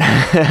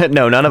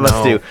 No, none of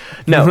us do.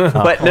 No,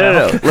 but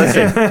no.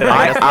 Listen,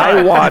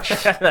 I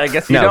watched. I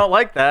guess you No. don't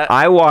like that.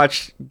 I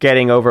watched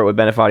Getting Over It with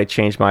Benefati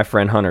change my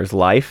friend Hunter's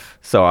life,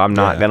 so I'm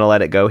not gonna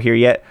let it go here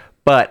yet.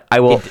 But I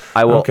will.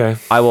 Okay.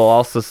 I will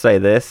also say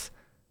this: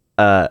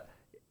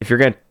 if you're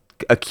gonna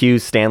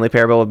accuse Stanley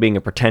Parable of being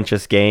a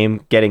pretentious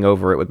game, Getting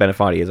Over It with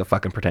Benefati is a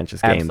fucking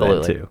pretentious game then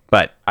Absolutely. too.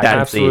 But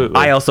Absolutely.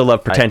 I also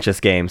love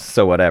pretentious games,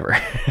 so whatever.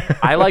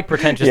 I like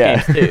pretentious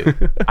Yeah. games too.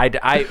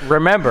 I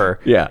remember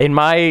Yeah. in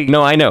my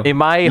No, I know. in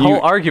my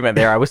whole argument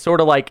there, I was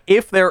sort of like,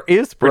 if there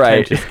is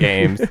pretentious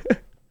games,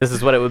 this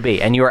is what it would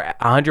be. And you are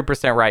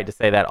 100% right to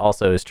say that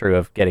also is true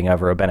of Getting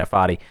Over a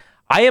Benefati.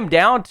 I'm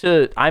down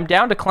to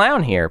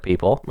clown here,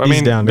 people. I He's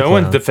mean, down to no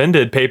one clown.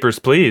 defended Papers,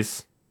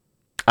 Please.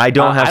 I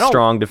don't have I don't-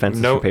 strong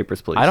defenses No. for Papers,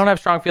 Please. I don't have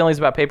strong feelings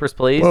about Papers,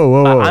 Please.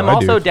 Whoa, I'm I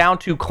also do. down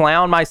to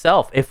clown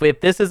myself. If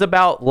this is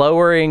about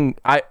lowering,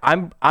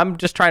 I'm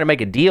just trying to make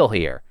a deal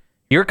here.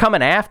 You're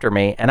coming after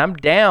me, and I'm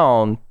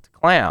down to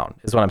clown.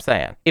 Is what I'm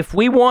saying. If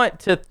we want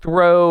to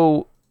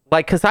throw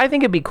because I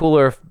think it'd be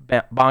cooler if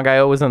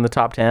Bangai-O was in the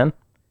top 10,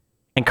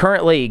 and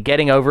currently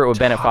Getting Over It with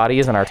Benefati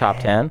is in our top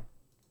 10,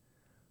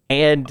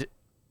 and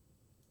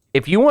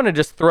if you want to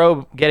just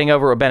throw Getting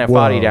Over It with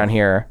Benefati Whoa. down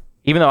here,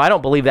 even though I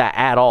don't believe that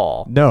at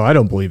all. No, I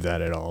don't believe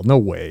that at all. No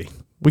way.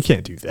 We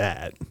can't do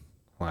that.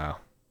 Wow.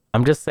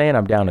 I'm just saying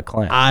I'm down to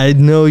clown. I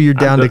know you're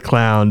down to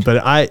clown,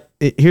 but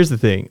here's the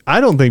thing. I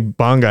don't think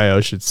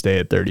Bangai-O should stay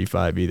at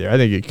 35 either. I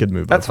think it could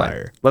move That's up fine.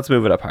 higher. Let's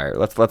move it up higher.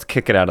 Let's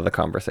kick it out of the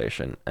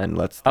conversation and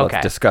let's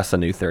Okay. discuss a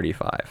new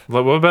 35.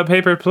 What about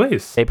Paper,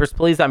 Please? Papers,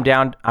 Please. I'm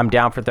down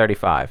for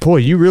 35. Boy,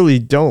 you really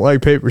don't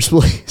like Papers,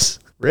 Please.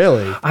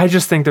 Really? I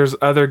just think there's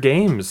other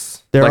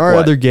games. There Like are what?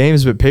 other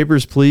games, but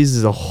Papers, Please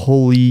is a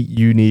wholly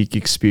unique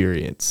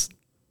experience.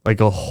 Like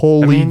a I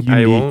wholly mean,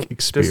 I unique won't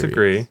experience.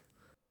 disagree.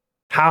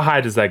 How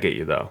high does that get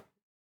you, though?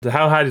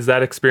 How high does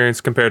that experience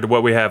compare to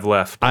what we have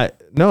left? I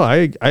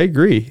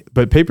agree,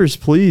 but Papers,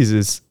 Please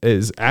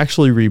is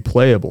actually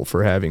replayable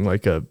for having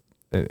like an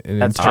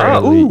That's true.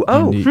 entirely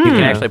You You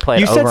can actually play it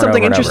You over said and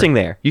something over and interesting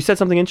over. there. You said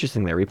something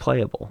interesting there.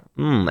 Replayable.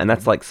 And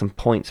that's like some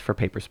points for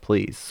Papers,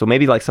 Please. So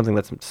maybe like something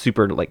that's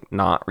super like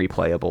not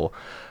replayable.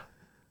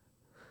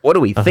 What do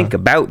we think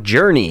about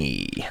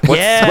Journey? What's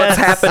Yes!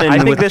 happening I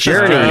think with this is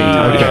Journey?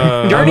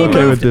 Okay. Journey I'm okay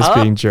with moved this up.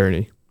 being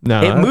Journey.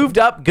 No, It moved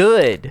up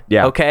good.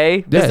 Yeah.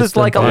 Okay. This it's is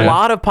like a done fine.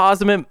 lot of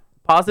positive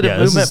Yeah,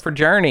 this movement is- for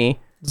Journey.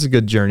 It's a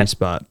good Journey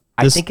spot.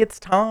 I This, think it's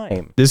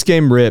time. this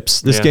game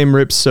rips. This Yeah. game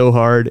rips so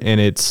hard,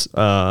 and it's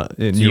and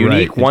you're right,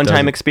 Unique it one-time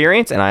doesn't-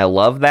 experience, and I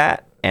love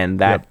that. And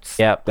that's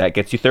Yep. that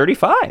gets you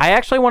 35. I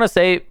actually want to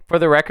say, for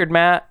the record,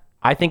 Matt,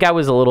 I think I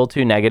was a little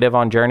too negative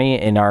on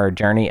Journey in our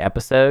Journey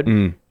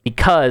episode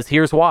because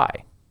here's why.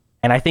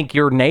 And I think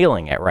you're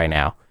nailing it right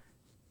now.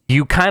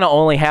 You kind of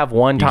only have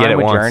one get time it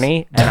with once.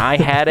 Journey, and I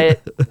had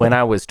it when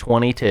I was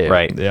 22.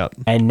 Right. Yeah.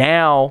 And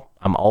now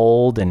I'm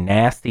old and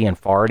nasty and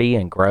farty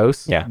and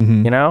gross. Yeah.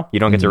 Mm-hmm. You know? You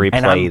don't get to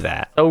And I'm replay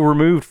that. so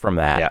removed from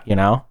that, Yeah. you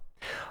know?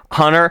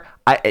 Hunter,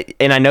 I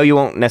know you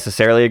won't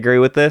necessarily agree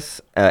with this,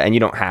 and you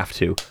don't have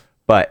to,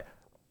 but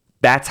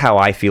that's how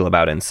I feel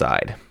about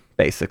Inside,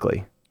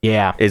 basically.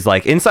 Yeah. Is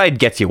like Inside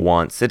gets you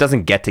once. It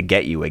doesn't get to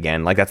get you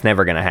again. Like that's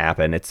never gonna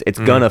happen. It's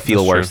gonna feel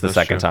that's true, worse the that's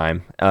second true.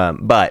 time.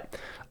 But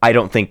I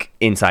don't think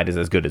Inside is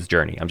as good as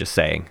Journey. I'm just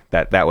saying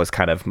that was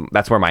kind of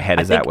that's where my head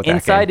I is at think with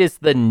Inside that game. is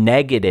the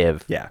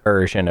negative Yeah.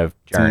 version of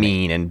It's Journey.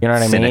 mean and you know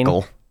what cynical. I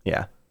mean?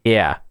 Yeah.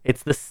 Yeah.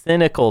 It's the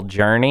cynical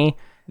Journey.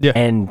 Yeah.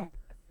 And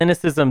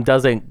cynicism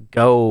doesn't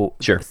go.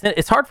 Sure.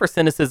 It's hard for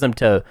cynicism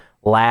to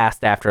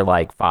last after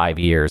like 5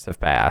 years have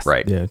passed.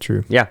 Right. Yeah,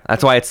 true. Yeah.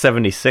 That's why it's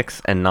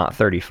 76 and not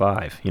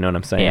 35. You know what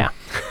I'm saying? Yeah.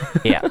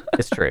 Yeah,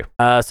 it's true.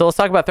 So let's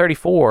talk about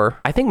 34.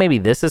 I think maybe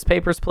this is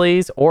Papers,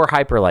 Please, or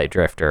Hyperlight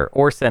Drifter,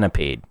 or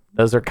Centipede.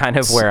 Those are kind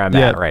of where I'm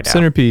at right now.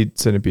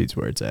 Centipede's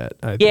where it's at.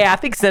 I think. Yeah, I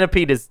think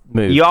Centipede is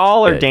moved.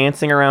 Y'all are Good.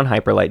 dancing around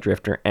Hyperlight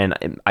Drifter,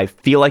 and I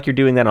feel like you're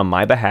doing that on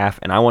my behalf,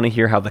 and I want to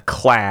hear how the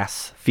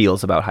class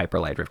feels about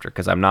Hyperlight Drifter,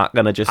 because I'm not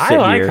going to just sit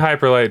I like here.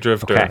 Hyperlight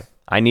Drifter. Okay.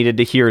 I needed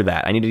to hear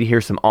that. I needed to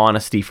hear some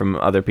honesty from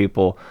other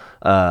people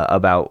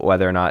about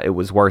whether or not it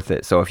was worth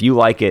it. So if you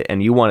like it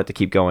and you want it to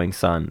keep going,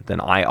 son, then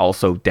I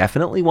also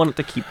definitely want it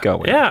to keep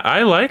going. Yeah,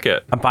 I like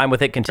it. I'm fine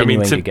with it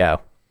continuing to- to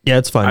go. Yeah,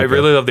 it's fine. I to go.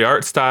 really love the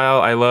art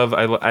style.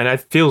 and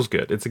it feels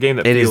good. It's a game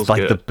that It feels is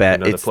like good, the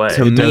best. to It's play.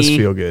 to It does me,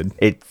 feel good.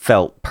 It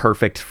felt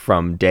perfect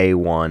from day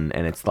one,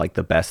 and it's like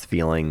the best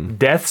feeling.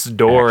 Death's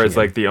Door is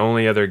Action. like the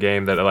only other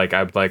game that like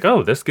I'm like,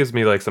 oh, this gives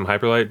me like some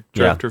Hyperlight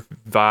Yeah. Drifter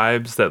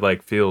vibes that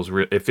like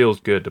it feels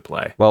good to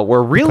play. Well,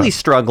 we're really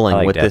struggling I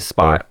like with that this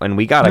spot, and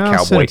we got a No,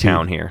 cowboy Centipede.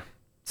 town here.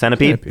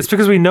 Centipede? It's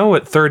because we know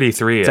what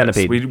 33 is.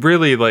 Centipede. We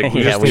really like. We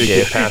Yeah, just we need to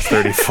do. get past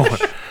 34.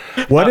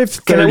 What if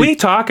 30, Can we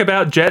talk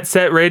about Jet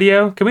Set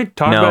Radio? Can we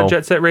talk No. about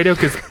Jet Set Radio?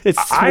 Because It's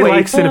I way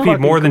like too Centipede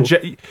fucking more than cool.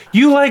 Jet.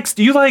 You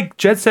like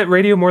Jet Set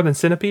Radio more than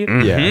Centipede?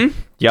 Yeah.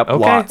 Yep, Okay,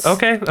 lots.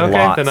 okay.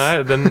 Lots.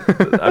 Then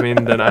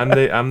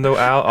I'm the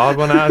odd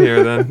one out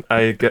here. Then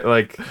I get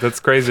like that's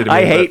crazy to me.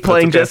 I but hate that's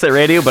playing okay. Jet Set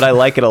Radio, but I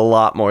like it a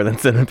lot more than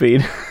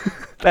Centipede.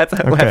 That's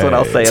what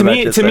I'll say. To about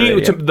me, Jet Set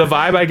Radio. the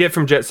vibe I get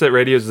from Jet Set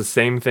Radio is the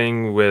same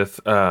thing with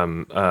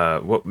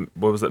what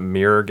was it?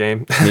 Mirror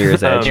game.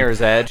 Mirror's Edge.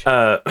 Mirror's Edge.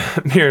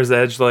 Mirror's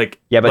Edge. Like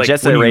Yeah, but like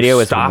Jet Set when you Radio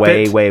is stop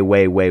way, it-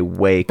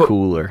 way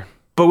cooler.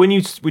 But when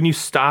you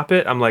stop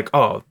it, I'm like,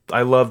 oh,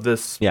 I love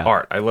this Yeah.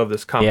 art. I love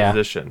this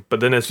composition. But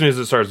then as soon as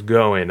it starts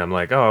going, I'm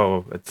like,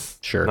 oh, it's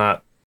Sure.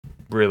 not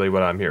really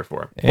what I'm here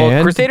for. Well,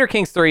 And Crusader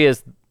Kings 3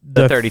 is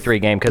the the- 33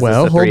 game because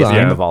well, it's the hold 3th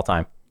game on. of all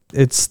time.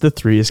 it's the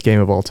 3est game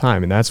of all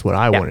time, and that's what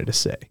I wanted to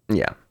say.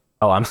 Yeah.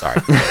 Oh, I'm sorry.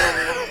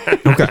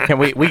 Can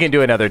we can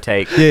do another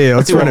take? Yeah,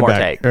 let's do run one it more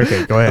back. take.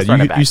 Okay, go ahead. Let's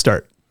run it back. You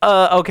start.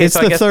 Okay, It's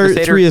so I the guess third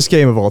Crusader 3est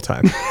game of all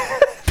time.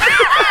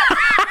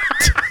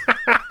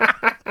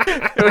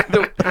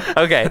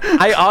 Okay,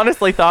 I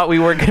honestly thought we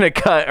were gonna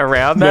cut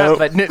around that, Nope.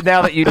 but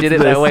now that you did it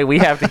that way, we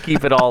have to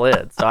keep it all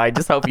in. So I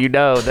just hope you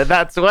know that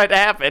that's what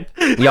happened.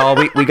 Y'all,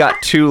 we got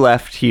 2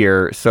 left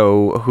here.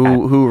 So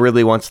who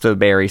really wants to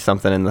bury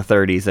something in the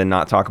 30s and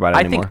not talk about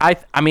it anymore?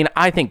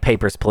 I think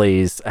Papers,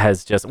 Please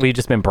we've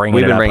just been bringing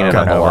We've it been up bringing it over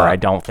up and a over. lot. I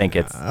don't think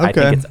it's. I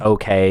Okay. think it's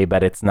okay,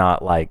 but it's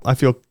not like. I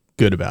feel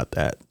good about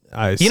that.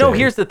 You know,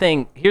 here's the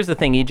thing,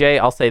 EJ.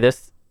 I'll say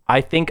this.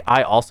 I think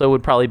I also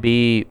would probably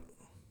be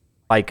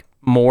like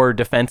more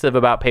defensive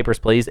about Papers,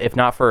 Please, if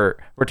not for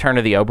Return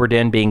of the Obra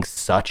Dinn being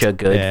such a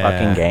good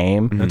fucking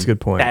game. That's a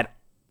good point. That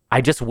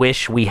I just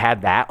wish we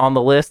had that on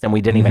the list and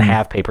we didn't even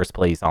have Papers,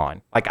 Please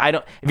on. Like,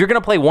 if you're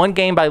gonna play one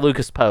game by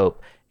Lucas Pope,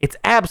 it's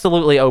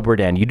absolutely Obra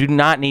Dinn. You do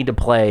not need to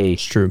play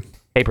It's true.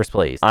 Papers,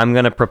 Please. I'm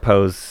going to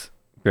propose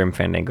Grim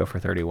Fandango for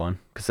 31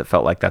 because it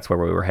felt like that's where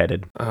we were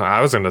headed.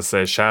 I was going to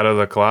say Shadow of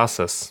the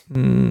Colossus.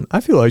 I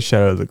feel like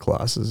Shadow of the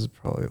Colossus is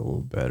probably a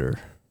little better,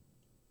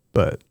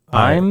 but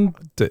I'm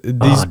these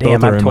Oh, both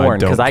damn, are I'm in my torn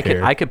because don't I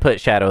care. could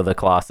put Shadow of the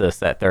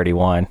Colossus at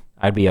 31.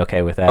 I'd be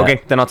okay with that.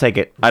 Okay, then I'll take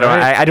it. I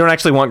don't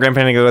actually want Grim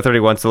Fandango at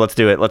 31, so let's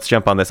do it. Let's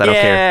jump on this. I don't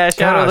care. Yeah,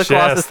 Shadow of the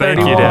Gosh, yes, Colossus thank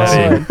 31. you,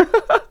 Daddy.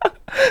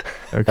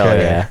 Okay. Hell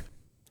yeah.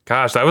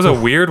 Gosh, that was a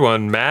weird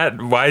one,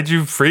 Matt. Why'd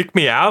you freak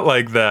me out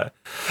like that?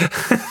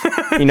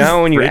 You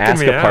know when you Freaking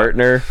ask me a out.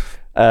 partner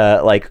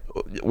like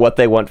what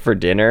they want for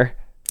dinner,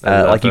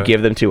 love like you it.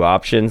 give them 2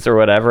 options or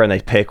whatever, and they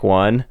pick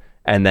one,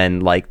 and then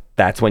like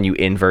that's when you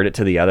invert it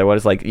to the other one.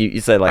 It's like you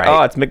say like,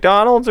 Right. oh, it's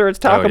McDonald's or it's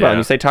Taco Oh, Bell, and yeah.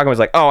 you say Taco Bell. It's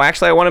like, oh,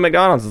 actually, I wanted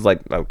McDonald's. It's like,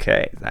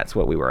 okay, that's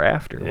what we were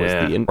after. Was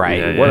Yeah. the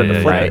Right. We wanted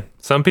to flip right. it.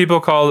 Some people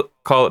call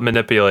it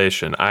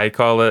manipulation. I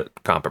call it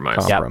compromise.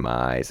 Yep.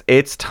 Compromise.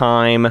 It's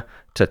time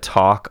to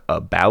talk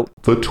about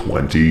The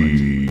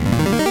 20.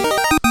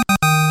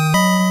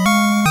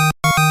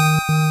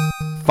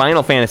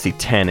 Final Fantasy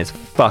X is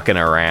fucking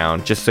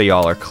around. Just so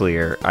y'all are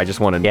clear, I just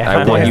wanted Yeah, I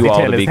Final want you Fantasy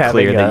all X to is be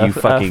clear having that a you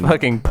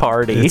fucking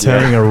party. It's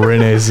having a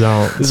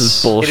renaissance. this is It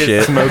is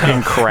bullshit.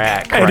 smoking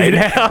crack right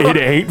now. It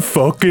ain't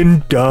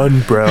fucking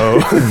done, bro.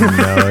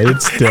 No,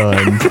 it's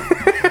done.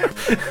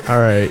 All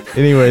right.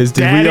 Anyways,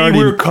 did Daddy, we already?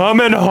 we're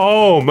coming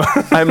home.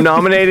 I'm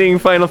nominating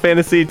Final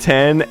Fantasy X,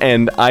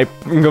 and I'm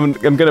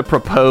gonna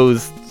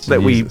propose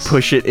that we Jesus.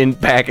 push it in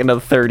back into the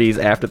 30s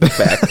after the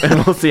fact,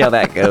 and we'll see how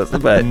that goes.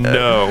 But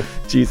No.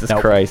 Jesus Nope.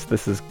 Christ,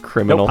 this is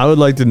criminal. I would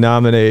like to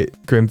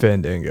nominate Grim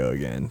Fandango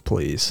again,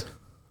 please.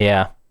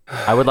 Yeah.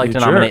 I would like You to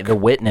nominate jerk. The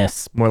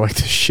Witness. More like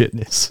the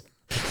shitness.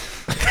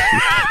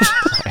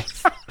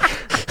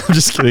 I'm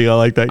just kidding. I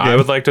like that game. I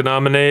would like to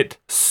nominate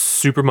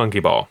Super Monkey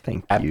Ball.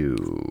 Thank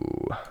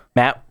you.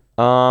 Matt,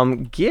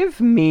 Give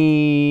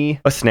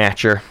me a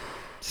Snatcher.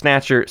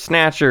 Snatcher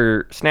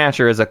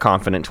is a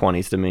confident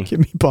 20s to me. Give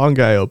me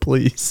Bongayo,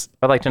 please.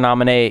 I'd like to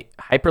nominate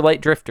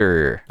Hyperlight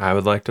Drifter. I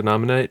would like to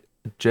nominate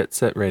Jet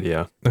Set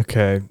Radio.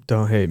 Okay,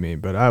 don't hate me,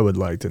 but I would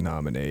like to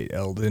nominate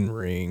Elden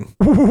Ring.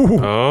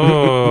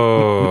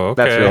 Oh,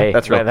 okay. That's real. Hey,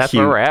 That's real that's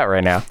cute. where we're at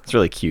right now. It's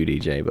really cute,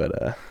 EJ,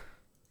 but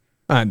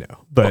I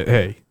know, but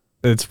hey,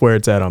 it's where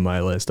it's at on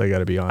my list. I got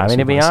to be honest. I mean,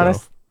 to with be myself.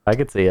 honest, I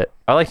could see it.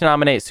 I'd like to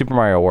nominate Super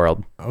Mario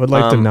World. I would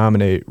like to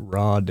nominate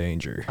Raw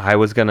Danger. I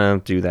was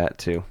gonna do that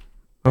too.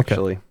 Okay.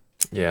 Actually,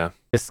 Yeah.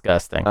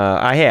 Disgusting.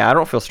 I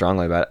don't feel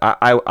strongly about it.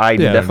 I'm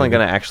Yeah, definitely me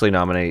gonna actually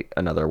nominate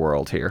Another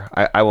World here.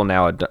 I will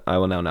now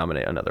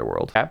nominate Another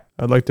World. Okay.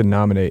 I'd like to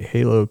nominate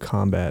Halo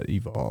Combat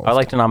Evolved. I'd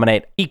like to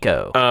nominate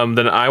Eco.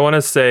 Then I want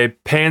to say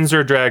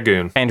Panzer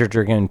Dragoon. Panzer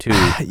Dragoon 2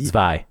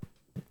 Zwei.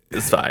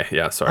 It's fine.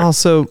 Yeah, sorry.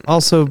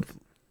 Also,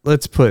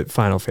 let's put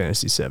Final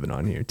Fantasy VII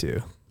on here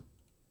too.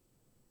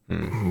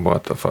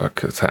 What the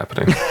fuck is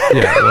happening?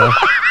 Yeah, well,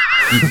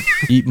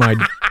 eat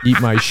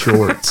my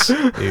shorts,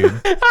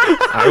 dude.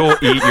 I will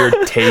eat your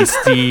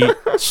tasty,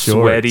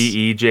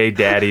 sweaty EJ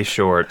Daddy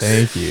shorts.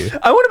 Thank you.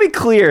 I want to be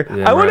clear.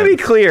 Yeah, I want to right.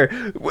 be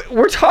clear.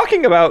 We're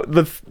talking about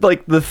the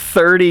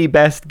 30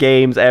 best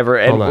games ever,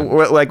 and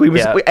Hold on.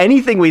 Yeah.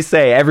 anything we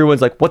say,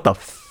 everyone's like, "What the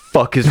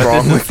fuck is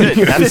wrong with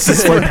you?" That's This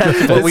is what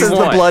this we is the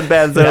want.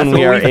 bloodbath zone That's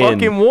we are what we in.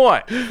 fucking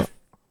want.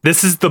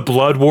 This is the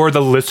blood war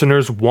the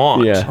listeners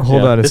want. Yeah.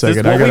 Hold on a This is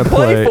second. I what we gotta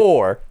play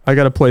for. I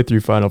gotta play through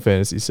Final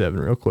Fantasy VII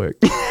real quick.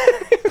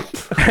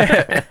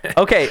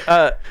 Okay,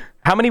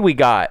 how many we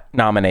got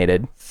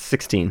nominated?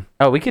 16.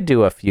 Oh, we could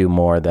do a few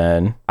more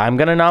then. I'm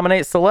going to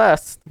nominate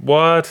Celeste.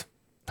 What?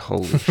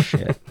 Holy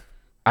shit.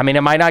 I mean,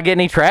 it might not get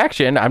any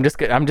traction. I'm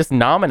just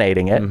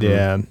nominating it.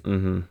 Yeah.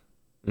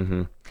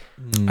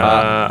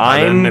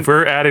 If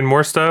we're adding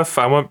more stuff,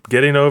 I want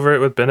Getting Over It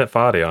with Bennett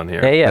Foddy on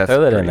here. Yeah, That's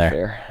throw that in pretty there.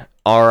 fair.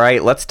 All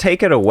right, let's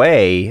take it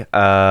away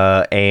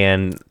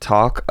and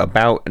talk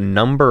about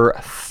number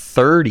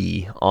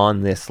 30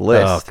 on this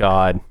list. Oh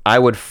God. I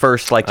would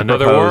first like to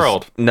Another propose,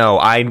 World. No,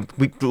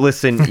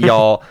 listen,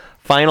 y'all.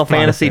 Final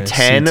Fantasy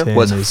X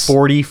was is-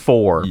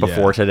 44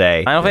 before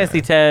today. Final Fantasy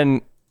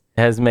X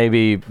has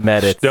maybe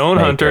met its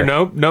Stonehunter,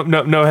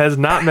 maker. no, has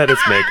not met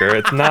its maker.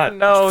 It's not.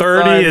 No,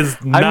 30 son.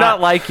 is not. I'm not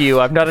like you.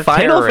 I'm not a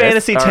Final terrorist,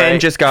 Fantasy all X right?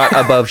 just got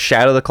above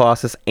Shadow of the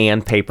Colossus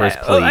and Papers,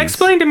 Please.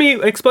 Explain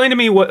to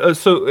me what.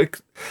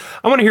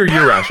 I want to hear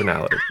your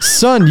rationality.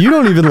 Son, you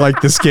don't even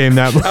like this game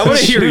that much. I want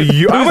to hear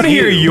you. I want to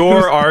hear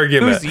your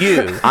argument. Who's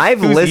you? I've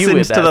Who's you listened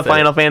with to that the thing?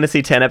 Final Fantasy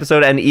X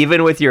episode, and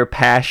even with your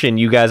passion,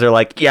 you guys are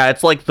like, yeah,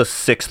 it's like the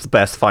 6th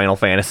best Final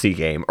Fantasy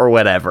game, or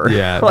whatever.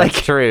 Yeah, like,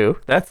 True.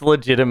 That's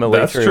legitimately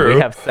That's true. true. We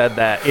have said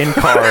that in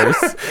cars,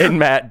 and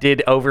Matt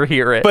did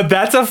overhear it. But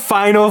that's a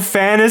Final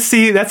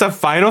Fantasy. That's a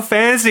Final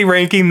Fantasy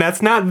ranking.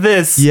 That's not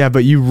this. Yeah,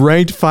 but you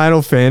ranked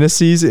Final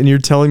Fantasies, and you're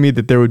telling me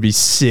that there would be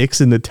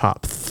 6 in the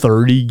top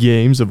 30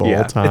 games of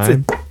all time.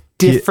 It's a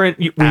different.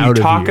 When out you of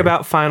talk here.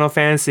 about Final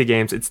Fantasy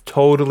games, it's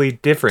totally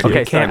different.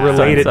 Okay, You can't son,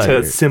 relate son, it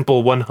to son.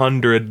 simple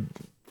 100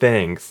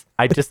 things.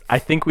 I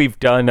think we've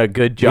done a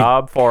good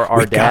job for our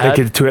We gotta dad.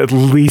 get to at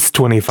least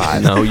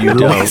 25. no, you At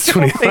don't. least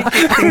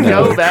 25. You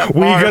know that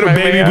We far, gotta, my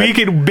baby.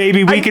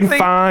 man. We can think-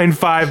 find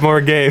 5 more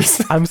games.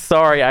 I'm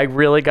sorry, I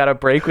really got to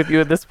break with you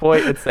at this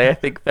point and say I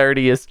think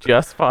 30 is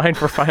just fine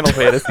for Final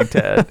Fantasy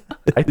X.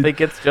 I think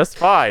it's just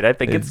fine. I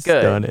think it's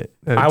good. Done it.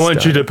 I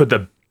want you to put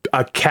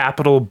a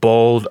capital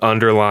bold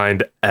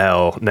underlined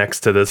L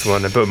next to this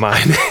one and put my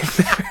name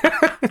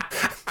there.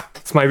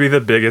 This might be the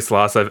biggest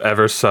loss I've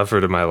ever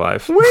suffered in my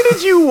life. Where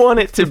did you want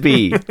it to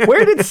be?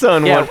 Where did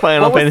Sun Yeah, want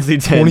Final what was Fantasy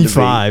X to be?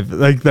 25.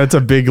 Like, that's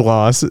a big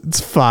loss. It's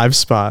 5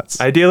 spots.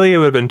 Ideally, it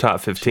would have been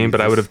top 15, but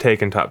I would have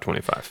taken top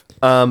 25.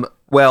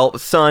 Well,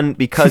 Sun,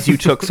 because you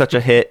took such a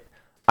hit,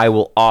 I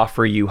will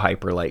offer you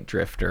Hyper Light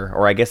Drifter.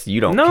 Or I guess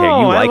you don't No, care. You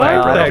I like like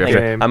Hyper that Light Drifter.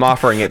 game. I'm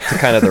offering it to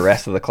kind of the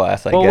rest of the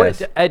class, I Well,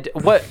 guess.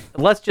 what?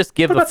 Let's just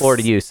give the floor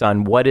to you,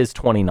 son. What is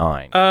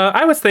 29?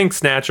 I would think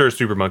Snatcher or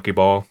Super Monkey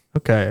Ball.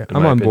 Okay,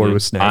 I'm my on board opinion.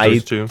 with Snatch. I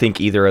those two. think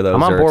either of those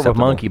I'm on are board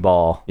acceptable. with Monkey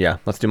Ball. Yeah,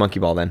 let's do Monkey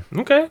Ball then.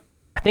 Okay.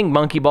 I think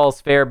Monkey Ball's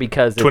fair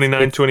because it's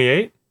 29,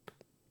 28?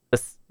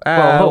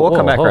 We'll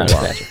come back around to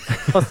hold on.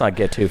 Snatcher. Let's not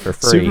get two for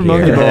free Super here.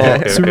 Monkey Ball.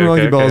 Okay, Super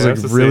Monkey Ball is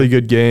that's a the really same.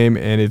 good game,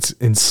 and it's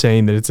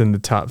insane that it's in the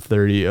top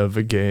 30 of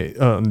a game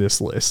on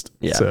this list.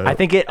 Yeah. So I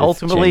think it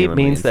ultimately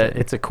genuinely means that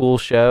insane. it's a cool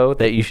show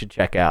that you should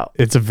check out.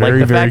 it's a Like very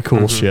the very fact-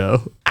 cool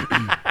show.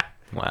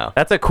 Wow.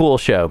 That's a cool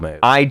show move.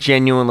 I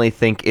genuinely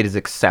think it is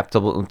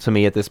acceptable to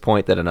me at this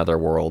point that Another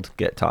World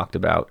get talked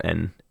about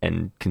and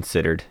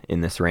considered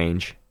in this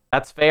range.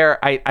 That's fair.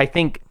 I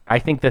think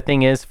the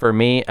thing is for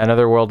me,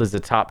 Another World is a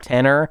top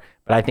 10er,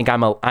 but I think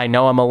I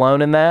know I'm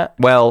alone in that.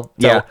 Well,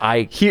 So yeah.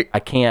 I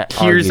can't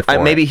Here's argue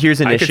for maybe it.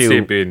 here's an I could see issue.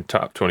 it being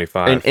top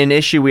 25. An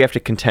issue we have to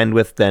contend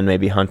with then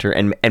maybe Hunter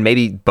and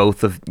maybe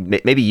both of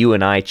maybe you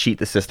and I cheat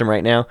the system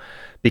right now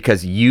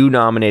because you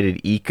nominated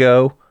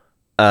Eco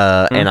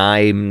and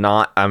I'm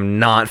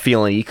not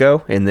feeling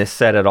Eco in this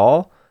set at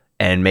all,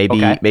 and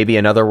maybe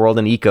Another World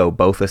and Eco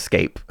both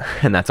escape,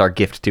 and that's our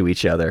gift to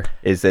each other,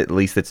 is at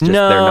least it's just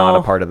they're not a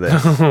No. part of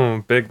this.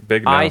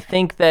 big no. I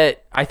think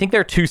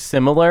they're too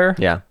similar.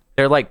 Yeah.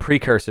 They're like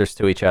precursors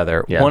to each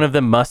other. Yeah. One of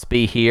them must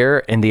be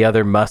here and the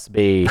other must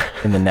be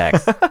in the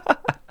next.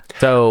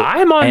 So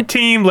I'm on and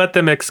team let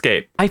them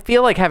escape. I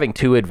feel like having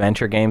 2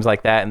 adventure games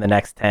like that in the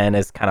next 10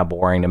 is kind of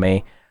boring to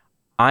me.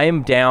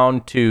 I'm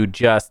down to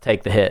just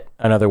take the hit.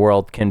 Another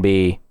World can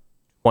be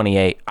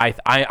 28.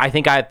 I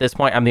think at this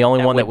point I'm the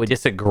only one that would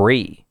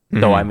disagree.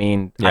 So I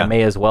mean, I Yeah.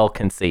 may as well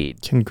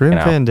concede. Can Grim You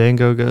know.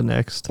 Fandango go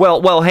next?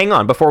 Well, hang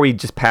on before we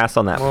just pass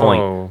on that point.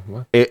 Whoa,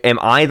 what? Am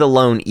I the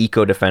lone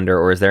Eco defender,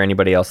 or is there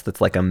anybody else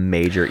that's like a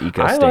major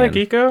Eco I stan? like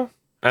Eco,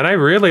 and I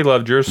really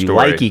loved your You story.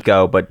 like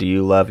Eco, but do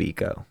you love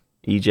Eco?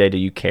 EJ, do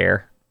you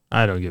care?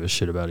 I don't give a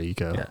shit about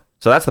Eco. Yeah.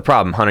 So that's the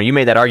problem, Hunter. You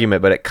made that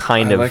argument, but it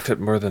kind I of. liked it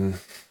more than.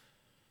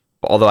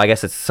 Although I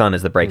guess it's Sun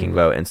is the breaking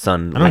vote, and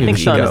Sun. I don't leans think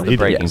Sun Eco. is the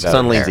breaking vote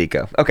Sun leans there.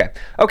 Eco.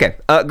 Okay.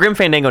 Grim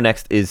Fandango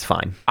next is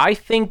fine. I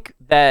think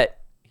that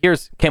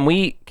can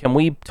we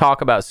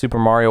talk about Super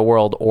Mario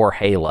World or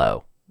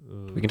Halo?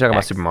 We can talk about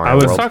Next. Super Mario I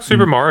would World. Let's talk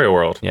Super Mario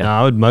World. Yeah. No,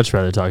 I would much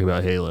rather talk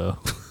about Halo.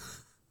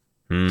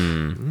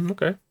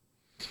 Okay.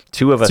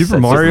 Two of us. Super said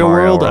Mario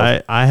World,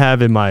 I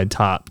have in my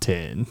top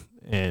 10.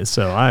 And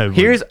so I would-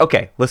 Here's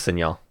okay. Listen,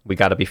 y'all. We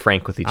got to be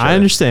frank with each other. I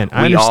understand.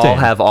 I We all understand.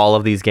 have all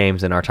of these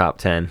games in our top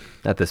 10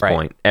 at this Right.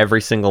 point. Every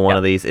single one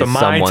of these is But my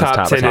someone's top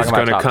 10 is Talking about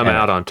going to top come 10.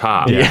 out on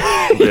top. Yeah.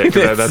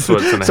 That's what's going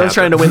to happen. Someone's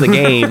trying to win the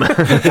game.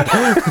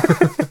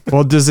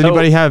 Well, does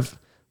anybody have?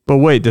 But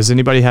wait, does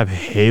anybody have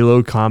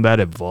Halo Combat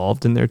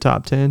Evolved in their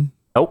top 10?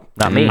 Nope,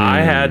 not me.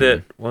 I had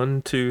it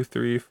 1, 2,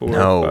 3, 4,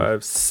 No.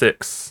 5,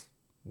 6.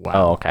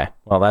 Oh, okay.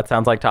 Well, that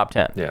sounds like top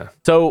 10. Yeah.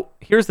 So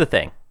here's the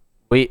thing.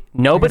 Nobody it's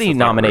not really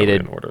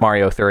nominated in order.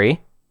 Mario 3,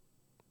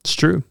 It's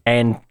true.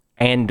 and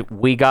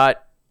we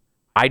got.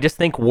 I just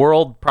think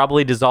World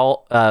probably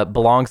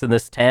belongs in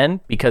this 10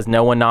 because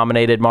no one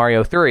nominated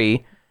Mario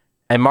 3,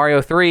 and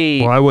Mario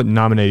 3. Well, I wouldn't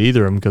nominate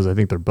either of them because I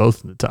think they're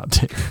both in the top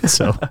 10.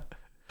 So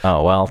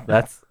Oh well,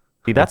 that's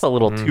a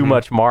little too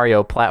much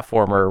Mario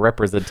platformer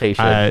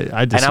representation. I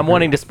and disagree. I'm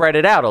wanting to spread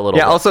it out a little.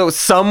 Yeah. bit. Also,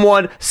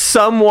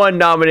 someone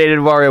nominated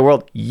Mario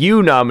World.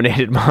 You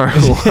nominated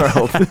Mario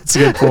World. That's a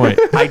good point.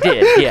 I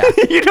did. Yeah.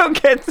 You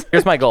don't get.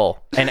 Here's my goal,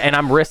 and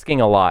I'm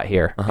risking a lot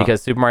here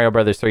because Super Mario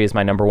Brothers 3 is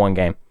my number one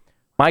game.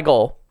 My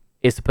goal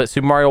is to put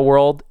Super Mario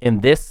World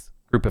in this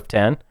group of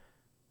 10,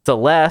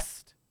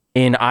 Celeste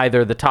in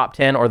either the top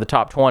 10 or the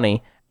top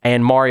 20,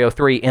 and Mario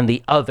 3 in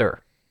the other.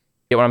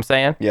 Get what I'm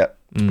saying? Yep.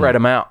 Spread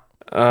them out.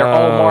 They're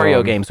all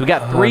Mario games. We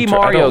got 3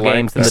 Mario don't like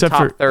games in the Except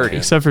top for 30.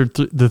 except for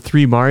the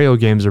 3 Mario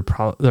games are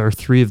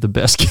 3 of the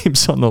best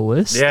games on the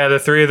list. Yeah, the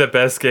 3 of the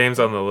best games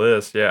on the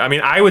list. Yeah, I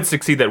mean, I would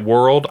succeed at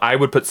World. I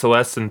would put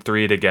Celeste and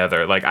 3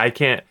 together. Like, I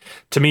can't.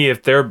 To me,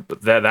 if they're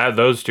that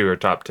those 2 are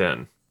top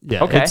 10.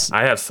 Yeah. Okay.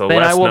 I have Celeste.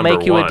 Then I will number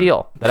make you 1.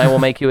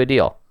 a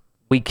deal.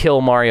 We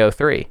kill Mario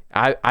 3.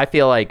 I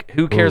feel like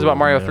who cares about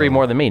Mario 3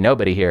 more than me?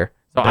 Nobody here.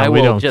 So I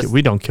will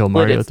we don't kill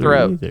Mario its 3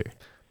 throat. either.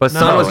 But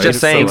Son was it's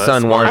just saying Celeste,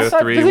 Son Mario wants.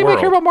 Does 3 anybody World.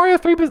 care about Mario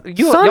 3?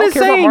 You Son don't is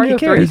care about saying Mario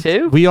he 3 cares.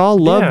 too? We all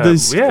love Yeah,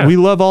 this. yeah. We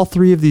love all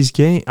 3 of these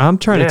games. I'm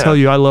trying to Yeah. tell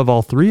you, I love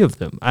all 3 of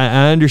them.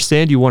 I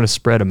understand you want to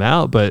spread them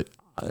out, but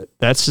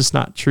that's just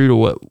not true to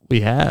what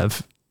we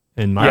have,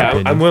 in my Yeah,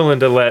 opinion. I'm willing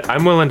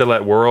to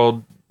let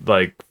World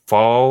like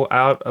fall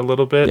out a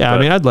little bit. Yeah, I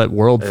but mean, I'd let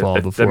World fall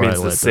that before I means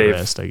to let the save-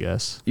 rest, I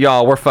guess.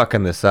 Y'all, we're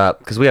fucking this up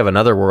because we have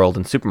another world,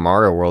 and Super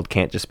Mario World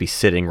can't just be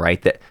sitting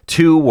right there.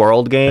 2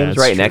 world games That's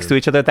right true. next to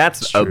each other.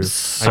 That's True. I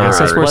absurd. guess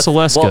that's where Let's-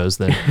 Celeste well- goes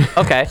then.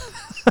 Okay.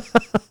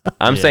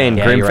 I'm saying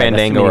Yeah, Grim you're right.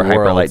 That's Fandango too or many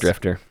Hyper Light worlds.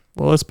 Drifter.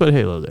 Well, let's put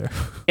Halo there.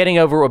 Getting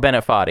over with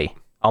Bennett Foddy.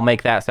 I'll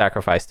make that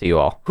sacrifice to you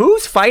all.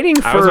 Who's fighting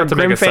I was for about to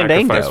make Grim a sacrifice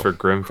Fandango? for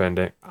Grim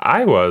Fandango.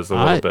 I was a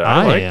little bit.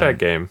 I like am. that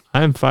game.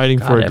 I'm fighting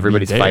for God, it.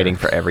 everybody's to be there. fighting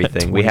for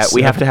everything. We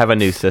have to have a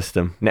new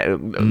system.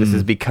 This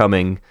is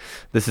becoming.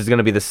 This is going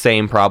to be the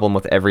same problem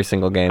with every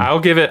single game. I'll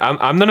give it.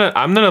 I'm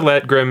gonna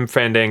let Grim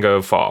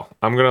Fandango fall.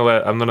 I'm gonna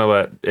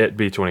let it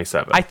be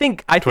 27. I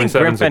think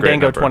 27 Grim is a great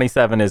Fandango number.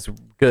 27 is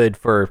good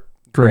for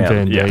Grim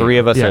Grim. Fandango. 3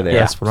 of us Yeah, are there.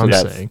 That's what So I'm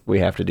that's- saying. We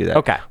have to do that.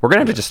 Okay. We're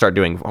gonna have to just start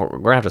doing. We're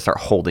gonna have to start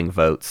holding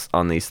votes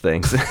on these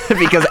things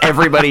because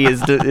everybody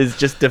is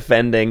just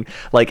defending.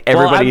 Like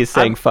everybody I'm- is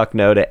saying I'm- fuck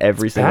no to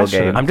every single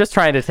passionate. game. I'm just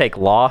trying to take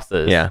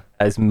losses Yeah.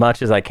 as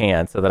much as I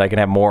can so that I can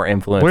have more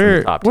influence in Where-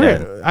 the top where-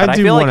 10. I But I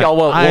do feel like wanna- y'all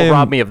will I am-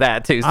 rob me of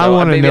that too, I so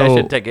wanna maybe I know-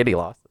 shouldn't take any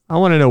losses. I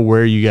want to know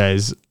where you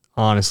guys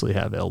honestly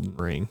have Elden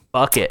Ring.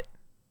 Fuck it.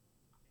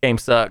 Game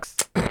sucks.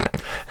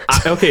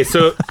 Okay,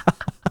 so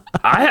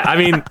I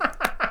mean,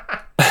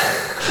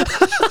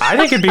 I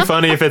think it'd be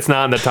funny if it's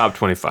not in the top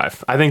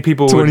 25. I think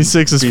people would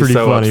 26 is be pretty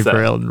so funny upset.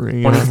 for Elden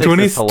Ring. 26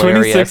 is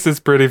hilarious. 26 is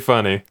pretty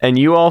funny. And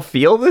you all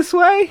feel this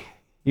way?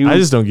 I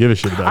just don't give a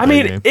shit about I that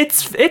mean, game.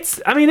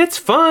 it's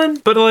fun,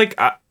 but like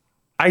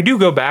I do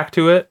go back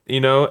to it,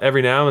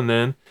 every now and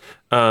then.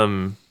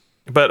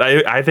 But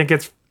I think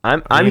it's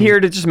I'm here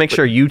to just make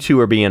sure you two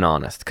are being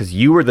honest because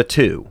you were the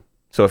 2.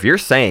 So if you're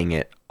saying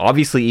it,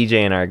 obviously EJ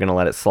and I are gonna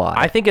let it slide.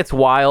 I think it's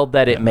wild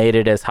that it made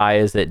it as high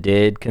as it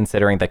did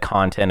considering the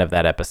content of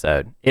that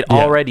episode. It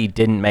already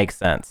didn't make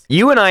sense.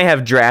 You and I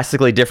have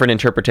drastically different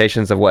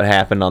interpretations of what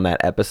happened on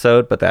that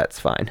episode, but that's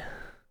fine.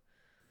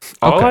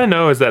 all I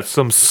know is that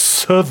some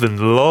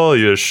southern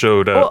lawyer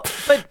showed Well, up.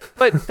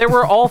 but there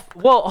were all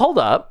well, hold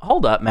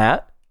up,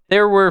 Matt.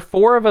 There were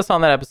 4 of us on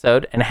that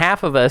episode, and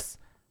half of us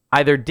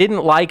either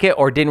didn't like it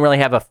or didn't really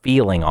have a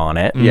feeling on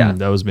it. Yeah.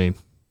 That was me.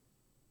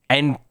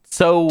 And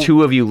so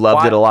 2 of you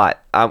loved why- it a lot.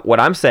 What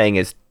I'm saying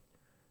is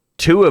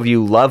 2 of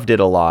you loved it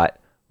a lot.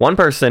 One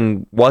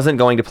person wasn't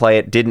going to play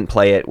it, didn't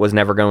play it, was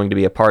never going to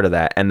be a part of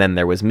that, and then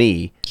there was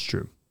me, It's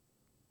true.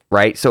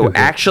 right? So Who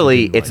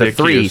actually, didn't it's like a it.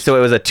 3. Accused. So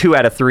it was a 2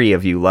 out of 3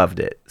 of you loved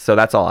it. So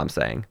that's all I'm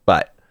saying.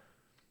 But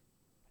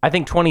I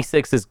think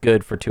 26 is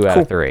good for 2 out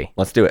of 3.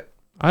 let's do it.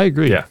 I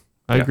agree. Yeah.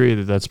 I Yeah. agree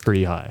that that's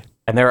pretty high.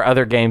 And there are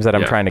other games that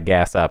I'm Yeah. trying to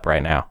gas up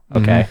right now.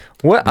 Okay.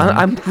 What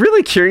I'm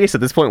really curious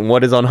at this point.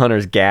 What is on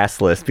Hunter's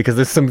gas list? Because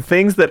there's some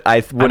things that I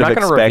I'm would not have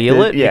going to expected.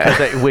 reveal it Yeah.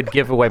 because it would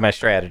give away my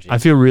strategy. I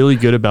feel really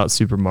good about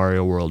Super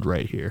Mario World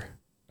right here.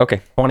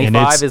 Okay.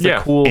 25 is a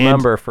yeah. cool And-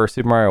 number for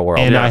Super Mario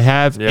World. And Yeah. I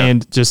have, Yeah.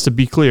 and just to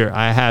be clear,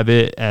 I have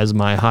it as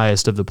my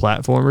highest of the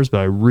platformers, but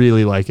I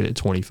really like it at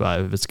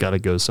 25 if it's got to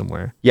go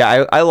somewhere.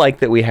 Yeah, I like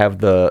that we have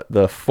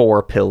the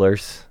 4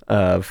 pillars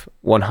of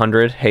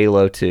 100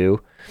 Halo 2,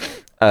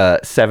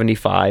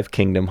 75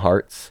 Kingdom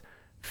Hearts,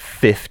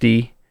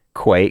 50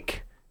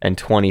 Quake, and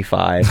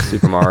 25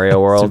 Super Mario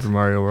World. Super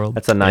Mario World.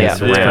 That's a nice Yeah,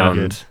 that's round.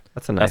 pretty good.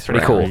 That's a nice pretty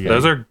round. cool. Pretty good.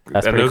 Those are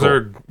That's and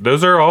pretty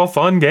those are all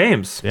fun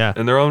games. Yeah.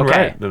 in their own Okay.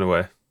 right, in a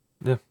way.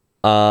 Yeah.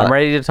 I'm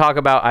ready to talk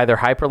about either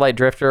Hyper Light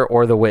Drifter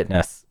or The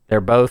Witness.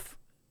 They're both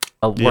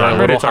were I'm a ready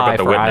little to talk high about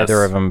The for Witness.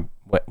 either of them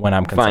when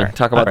I'm concerned. Fine,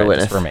 talk about the Alright,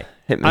 witness just for me.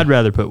 Hit me. I'd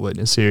rather put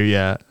Witness here,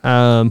 yeah.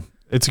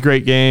 It's a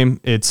great game.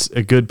 It's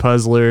a good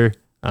puzzler.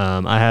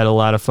 I had a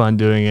lot of fun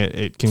doing it.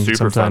 It can Super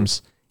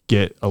sometimes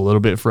get a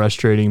little bit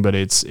frustrating, but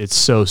it's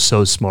so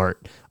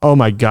smart. Oh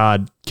my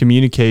God.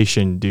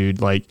 Communication,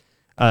 dude. Like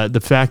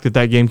the fact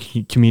that game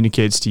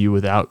communicates to you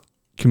without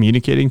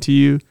communicating to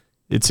you,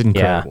 it's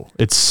incredible.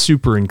 Yeah. It's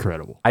super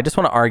incredible. I just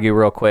want to argue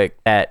real quick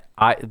that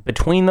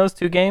between those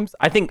two games,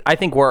 I think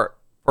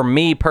for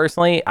me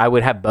personally, I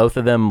would have both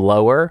of them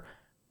lower.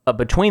 But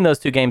between those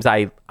two games,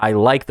 I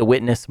like The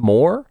Witness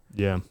more.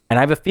 Yeah. And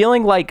I have a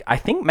feeling I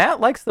think Matt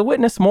likes The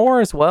Witness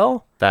more as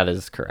well. That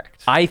is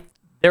correct.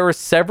 There were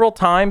several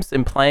times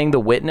in playing The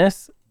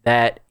Witness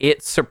that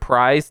it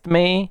surprised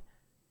me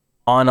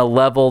on a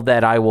level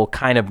that I will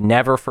kind of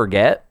never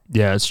forget.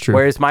 Yeah, it's true.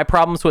 Whereas my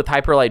problems with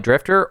Hyper Light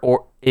Drifter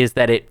is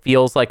that it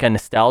feels like a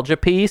nostalgia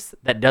piece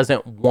that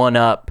doesn't one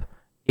up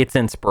its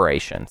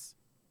inspirations.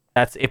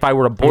 That's if I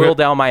were to boil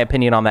down my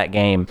opinion on that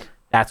game,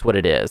 that's what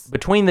it is.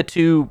 Between the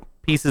two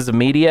pieces of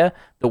media,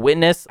 The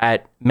Witness,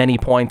 at many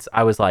points,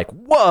 I was like,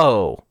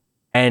 whoa.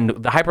 And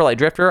the Hyper Light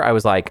Drifter, I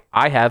was like,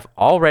 I have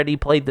already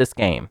played this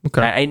game.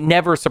 Okay. It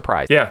never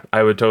surprised me. Yeah,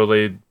 I would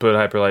totally put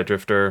Hyper Light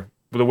Drifter.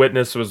 The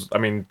Witness was,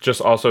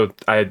 just also,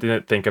 I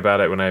didn't think about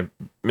it when I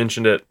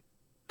mentioned it.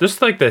 Just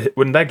like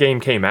when that game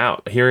came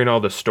out, hearing all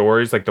the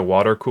stories, like the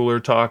water cooler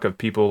talk of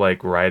people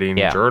like writing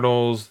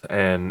journals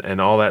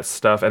and all that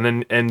stuff,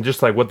 and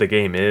just like what the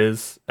game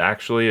is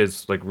actually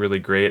is like really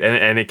great,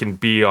 and it can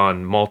be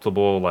on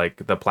multiple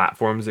like the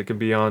platforms it can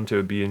be on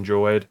to be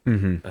enjoyed.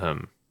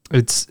 Mm-hmm.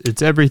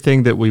 It's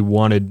everything that we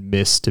wanted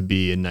Myst to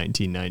be in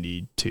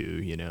 1992.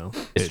 You know,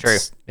 it's true.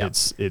 Yep.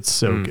 It's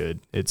so good.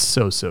 It's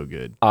so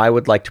good. I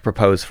would like to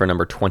propose for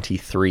number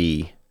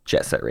 23.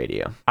 Jet Set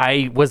Radio.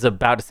 I was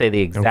about to say the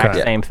exact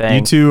same thing.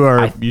 You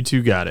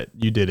two got it.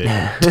 You did it.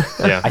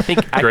 Yeah. I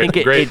think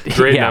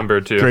great number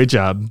too. Great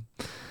job.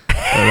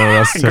 I don't know what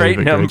else to tell you,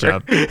 but great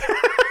job.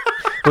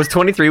 Was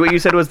 23 what you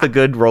said was the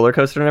good roller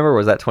coaster number, or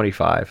was that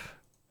 25?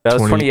 That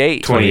was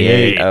 28.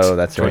 28. Oh,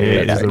 that's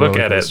right. Look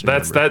at it.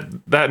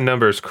 That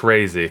number's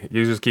crazy.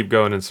 You just keep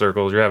going in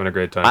circles. You're having a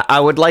great time.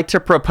 I would like to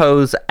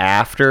propose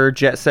after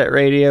Jet Set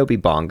Radio be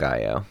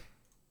Bongayo.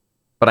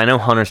 But I know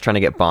Hunter's trying to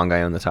get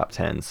Bongayo in the top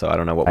 10, so I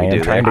don't know what we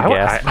do there.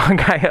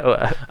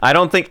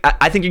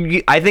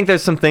 I think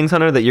there's some things,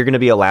 Hunter, that you're going to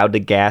be allowed to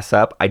gas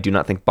up. I do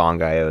not think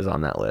Bongayo is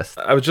on that list.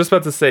 I was just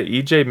about to say,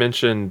 EJ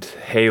mentioned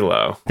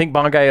Halo. I think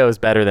Bongayo is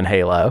better than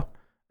Halo,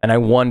 and I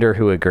wonder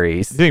who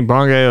agrees. You think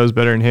Bongayo is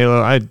better than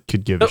Halo? I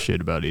could give a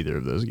shit about either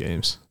of those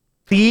games.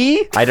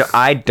 See?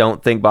 I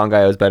don't think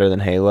Bongayo is better than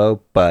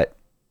Halo, but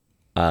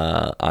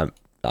I'm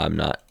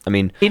not. I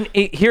mean,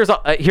 here's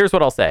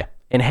what I'll say.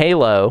 In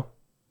Halo.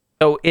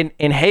 So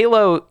in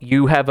Halo,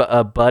 you have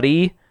a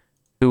buddy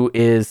who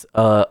is,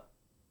 I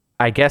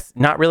guess,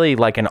 not really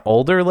like an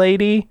older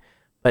lady,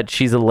 but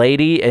she's a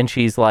lady and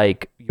she's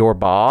like your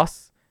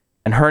boss,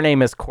 and her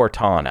name is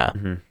Cortana.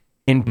 Mm-hmm.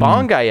 In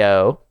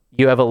Bongayo,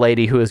 you have a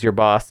lady who is your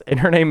boss, and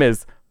her name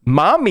is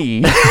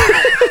Mommy.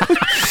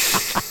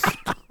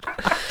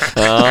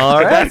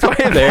 All right,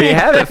 there you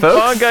have it,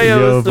 folks.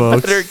 Bongayo is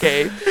the better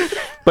game.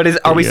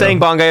 But are we saying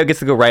Bongayo gets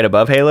to go right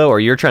above Halo,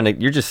 or you're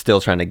just still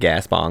trying to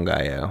gas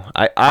Bongayo?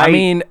 I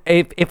mean,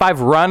 if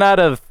I've run out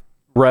of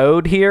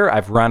road here,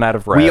 I've run out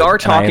of road. We are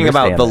talking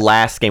about the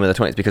last game of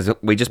the 20s because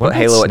we just put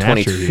Halo at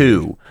 22.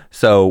 Here?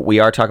 So we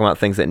are talking about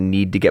things that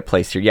need to get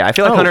placed here. Yeah, I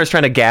feel like Hunter is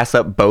trying to gas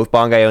up both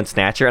Bongayo and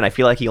Snatcher, and I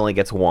feel like he only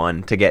gets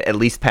one to get at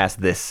least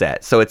past this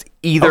set. So it's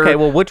either... Okay,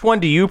 well, which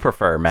one do you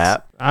prefer,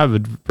 Matt? I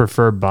would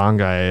prefer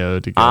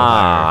Bongayo to go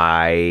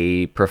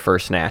I prefer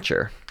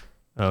Snatcher.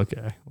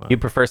 Okay. Well. You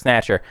prefer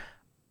Snatcher.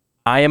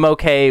 I am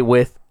okay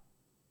with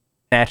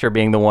Snatcher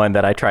being the one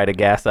that I try to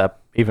gas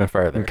up even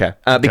further. Okay.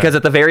 Because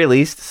at the very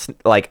least,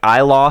 like, I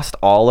lost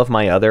all of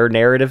my other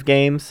narrative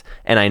games,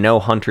 and I know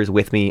Hunter's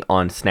with me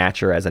on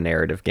Snatcher as a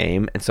narrative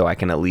game, and so I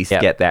can at least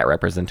get that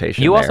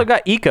representation. You also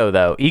got Eco,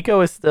 though.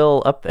 Eco is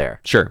still up there.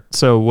 Sure.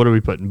 So what are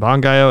we putting?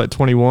 Bongayo at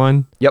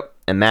 21? Yep.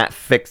 And that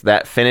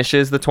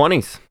finishes the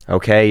 20s.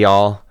 Okay,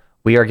 y'all.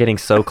 We are getting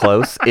so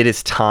close. It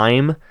is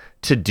time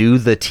to do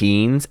the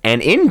teens.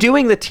 And in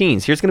doing the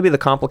teens, here's going to be the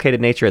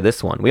complicated nature of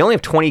this one. We only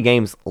have 20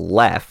 games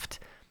left.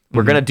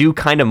 We're going to do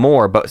kind of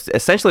more, but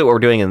essentially what we're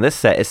doing in this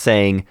set is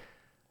saying,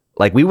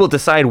 like, we will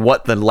decide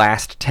what the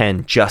last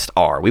 10 just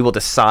are. We will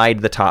decide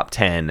the top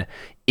 10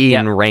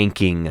 in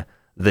ranking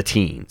the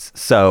teens.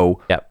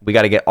 So we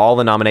got to get all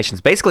the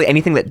nominations. Basically,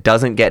 anything that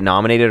doesn't get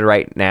nominated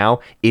right now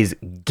is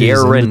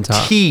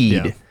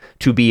guaranteed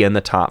to be in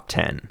the top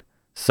 10.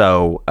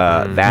 So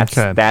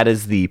that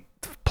is the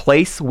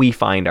place we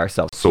find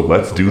ourselves. So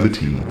let's do the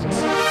teams.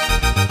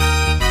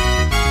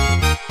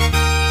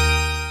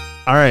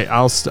 All right,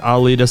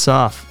 I'll lead us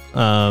off.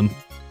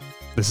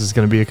 This is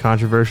going to be a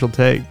controversial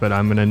take, but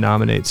I'm going to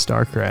nominate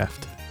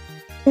StarCraft.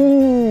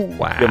 Ooh,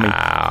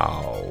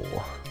 wow.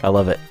 I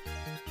love it.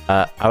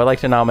 I would like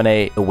to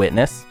nominate The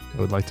Witness. I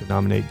would like to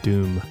nominate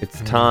Doom.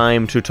 It's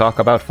time to talk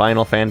about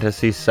Final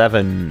Fantasy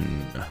VII.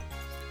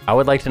 I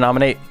would like to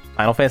nominate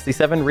Final Fantasy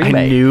VII Remake.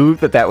 I knew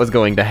that was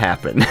going to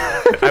happen.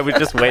 I was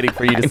just waiting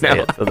for you to say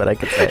it so that I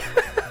could say it.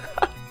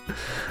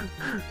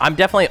 I'm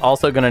definitely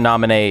also going to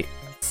nominate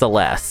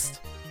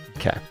Celeste.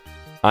 Okay.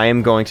 I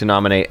am going to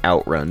nominate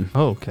Outrun.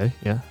 Oh, okay.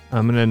 Yeah.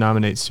 I'm going to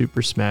nominate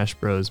Super Smash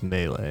Bros.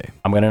 Melee.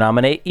 I'm going to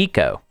nominate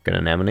Eco.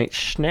 Gonna nominate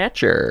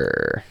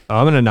Snatcher. Oh,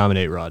 I'm going to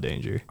nominate Raw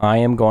Danger. I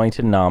am going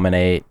to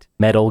nominate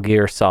Metal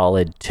Gear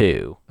Solid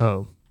 2.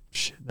 Oh,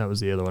 shit. That was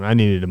the other one. I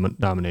needed to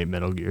nominate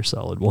Metal Gear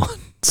Solid 1.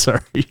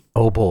 Sorry.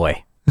 Oh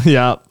boy.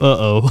 Yeah.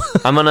 Uh-oh.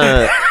 I'm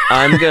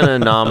gonna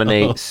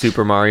nominate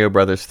Super Mario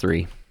Brothers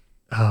 3.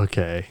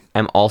 Okay.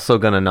 I'm also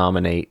gonna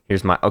nominate.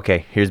 Here's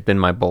been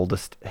my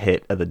boldest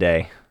hit of the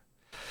day.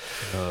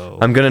 Oh,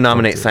 I'm gonna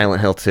nominate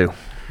Silent Hill 2.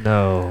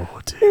 no.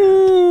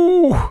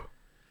 Dude.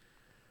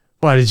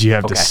 Why did you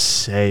have to Okay.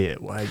 say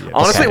it? Why did you have to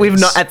Honestly,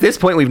 say it? at this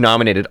point we've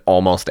nominated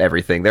almost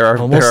everything. There are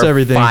Almost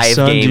everything. 5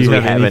 Son, do games you we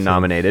have haven't anything?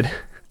 nominated.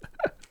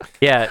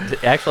 Yeah,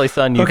 actually,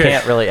 son, you Okay.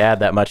 can't really add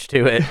that much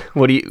to it.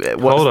 What do you?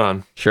 Hold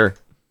on. Sure.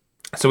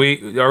 So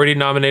we already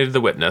nominated The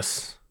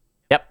Witness,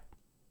 Yep.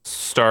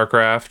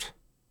 StarCraft,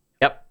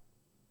 Yep.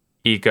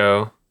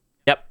 Eco,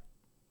 Yep.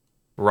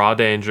 Raw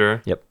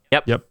Danger, Yep.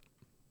 Yep.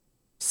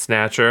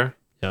 Snatcher,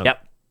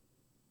 Yep.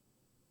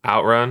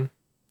 Outrun,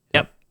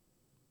 Yep.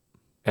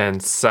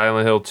 and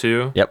Silent Hill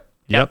 2, Yep.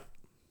 Yep.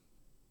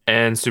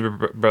 and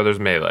Super Brothers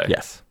Melee.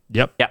 Yes.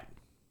 Yep. Yep.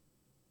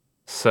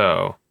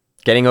 So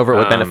Getting over it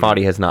with Um,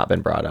 Benefati has not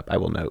been brought up. I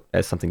will note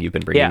as something you've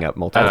been bringing Yeah. up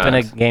multiple That's been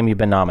a times. game you've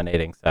been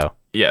nominating, so.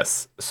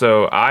 yes,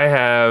 so I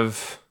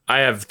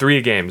have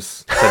 3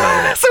 games to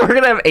nominate. So we're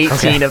gonna have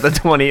 18 of the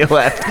 20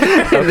 left.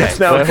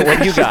 Okay, what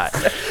do you got?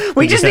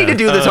 We just need to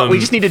do this. We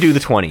just need to do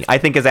the 20. I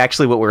think is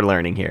actually what we're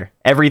learning here.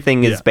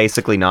 Everything is Yeah.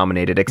 basically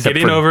nominated except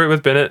Getting for over it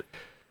with Bennett,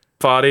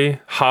 Foddy,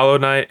 Hollow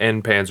Knight,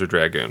 and Panzer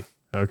Dragoon.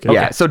 Okay.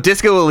 Yeah. So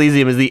Disco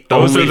Elysium is the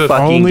Those only are the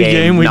fucking only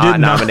game we not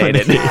did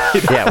nominated.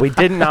 Yeah, we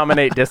didn't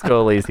nominate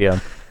Disco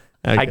Elysium.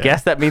 I Okay.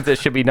 guess that means it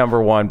should be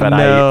number 1, but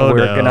No,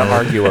 we're no. going to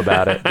argue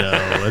about it. No,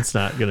 that's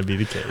not going to be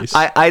the case.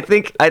 I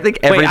think Wait,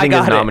 everything I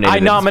got is it. nominated. I at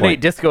this nominate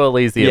point. Disco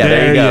Elysium. Yeah,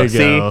 there you go. you See,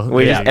 go.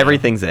 we There just you go.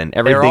 everything's in. They're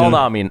Everything.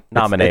 all It's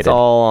nominated.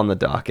 all on the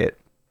docket.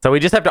 So we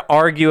just have to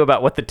argue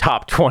about what the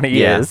top 20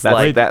 Yeah, is. that's,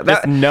 Like,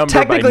 just number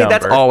technically by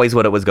that's number. always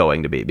what it was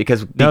going to be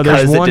because no,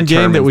 there's it one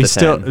game that determines we the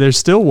still. 10. There's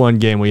still one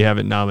game we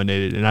haven't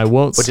nominated, and I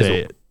won't Which is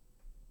say it.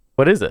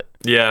 What is it?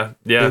 Yeah.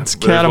 It's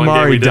There's one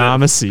game we Katamari didn't.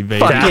 Damacy, baby.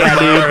 Fuck yeah,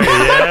 dude.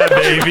 Yeah,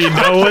 baby.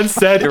 No one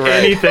said You're right.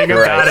 anything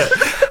You're about right.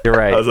 it. You're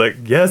right. I was like,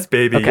 yes,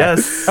 baby, Okay.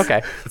 yes.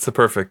 Okay. It's a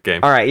perfect game.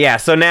 All right, yeah.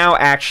 So now,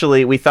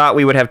 actually, we thought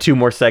we would have 2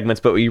 more segments,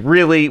 but we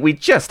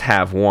just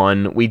have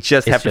one. We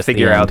just It's have to just the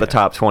figure out end. the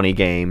top 20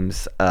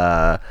 games.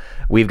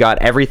 We've got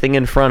everything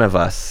in front of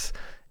us,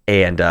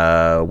 and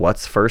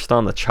what's first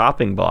on the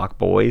chopping block,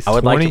 boys? I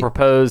would like to 20?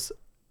 propose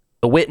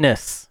The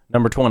Witness,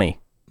 number 20.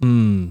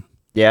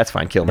 Yeah, that's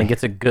fine. Kill I think me.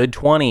 it's a good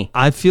 20.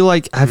 I feel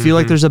like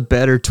there's a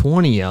better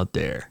 20 out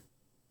there.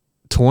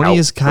 20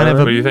 is kind of Outrun?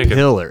 What are you a thinking?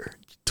 pillar.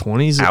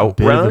 20 is a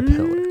bit of a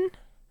pillar.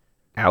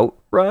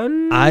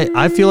 Outrun.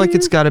 I feel like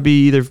it's got to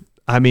be either.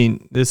 I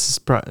mean, this is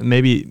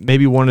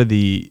maybe one of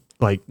the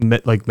like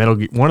Metal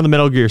Gear, one of the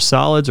Metal Gear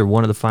Solids or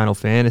one of the Final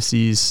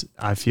Fantasies.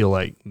 I feel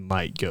like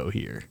might go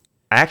here.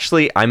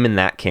 Actually, I'm in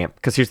that camp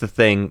because here's the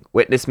thing: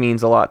 Witness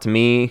means a lot to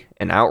me,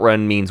 and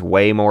Outrun means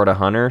way more to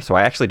Hunter. So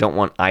I actually don't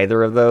want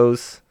either of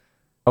those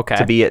Okay.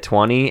 to be at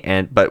 20.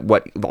 But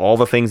what all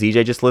the things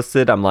EJ just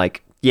listed, I'm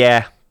like,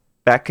 yeah,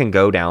 that can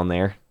go down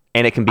there,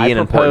 and it can be I an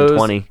important propose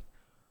 20.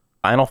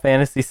 Final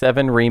Fantasy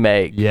VII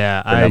Remake.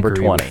 Yeah, for I number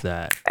agree 20. with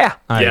that. Yeah.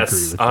 I agree Yes,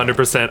 with that.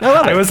 100%.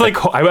 love it. I was like,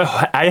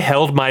 I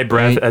held my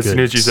breath Thank as soon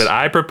as you goodness. said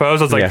I propose.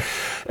 I was like,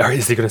 Yeah.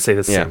 is he going to say the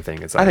Yeah. same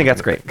thing as I think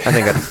that's great. I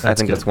think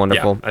that's good.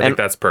 wonderful. Yeah, I think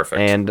that's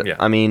perfect. And Yeah.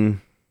 I mean,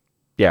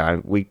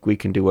 yeah, we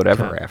can do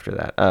whatever after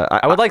that.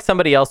 I would like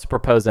somebody else to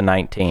propose a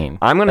 19.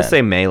 I'm gonna then.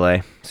 say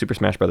Melee, Super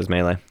Smash Brothers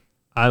Melee.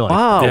 I like.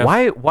 Wow,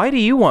 Yeah. why do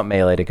you want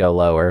Melee to go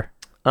lower?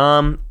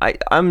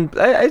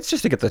 It's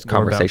just to get this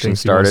more about conversation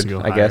things he wants to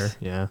started, go I guess. higher.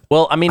 Yeah.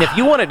 Well, I mean, if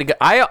you wanted to go,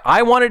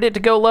 I wanted it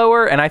to go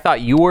lower, and I thought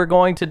you were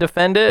going to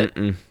defend it.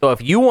 So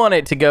if you want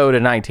it to go to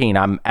 19,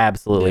 I'm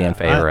absolutely in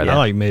favor of I that.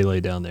 like Melee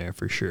down there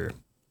for sure.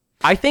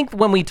 I think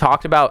when we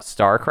talked about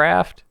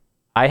StarCraft,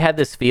 I had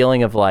this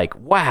feeling of like,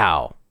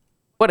 wow,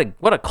 what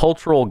a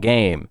cultural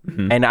game,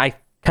 and I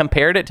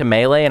compared it to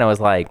Melee, and I was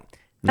like,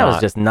 that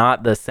was just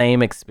not the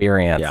same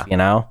experience, Yeah. you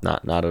know?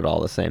 Not at all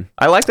the same.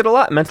 I liked it a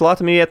lot. It meant a lot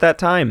to me at that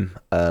time.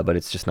 But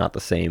it's just not the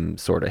same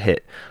sort of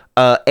hit.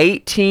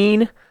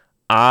 18,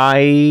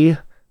 I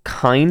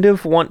kind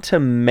of want to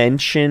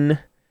mention.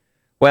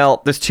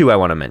 Well, there's 2 I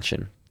want to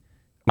mention.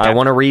 I Okay.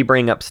 want to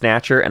re-bring up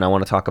Snatcher, and I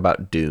want to talk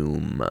about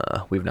Doom.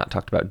 We've not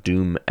talked about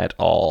Doom at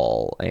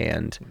all,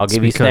 and I'll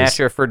give you because-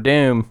 Snatcher for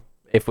Doom.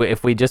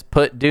 If we just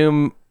put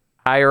Doom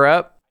higher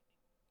up,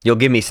 you'll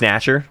give me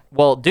Snatcher.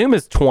 well, Doom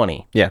is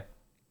 20 Yeah,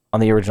 on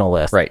the original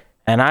list, right.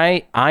 And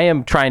I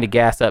am trying to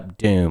gas up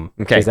Doom.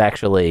 Okay. Is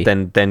actually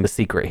Then the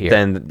secret here.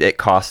 Then it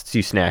costs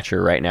you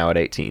Snatcher right now at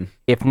 18.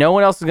 If no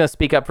one else is going to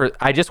speak up for,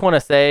 I just want to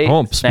say, I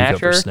won't speak up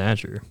Snatcher, for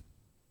Snatcher.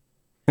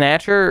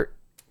 Snatcher,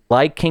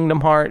 like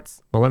Kingdom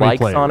Hearts, Well, let me like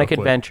play it Sonic real quick.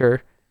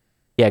 Adventure.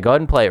 Yeah, go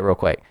ahead and play it real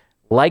quick.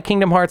 Like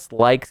Kingdom Hearts,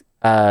 like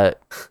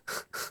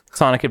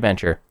Sonic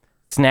Adventure.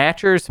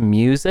 Snatcher's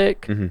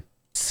music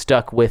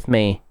stuck with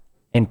me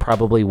and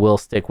probably will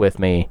stick with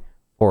me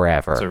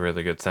forever. It's a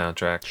really good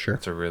soundtrack. Sure.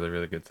 It's a really,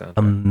 really good soundtrack.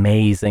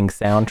 Amazing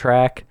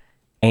soundtrack.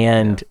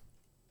 And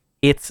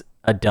it's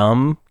a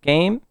dumb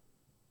game.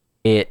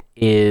 It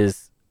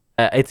is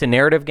it's a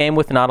narrative game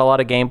with not a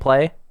lot of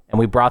gameplay, and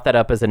we brought that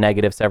up as a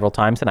negative several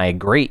times, and I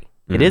agree.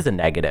 It is a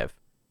negative.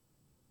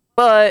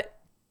 But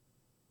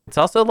it's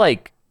also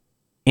like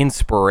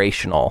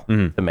inspirational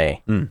to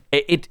me.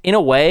 It in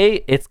a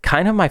way, it's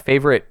kind of my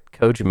favorite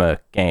Kojima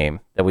game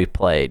that we've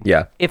played.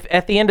 Yeah. If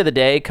at the end of the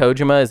day,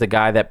 Kojima is a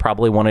guy that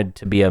probably wanted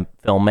to be a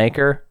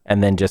filmmaker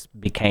and then just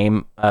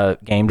became a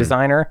game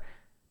designer,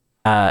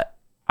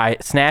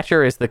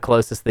 Snatcher is the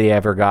closest they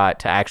ever got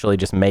to actually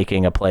just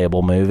making a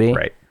playable movie.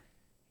 Right.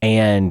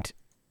 And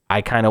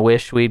I kind of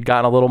wish we'd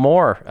gotten a little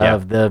more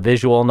of the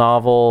visual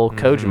novel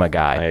Kojima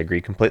guy. I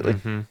agree completely.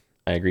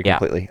 I agree Yeah.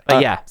 completely.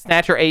 But yeah,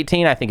 Snatcher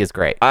 18 I think is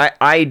great.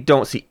 I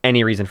don't see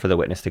any reason for The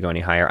Witness to go any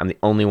higher. I'm the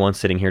only one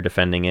sitting here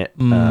defending it.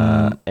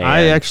 I and-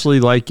 actually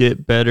like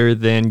it better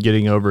than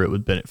Getting Over It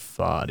with Bennett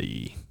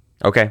Foddy.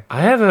 Okay.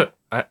 I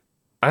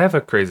have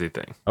a crazy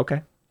thing.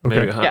 Okay.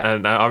 Maybe, Okay.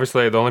 And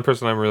obviously, the only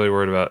person I'm really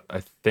worried about,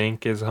 I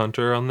think, is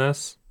Hunter on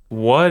this.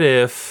 What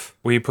if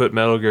we put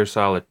Metal Gear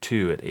Solid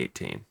 2 at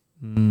 18?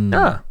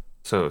 Ah.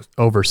 So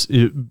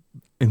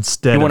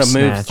Instead You of want to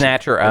move Snatch.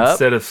 Snatcher up?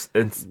 instead of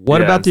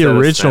What about the instead of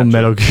original Snatcher.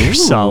 Metal Gear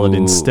Solid Ooh.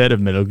 instead of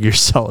Metal Gear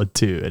Solid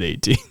 2 at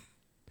 18?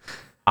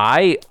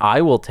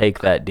 I will take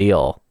that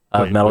deal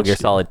of Wait, Metal which Gear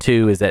deal? Solid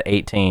 2 is at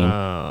 18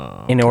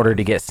 in order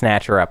to get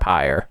Snatcher up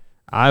higher.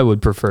 I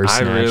would prefer I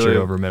Snatcher really-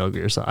 over Metal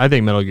Gear Solid. I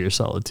think Metal Gear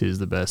Solid 2 is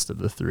the best of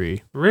the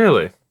three.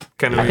 Really?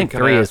 I think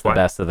 3 is the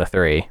best of the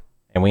 3,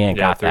 and we ain't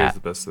Yeah, got 3 is that.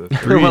 the best of the 3.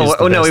 Three is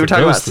the Oh, no, best we were of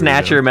talking those about three,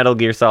 Snatcher, though. Metal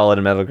Gear Solid,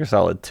 and Metal Gear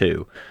Solid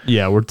 2.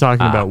 Yeah, we're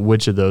talking about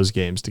which of those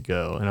games to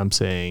go. And I'm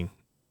saying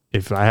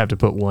if I have to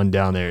put one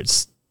down there,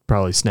 it's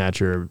probably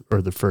Snatcher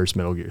or the first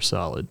Metal Gear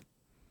Solid.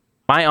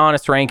 My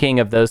honest ranking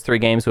of those 3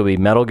 games would be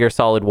Metal Gear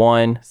Solid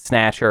 1,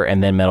 Snatcher,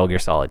 and then Metal Gear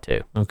Solid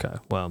 2. Okay,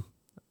 well,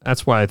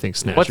 that's why I think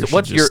Snatcher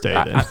What's should your- just stay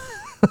then.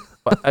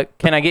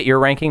 Can I get your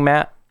ranking,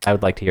 Matt? I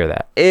would like to hear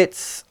that.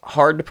 It's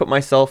hard to put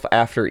myself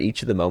after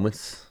each of the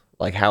moments,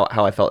 like how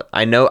I felt.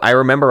 I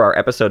remember our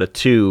episode of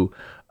 2,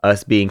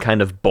 us being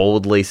kind of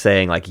boldly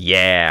saying like,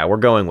 yeah, we're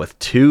going with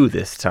 2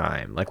 this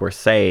time. Like we're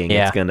saying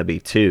Yeah. it's going to be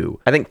 2.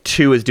 I think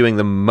 2 is doing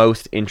the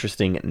most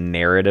interesting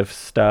narrative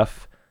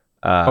stuff.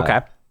 Okay.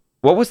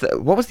 What was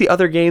the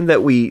other game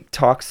that we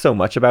talked so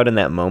much about in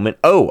that moment?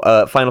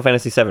 Oh, Final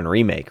Fantasy VII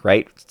Remake,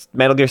 right?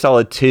 Metal Gear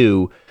Solid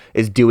 2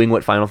 is doing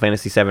what Final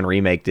Fantasy VII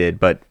Remake did,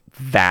 but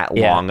that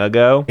Yeah. long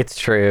ago. It's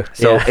true.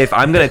 So Yeah. if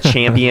I'm going to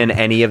champion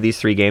any of these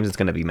 3 games, it's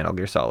going to be Metal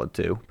Gear Solid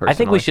 2. I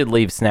think we personally. should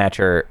leave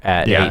Snatcher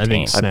at Yeah, I 18.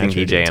 think I think Snatcher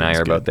EJ and I 18 is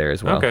are good. both there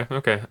as well.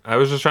 Okay. I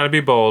was just trying to be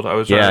bold. I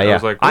was trying Yeah, I yeah.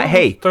 was like, well,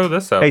 hey, let's throw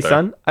this out hey, there.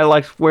 son, I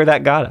liked where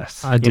that got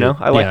us. I do,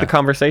 I like yeah. the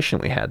conversation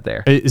we had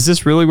there. Is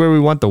this really where we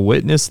want The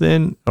Witness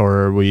then? Or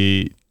are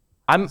we...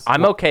 I'm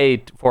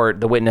okay for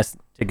The Witness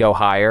to go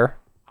higher.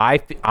 I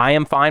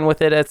am fine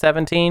with it at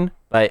 17,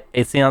 but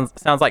it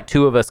sounds like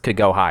 2 of us could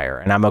go higher,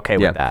 and I'm okay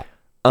Yeah. with that.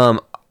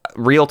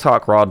 Real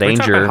talk, Raw Are we talking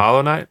Danger. about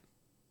Hollow Knight?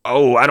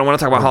 Oh, I don't want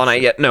to talk about Hollow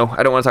Knight yet. No,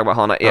 I don't want to talk about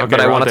Hollow Knight yet, Okay,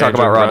 but I Raw want to talk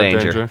Danger, about Raw Raw Danger.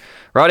 Danger.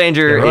 Raw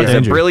Danger Yeah, Raw is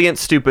Danger. a brilliant,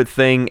 stupid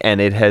thing, and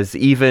it has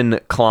even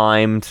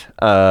climbed,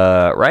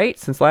 right?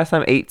 Since last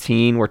time,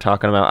 18, we're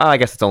talking about, I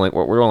guess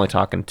we're only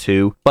talking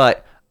 2,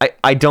 but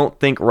I don't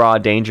think Raw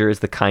Danger is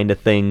the kind of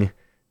thing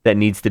that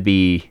needs to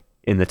be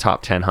in the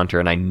top 10, Hunter,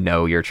 and I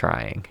know you're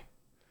trying.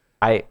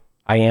 I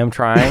am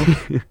trying.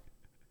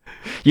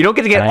 You don't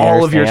get to get I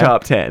all of your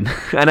understand. top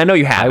 10, and I know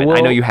you haven't. I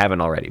will- know you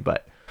haven't already,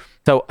 but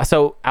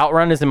So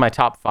Outrun is in my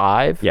top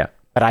 5. yeah.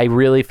 But I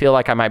really feel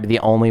like I might be the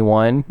only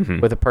one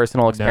with a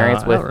personal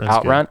experience with Outrun's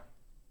Outrun.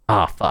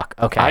 Oh fuck.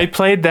 Okay. I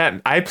played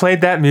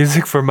that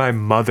music for my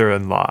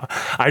mother-in-law.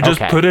 I just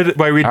Okay. put it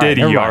while we All did right,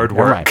 never yard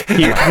mind, work.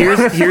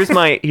 Here's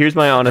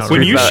my honest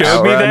When truth you about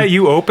showed me Outrun. that,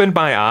 you opened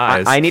my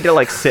eyes. I need to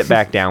like sit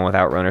back down with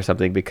Outrun or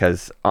something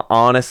because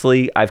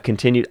honestly,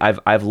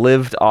 I've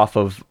lived off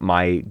of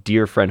my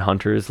dear friend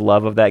Hunter's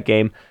love of that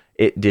game.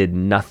 It did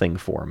nothing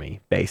for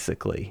me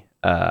basically,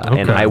 and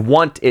Okay. I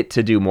want it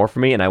to do more for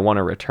me, and I want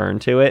to return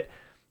to it,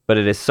 but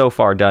it has so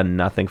far done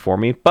nothing for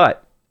me.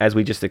 But as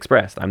we just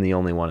expressed, I'm the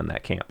only one in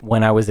that camp.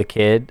 when I was a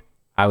kid,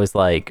 I was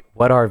like,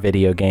 what are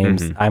video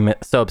games? I'm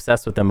so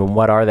obsessed with them, and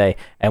what are they?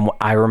 And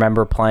I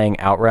remember playing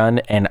Outrun,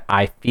 and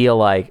I feel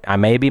like, I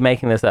may be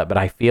making this up, but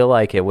I feel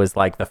like it was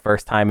like the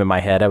first time in my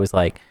head I was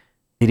like,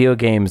 video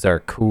games are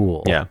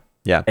cool. Yeah.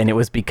 And it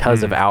was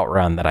because of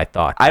Outrun that I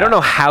thought I don't that.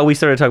 know how we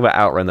started talking about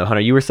Outrun though,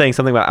 Hunter. You were saying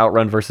something about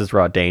Outrun versus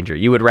Raw Danger.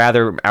 You would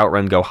rather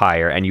Outrun go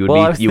higher, and you would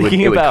Well, I was thinking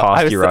it would about, cost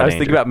I was, you Raw I was Danger.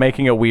 thinking about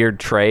making a weird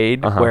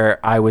trade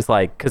where I was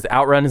like, because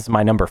Outrun is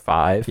my number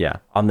 5 Yeah.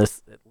 on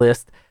this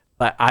list,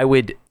 but I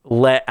would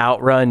let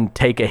Outrun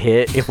take a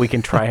hit if we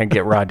can try and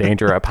get Raw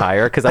Danger up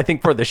higher, because I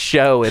think for the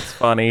show it's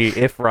funny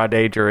if Raw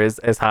Danger is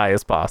as high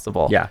as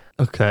possible. Yeah.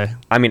 Okay.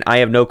 I mean, I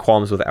have no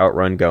qualms with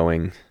Outrun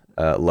going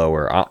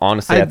lower.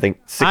 Honestly, I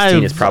think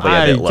 16 is probably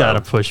a bit low. I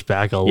gotta push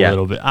back a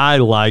little bit. I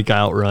like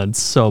Outrun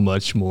so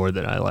much more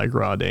than I like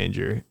Raw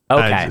Danger.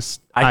 Okay.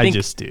 I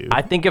just do.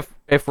 I think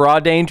if Raw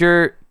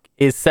Danger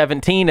is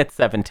 17, it's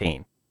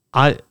 17.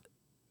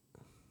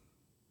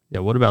 Yeah,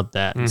 what about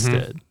that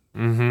instead?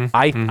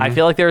 I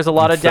feel like there's a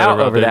lot of Instead doubt of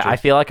Raw over that. Danger. I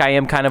feel like I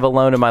am kind of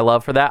alone in my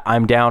love for that.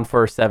 I'm down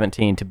for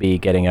 17 to be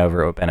getting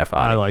over with Benefati.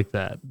 I like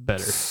that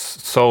better.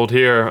 Sold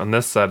here on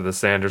this side of the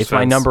Sanders It's fence.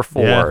 my number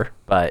 4, Yeah.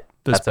 but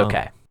Fist that's bump.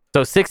 okay.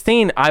 So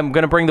 16, I'm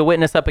going to bring the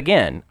witness up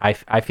again. I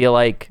feel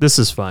like This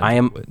is fine. I for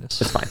am- the witness.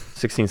 It's fine.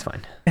 16's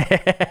fine.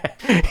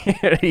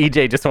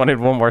 EJ just wanted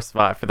one more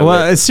spot for the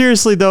Well, witness.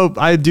 seriously though,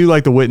 I do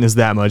like the witness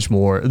that much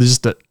more.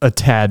 Just a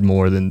tad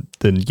more than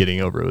getting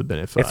over it with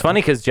Benefati. It's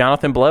funny because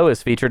Jonathan Blow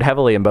is featured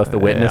heavily in both the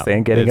witness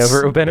and getting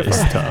over it with It's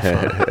Benefati. tough.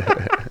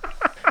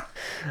 Huh?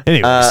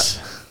 Anyways, That's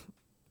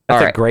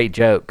All a right. great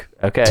joke.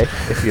 Okay,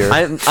 if you're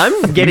I'm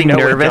getting you know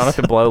nervous. what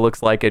Jonathan Blow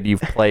looks like and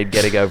you've played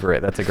Getting Over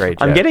It. That's a great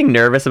joke. I'm getting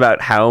nervous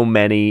about how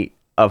many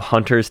of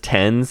Hunter's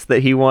 10s that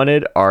he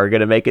wanted are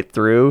going to make it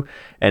through,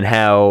 and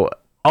how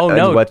Oh and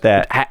no! what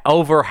that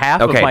Over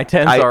half of Okay, my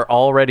 10s I- are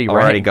already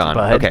already ranked, gone.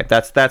 bud. Okay,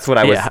 that's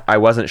what Yeah. I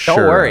wasn't sure.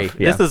 Don't worry. of.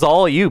 Yeah. This is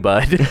all you,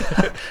 bud.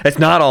 It's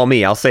not all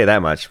me. I'll say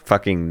that much.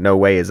 Fucking no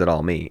way is it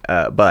all me.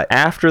 But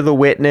after the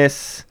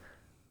witness,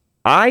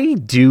 I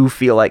do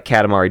feel like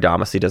Katamari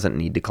Damacy doesn't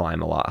need to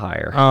climb a lot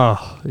higher.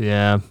 oh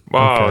yeah.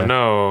 Oh okay.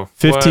 no!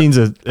 15's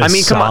a I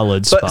mean, come on,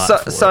 solid but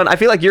spot. for son, it. I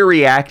feel like you're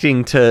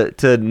reacting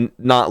to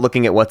not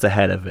looking at what's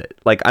ahead of it.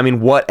 Like, I mean,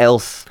 what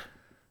else?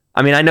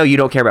 I mean, I know you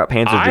don't care about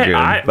Panzer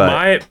Dragoon,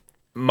 but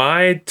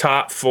my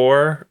top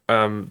 4.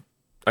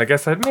 I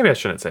guess maybe I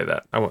shouldn't say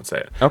that. I won't say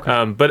it.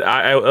 Okay. But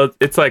I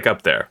it's like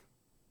up there.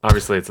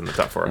 Obviously, it's in the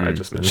top 4. I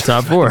just The mentioned.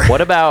 top 4.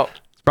 What about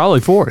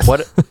Probably 4th.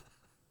 what?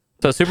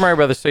 So Super Mario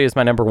Brothers 3 is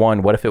my number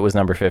 1. What if it was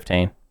number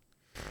 15?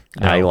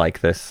 I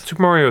like this.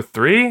 Super Mario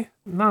 3?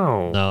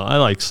 No. No, I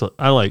like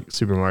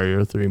Super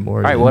Mario 3 more.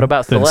 All right, what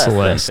about than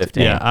Celeste then,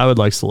 15? Yeah, I would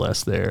like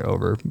Celeste there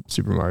over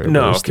Super Mario.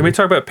 No. Bros. Can we 3.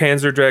 talk about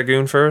Panzer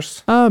Dragoon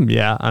first?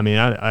 Yeah, I mean,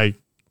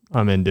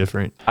 I'm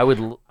indifferent. I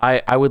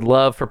would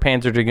love for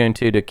Panzer Dragoon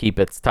 2 to keep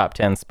its top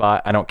 10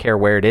 spot. I don't care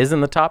where it is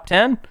in the top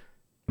 10.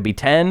 It'd be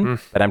 10,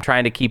 but I'm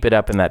trying to keep it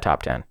up in that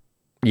top 10.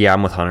 Yeah,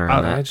 I'm with Hunter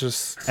on I that.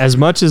 just As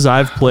much as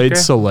I've played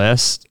Okay.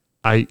 Celeste,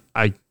 I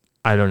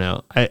don't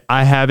know.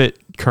 I have it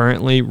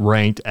currently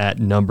ranked at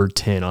number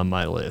 10 on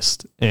my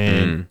list,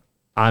 and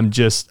I'm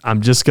just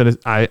gonna.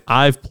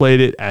 I've played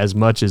it as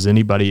much as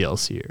anybody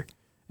else here,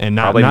 and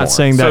not Probably more.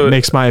 saying that So-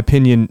 makes my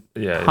opinion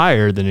Yeah.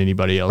 higher than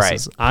anybody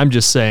else's. I'm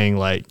just saying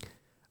like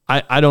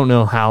I don't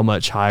know how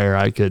much higher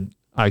I could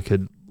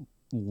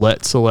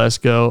let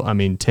Celeste go. I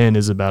mean, 10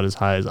 is about as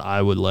high as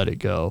I would let it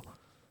go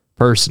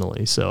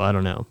personally. So I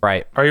don't know.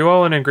 Right. Are you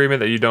all in agreement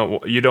that you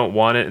don't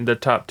want it in the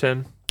top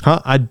 10? Huh?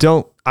 I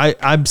don't.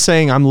 I'm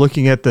saying I'm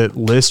looking at the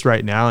list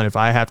right now, and if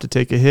I have to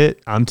take a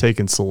hit, I'm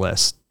taking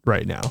Celeste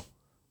right now.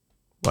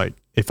 Like,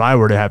 if I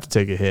were to have to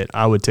take a hit,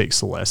 I would take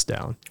Celeste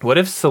down. What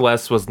if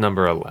Celeste was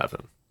number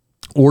 11?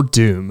 Or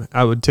Doom.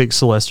 I would take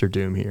Celeste or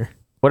Doom here.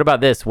 What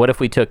about this? What if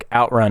we took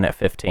Outrun at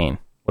 15?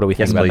 What do we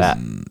think Yes, about please.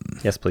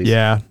 that? Yes, please.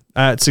 Yeah,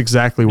 that's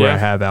exactly where Yeah, I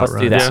have let's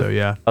Outrun. do that. So,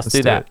 yeah. Let's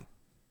do that. it.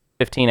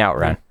 15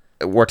 Outrun.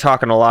 We're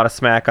talking a lot of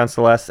smack on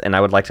Celeste, and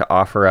I would like to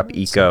offer up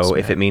Eco Some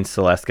if smack. it means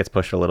Celeste gets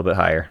pushed a little bit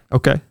higher.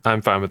 Okay.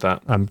 I'm fine with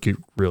that. I'm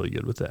really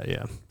good with that.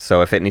 Yeah.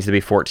 So if it needs to be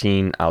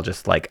 14, I'll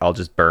just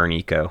burn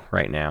Eco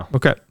right now.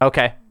 Okay.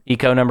 Okay.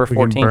 Eco number We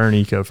 14. can burn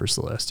Eco for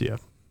Celeste. Yeah.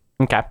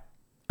 Okay.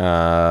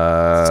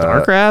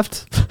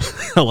 StarCraft?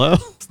 Hello?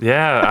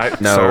 Yeah,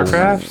 No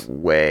StarCraft?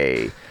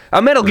 way.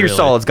 A Metal Gear Really?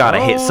 Solid's got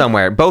to hit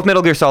somewhere. Both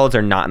Metal Gear Solids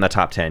are not in the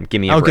top 10.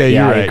 Give me a Okay, break.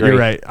 Yeah, I you're right. agree. You're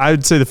right. I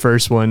would say the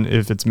first one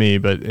if it's me,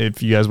 but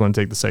if you guys want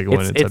to take the second one,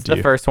 it's up It's to the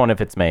you. first one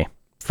if it's me.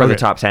 For the Okay.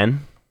 top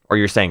 10? Or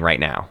you're saying right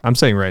now? I'm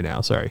saying right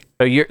now. Sorry.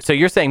 So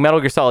you're saying Metal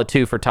Gear Solid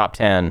 2 for top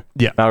 10.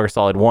 Yeah. Metal Gear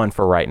Solid 1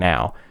 for right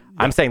now.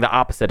 I'm saying the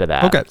opposite of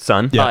that. Okay.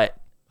 Son? Yeah. But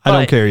I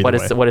don't care either what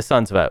way. What is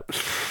Sun's vote?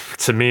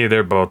 To me,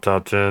 they're both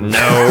top 10.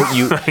 No,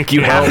 you have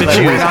to But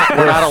choose.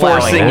 we're not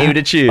allowing forcing that. you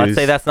to choose. Let's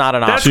say that's not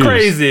an That's option.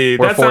 crazy.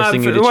 We're That's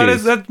forcing not, you to what choose.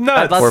 is that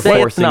nuts? Let's We're say it's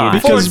forcing you not. to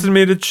Because- Forcing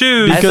me to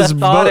choose. because As a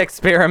thought bo-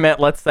 experiment,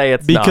 let's say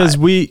it's because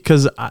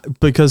not.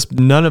 because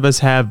none of us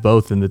have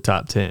both in the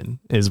top 10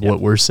 is what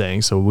we're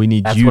saying. So we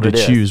need That's you what to it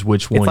is. choose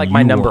which one It's like you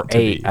my number want to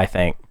 8, be. I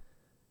think.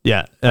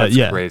 Yeah. That's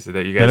yeah. crazy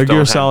that you guys Metal don't Gear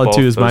have Solid both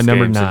 2 is my those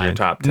number games in 9. your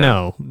top 10.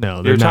 No,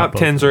 they're Your not top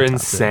both in 10s the are top 10.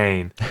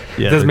 insane. Yeah, It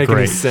doesn't they're make any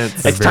great.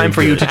 sense. It's time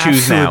for you to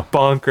choose Absolute now.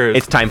 bonkers.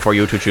 It's time for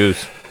you to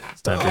choose.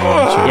 It's time for you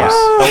to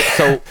choose.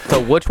 Yeah.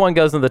 So which one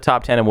goes in the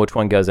top 10 and which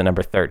one goes in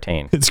number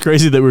 13? It's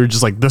crazy that we were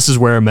just like, this is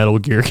where a Metal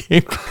Gear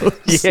game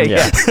goes.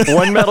 Yeah.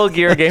 One Metal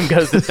Gear game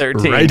goes to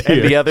 13 Right and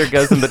here. the other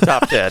goes in the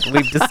top 10.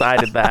 We've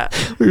decided that.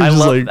 We were I just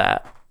love like-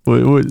 that.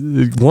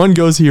 One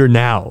goes here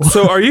now.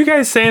 So are you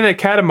guys saying that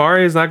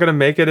Katamari is not going to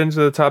make it into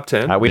the top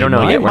 10? We don't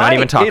know might. yet. We're not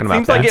even talking it about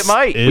seems that. like it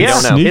might. It's Yeah,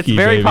 sneaky, it's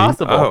very baby.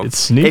 possible. Oh. It's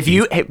sneaky. If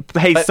you,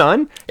 hey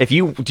son,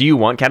 do you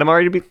want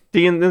Katamari to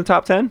be in the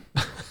top 10?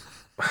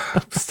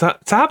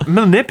 Stop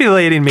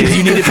manipulating me.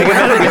 You need to pick a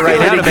Metal Gear right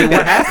now to be.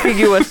 We're asking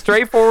you a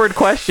straightforward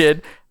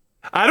question.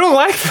 I don't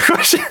like the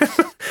question.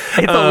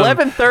 It's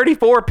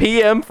 11:34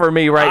 p.m. for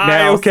me right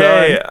now.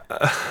 Okay.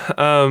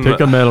 Son. Pick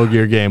a Metal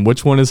Gear game.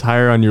 Which one is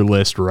higher on your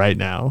list right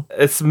now?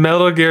 It's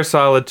Metal Gear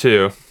Solid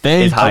 2.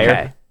 Thank Is higher.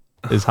 Okay.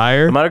 Is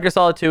higher? Metal Gear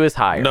Solid 2 is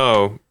higher.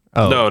 No.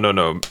 Oh.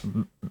 No.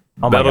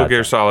 Oh my Metal God,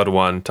 Gear son. Solid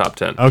 1, top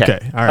 10. Okay.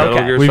 All right.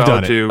 Metal Gear We've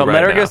Solid done 2 So right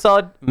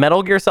Metal now.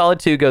 Metal Gear Solid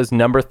 2 goes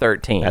number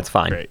 13. That's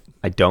fine. Great.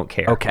 I don't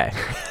care. Okay.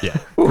 it. Yeah.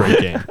 Great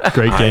game.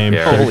 Great game.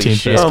 care. Holy 13th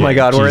shit. best Oh my game.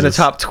 God, we're in the Jesus.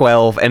 top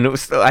 12, and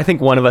I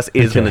think one of us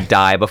is Okay. going to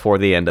die before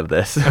the end of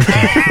this.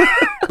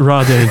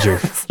 Raw Danger.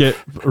 Get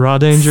Raw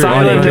Danger.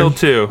 Silent Raw Hill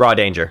Danger. 2. Raw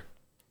Danger.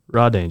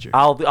 Raw Danger.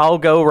 I'll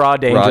go Raw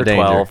Danger Raw Danger.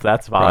 12.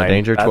 That's fine. Raw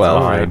Danger That's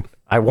 12. fine.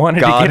 I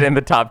wanted God, to get in the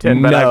top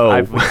 10, but no.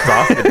 I've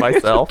exhausted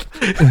myself.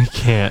 I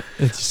can't.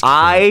 It's just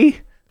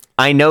I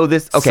know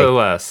this. Okay,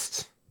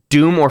 Celeste.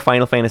 Doom or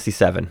Final Fantasy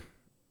 7?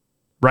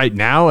 right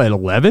now at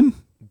 11.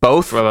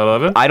 Both. Well,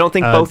 11? I don't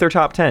think both are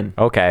top 10.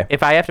 Okay.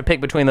 If I have to pick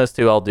between those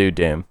two, I'll do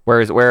Doom. Where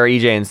are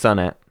EJ and Sun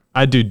at?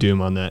 I do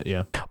Doom on that.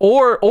 Yeah.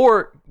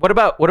 Or what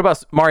about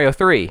Mario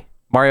 3?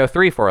 Mario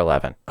 3 for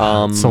 11.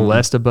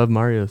 Celeste above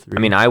Mario 3. I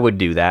mean, I would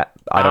do that.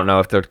 I don't know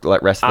if the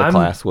rest of the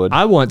class would.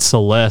 I want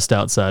Celeste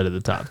outside of the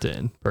top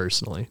 10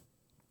 personally.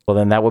 Well,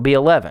 then that would be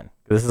 11.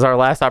 This is our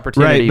last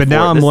opportunity. Right, but for-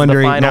 now this I'm is the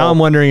wondering. final- Now I'm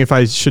wondering if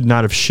I should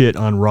not have shit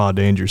on Raw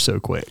Danger so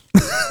quick.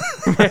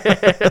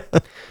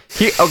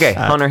 Okay, Hunter.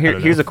 I don't know.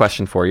 Here's a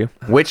question for you.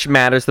 Which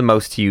matters the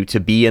most to you to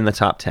be in the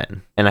top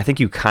 10? And I think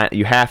you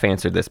half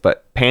answered this,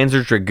 but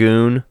Panzer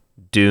Dragoon,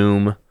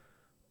 Doom,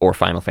 or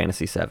Final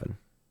Fantasy 7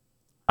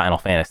 Final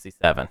Fantasy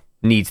 7.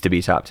 needs to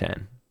be top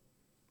 10.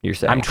 You're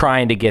saying? I'm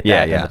trying to get Yeah,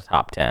 that yeah. in the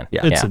top 10.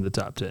 Yeah. It's in the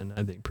top 10.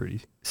 I think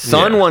pretty.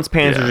 Sun Yeah. wants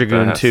Panzer Yeah,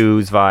 Dragoon that's-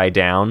 2's Vi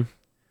down.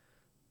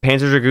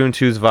 Panzer Dragoon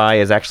 2's Vi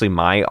is actually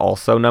my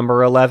also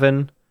number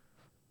 11.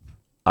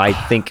 I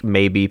think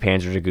maybe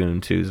Panzer Dragoon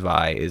 2's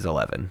Vi is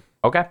 11.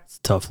 Okay. It's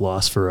a tough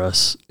loss for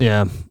us.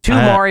 Yeah. Two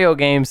Mario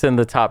games in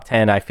the top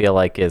 10, I feel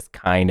like is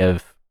kind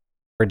of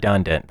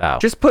redundant, though.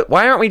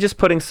 Why aren't we just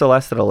putting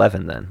Celeste at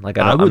 11 then? Like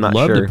I I'm would not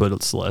love sure. to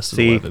put Celeste at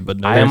See, 11, but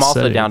no I am one's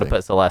also said down to anything.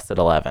 put Celeste at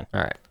 11.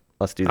 All right,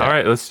 let's do that. All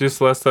right, let's do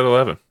Celeste at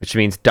 11. Which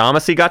means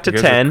Damacy got to You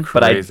guys are 10,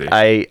 but crazy.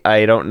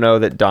 I don't know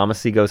that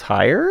Damacy goes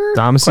higher.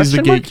 Damacy's the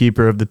Question mark?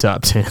 gatekeeper of the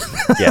top 10.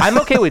 I'm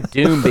okay with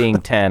Doom being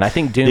 10. I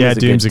think Doom yeah, is a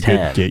Doom's good a good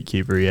 10.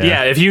 gatekeeper. Yeah.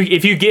 Yeah, if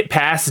you get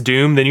past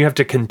Doom, then you have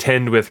to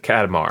contend with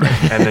Katamari,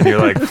 and then you're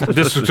like,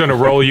 this is gonna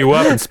roll you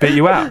up and spit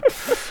you out.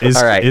 Is,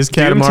 All right, Is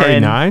Doom Katamari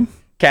 10. 9?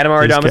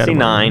 Katamari Is Damacy Katamari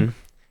 9.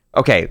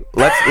 Okay,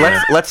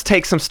 let's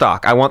take some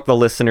stock. I want the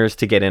listeners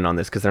to get in on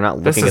this because they're not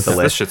looking at the This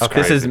list. shit's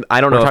This is crazy. I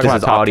don't We're know if talking this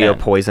is about top audio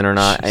 10. poison or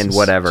not, and Jesus,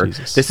 whatever.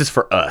 Jesus. This is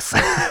for us.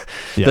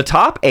 Yeah. The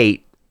top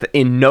 8,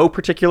 in no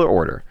particular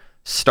order: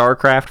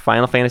 StarCraft,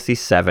 Final Fantasy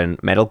VII,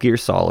 Metal Gear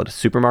Solid,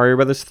 Super Mario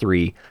Bros.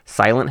 3,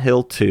 Silent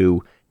Hill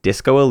 2,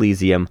 Disco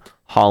Elysium,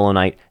 Hollow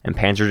Knight, and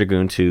Panzer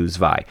Dragoon 2's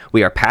Vi.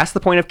 We are past the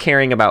point of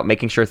caring about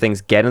making sure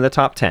things get in the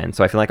top 10,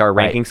 so I feel like our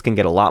Right. rankings can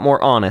get a lot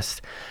more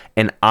honest.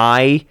 And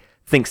I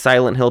think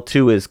Silent Hill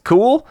 2 is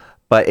cool,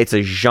 but it's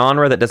a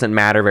genre that doesn't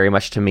matter very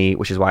much to me,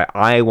 which is why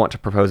I want to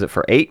propose it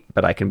for 8,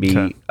 but I can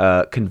be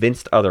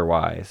convinced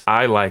otherwise.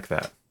 I like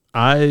that.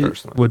 I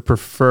Personally. would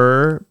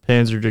prefer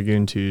Panzer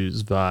Dragoon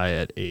 2's Vi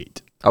at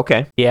 8.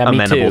 Okay. Yeah, me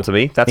Amenable too. to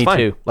me. That's Me fine.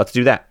 too. Let's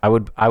do that. I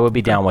would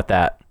be down with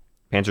that.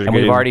 Panzer And Dragoon.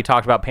 we've already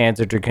talked about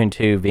Panzer Dragoon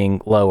 2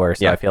 being lower,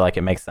 so Yeah. I feel like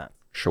it makes sense.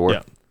 Sure.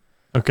 Yeah.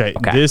 Okay,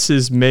 Okay. this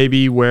is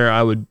maybe where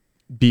I would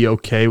be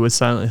okay with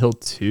Silent Hill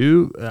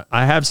 2.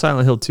 I have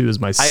Silent Hill 2 as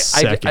my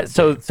second.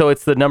 So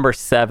it's the number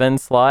 7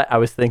 slot. I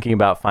was thinking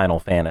about Final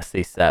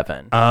Fantasy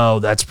 7. Oh,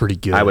 that's pretty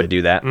good. I would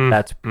do that.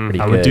 That's pretty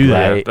I good. would do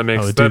that. right? That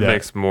makes would do that that.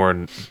 makes more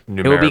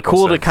numerical It would be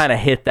cool to sense. kind of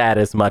hit that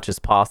as much as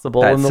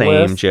possible That in the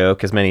same list.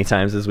 joke as many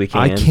times as we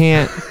can.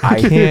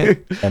 I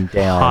can't I'm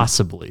down.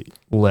 possibly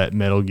let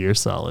Metal Gear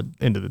Solid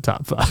into the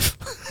top 5.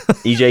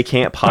 EJ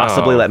can't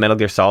possibly Oh. let Metal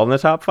Gear Solid in the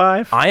top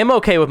 5. I am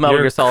okay with Metal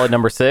You're- Gear Solid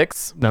number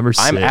 6. Number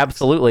 6. I'm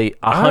absolutely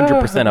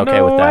 100% okay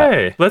no with that.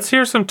 way. Let's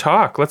hear some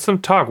talk. Let's some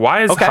talk.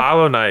 Why is Okay.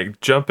 Hollow Knight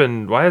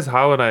jumping? Why is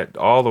Hollow Knight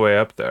all the way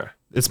up there?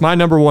 It's my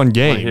number 1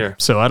 game, here.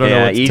 so I don't know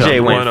Yeah, what to EJ tell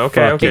you. went One,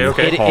 okay, fucking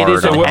okay. It hard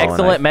is on an Hollow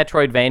excellent Knight.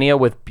 Metroidvania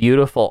with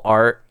beautiful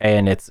art,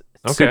 and it's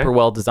Okay. super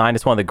well designed.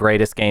 It's one of the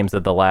greatest games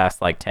of the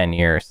last 10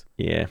 years.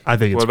 Yeah. I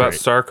think it's What about great.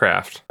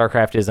 StarCraft?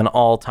 StarCraft is an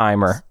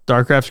all-timer.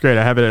 StarCraft's great.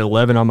 I have it at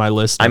 11 on my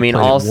list. I mean,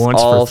 played it all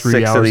once for 3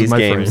 6 of hours these with my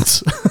games.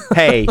 friends.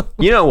 Hey,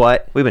 you know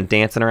what? We've been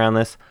dancing around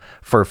this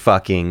for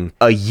fucking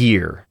a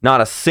year.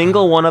 Not a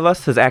single one of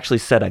us has actually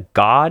said a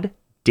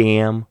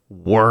goddamn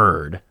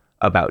word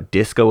about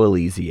Disco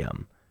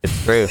Elysium.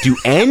 It's true. Do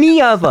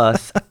any of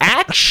us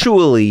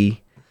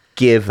actually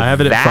give I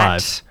have it at that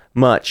 5.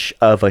 much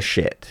of a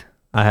shit?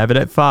 I have it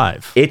at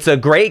 5. It's a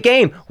great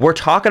game. We're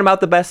talking about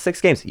the best 6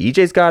 games.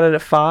 EJ's got it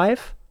at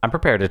 5. I'm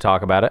prepared to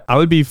talk about it. I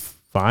would be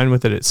fine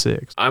with it at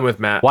 6. I'm with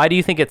Matt. Why do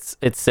you think it's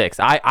 6?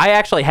 I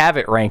actually have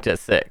it ranked at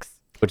 6,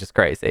 which is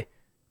crazy.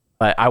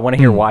 But I want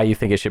to hear why you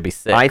think it should be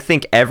 6. I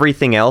think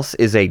everything else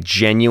is a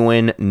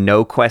genuine,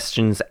 no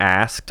questions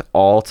asked,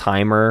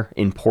 all-timer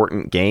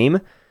important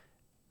game.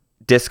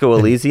 Disco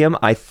Elysium,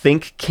 I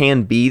think,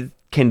 can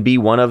be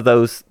one of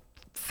those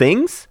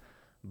things,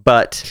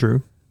 but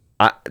True.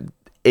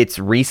 it's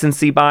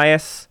recency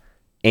bias,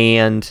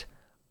 and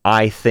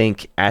I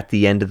think at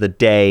the end of the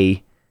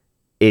day,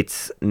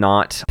 it's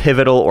not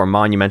pivotal or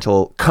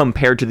monumental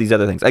compared to these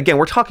other things. Again,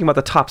 we're talking about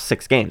the top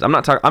 6 games. I'm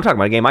talking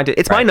about a game I did.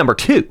 It's my number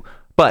 2,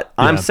 but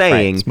I'm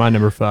saying It's my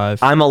number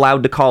 5. I'm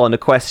allowed to call into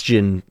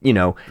question,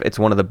 it's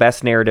one of the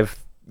best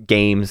narrative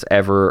games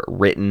ever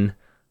written,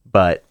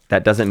 but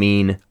that doesn't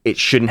mean it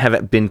shouldn't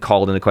have been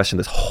called into question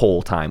this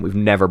whole time. We've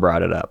never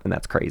brought it up, and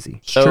that's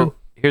crazy. So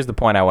here's the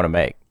point I want to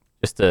make.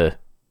 Just to,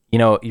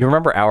 you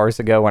remember hours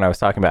ago when I was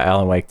talking about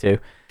Alan Wake 2?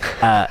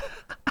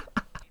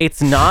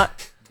 It's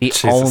not the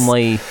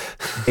only.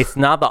 It's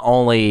not the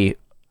only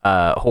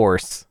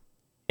horse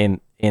in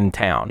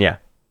town. Yeah,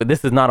 but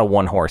this is not a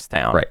one horse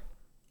town. right.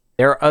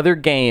 There are other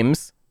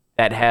games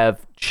that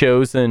have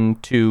chosen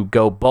to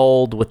go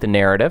bold with the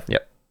narrative.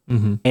 Yep.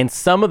 And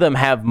some of them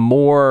have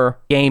more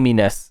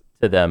gaminess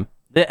to them.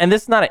 And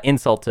this is not an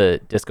insult to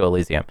Disco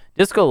Elysium.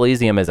 Disco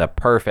Elysium is a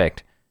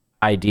perfect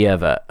idea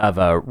of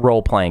a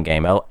role-playing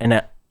game,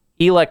 an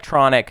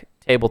electronic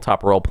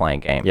tabletop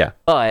role-playing game. Yeah.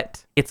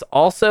 But it's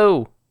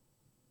also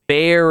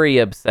very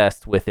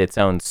obsessed with its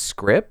own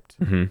script.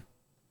 Mm-hmm.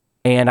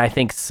 And I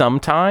think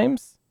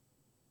sometimes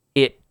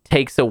it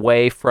takes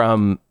away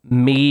from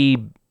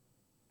me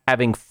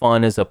having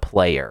fun as a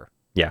player.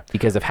 Yeah.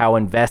 Because of how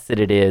invested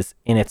it is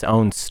in its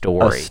own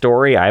story. A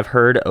story I've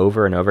heard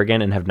over and over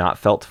again and have not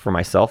felt for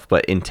myself,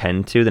 but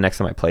intend to the next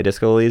time I play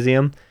Disco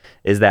Elysium,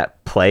 is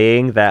that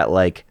playing that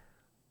like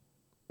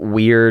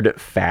weird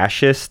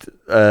fascist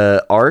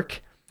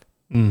arc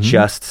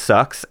just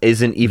sucks.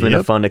 Isn't even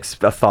a fun a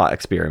thought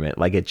experiment.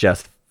 Like it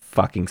just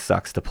fucking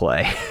sucks to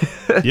play.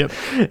 Yep.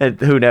 And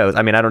who knows?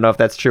 I mean, I don't know if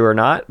that's true or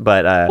not,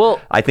 but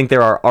I think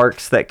there are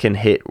arcs that can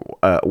hit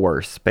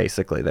worse,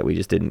 basically, that we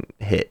just didn't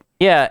hit.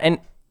 Yeah, and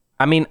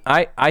I mean,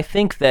 I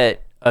think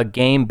that a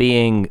game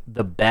being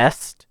the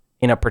best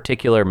in a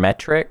particular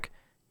metric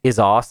is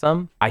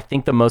awesome. I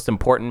think the most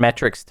important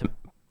metrics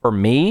for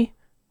me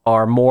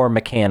are more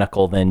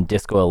mechanical than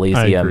Disco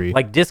Elysium. I agree.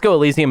 Like Disco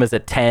Elysium is a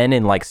 10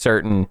 in like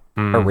certain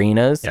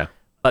arenas. Yeah.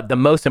 But the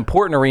most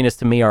important arenas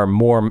to me are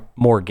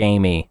more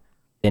gamey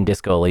than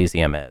Disco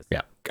Elysium is.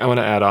 Yeah. I want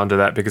to add on to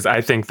that because I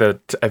think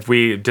that if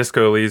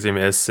Disco Elysium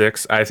is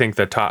 6, I think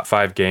the top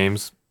 5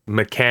 games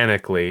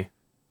mechanically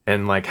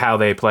and like how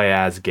they play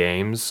as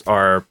games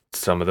are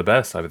some of the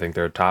best. I would think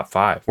they're top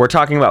 5. We're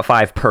talking about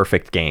 5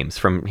 perfect games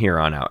from here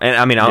on out. And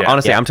I mean,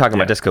 honestly, I'm talking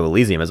about Disco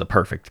Elysium as a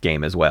perfect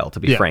game as well, to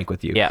be frank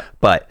with you. Yeah.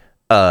 But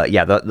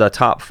the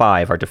top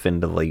 5 are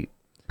definitively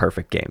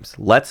perfect games.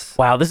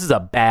 Wow, this is a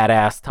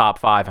badass top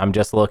 5. I'm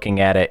just looking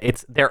at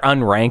it. They're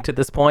unranked at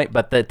this point,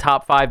 but the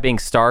top 5 being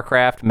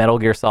StarCraft, Metal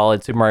Gear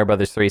Solid, Super Mario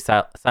Brothers 3,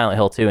 Silent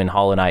Hill 2, and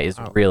Hollow Knight is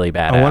really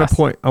badass. I want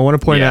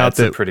to point out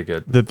that pretty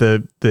good.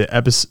 That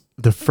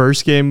the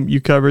first game you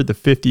covered, the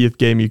 50th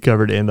game you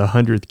covered, and the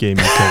 100th game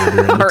you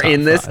covered are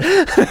in this.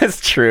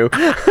 That's true.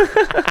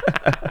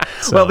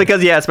 Well,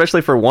 because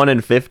especially for 1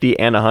 and 50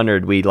 and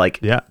 100, we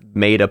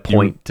made a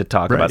point to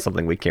talk about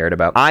something we cared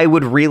about. I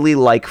would really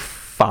like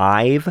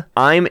 5.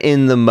 I'm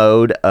in the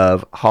mode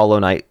of Hollow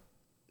Knight,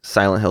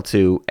 Silent Hill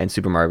 2, and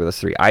Super Mario Bros.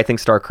 3. I think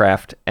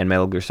StarCraft and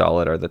Metal Gear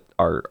Solid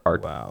are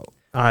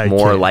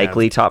more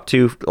likely top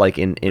 2, like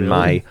in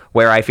my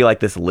where I feel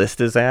like this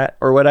list is at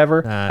or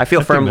whatever. I feel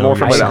more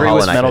from I the agree Hollow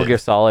with Knight. Metal Gear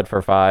Solid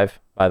for 5,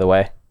 by the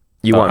way.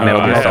 You want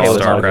Metal Gear I have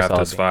Solid? StarCraft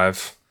as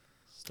 5.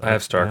 I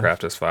have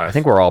StarCraft as 5. I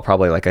think we're all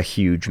probably like a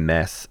huge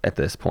mess at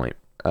this point,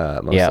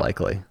 most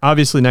likely.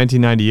 Obviously,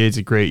 1998 is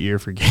a great year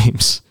for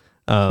games.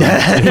 If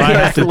I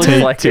have to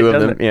take like 2 it,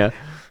 of them,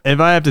 if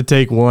I have to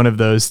take one of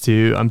those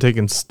 2, I'm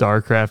taking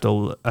StarCraft.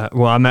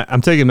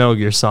 I'm taking Metal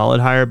Gear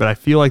Solid higher, but I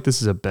feel like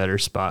this is a better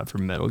spot for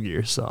Metal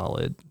Gear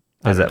Solid.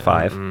 Is that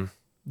 5?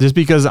 Just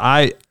because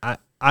I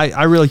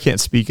really can't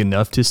speak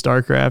enough to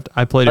StarCraft.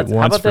 I played it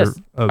once for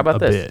a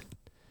bit.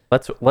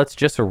 Let's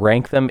just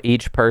rank them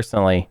each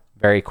personally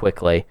very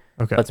quickly.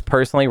 Okay. Let's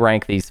personally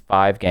rank these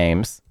 5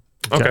 games.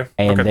 Okay.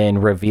 And then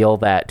reveal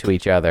that to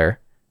each other,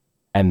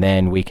 and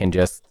then we can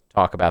just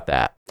talk about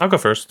that. I'll go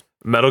first.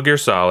 Metal Gear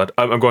Solid.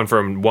 I'm going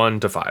from 1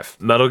 to 5.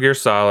 Metal Gear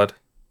Solid,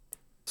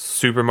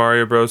 Super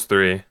Mario Bros.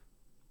 3,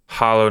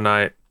 Hollow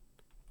Knight,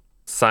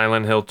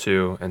 Silent Hill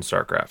 2, and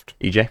StarCraft.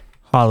 EJ?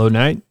 Hollow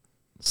Knight,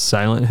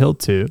 Silent Hill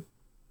 2,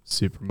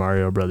 Super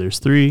Mario Brothers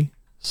 3,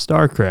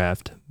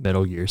 StarCraft,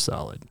 Metal Gear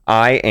Solid.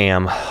 I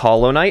am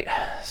Hollow Knight,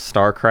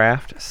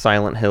 StarCraft,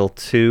 Silent Hill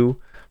 2,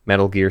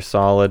 Metal Gear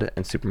Solid,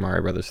 and Super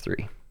Mario Brothers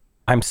 3.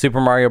 I'm Super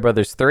Mario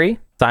Brothers 3,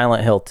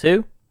 Silent Hill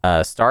 2,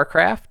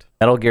 StarCraft,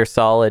 Metal Gear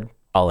Solid,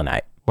 Hollow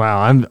Knight.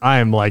 Wow, I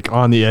am like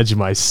on the edge of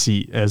my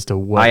seat as to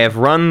what I have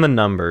run the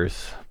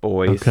numbers,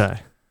 boys. Okay.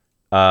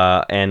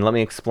 And let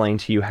me explain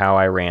to you how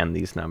I ran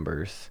these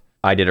numbers.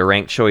 I did a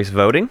ranked choice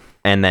voting,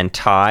 and then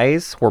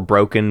ties were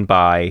broken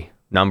by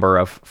number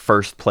of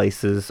first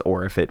places,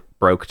 or if it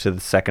broke to the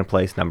second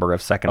place, number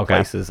of second Okay.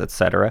 places,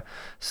 etc.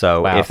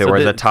 So Wow, if there so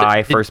was the- a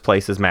tie, the- first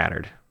places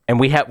mattered. And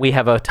we have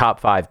a top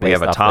 5 based We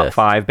have a off top this.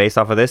 5 based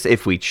off of this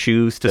if we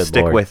choose to Good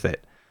stick Lord. with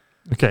it.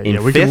 Okay, In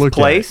yeah, we can fifth look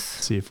place, at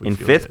it, see if we in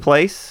feel fifth good.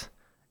 place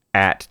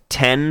at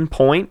 10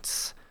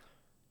 points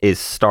is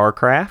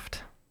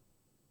StarCraft.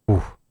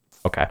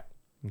 Okay.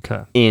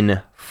 Okay.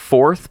 In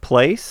fourth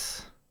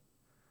place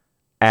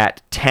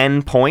at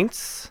 10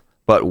 points,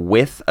 but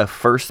with a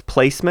first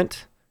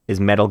placement, is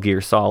Metal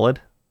Gear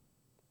Solid.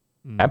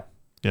 Okay.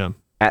 Yeah.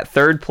 At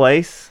third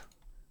place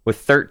with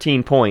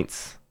 13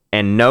 points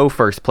and no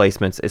first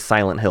placements is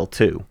Silent Hill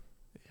 2.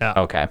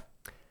 Okay.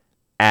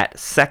 At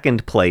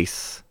second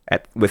place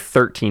with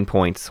 13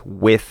 points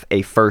with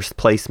a first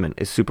placement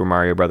is Super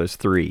Mario Brothers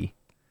 3.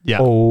 Yeah.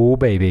 Oh,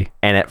 baby.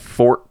 And at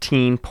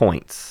 14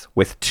 points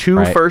with two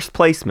Right. first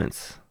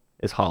placements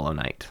is Hollow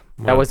Knight.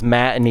 That was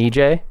Matt and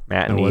EJ.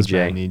 Matt That and was EJ.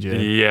 Matt and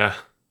EJ. Yeah.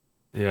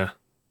 Yeah.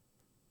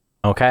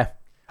 Okay.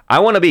 I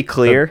want to be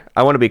clear.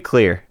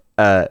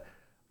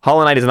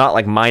 Hollow Knight is not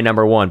like my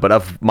number one, but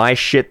of my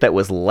shit that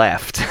was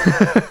left,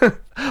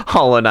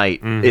 Hollow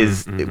Knight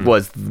was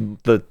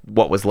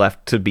what was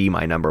left to be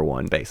my number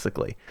one,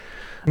 basically.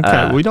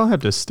 Okay, we don't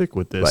have to stick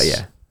with this. But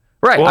yeah,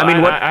 right. Well, I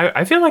mean, what?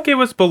 I feel like it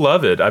was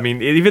beloved. I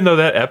mean, even though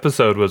that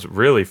episode was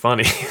really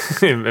funny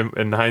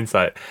in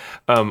hindsight,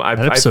 I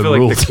episode feel like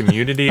ruled. the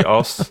community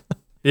also,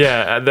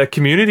 yeah, the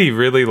community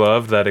really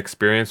loved that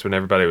experience when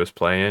everybody was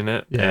playing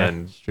it. Yeah,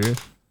 And it's true.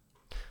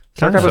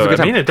 StarCraft was So, a good I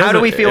time. mean, it How do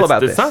doesn't- we feel it's-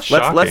 about it's this? not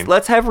Let's shocking.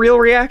 let's have real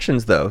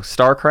reactions though.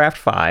 StarCraft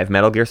 5,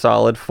 Metal Gear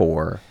Solid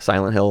 4,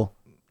 Silent Hill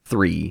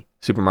 3,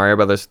 Super Mario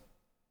Brothers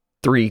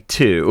 3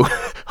 2,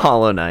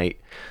 Hollow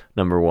Knight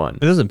number 1.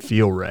 It doesn't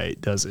feel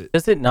right, does it?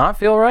 Does it not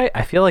feel right?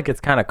 I feel like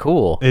it's kind of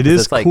cool. It 'Cause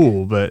is it's like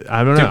cool, but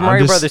I don't know. Super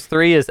Mario I'm just, Brothers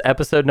 3 is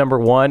episode number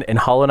 1 and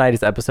Hollow Knight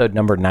is episode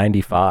number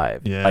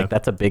 95. Yeah. Like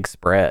that's a big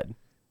spread.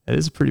 It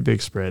is a pretty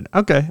big spread.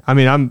 Okay, I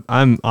mean,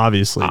 I'm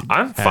obviously.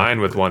 I'm happy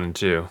fine with 1 and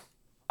 2.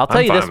 I'll tell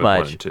I'm you fine this with 1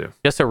 much. and 2.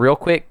 Just a real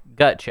quick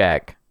gut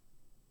check.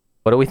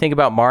 What do we think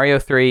about Mario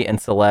 3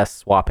 and Celeste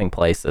swapping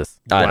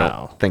places? I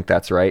Wow. don't think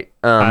that's right.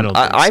 I don't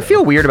think I so.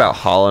 feel weird about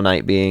Hollow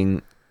Knight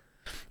being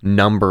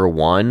number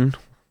 1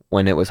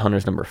 when it was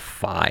Hunter's number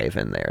 5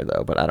 in there,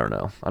 though. But I don't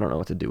know. I don't know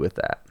what to do with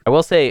that. I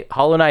will say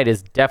Hollow Knight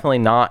is definitely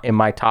not in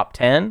my top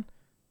 10,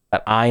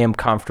 but I am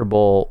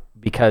comfortable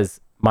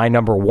because my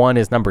number 1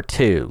 is number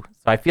 2.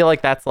 So I feel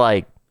like that's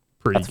like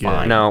pretty that's good.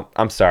 fine. No,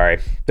 I'm sorry.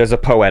 There's a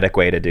poetic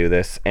way to do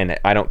this, and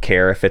I don't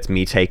care if it's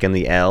me taking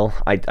the L.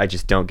 I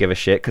just don't give a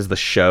shit because the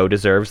show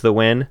deserves the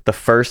win. The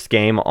first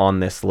game on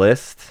this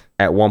list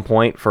at one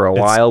point for a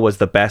while was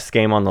the best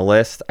game on the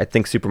list. I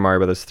think Super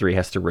Mario Bros. 3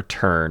 has to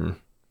return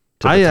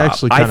to the I top.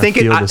 actually kinda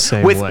feel the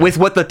same way. With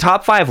what the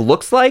top 5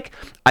 looks like,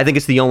 I think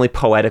it's the only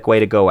poetic way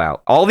to go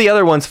out. All the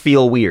other ones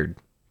feel weird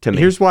to me.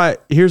 Here's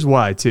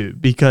why too,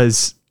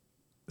 because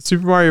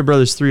Super Mario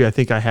Brothers 3, I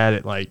think I had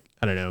it like,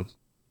 I don't know,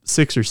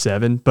 6 or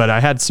 7, but I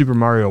had Super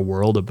Mario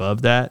World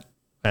above that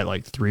at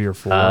like 3 or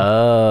 4.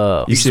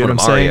 Oh. You just see what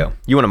want I'm a Mario. saying?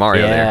 You want a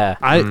Mario Yeah. there.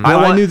 I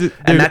knew that there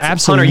and that's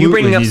absolutely Hunter. You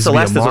bringing up needs to be a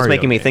Celeste is what's Mario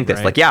making me game, think this.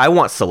 right? Like, yeah, I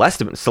want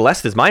Celeste.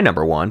 Celeste is my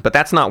number 1, but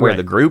that's not where Right.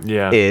 the group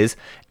Yeah. is,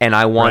 and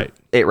I want Right.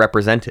 it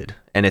represented,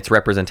 and its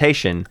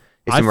representation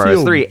is I Super Mario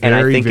feel 3, and I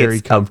very, think very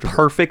it's a comfortable.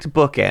 perfect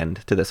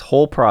bookend to this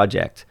whole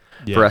project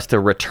for Yeah. us to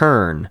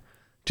return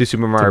to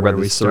Super Mario where we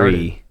Brothers started.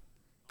 3.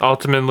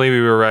 Ultimately,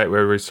 we were right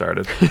where we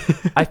started.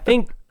 I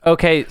think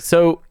okay,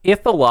 so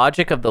if the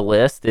logic of the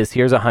list is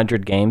here's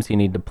 100 games you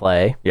need to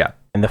play, Yeah.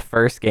 and the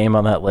first game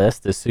on that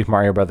list is Super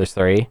Mario Brothers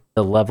 3,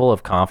 the level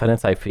of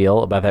confidence I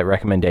feel about that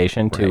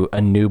recommendation to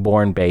a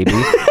newborn baby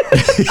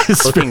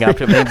looking up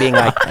to me being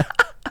like,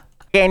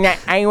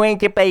 I want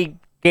to play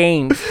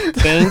games,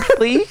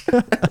 please?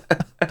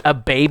 A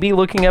baby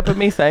looking up at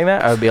me saying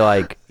that, I would be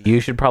like, you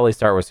should probably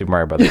start with Super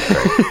Mario Brothers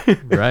 3.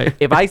 Right.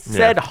 If I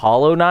said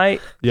Hollow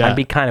Knight, Yeah. I'd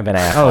be kind of an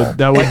asshole. Oh,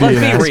 that would be Let's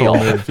an be asshole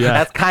real. move, yeah.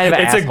 That's kind of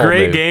an It's a asshole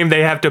great move. game.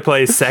 They have to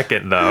play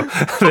second, though.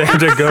 They have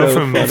to go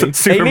from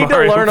Super They need to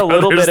Mario learn a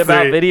little Brothers bit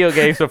about 3. video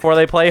games before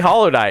they play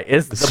Hollow Knight.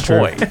 Is the true.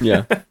 point?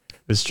 Yeah.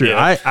 It's true. Yeah.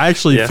 I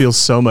actually Yeah. feel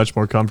so much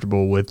more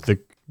comfortable with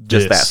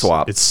Just that this.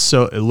 swap.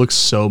 It looks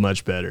so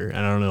much better. And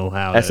I don't know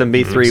how.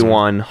 SMB 3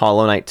 1,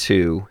 Hollow Knight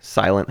 2,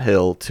 Silent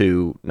Hill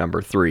 2,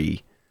 number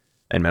 3,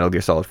 and Metal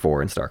Gear Solid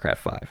 4 and StarCraft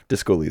 5,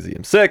 Disco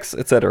Elysium 6,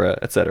 etc.,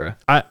 etc.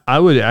 I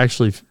would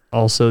actually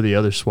also, the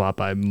other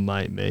swap I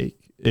might make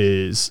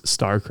is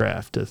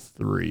StarCraft to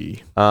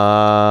 3,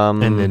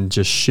 and then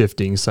just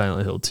shifting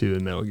Silent Hill 2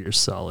 and Metal Gear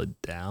Solid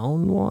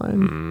down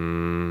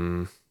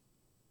 1.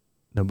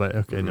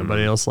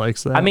 Nobody else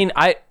likes that. I mean,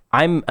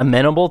 I'm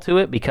amenable to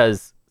it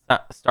because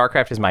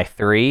StarCraft is my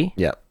 3.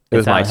 Yep. It and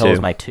was mine Silent Hill is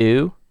too. my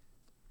 2.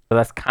 So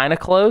that's kind of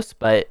close,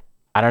 but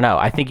I don't know.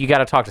 I think you got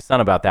to talk to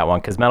Sun about that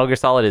one because Metal Gear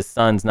Solid is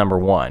Sun's number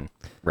 1.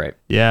 Right.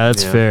 yeah,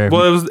 that's Yeah. fair.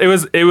 Well,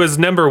 it was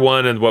number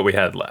 1 and what we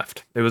had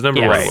left. It was number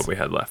Yes. 1 and what we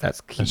had left.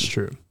 That's key. That's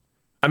true.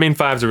 I mean,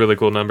 5's a really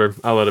cool number.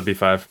 I'll let it be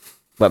 5.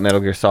 Let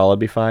Metal Gear Solid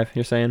be 5,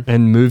 you're saying?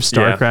 and move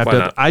Yeah, StarCraft why up.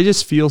 not? I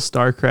just feel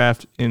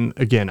StarCraft, and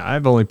again,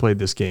 I've only played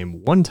this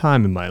game one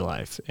time in my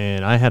life,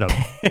 and I had a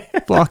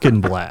fucking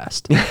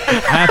blast.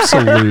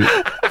 Absolute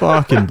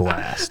fucking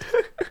blast.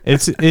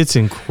 It's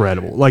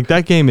incredible. Like,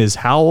 that game is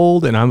how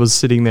old? And I was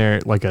sitting there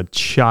like a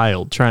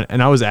child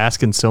and I was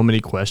asking so many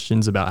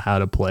questions about how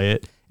to play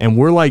it. And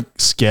we're like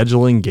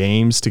scheduling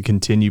games to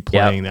continue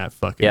playing that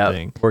fucking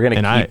thing. We're going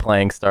And to keep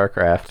playing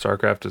StarCraft.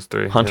 StarCraft is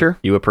 3. Hunter,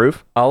 you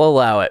approve? I'll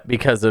allow it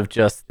because of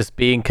just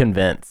being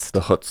convinced.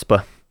 The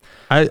chutzpah.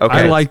 I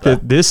Okay. like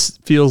that. This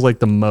feels like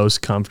the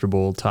most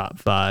comfortable top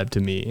 5 to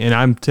me, and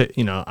I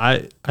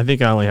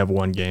think I only have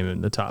one game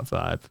in the top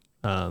 5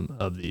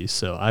 of these,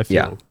 so I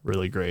feel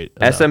really great.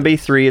 about SMB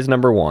 3 is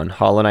number 1,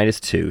 Hollow Knight is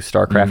 2,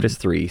 StarCraft is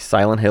 3,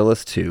 Silent Hill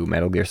is 2,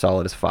 Metal Gear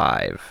Solid is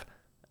 5,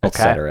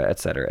 etc.,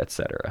 etc.,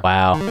 etc.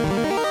 Wow.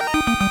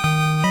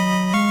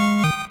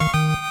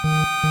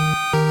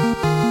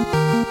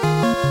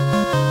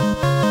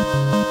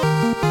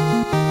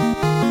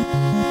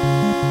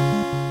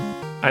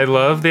 I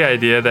love the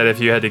idea that if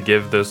you had to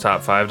give those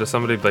top 5 to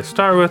somebody, like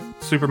start with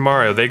Super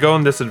Mario. They go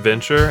on this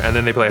adventure and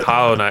then they play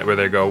Hollow Knight where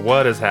they go,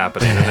 what is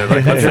happening? And they're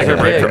like, let's take a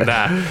break from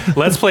that.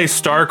 Let's play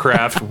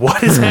StarCraft.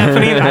 What is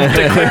happening? I have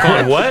to click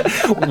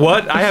on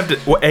what? I have to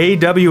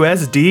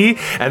AWSD,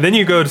 and then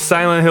you go to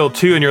Silent Hill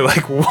 2 and you're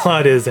like,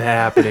 what is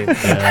happening?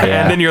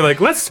 And then you're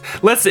like,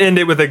 let's end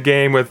it with a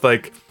game with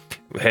like,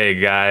 hey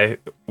guy,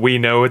 we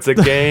know it's a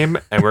game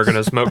and we're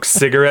gonna smoke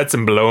cigarettes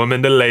and blow them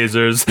into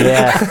lasers.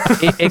 Yeah.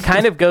 it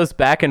kind of goes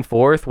back and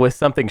forth with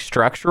something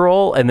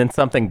structural and then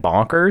something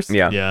bonkers.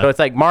 Yeah. Yeah. So it's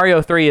like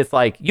Mario 3 is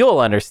like, you'll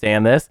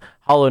understand this.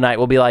 Hollow Knight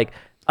will be like,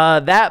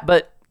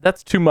 but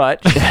that's too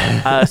much.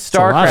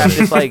 StarCraft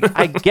is like,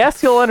 I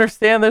guess you'll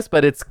understand this,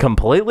 but it's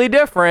completely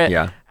different.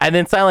 Yeah. And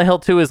then Silent Hill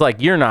 2 is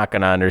like, you're not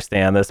going to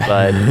understand this,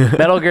 but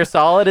Metal Gear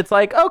Solid, it's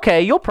like,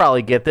 okay, you'll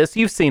probably get this.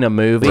 You've seen a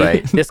movie.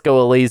 Right.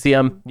 Disco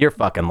Elysium, you're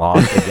fucking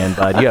lost again,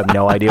 bud. You have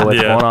no idea what's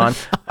going on.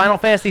 Final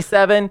Fantasy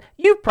 7,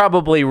 you've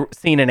probably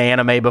seen an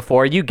anime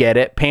before. You get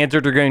it.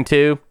 Panzer Dragoon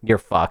 2, you're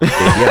fucked, dude. You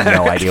have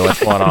no idea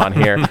what's going on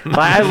here. But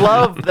I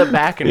love the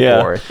back and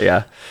forth.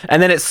 Yeah.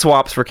 And then it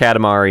swaps for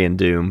Katamari and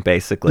Doom,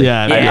 basically.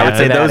 Yeah, I would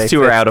say that those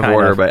two are it's out of kind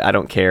order, of- but I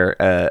don't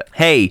care.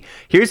 Hey,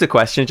 here's a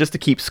question just to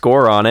keep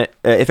score on it.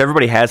 If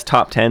everybody has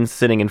top 10s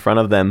sitting in front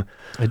of them,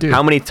 I do.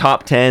 how many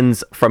top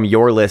 10s from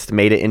your list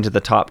made it into the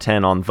top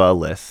 10 on the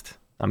list?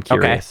 I'm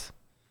curious.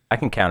 I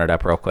can count it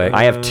up real quick.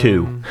 I have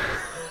 2.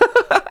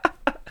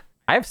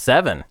 I have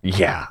 7.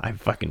 Yeah, I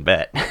fucking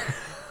bet.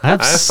 I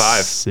have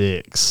 5.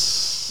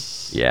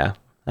 6. Yeah,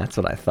 that's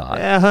what I thought.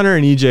 Yeah, Hunter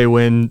and EJ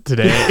win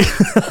today.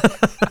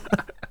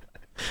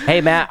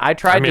 Hey, Matt, I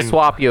tried to mean-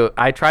 swap Super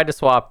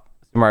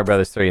Mario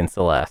Brothers 3 and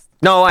Celeste.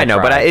 No, I know,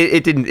 but tried.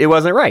 it didn't. It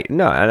wasn't right.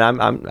 No, and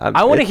I'm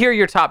I want to hear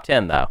your top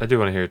 10, though. I do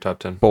want to hear your top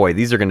 10. Boy,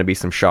 these are going to be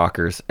some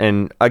shockers.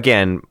 And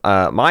again,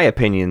 my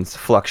opinions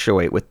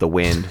fluctuate with the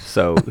wind,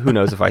 so who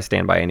knows if I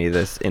stand by any of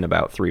this in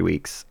about 3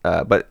 weeks.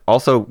 But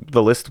also,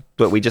 the list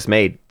that we just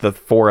made, the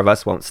 4 of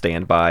us won't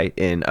stand by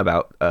in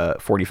about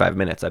 45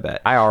 minutes, I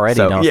bet. I already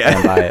So, don't yeah.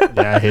 stand by it.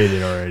 Yeah, I hate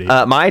it already.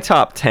 My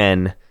top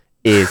 10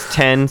 is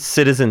 10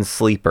 Citizen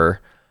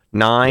Sleeper,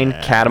 9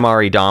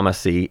 Katamari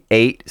Damacy,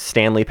 8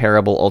 Stanley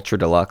Parable Ultra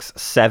Deluxe,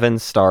 7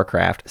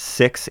 StarCraft,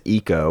 6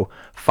 Eco,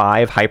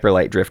 5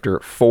 Hyperlight Drifter,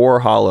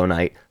 4 Hollow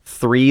Knight,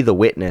 3 The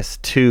Witness,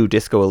 2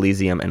 Disco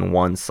Elysium, and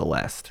 1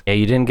 Celeste. Yeah,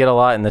 you didn't get a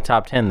lot in the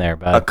top 10 there, A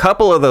but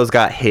couple of those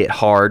got hit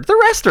hard. The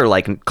rest are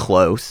like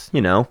close, you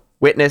know.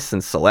 Witness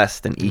and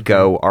Celeste and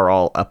Eco are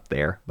all up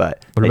there,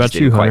 but What they about just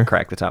didn't you, quite Hunter?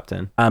 crack the top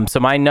 10. so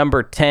my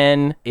number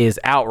 10 is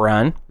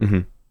Outrun. Mm-hmm.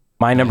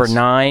 My number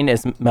 9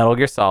 is Metal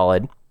Gear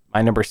Solid.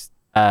 My number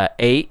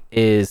 8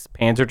 is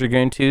Panzer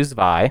Dragoon 2's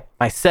Vi.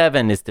 My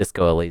 7 is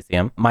Disco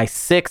Elysium. My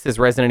 6 is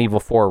Resident Evil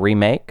 4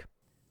 Remake.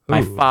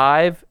 My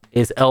 5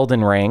 is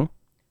Elden Ring.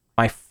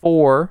 My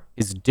 4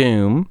 is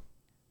Doom.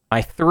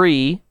 My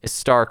 3 is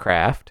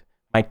StarCraft.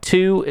 My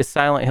 2 is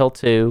Silent Hill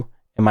 2.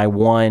 And my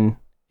 1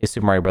 is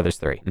Super Mario Brothers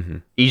 3.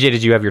 EJ,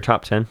 did you have your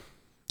top 10?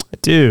 I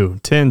do.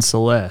 10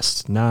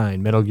 Celeste,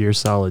 9 Metal Gear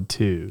Solid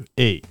 2,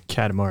 8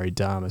 Katamari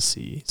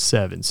Damacy,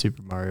 7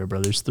 Super Mario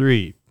Brothers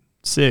 3,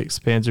 6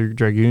 Panzer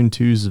Dragoon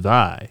 2's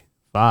Vi,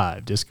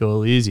 5 Disco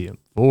Elysium,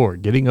 4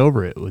 Getting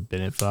Over It with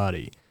Bennett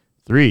Foddy,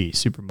 3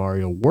 Super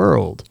Mario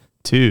World,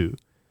 2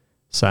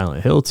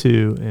 Silent Hill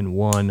 2, and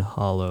 1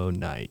 Hollow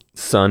Knight.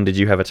 Son, did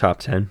you have a top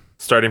 10?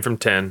 Starting from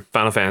 10,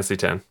 Final Fantasy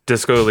 10,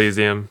 Disco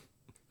Elysium,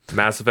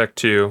 Mass Effect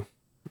 2,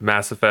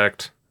 Mass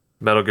Effect,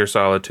 Metal Gear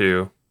Solid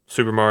 2,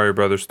 Super Mario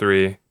Brothers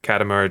 3,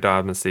 Katamari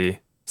Damacy,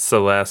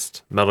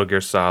 Celeste, Metal Gear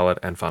Solid,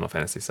 and Final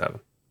Fantasy 7.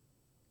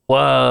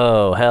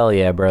 Whoa, hell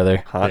yeah, brother.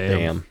 Hot Damn.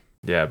 damn.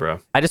 Yeah, bro.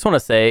 I just want to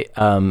say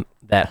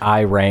that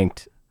I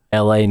ranked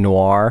LA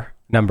Noir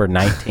number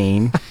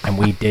 19, and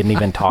we didn't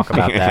even talk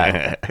about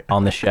that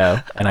on the show.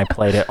 And I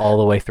played it all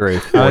the way through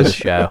for the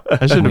show.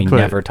 I should've and we put-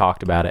 never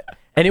talked about it.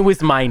 And it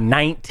was my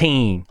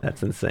 19.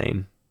 That's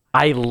insane.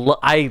 I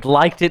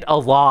liked it a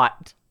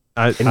lot.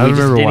 I And we just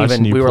remember didn't watching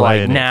even, you we were like,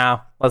 playing it. nah,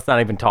 let's not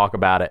even talk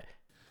about it.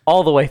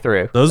 all the way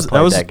through. Those I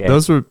played that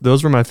game.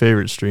 those were my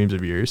favorite streams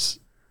of yours.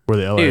 Were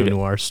the LA Dude,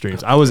 Noir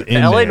streams? I was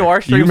in LA there. Noir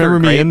Do streams you remember were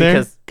me great in there?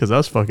 because Because I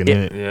was fucking in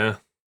it. Yeah.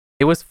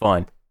 It was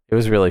fun. It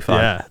was really fun.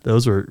 Yeah,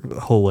 those were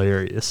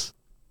hilarious.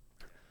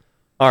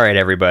 All right,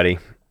 everybody.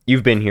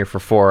 You've been here for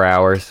 4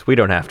 hours. We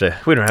don't have to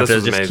This just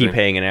was amazing. keep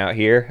hanging out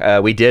here.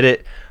 We did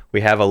it.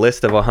 We have a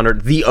list of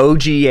 100, the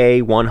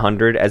OGA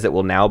 100, as it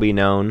will now be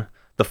known.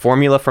 The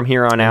formula from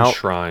here on out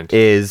Enshrined.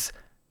 is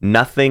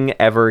nothing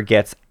ever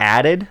gets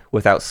added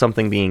without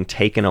something being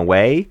taken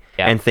away,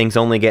 Yeah. and things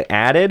only get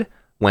added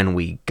when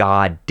we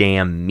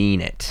goddamn mean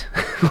it,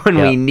 when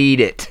we Yep. need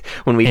it.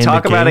 When we And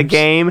talk the about a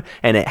games? game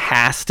and it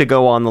has to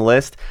go on the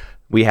list,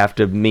 we have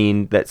to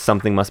mean that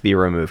something must be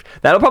removed.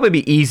 That'll probably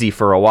be easy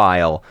for a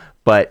while,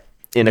 but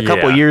in a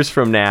couple Yeah. years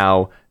from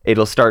now,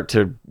 it'll start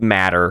to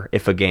matter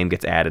if a game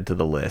gets added to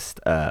the list.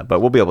 But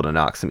we'll be able to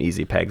knock some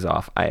easy pegs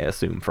off, I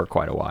assume, for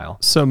quite a while.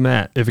 So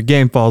Matt, if a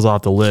game falls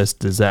off the list,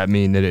 does that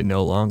mean that it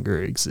no longer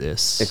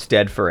exists? It's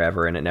dead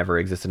forever, and it never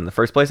existed in the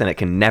first place, and it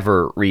can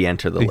never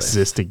re-enter the list.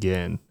 exist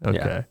again.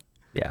 Okay.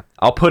 Yeah,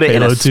 I'll put it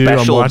in Halo a 2, I'm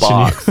special watching you.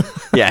 box.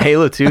 Yeah,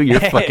 Halo 2, you're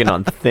fucking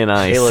on thin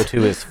ice. Halo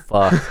 2 is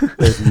fucked.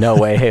 There's no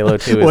way Halo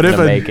 2 is What going if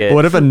to make it.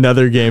 what if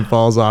another game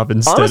falls off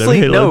instead Honestly,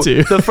 of Halo no.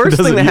 2? The first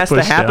Doesn't thing that get has to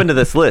pushed happen out? to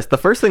this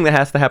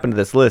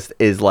list,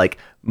 is like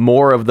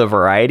more of the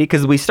variety,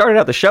 because we started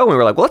out the show and we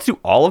were like, well, let's do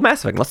all of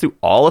Mass Effect, and let's do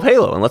all of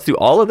Halo, and let's do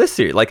all of this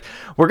series. Like,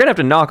 we're gonna have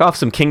to knock off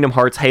some Kingdom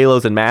Hearts,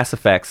 Halos, and Mass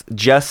Effects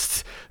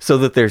just so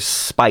that there's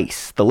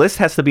spice. The list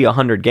has to be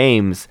 100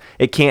 games.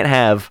 It can't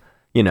have,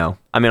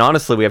 I mean,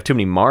 honestly, we have too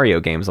many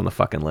Mario games on the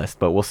fucking list,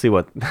 but we'll see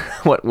what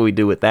we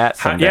do with that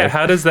someday.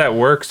 How does that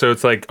work? So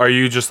it's like, are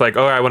you just like,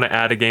 oh, I want to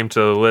add a game to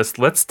the list.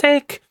 Let's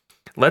take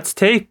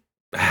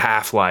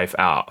Half-Life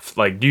out.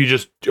 Like, do you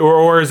just,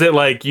 or is it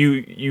like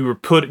you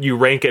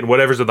rank it and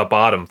whatever's at the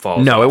bottom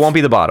falls No, off? it won't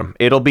be the bottom.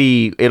 It'll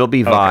be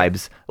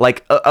vibes.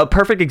 Like a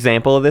perfect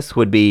example of this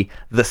would be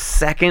the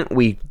second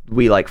we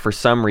like for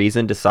some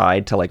reason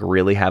decide to like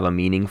really have a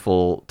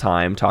meaningful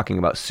time talking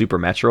about Super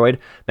Metroid.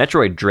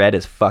 Metroid Dread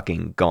is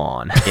fucking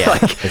gone. Yeah,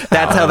 like,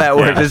 that's how that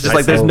works. Yeah, It's just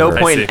like that's there's no over.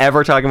 point I in see.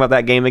 ever talking about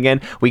that game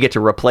again. We get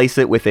to replace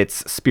it with its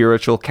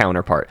spiritual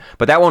counterpart.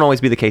 But that won't always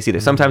be the case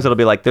either. Sometimes it'll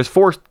be like there's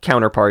 4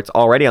 counterparts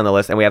already on the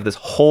list, and we have this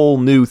whole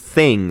new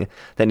thing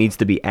that needs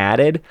to be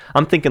added.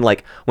 I'm thinking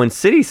like when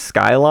City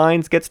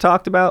Skylines gets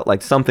talked about,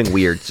 like something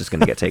weird's just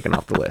going to get taken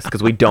off the list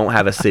because we don't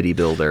have a city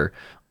builder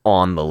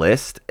on the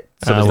list.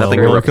 So there's nothing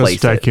to Roller replace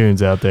Coaster it.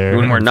 Tycoon's out there.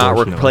 When we're not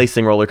unfortunately.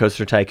 replacing Roller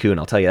Coaster Tycoon,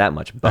 I'll tell you that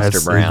much. Buster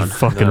That's, Brown. You're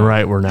fucking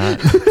right, we're not.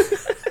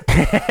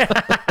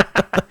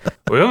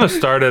 We almost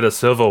started a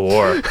civil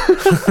war.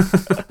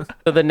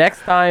 So the next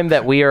time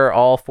that we are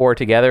all 4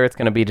 together, it's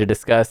going to be to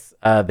discuss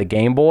the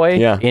Game Boy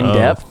in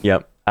depth.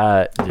 Yep.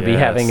 To be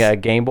having a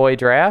Game Boy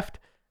draft.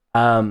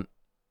 And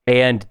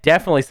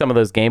definitely some of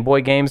those Game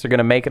Boy games are going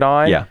to make it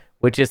on, Yeah.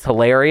 which is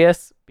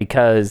hilarious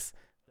because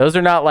those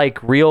are not like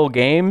real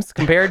games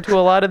compared to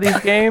a lot of these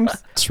games.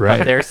 That's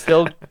right. They're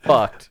still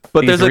fucked.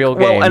 But these there's real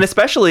games. and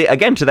especially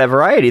again to that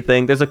variety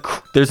thing,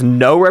 there's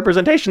no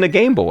representation of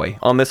Game Boy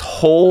on this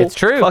whole It's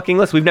true. fucking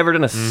list. We've never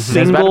done a about to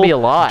single be a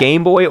lot.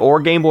 Game Boy or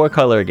Game Boy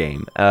Color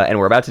game, and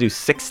we're about to do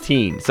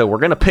 16. So we're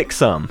gonna pick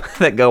some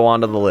that go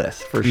onto the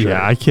list for sure.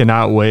 Yeah, I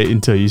cannot wait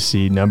until you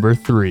see number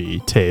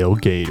 3,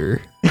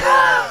 Tailgater.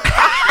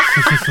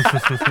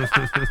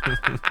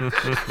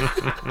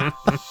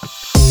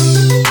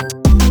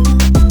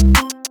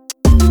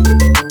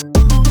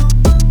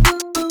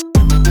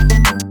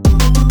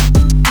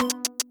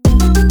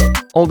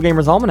 Old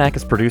Gamers Almanac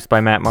is produced by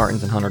Matt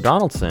Martins and Hunter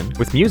Donaldson,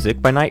 with music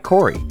by Night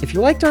Corey. If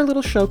you liked our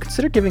little show,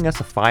 consider giving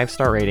us a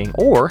 5-star rating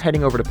or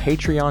heading over to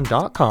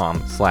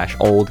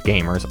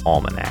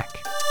patreon.com/oldgamersalmanac.